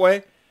cooler that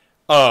way.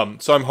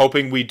 So I'm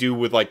hoping we do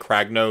with like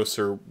Kragnos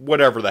or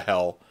whatever the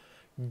hell,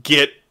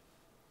 get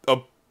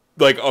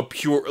a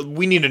pure.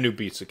 We need a new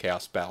Beasts of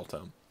Chaos battle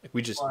tome. Like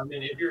we just. Well, I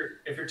mean, if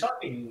you're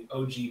talking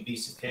OG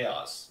Beasts of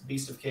Chaos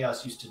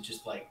used to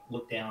just like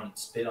look down and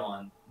spit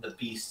on the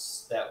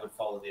beasts that would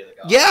follow the other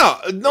gods. Yeah,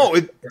 no.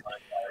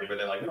 Where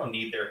they're like, we don't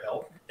need their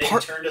help. They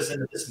turned us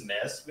into this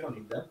mess. We don't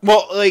need them.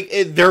 Well, like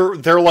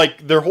they're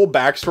like their whole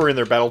backstory in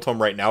their battle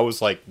tome right now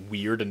is like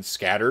weird and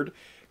scattered,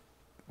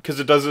 because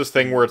it does this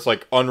thing where it's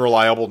like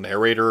unreliable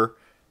narrator.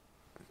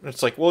 And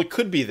it's like, well, it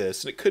could be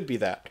this and it could be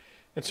that,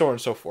 and so on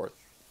and so forth.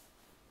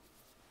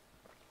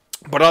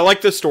 But I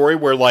like this story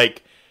where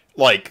like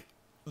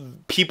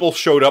people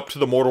showed up to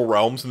the Mortal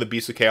Realms and the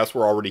Beasts of Chaos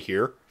were already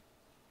here.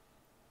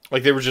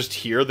 Like they were just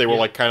here. They were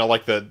like kind of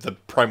like the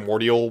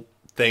primordial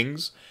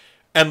things.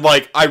 And,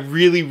 like, I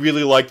really,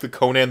 really like the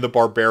Conan the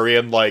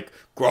Barbarian, like,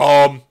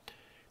 Grom,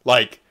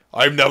 like,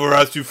 I've never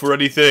asked you for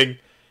anything,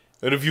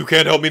 and if you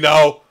can't help me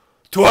now,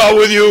 to hell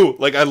with you!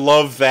 Like, I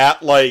love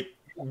that, like,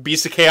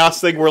 Beast of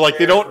Chaos thing where, like,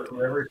 they don't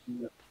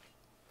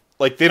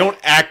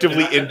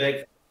actively...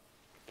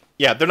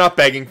 they're not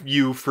begging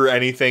you for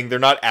anything. They're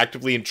not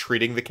actively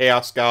entreating the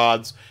Chaos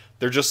Gods.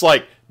 They're just,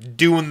 like,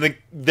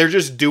 they're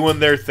just doing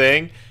their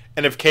thing,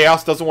 and if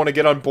Chaos doesn't want to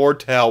get on board,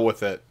 to hell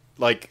with it.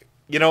 Like,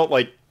 you know,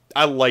 like...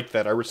 I like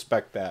that. I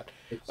respect that.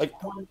 If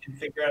someone can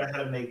figure out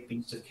how to make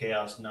Beasts of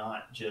Chaos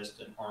not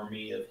just an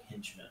army of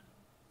henchmen,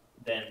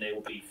 then they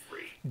will be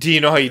free. Do you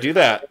know how you do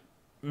that?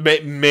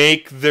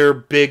 Make their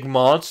big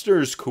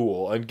monsters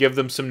cool and give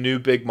them some new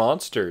big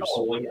monsters.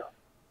 Oh, well, yeah.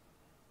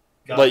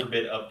 God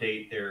forbid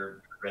update their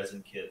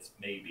resin kits,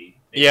 maybe.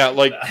 Yeah,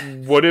 like,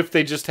 what if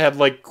they just had,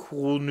 like,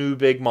 cool new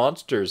big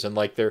monsters and,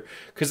 like,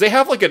 because they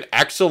have, like, an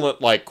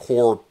excellent, like,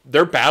 core...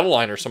 Their battle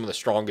line are some of the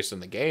strongest in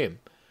the game.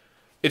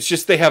 It's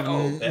just they have...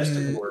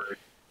 Bestigors.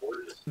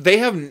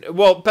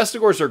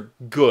 Bestigors are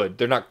good.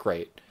 They're not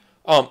great.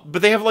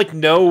 But they have, like,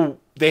 no...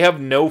 They have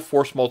no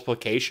force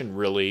multiplication,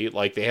 really.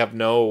 Like, they have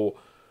no...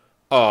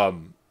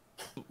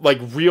 like,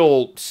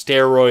 real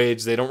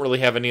steroids. They don't really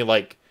have any,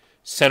 like,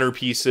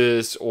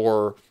 centerpieces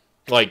or...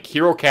 Like,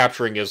 hero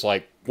capturing is,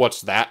 like,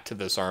 what's that to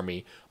this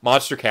army?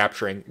 Monster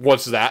capturing,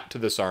 what's that to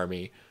this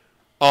army?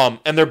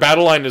 And their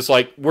battle line is,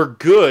 like, we're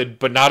good,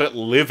 but not at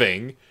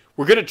living.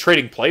 We're good at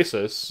trading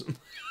places.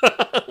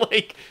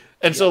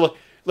 So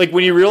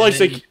when you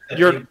realize like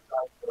you're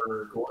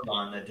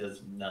Gorgon that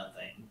does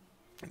nothing.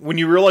 When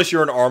you realize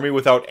you're an army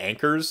without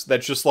anchors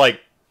that just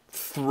like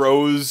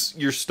throws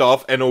your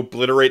stuff and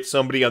obliterates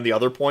somebody on the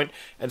other point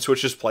and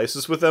switches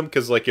places with them,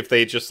 because like if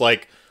they just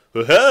like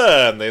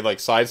and they like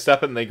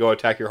sidestep it and they go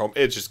attack your home,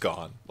 it's just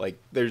gone. Like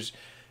it's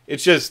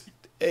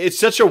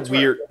such a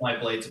weird. My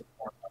blades.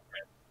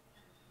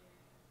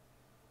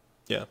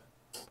 Yeah.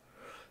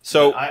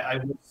 So I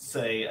would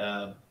say.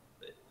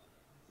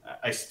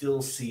 I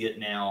still see it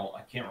now.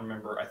 I can't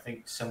remember. I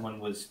think someone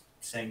was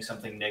saying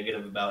something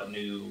negative about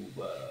new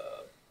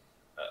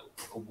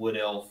Wood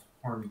Elf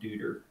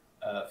Hornduder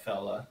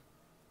fella.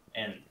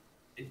 And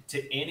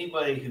to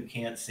anybody who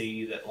can't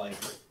see that, like,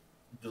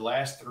 the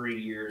last 3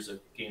 years of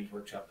Games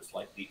Workshop is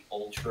like the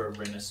ultra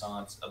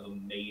renaissance of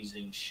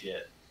amazing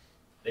shit.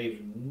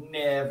 They've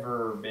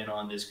never been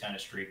on this kind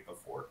of streak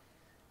before.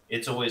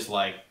 It's always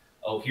like,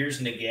 oh,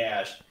 here's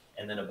Nagash,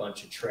 and then a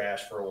bunch of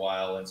trash for a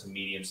while and some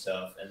medium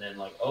stuff, and then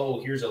like,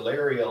 oh, here's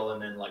Alariel,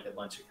 and then like a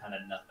bunch of kind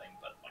of nothing.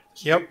 But like the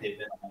streak they've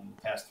been on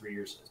the past 3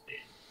 years has been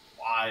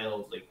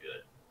wildly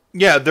good.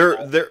 Yeah,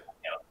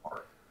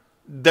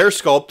 their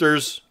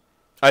sculptors,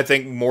 I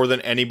think more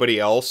than anybody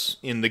else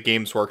in the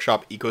Games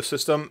Workshop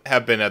ecosystem,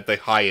 have been at the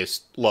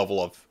highest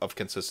level of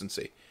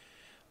consistency.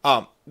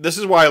 This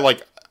is why,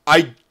 like,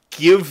 I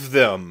give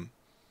them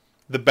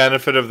the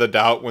benefit of the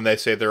doubt when they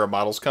say they're a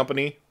models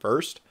company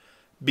first,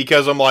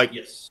 because I'm like,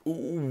 Yes.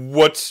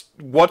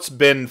 what's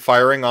been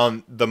firing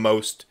on the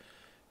most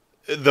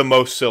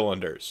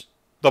cylinders?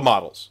 The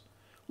models.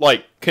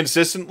 Like,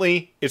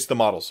 consistently, it's the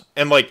models.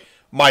 And like,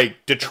 my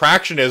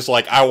detraction is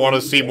like, I want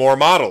to see more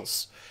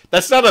models.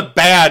 That's not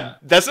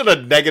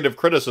a negative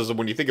criticism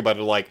when you think about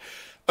it. Like,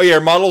 oh yeah,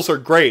 models are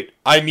great.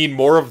 I need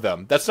more of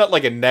them. That's not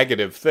like a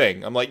negative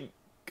thing. I'm like,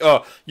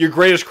 your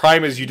greatest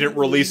crime is you didn't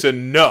release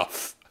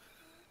enough.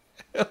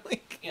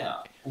 Like, yeah,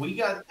 we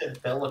got the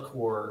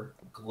Be'lakor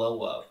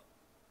glow up,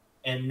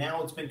 and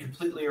now it's been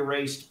completely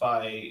erased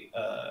by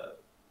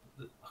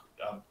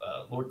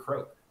Lord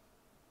Croak.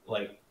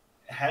 Like,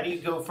 how do you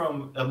go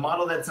from a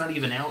model that's not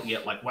even out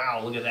yet, like,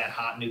 wow, look at that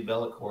hot new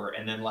Be'lakor,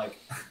 and then like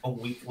a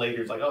week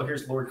later, it's like, oh,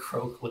 here's Lord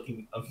Croak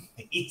looking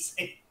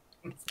amazing.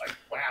 It's like,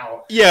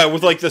 wow. Yeah,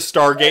 with like the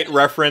Stargate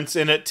reference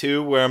in it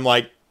too, where I'm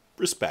like,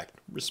 respect.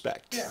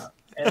 Yeah,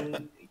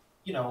 and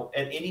you know,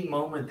 at any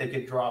moment they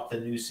could drop the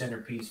new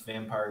centerpiece,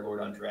 Vampire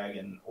Lord on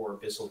Dragon or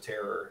Abyssal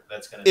Terror.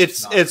 That's gonna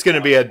it's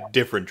gonna be a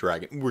different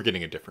dragon. We're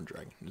getting a different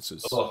dragon. This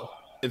is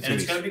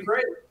it's gonna be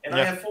great, and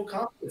yeah. I have full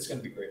confidence it's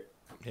gonna be great.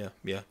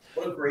 Yeah.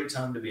 What a great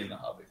time to be in the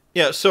hobby.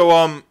 Yeah. So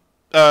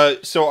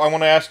so I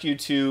want to ask you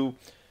to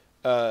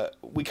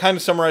we kind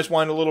of summarized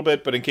wine a little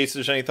bit, but in case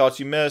there's any thoughts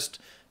you missed,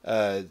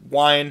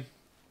 wine,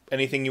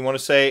 anything you want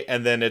to say,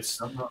 and then it's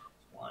Summarize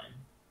wine.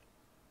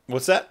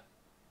 What's that?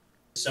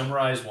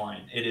 Summarize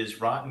wine. It is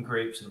rotten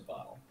grapes in a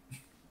bottle.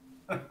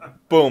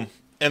 Boom.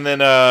 And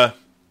then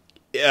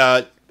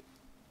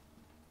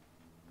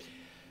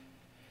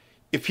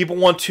if people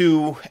want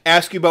to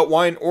ask you about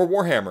wine or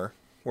Warhammer,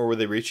 where would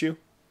they reach you?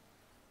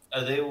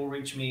 They will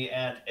reach me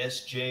at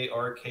SJ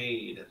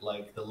Arcade,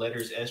 like the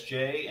letters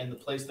SJ and the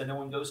place that no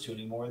one goes to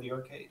anymore, the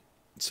arcade.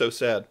 So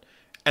sad.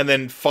 And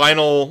then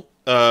final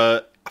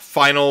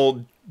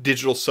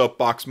digital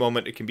soapbox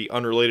moment. It can be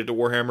unrelated to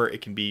Warhammer.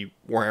 It can be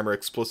Warhammer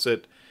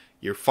explicit.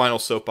 Your final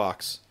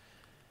soapbox.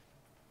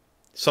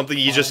 Something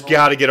you just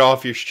got to get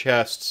off your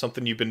chest.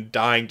 Something you've been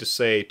dying to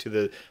say to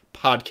the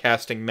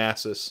podcasting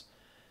masses.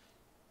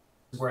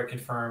 Where I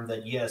confirm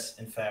that, yes,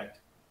 in fact,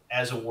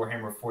 as a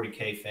Warhammer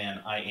 40k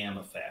fan, I am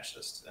a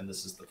fascist, and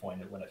this is the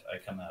point of when I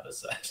come out as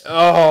such.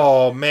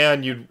 Oh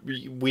man,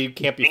 we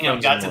can't be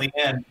friends got anymore. To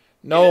the end.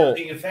 No,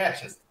 being a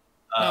fascist.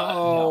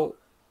 No,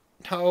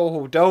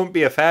 don't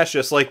be a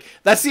fascist. Like,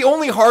 that's the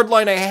only hard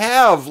line I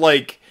have.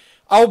 Like,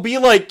 I'll be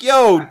like,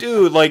 yo,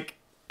 dude, like,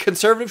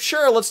 conservative,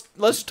 sure,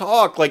 let's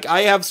talk. Like,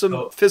 I have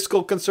some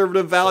fiscal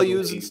conservative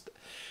values,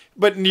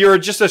 but you're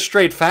just a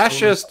straight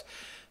fascist.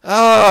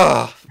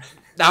 Now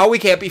we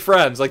can't be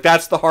friends. Like,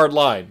 that's the hard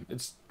line.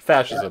 It's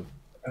fascism.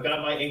 I've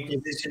got my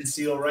Inquisition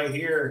seal right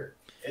here.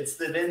 It's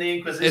been the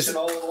Inquisition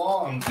all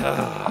along.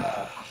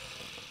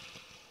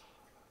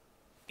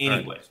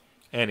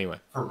 Anyway,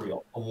 for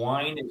real,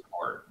 wine is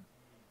hard,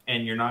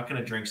 and you're not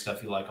going to drink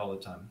stuff you like all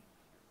the time.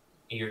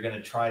 And you're going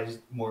to try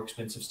more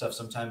expensive stuff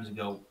sometimes and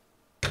go,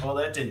 well,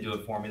 that didn't do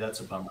it for me. That's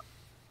a bummer.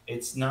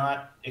 It's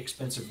not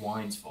expensive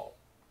wine's fault.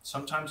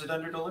 Sometimes it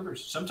underdelivers.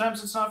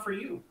 Sometimes it's not for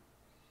you.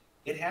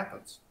 It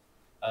happens.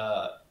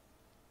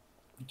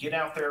 Get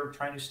out there,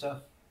 try new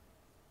stuff.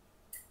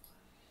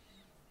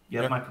 You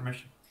have my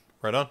permission.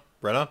 Right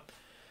on.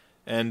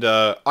 And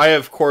I,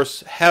 of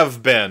course,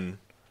 have been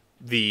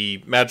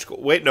the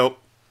magical... Wait, nope.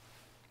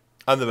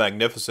 I'm the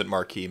magnificent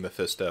Marquis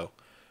Mephisto.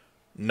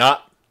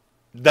 Not...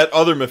 That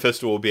other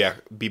Mephisto will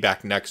be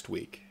back next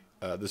week.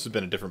 This has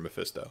been a different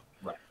Mephisto.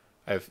 Right.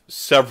 I have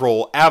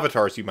several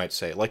avatars, you might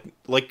say.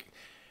 Like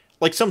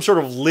some sort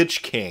of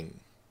Lich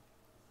King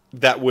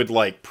that would,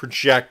 like,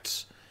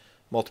 project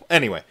multiple...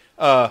 Anyway,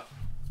 y'all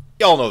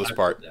know this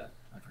part.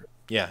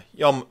 Yeah,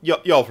 y'all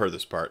have heard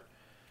this part.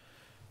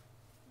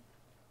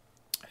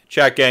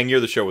 Chat gang, you're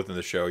the show within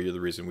the show. You're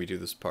the reason we do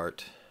this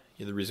part.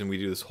 You're the reason we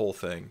do this whole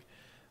thing.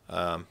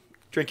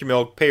 Drink your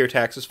milk, pay your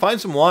taxes,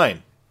 find some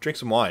wine. Drink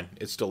some wine.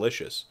 It's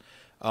delicious.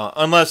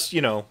 Unless,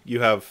 you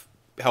have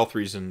health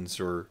reasons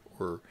or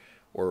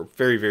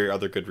very, very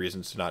other good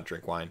reasons to not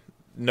drink wine.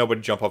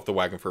 Nobody jump off the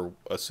wagon for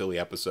a silly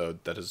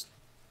episode that is...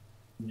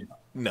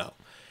 No.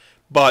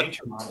 But... Paint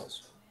your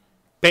models.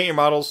 Paint your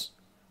models.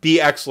 Be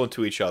excellent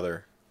to each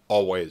other.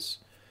 Always.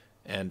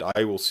 And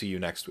I will see you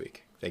next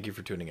week. Thank you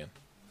for tuning in.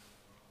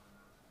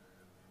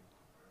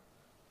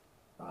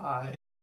 Bye.